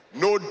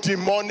 no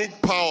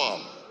demonic power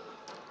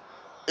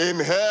in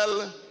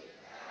hell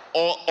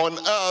or on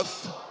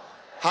earth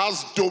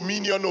has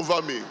dominion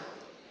over me.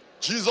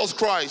 Jesus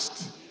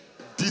Christ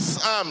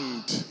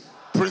disarmed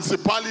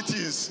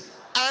principalities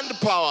and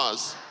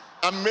powers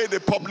and made a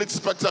public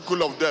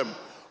spectacle of them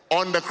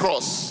on the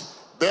cross.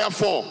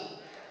 Therefore,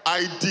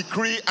 I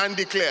decree and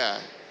declare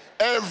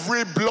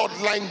every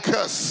bloodline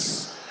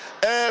curse,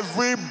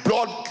 every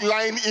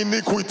bloodline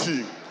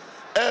iniquity,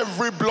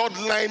 every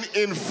bloodline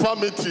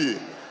infirmity,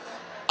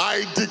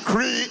 I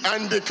decree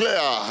and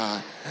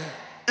declare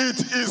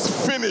it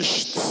is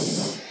finished.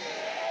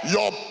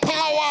 Your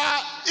power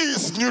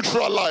is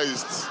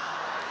neutralized.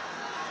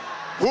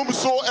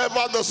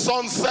 Whomsoever the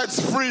Son sets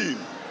free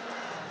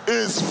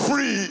is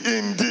free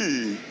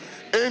indeed.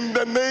 In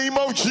the name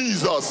of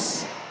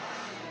Jesus,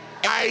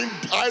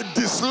 I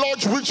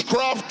dislodge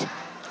witchcraft,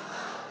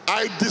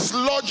 I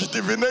dislodge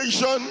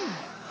divination,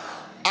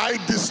 I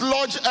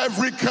dislodge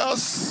every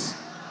curse,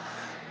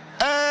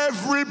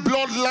 every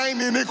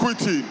bloodline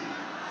iniquity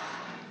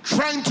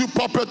trying to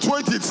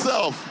perpetuate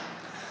itself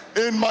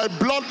in my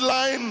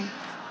bloodline,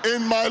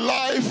 in my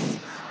life,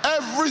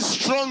 every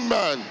strong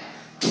man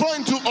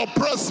trying to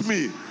oppress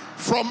me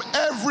from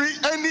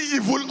any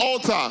evil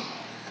altar.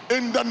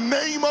 In the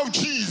name of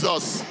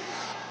Jesus,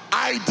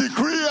 I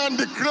decree and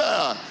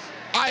declare,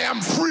 I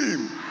am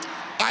free.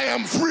 I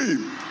am free.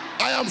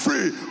 I am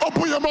free.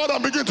 Open your mouth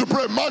and begin to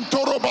pray.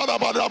 Mantoro bada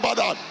bada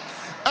bada.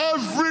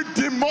 Every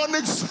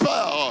demonic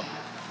spell,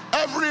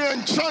 every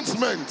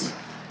enchantment,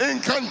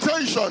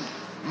 incantation,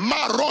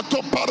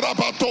 maroto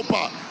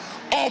parabatopa,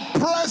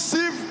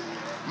 oppressive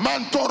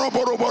mantoro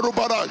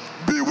boroborobara,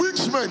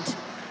 bewitchment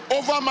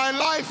over my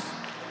life,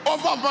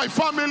 over my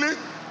family,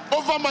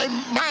 over my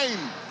mind,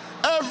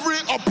 every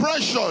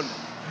oppression,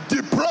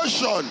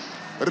 depression,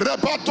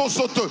 rebato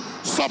soto,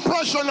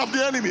 suppression of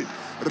the enemy,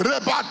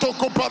 rebato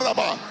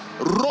koparaba,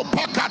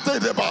 ropakate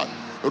deba,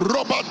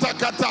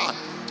 robatakata,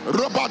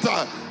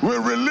 Robata, we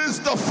release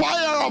the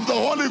fire of the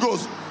Holy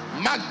Ghost.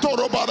 Manto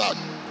Robada,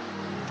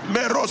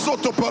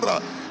 Merosoto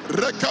para,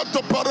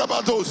 Rekato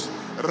Parabados,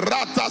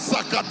 Rata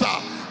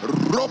Sakata,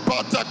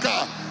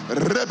 Ropataka,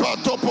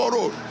 Rebato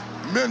Poro,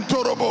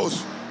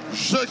 Mentorobos,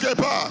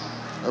 Jekeba,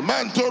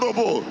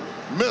 Mantorobo,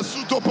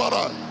 Mesuto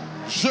para,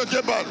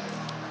 Jekeba,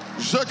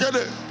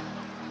 Jekede,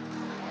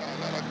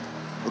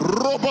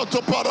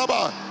 Roboto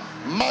Paraba,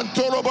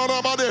 Mantoro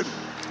Barabade,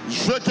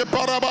 Jeke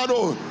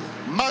Parabano,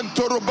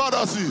 Mantoro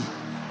Barasi,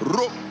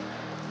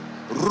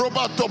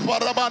 Robato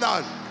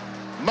Parabana,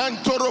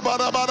 Mantoro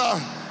Barabana,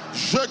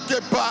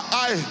 Jeke Pa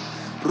Ai,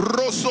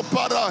 Rosso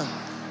Para,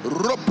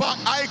 Ropa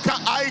Aika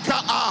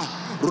Aika A,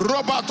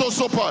 Robato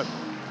Sopa,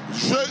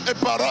 Je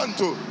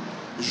Eparanto,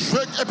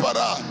 Je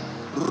Epara,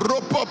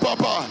 Ropa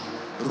Papa,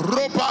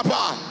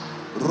 Ropapa,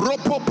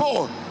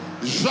 Ropopo,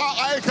 Ja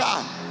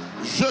Aika,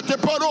 Jeke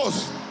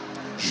Paros,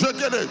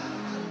 Jekede.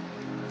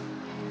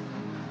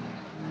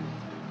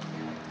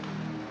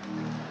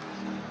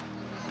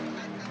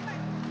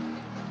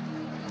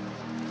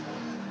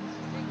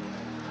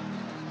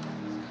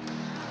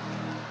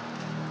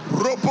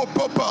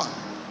 Ropopopa.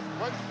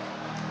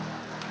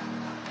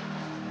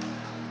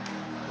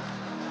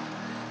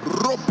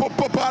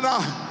 Ropopopana.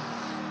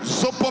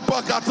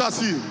 Zopopa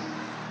katasi.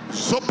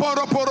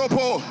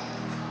 Zoporoporopo.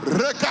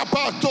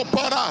 Rekapato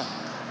para.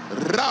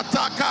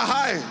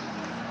 Ratakahai.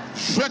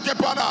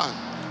 Shekepana.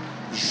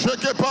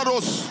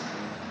 Shekeparos.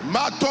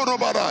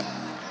 Matorobara.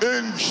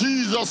 In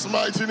Jesus'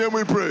 mighty name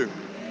we pray.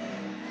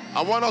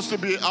 I want us to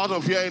be out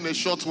of here in a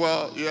short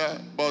while, yeah,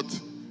 but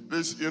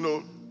this,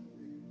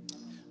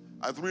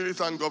 I really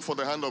thank God for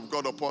the hand of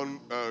God upon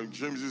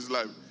James's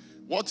life.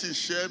 What he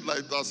shared,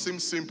 like that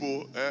seems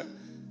simple,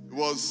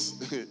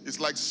 it's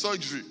like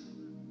surgery.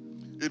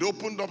 It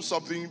opened up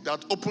something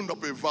that opened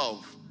up a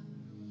valve.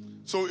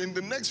 So in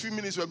the next few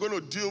minutes, we're going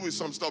to deal with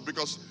some stuff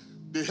because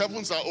the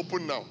heavens are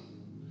open now.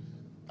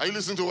 Are you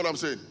listening to what I'm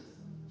saying?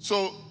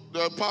 So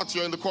the part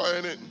you're in the choir,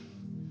 in it.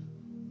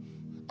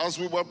 As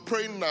we were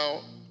praying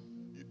now,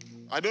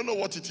 I don't know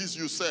what it is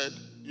you said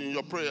in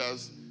your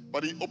prayers,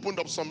 but he opened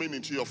up something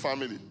into your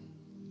family.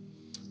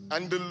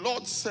 And the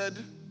Lord said,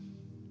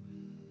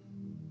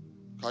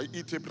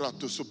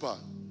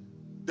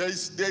 there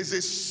is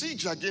a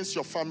siege against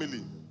your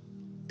family,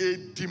 a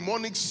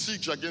demonic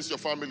siege against your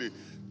family.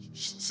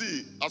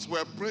 See, as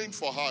we're praying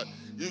for her,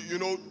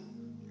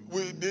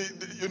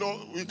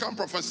 we can't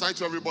prophesy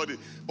to everybody,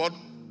 but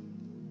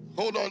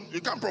hold on,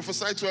 you can't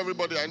prophesy to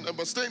everybody,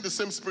 but stay in the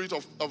same spirit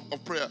of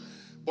prayer.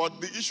 But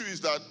the issue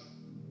is that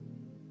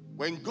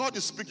when God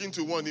is speaking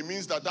to one, it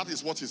means that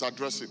is what he's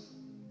addressing.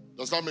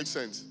 Does that make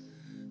sense?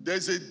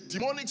 There's a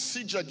demonic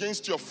siege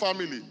against your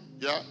family,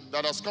 yeah,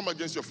 that has come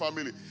against your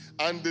family.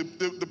 And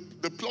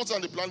the plot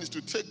and the plan is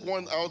to take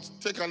one out,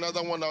 take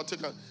another one out,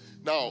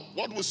 Now,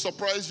 what will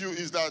surprise you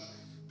is that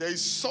there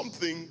is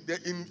something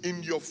that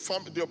in your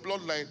family, your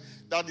bloodline,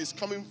 that is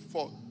coming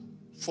for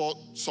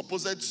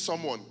supposed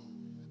someone.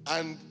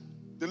 And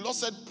the Lord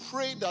said,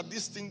 pray that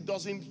this thing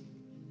doesn't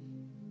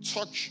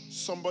touch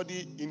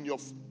somebody in your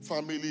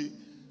family,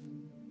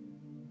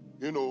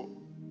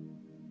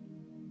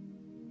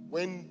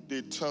 when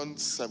they turn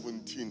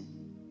 17.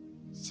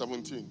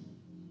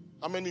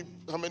 How many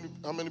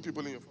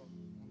people in your family?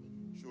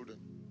 Children?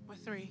 We're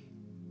 3.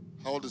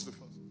 How old is the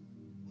first?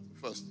 Who's the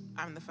first?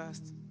 I'm the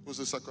first. Who's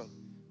the second?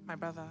 My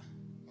brother.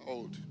 How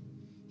old?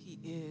 He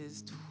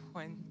is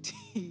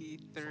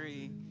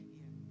 23.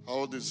 How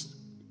old is?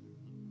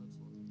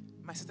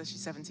 My sister,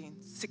 she's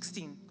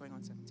 16, going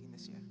on 17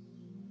 this year.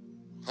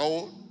 How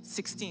old?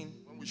 16.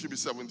 When will she be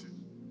 17?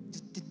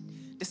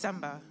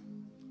 December.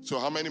 So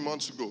how many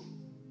months to go?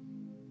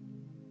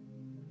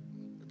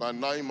 About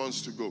 9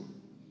 months to go.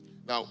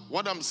 Now,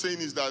 what I'm saying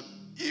is that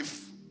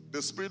if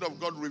the Spirit of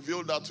God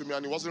revealed that to me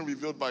and it wasn't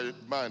revealed by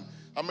man,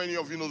 how many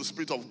of you know the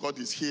Spirit of God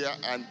is here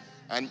and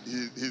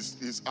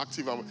he's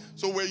active?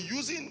 So we're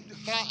using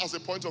her as a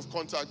point of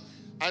contact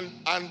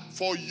and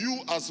for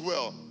you as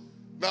well.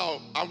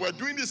 Now, and we're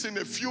doing this in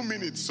a few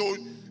minutes. So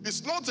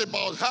it's not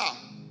about her.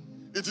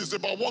 It is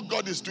about what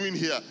God is doing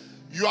here.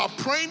 You are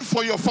praying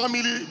for your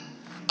family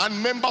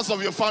and members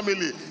of your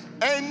family.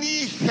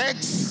 Any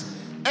hex,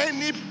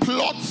 any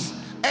plot,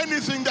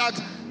 anything that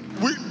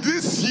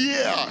this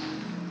year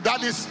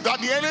that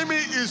the enemy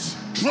is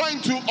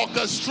trying to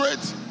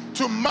orchestrate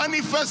to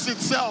manifest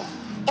itself.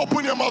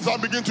 Open your mouth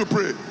and begin to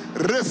pray.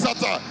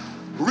 Resata.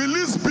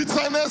 Release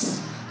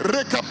bitterness.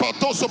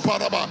 Rekapatoso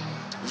paraba.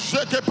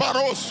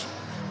 Shekeparos.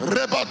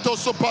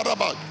 Rebatoso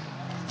paraba.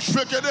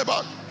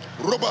 Shekedeba.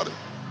 Robert.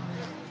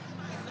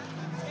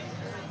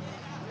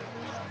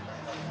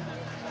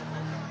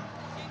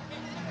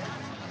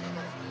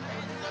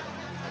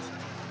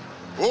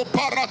 O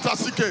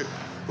paratasike.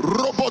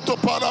 Roboto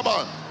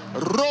paraba.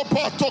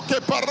 Robato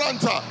ke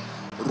paranta.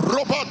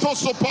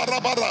 Robatoso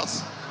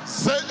parabaras.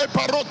 Se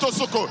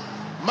eparotosoko.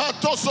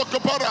 Matoso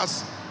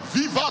keparas.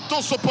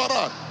 Vivatoso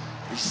para.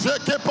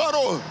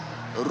 Jekeparo.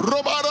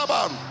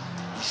 Robarabam.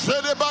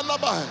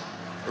 Jedebalaba.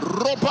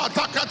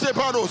 Robata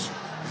kateparos.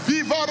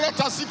 Viva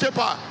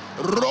ratasikepa.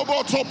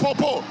 Roboto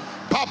popo.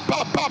 Pa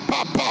pa pa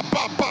pa pa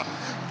pa pa.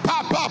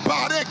 Pa pa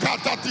pa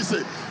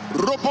rekatatise.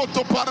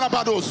 Roboto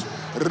parabados.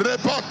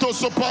 Repato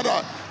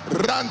sopara.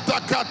 Ranta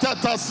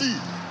katatasi.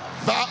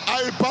 Va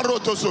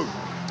aiparotoso.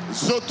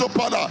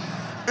 Zotopada.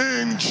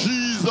 In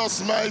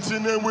Jesus' mighty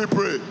name we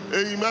pray.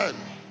 Amen.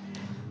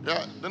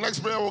 Yeah, the next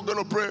prayer we're going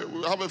to pray,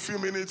 we'll have a few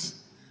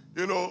minutes.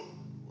 You know,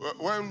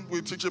 when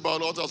we teach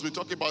about altars, we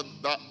talk about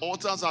that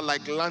altars are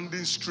like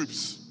landing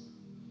strips.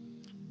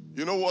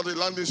 You know what a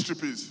landing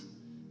strip is?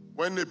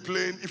 When a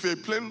plane, if a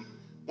plane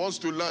wants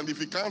to land, if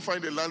it can't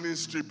find a landing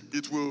strip,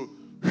 it will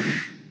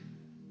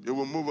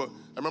move. I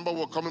remember we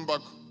were coming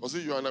back, was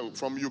it you and I,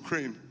 from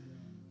Ukraine,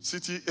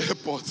 City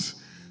Airport.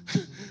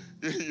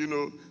 You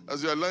know,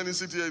 as you are landing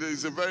City, there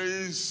is a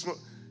very small,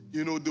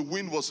 you know, the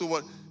wind was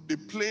over. The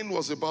plane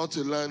was about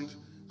to land,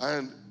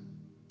 and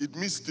it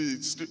missed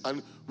the strip,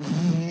 and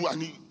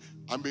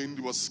it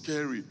was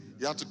scary.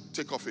 He had to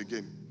take off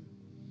again.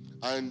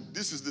 And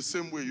this is the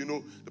same way, you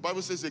know, the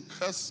Bible says a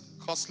curse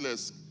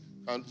costless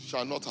and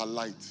shall not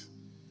alight.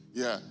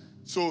 Yeah.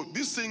 So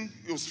this thing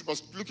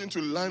was looking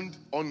to land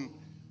on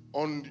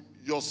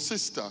your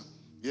sister.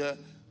 Yeah.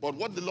 But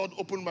what the Lord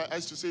opened my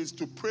eyes to say is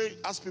to pray,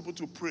 ask people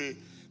to pray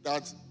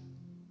that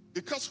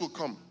the curse will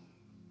come.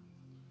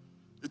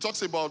 It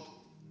talks about,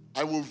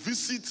 I will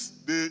visit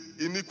the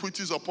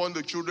iniquities upon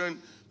the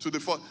children to the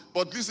father.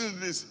 But listen to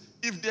this.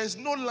 If there's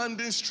no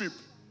landing strip,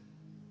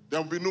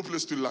 there will be no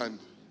place to land.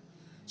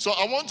 So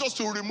I want us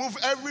to remove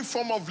every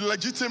form of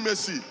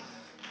legitimacy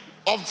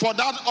for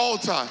that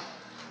altar.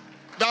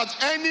 That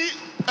any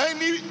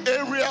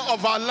area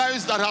of our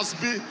lives that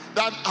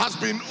has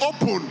been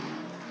open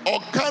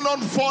or cannot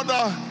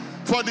further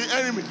for the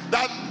enemy,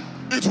 that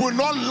it will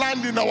not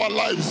land in our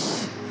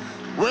lives.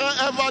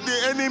 Wherever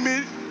the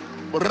enemy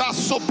we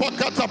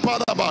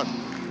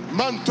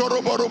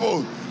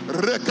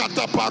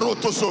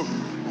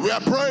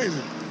are praying.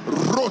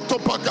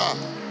 Rotopaka,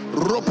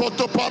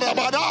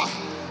 Ropotoparabada,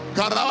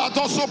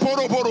 Karatoso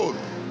Poroboro,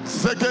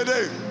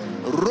 Sekede,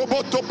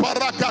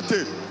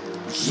 Robotoparakate,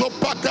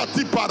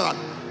 Zopakati Paran,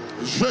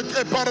 Jek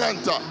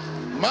Eparanta,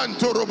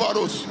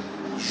 Mantorobaros,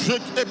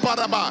 Jek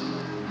Eparaba,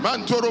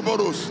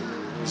 Mantoroboros,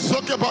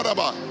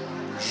 Sokeparaba,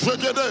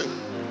 Jekede,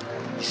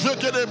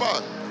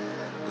 Jekedeba,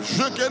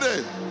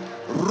 Jekede,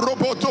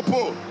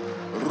 Robotopo,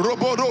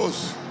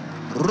 Robodos,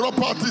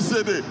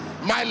 Ropatisede.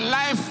 My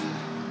life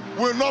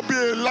will not be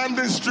a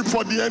landing strip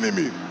for the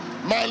enemy.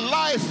 My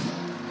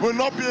life will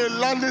not be a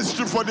landing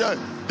strip for the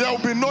enemy. There will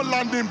be no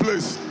landing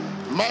place.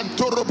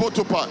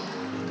 Mantorobotopa,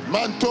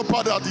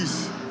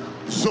 Mantopadadis,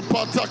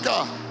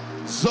 Zopataka,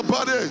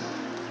 Zopade,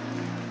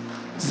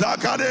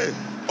 Zakade.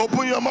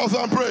 Open your mouth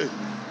and pray.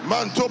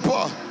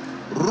 Mantopa,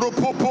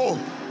 Ropopo,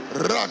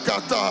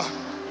 Rakata,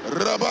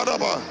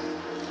 Rabadaba,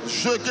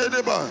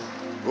 Shekedeba,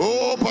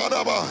 O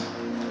Padaba,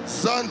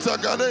 Santa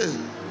Gade,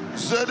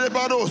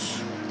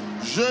 Zedebados,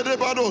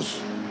 Jedebados,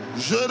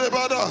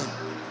 Jedebada,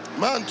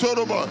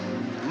 Mantoroba,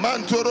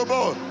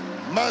 Mantorobo,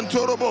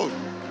 Mantorobo.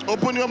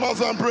 Open your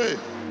mouth and pray.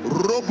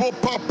 Robo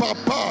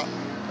Papa,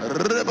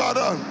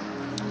 Rebada,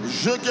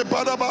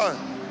 Jekepadaba,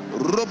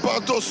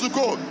 Robato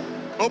Suko.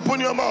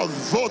 Open your mouth.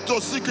 Voto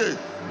Sike,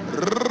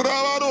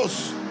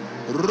 Rabados,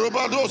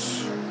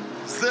 Robados,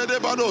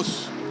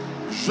 Zedebados,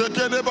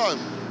 Jekedeban,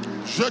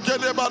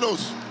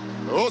 Jekedebados,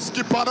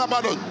 Oski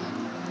Parabados.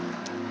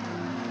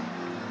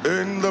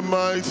 In the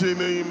mighty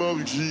name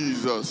of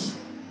Jesus.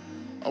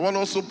 I want to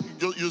also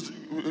use,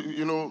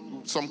 you know,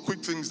 some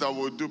quick things that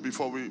we'll do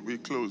before we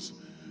close.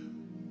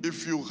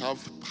 If you have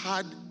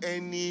had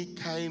any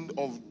kind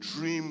of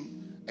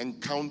dream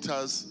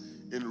encounters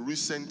in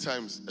recent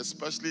times,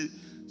 especially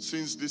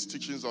since these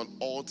teachings on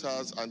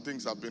altars and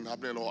things have been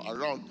happening all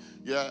around,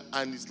 yeah,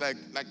 and it's like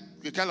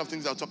the kind of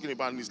things I'm talking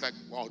about, and it's like,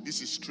 wow,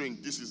 this is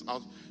strange, this is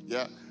out,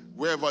 yeah,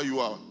 wherever you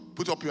are,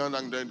 put up your hand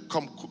and then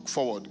come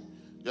forward,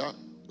 yeah.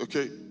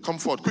 Okay, come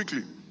forward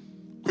quickly.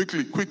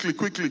 Quickly.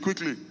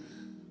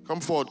 Come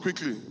forward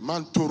quickly.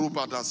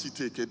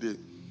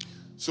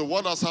 So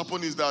what has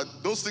happened is that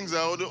those things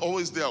are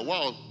always there.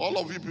 Wow, all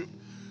of you,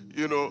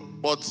 you know,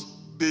 but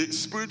the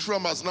spirit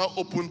realm has now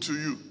opened to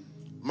you.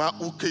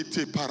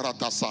 Ukete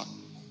paratasa.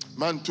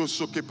 Manto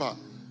sokepa.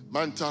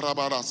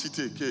 Mantarabara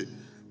siteke.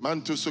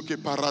 Manto soke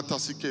parata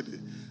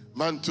sikede.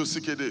 Manto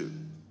sikede.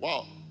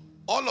 Wow.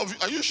 All of you,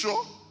 are you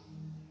sure?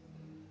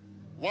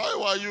 Why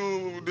were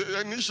you,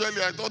 initially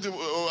I thought,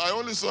 I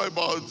only saw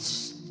about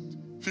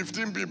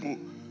 15 people.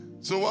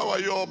 So why were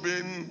you all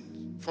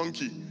being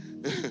funky?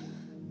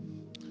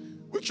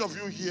 Which of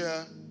you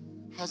here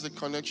has a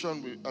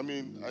connection with, I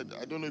mean, I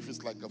don't know if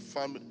it's like a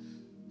family,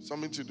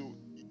 something to do.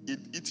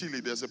 In Italy,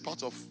 there's a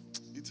part of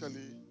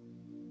Italy.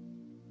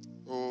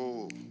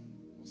 Oh,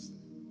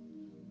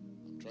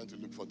 I'm trying to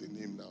look for the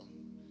name now.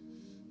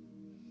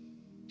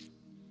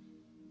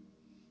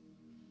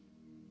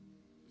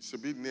 It's a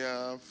bit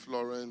near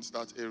Florence,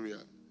 that area.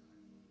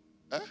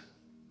 Eh?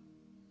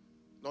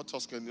 Not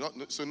Tuscany.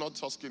 Not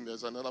Tuscany,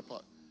 there's another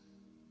part.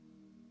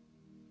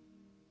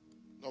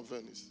 Not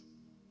Venice.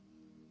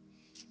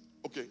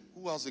 Okay,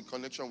 who has a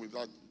connection with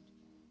that?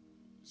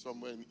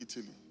 somewhere in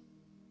Italy.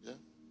 Yeah?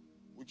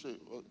 Which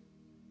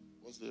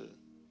what's the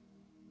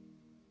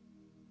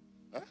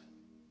huh?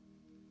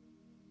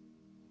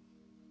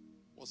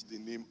 What's the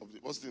name of the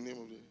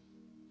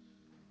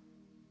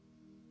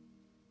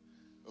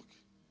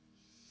okay.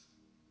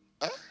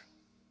 Huh?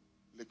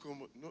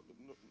 No.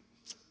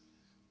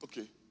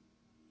 Okay.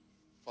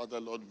 Father,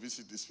 Lord,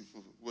 visit these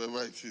people,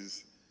 wherever it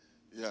is.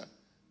 Yeah.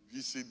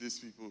 Visit these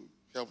people.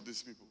 Help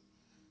these people.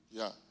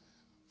 Yeah.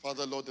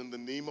 Father, Lord, in the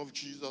name of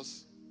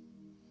Jesus.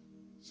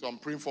 So I'm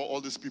praying for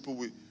all these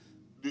people.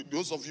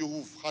 Those of you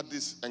who've had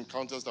these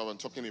encounters that I'm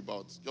talking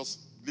about, just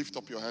lift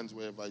up your hands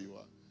wherever you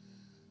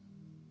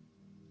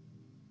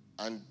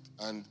are.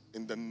 And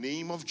in the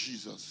name of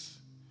Jesus,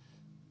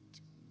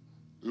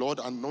 Lord,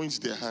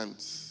 anoint their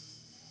hands.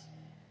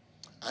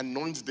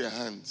 Anoint their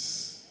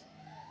hands.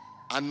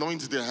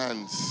 Anoint their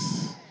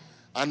hands.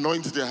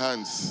 Anoint their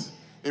hands.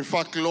 In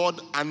fact,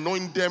 Lord,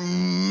 anoint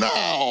them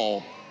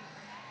now.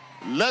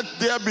 Let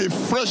there be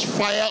fresh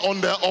fire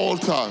on their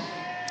altar.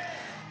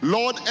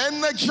 Lord,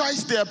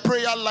 energize their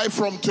prayer life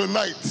from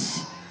tonight.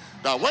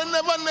 That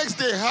whenever next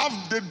they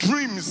have the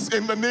dreams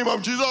in the name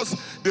of Jesus,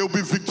 they'll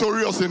be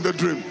victorious in the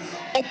dream.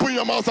 Open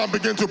your mouth and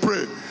begin to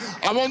pray.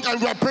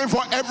 And we are praying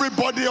for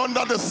everybody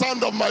under the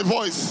sound of my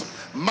voice.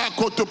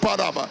 Makoto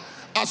Paraba.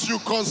 As you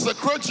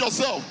consecrate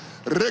yourself,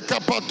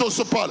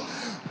 Rekapatosopal.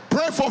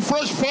 Pray for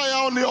fresh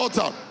fire on the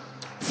altar.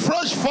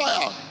 Fresh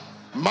fire.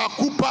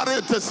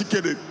 Makupare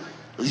tesikede.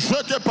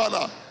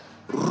 Jekepala.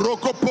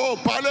 Rokopo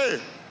pale.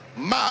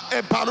 Ma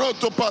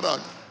eparoto para.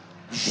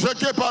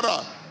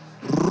 Jekepara.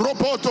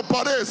 Ropoto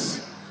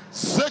pares.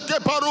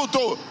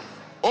 Sekeparuto.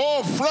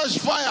 Oh, fresh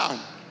fire.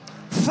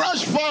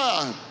 Fresh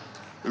fire.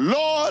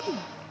 Lord.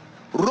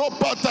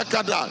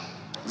 Ropatakada.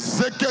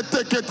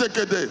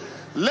 Zeketeketekede.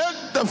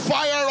 Let the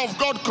fire of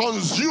God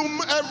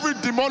consume every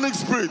demonic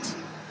spirit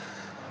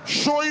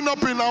showing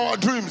up in our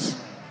dreams.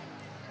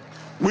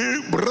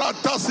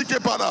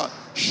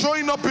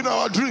 Showing up in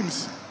our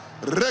dreams.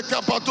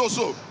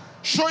 Rekapatoso.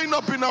 Showing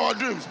up in our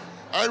dreams.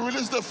 I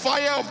release the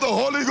fire of the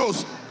Holy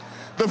Ghost.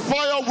 The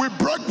fire, we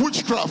break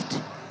witchcraft.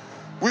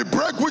 We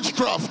break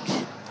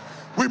witchcraft.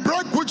 We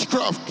break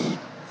witchcraft.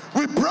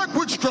 We break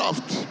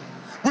witchcraft.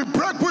 We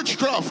break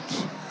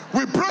witchcraft.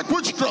 We break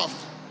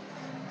witchcraft.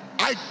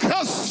 I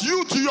curse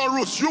you to your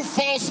roots, you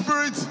foul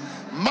spirits.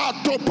 I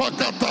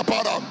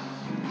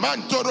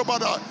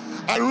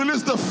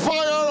release the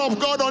fire of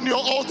God on your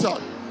altar.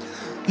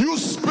 You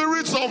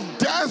spirits of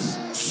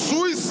death,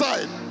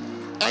 suicide,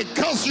 I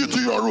curse you to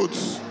your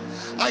roots.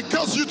 I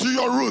curse you to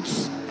your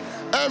roots.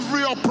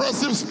 Every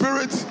oppressive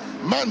spirit,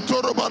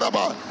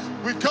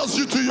 we curse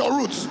you to your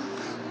roots.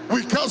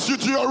 We curse you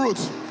to your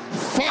roots.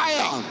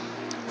 Fire,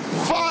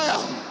 fire,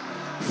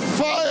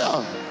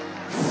 fire,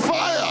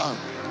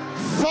 fire.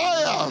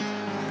 Fire,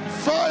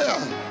 fire, fire,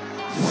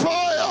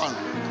 fire,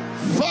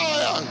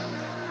 fire,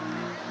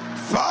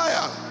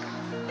 fire,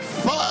 fire,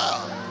 fire,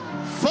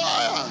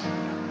 fire,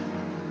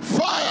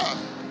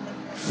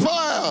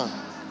 fire,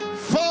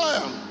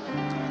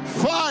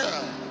 fire,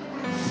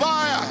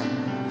 fire,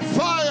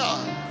 fire,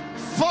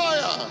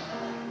 fire,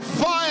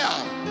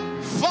 fire,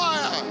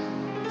 fire,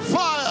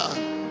 fire,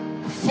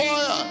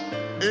 fire,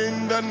 in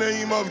the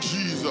name of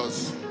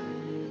Jesus.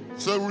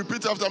 So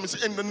repeat after me,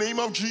 say, in the name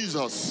of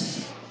Jesus.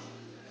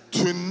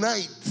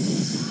 Tonight,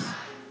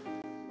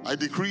 I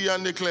decree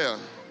and declare,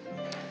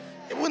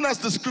 even as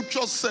the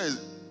scripture says,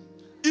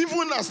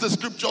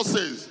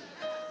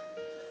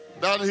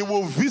 that he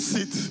will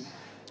visit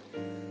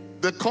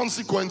the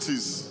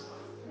consequences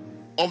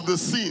of the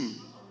sin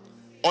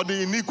or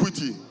the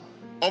iniquity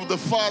of the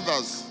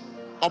fathers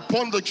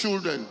upon the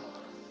children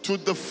to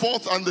the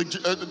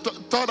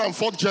third and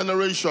fourth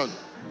generation.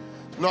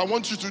 Now I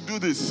want you to do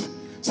this.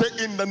 Say,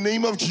 in the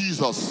name of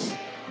Jesus,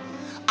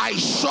 I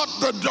shut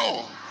the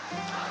door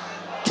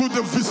to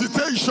the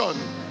visitation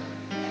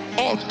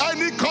of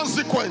any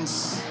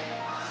consequence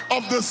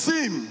of the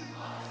sin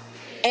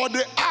or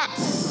the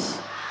acts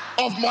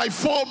of my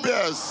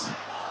forebears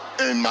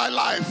in my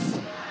life.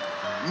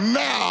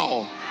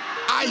 Now,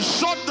 I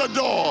shut the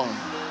door.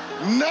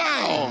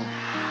 Now,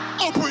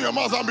 open your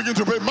mouth and begin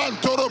to pray.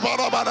 Mantoro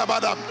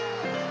barabada,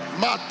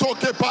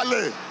 matoke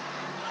pale,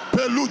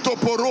 peluto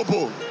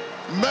porobo,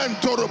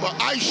 mentoroba.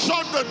 I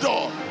shut the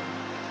door.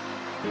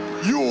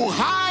 You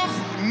have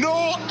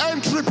no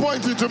entry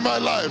point into my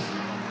life.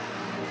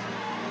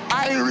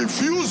 I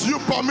refuse you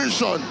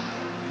permission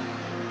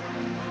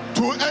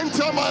to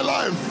enter my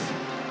life,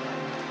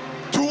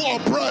 to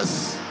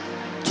oppress,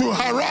 to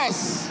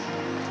harass.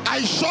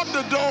 I shut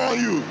the door on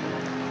you.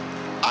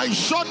 I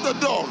shut the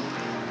door.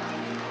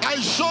 I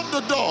shut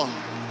the door.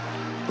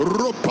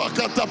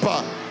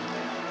 Ropakatapa.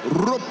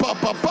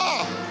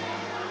 Ropapapa.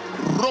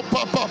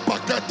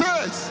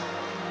 Ropapapakates.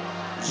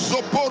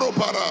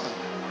 Soporopara.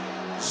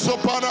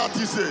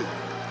 Soparatise.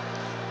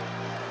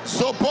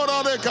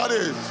 Soporare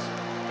cares.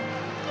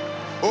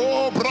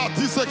 Oh,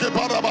 Bratise que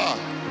paraba.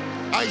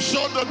 I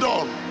shut the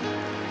door.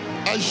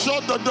 I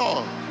shut the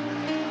door.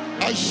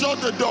 I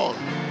shut the door.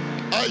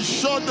 I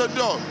shut the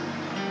door.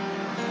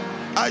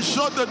 I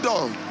shut the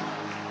door.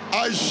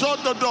 I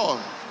shut the door.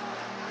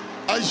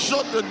 I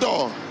shut the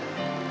door.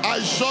 I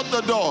shut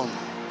the door.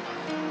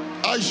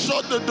 I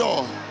shut the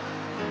door.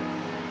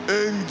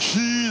 In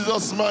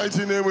Jesus'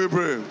 mighty name we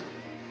pray.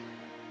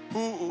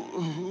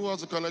 Who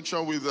has a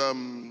connection with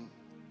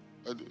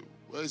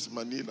where's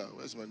Manila?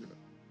 Where's Manila?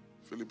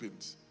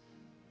 Philippines.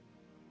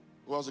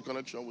 Who has a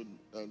connection with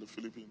the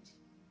Philippines?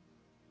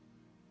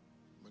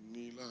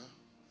 Manila,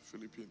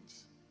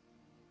 Philippines.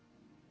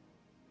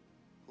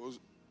 Who's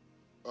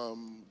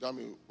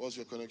Dami, what's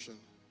your connection?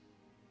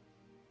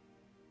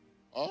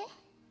 Huh?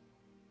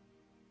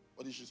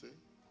 What did she say?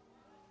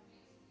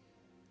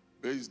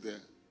 Based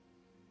there.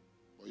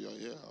 But you're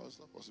here. How is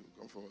that possible?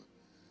 Come forward.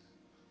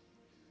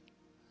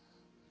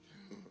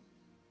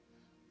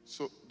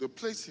 So the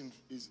place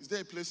is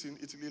there a place in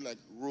Italy like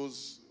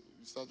Rose?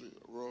 You start with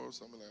Rose,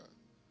 something like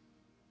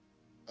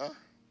that. Huh?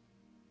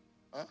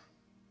 Huh?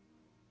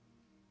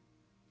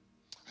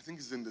 I think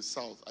it's in the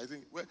south. I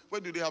think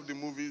where do they have the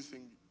movies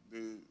thing?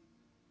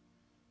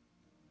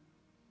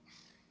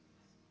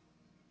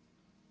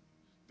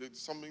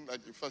 Something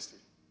like the first thing.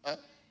 Huh?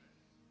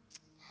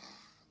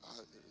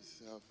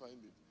 I'll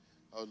find it.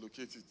 I'll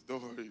locate it.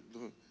 Don't worry.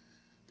 Don't.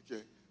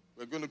 Okay.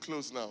 We're going to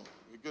close now.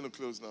 We're going to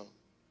close now.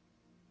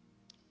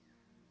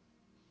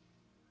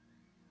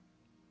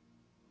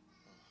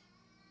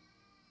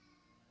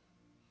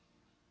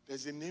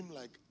 There's a name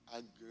like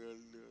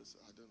Agelus.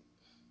 I don't.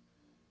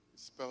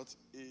 It's spelled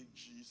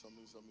A-G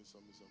something.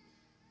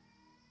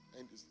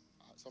 And it's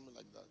something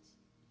like that.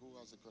 Who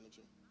has a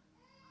connection?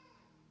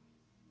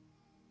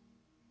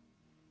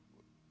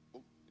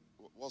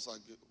 What's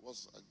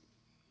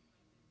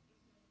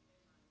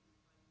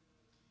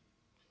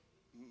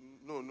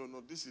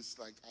No. This is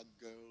like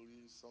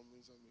Agelus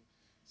something.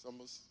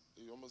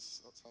 It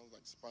almost sounds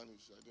like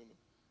Spanish. I don't know.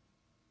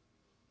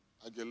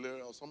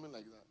 Aguilera or something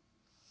like that.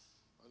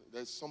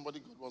 There's somebody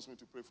God wants me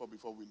to pray for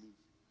before we leave.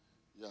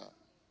 Yeah.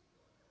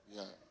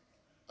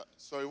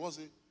 Sorry, what's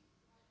it?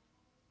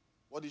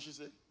 What did she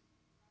say?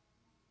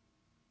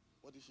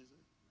 What did she say?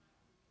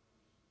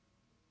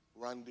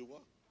 Randy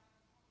what?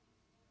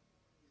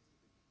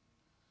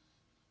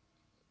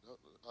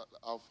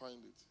 I'll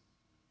find it.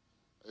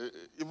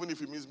 Even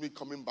if it means me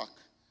coming back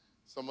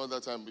some other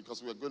time,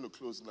 because we're going to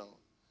close now.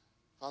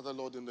 Father,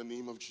 Lord, in the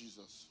name of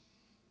Jesus,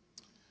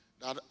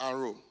 that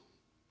arrow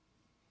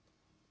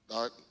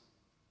that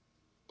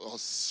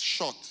was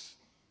shot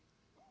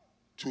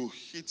to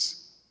hit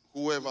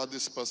whoever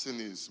this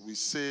person is, we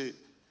say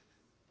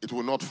it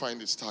will not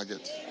find its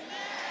target.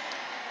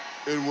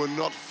 It will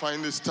not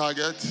find its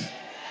target.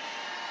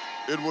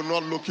 It will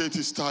not locate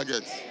its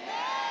target.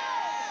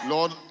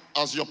 Lord,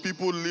 as your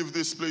people leave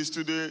this place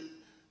today,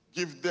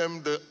 give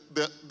them the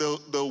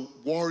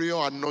warrior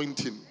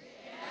anointing.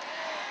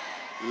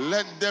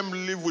 Let them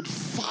live with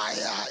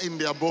fire in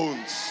their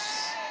bones.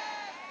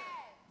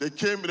 They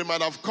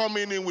might have come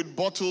in with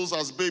bottles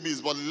as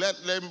babies, but let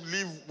them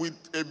live with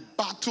a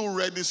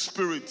battle-ready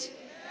spirit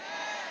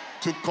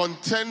to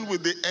contend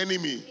with the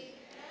enemy.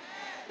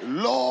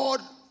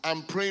 Lord,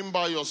 I'm praying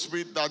by your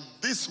spirit that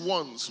these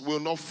ones will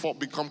not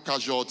become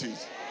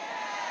casualties,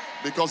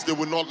 because they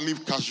will not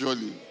live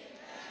casually.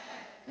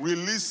 We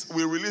release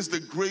the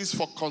grace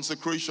for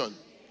consecration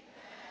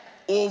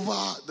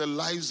over the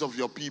lives of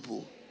your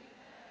people.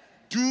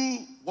 Do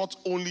what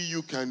only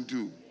you can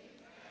do.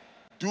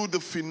 Do the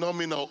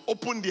phenomenal.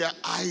 Open their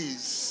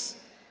eyes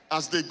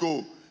as they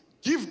go.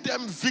 Give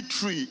them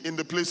victory in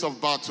the place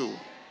of battle.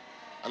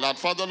 And that,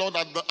 Father, Lord,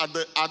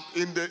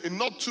 in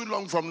not too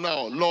long from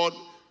now, Lord,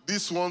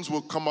 these ones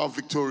will come out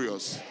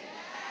victorious.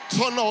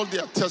 Turn all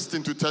their tests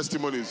into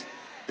testimonies.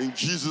 In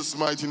Jesus'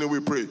 mighty name we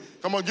pray.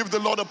 Come on, give the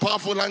Lord a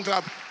powerful hand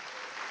clap.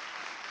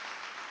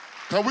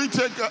 Can we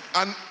take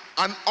an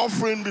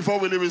offering before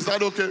we leave? Is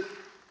that okay?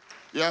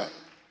 Yeah?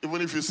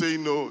 Even if you say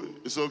no,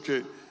 it's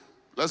okay.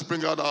 Let's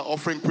bring out our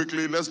offering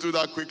quickly. Let's do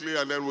that quickly,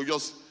 and then we'll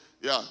just,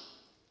 yeah.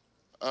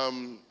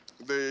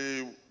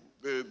 The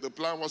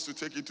plan was to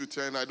take it to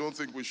 10. I don't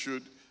think we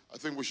should. I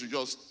think we should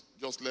just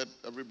let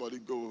everybody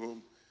go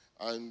home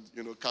and,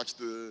 catch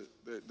the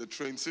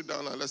train. Sit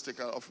down and let's take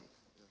our offering.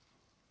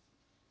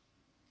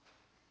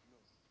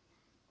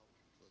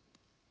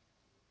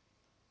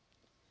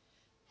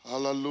 Yeah.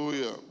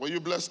 Hallelujah. Were you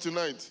blessed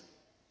tonight?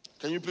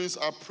 Can you please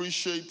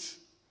appreciate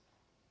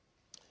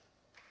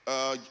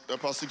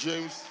Pastor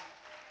James?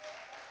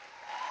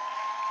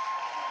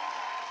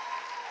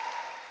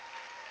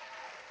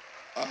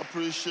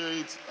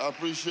 Appreciate.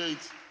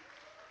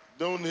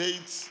 Don't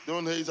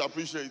hate,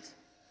 appreciate.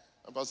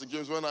 And Pastor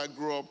James, when I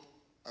grow up,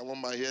 I want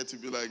my hair to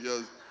be like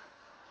yours.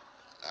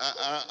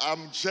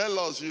 I'm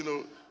jealous,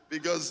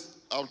 because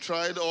I've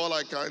tried all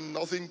I can.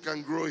 Nothing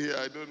can grow here.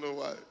 I don't know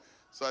why.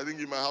 So I think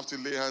you might have to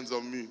lay hands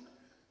on me.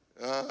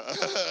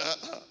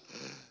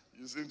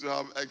 You seem to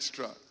have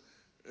extra.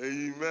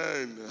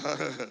 Amen.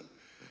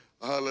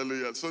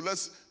 Hallelujah. So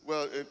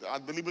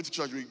at the Liberty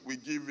Church, we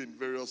give in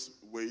various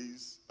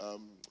ways.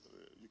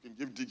 You can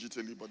give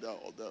digitally, but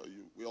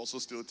we also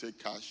still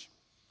take cash.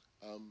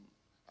 So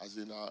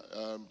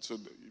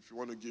if you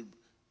want to give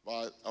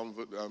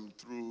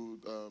through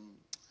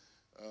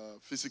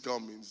physical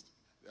means.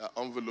 There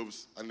are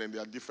envelopes, and then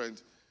there are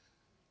different.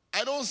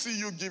 I don't see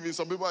you giving.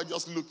 Some people are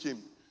just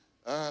looking.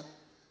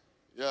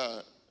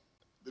 Yeah,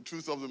 the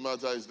truth of the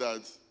matter is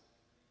that,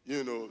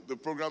 the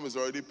program is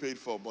already paid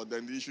for, but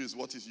then the issue is,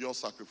 what is your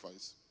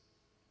sacrifice?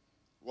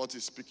 What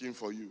is speaking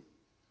for you?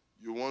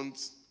 You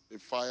want a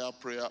fire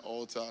prayer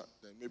altar,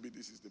 then maybe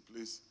this is the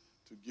place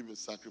to give a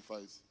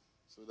sacrifice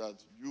so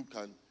that you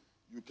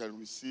can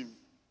receive,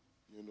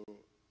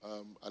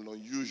 an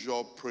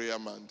unusual prayer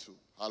mantle.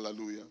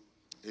 Hallelujah.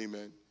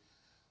 Amen.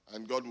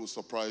 And God will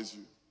surprise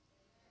you.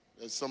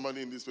 There's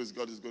somebody in this place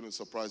God is going to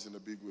surprise in a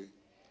big way.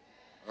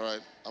 All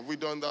right. Have we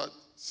done that?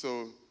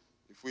 So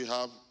if we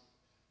have,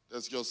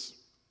 let's just,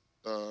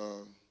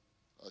 are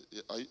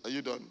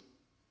you done?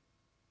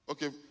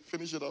 Okay,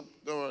 finish it up.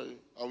 Don't worry.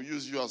 I'll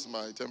use you as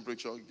my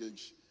temperature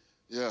gauge.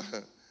 Yeah.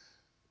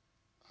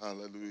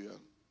 Hallelujah.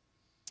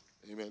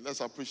 Amen. Let's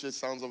appreciate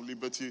Sounds of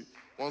Liberty.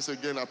 Once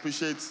again,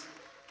 appreciate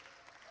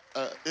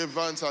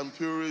Evans and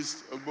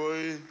Purist. Oh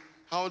boy,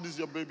 how old is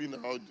your baby now?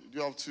 Do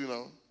you have 2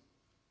 now?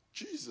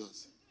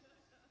 Jesus.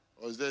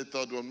 Or is there a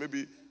 3rd one?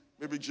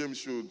 Maybe James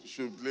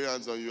should lay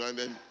hands on you, and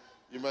then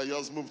you might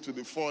just move to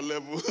the 4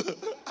 level.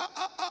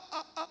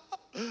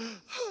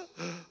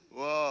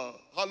 Wow.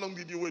 How long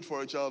did you wait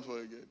for a child for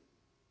again?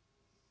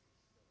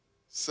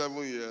 7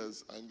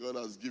 years, and God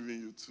has given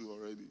you 2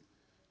 already.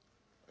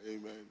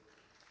 Amen.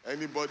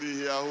 Anybody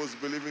here who's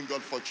believing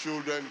God for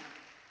children,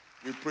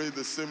 we pray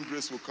the same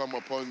grace will come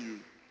upon you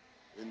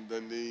in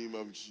the name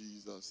of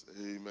Jesus.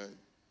 Amen.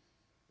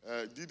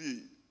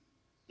 Didi,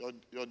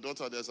 your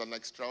daughter, there's an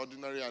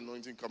extraordinary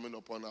anointing coming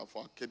upon her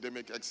for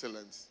academic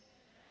excellence.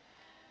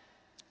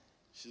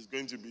 She's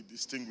going to be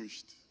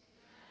distinguished.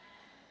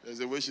 There's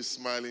a way she's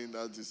smiling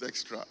that is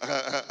extra.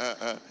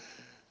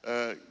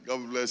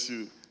 God bless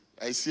you.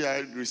 I see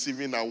her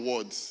receiving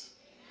awards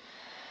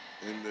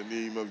in the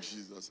name of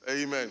Jesus.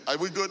 Amen. Are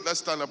we good? Let's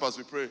stand up as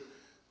we pray.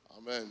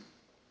 Amen.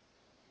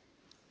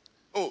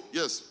 Oh,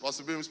 yes.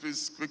 Pastor Beams,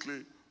 please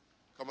quickly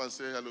come and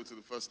say hello to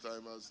the first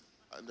timers,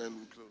 and then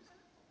we close.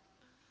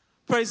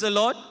 Praise the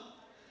Lord.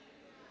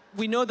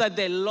 We know that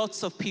there are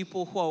lots of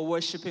people who are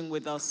worshiping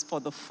with us for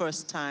the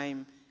first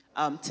time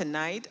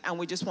tonight, and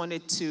we just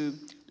wanted to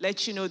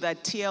let you know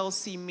that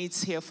TLC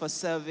meets here for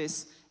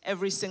service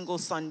every single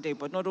Sunday,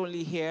 but not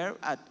only here,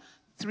 at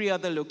 3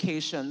 other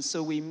locations.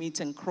 So we meet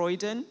in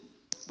Croydon,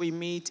 we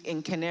meet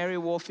in Canary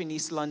Wharf in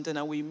East London,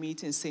 and we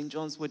meet in St.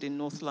 John's Wood in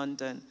North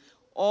London.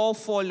 All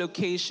 4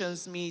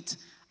 locations meet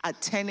at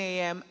 10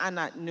 a.m. and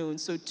at noon,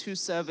 so 2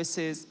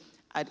 services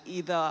at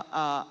either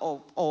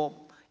or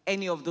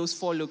any of those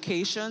 4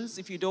 locations.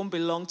 If you don't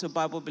belong to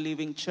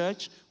Bible-believing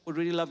church, we'd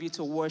really love you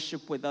to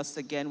worship with us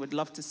again. We'd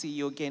love to see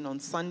you again on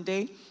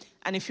Sunday.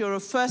 And if you're a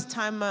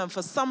first-timer and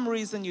for some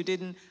reason you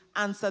didn't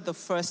answer the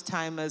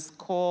first-timers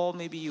call,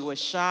 maybe you were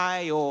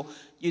shy or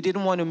you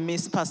didn't want to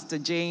miss Pastor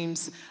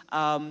James,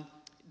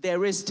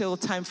 there is still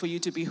time for you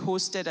to be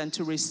hosted and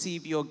to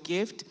receive your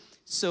gift.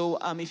 So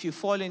if you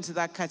fall into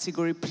that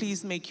category,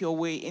 please make your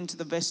way into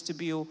the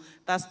vestibule.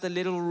 That's the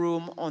little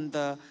room on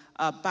the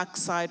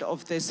backside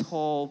of this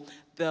hall.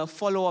 The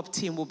follow-up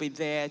team will be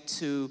there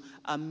to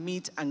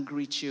meet and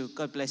greet you.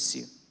 God bless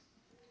you.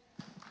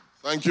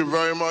 Thank you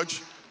very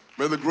much.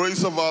 May the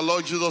grace of our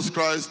Lord Jesus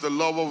Christ, the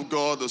love of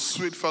God, the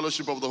sweet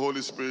fellowship of the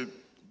Holy Spirit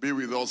be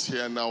with us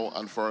here now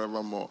and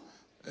forevermore.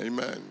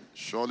 Amen.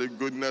 Surely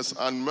goodness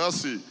and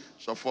mercy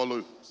shall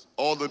follow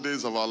all the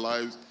days of our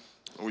lives,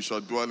 and we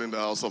shall dwell in the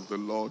house of the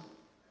Lord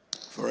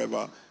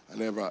forever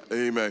and ever.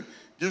 Amen.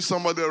 Give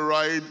somebody a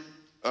ride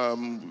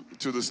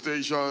to the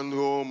station,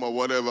 home, or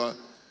whatever,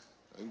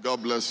 and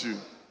God bless you.